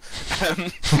darkness.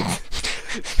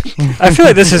 I feel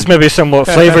like this is maybe somewhat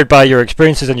flavoured by your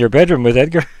experiences in your bedroom with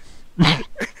Edgar.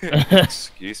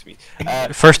 Excuse me.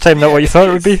 First time, not what you thought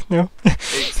it would be. No.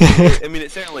 I mean,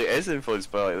 it certainly is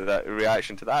influenced by like, that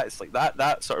reaction to that. It's like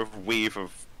that sort of wave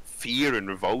of fear and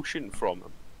revulsion from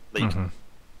him. Like,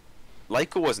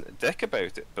 Lyko wasn't a dick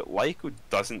about it, but Lyko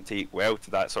doesn't take well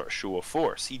to that sort of show of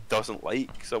force. He doesn't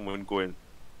like someone going,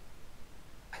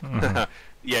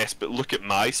 yes, but look at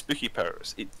my spooky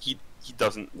powers. He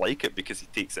doesn't like it because he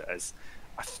takes it as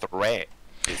a threat.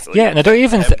 It's like, Yeah, and I don't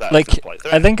even that's like. implied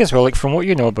threat. I think as well, like from what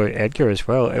you know about Edgar as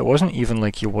well, it wasn't even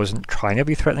like he wasn't trying to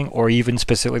be threatening, or even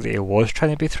specifically that he was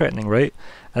trying to be threatening, right?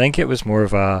 I think it was more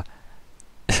of a,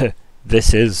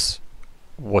 this is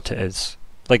what it is.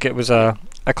 Like it was a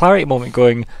clarity moment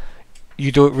going,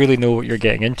 you don't really know what you're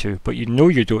getting into, but you know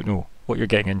you don't know what you're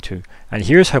getting into, and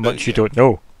here's how much you don't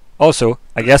know. Also,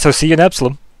 I guess I'll see you in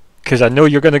Absalom, because I know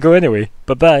you're going to go anyway.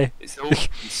 Bye bye. It's the whole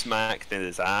he smacked in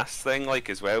his ass thing, like,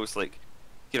 as well. It's like,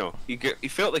 you know, he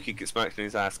felt like he got smacked in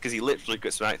his ass because he literally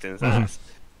got smacked in his ass.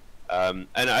 And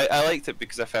I liked it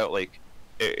because I felt like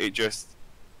it just,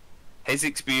 his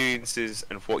experiences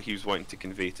and what he was wanting to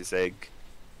convey to Zigg,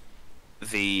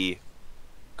 they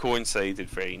coincided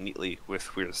very neatly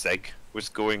with where Zigg was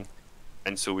going,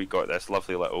 and so we got this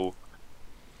lovely little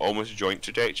almost joint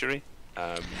trajectory.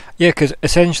 Yeah, because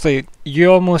essentially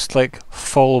you almost like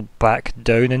fall back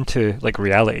down into like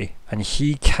reality, and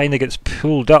he kind of gets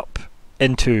pulled up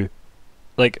into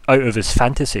like out of his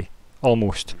fantasy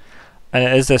almost, and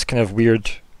it is this kind of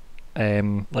weird,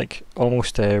 like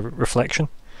almost reflection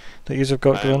that you have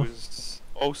got I going. was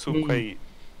also quite.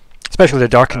 Especially the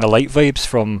dark and the light vibes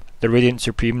from the Radiant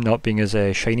Supreme not being as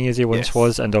shiny as he once Yes.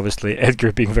 was, and obviously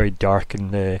Edgar being very dark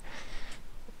and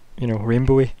you know,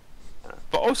 rainbowy.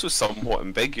 But also somewhat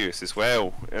ambiguous as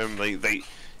well. Like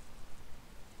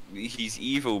he's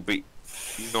evil, but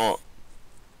he's not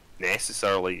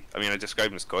necessarily. I mean, I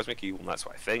describe him as cosmic evil, and that's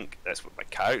what I think. That's what my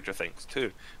character thinks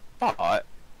too. But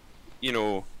you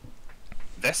know,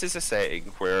 this is a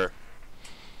setting where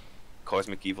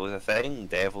cosmic evil is a thing.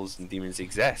 Devils and demons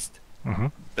exist. Mm-hmm.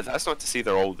 But that's not to say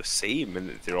they're all the same and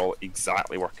that they're all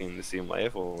exactly working on the same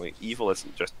level. Like, evil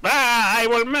isn't just, I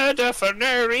will murder for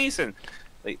no reason.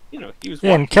 Like, you know, he was.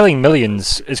 Yeah, and killing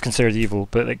millions is considered evil,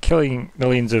 but like killing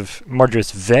millions of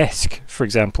murderous Vesk, for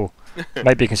example,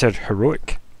 might be considered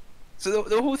heroic. So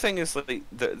the whole thing is like,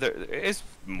 it is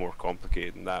more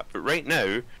complicated than that. But right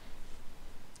now,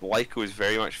 Lyko is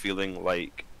very much feeling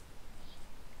like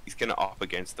he's kind of up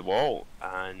against the wall,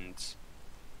 and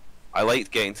I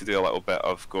liked getting to do a little bit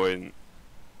of going,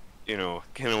 you know,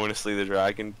 kind of want to slay the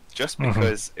dragon, just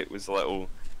because it was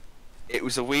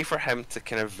a way for him to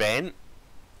kind of vent,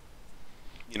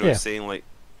 you know, saying like,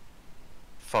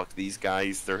 fuck these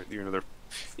guys,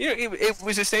 it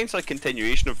was essentially a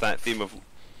continuation of that theme of,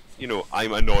 you know,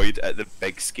 I'm annoyed at the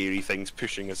big scary things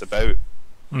pushing us about.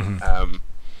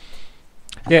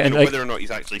 Yeah, and know, like, whether or not he's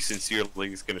actually sincerely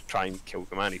going to try and kill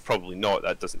Commandy, probably not.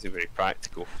 That doesn't seem very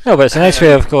practical. no, but it's a nice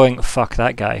way of going, fuck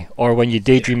that guy. Or when you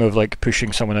daydream of like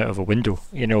pushing someone out of a window,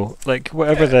 you know, like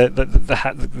whatever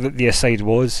the aside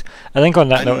was. I think on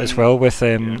that note as well, with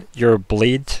your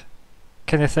blade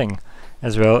kind of thing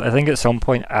as well, I think at some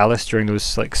point Alice during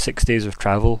those like 6 days of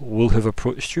travel will have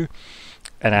approached you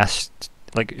and asked,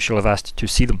 like she'll have asked to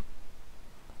see them.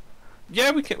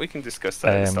 Yeah, we can discuss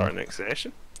that at the start of next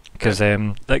session. Because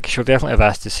like she'll definitely have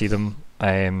asked to see them.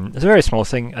 It's a very small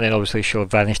thing, and then obviously she'll have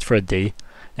vanished for a day,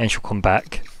 and she'll come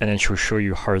back, and then she'll show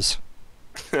you hers.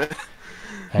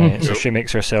 So she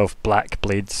makes herself black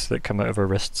blades that come out of her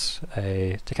wrists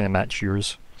to kind of match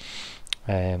yours.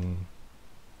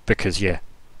 Because yeah,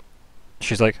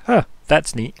 she's like, huh,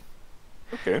 that's neat.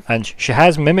 Okay. And she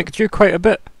has mimicked you quite a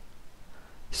bit.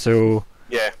 So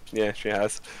yeah, she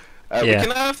has. We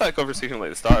can have that conversation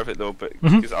like the start of it though, but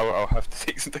because I'll have to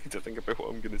take some time to think about what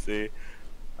I'm going to say.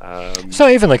 It's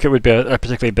not even like it would be a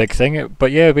particularly big thing,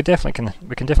 but yeah, we can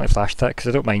definitely flash that, because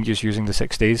I don't mind just using the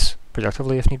 6 days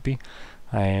productively if need be.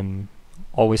 I am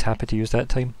always happy to use that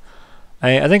time.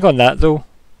 I think on that though,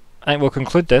 I think we'll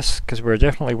conclude this because we're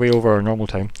definitely way over our normal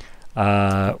time.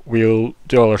 We'll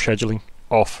do all our scheduling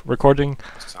off recording.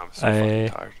 I'm so fucking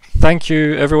tired. Thank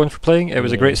you everyone for playing. It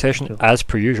was a great session as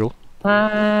per usual.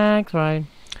 Thanks, Ryan.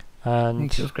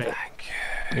 And It was great.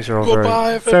 these are all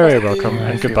Goodbye, very everybody. welcome,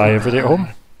 and goodbye everybody at home.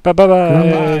 Bye bye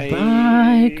bye.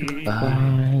 Goodbye,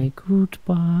 goodbye,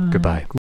 goodbye. Goodbye.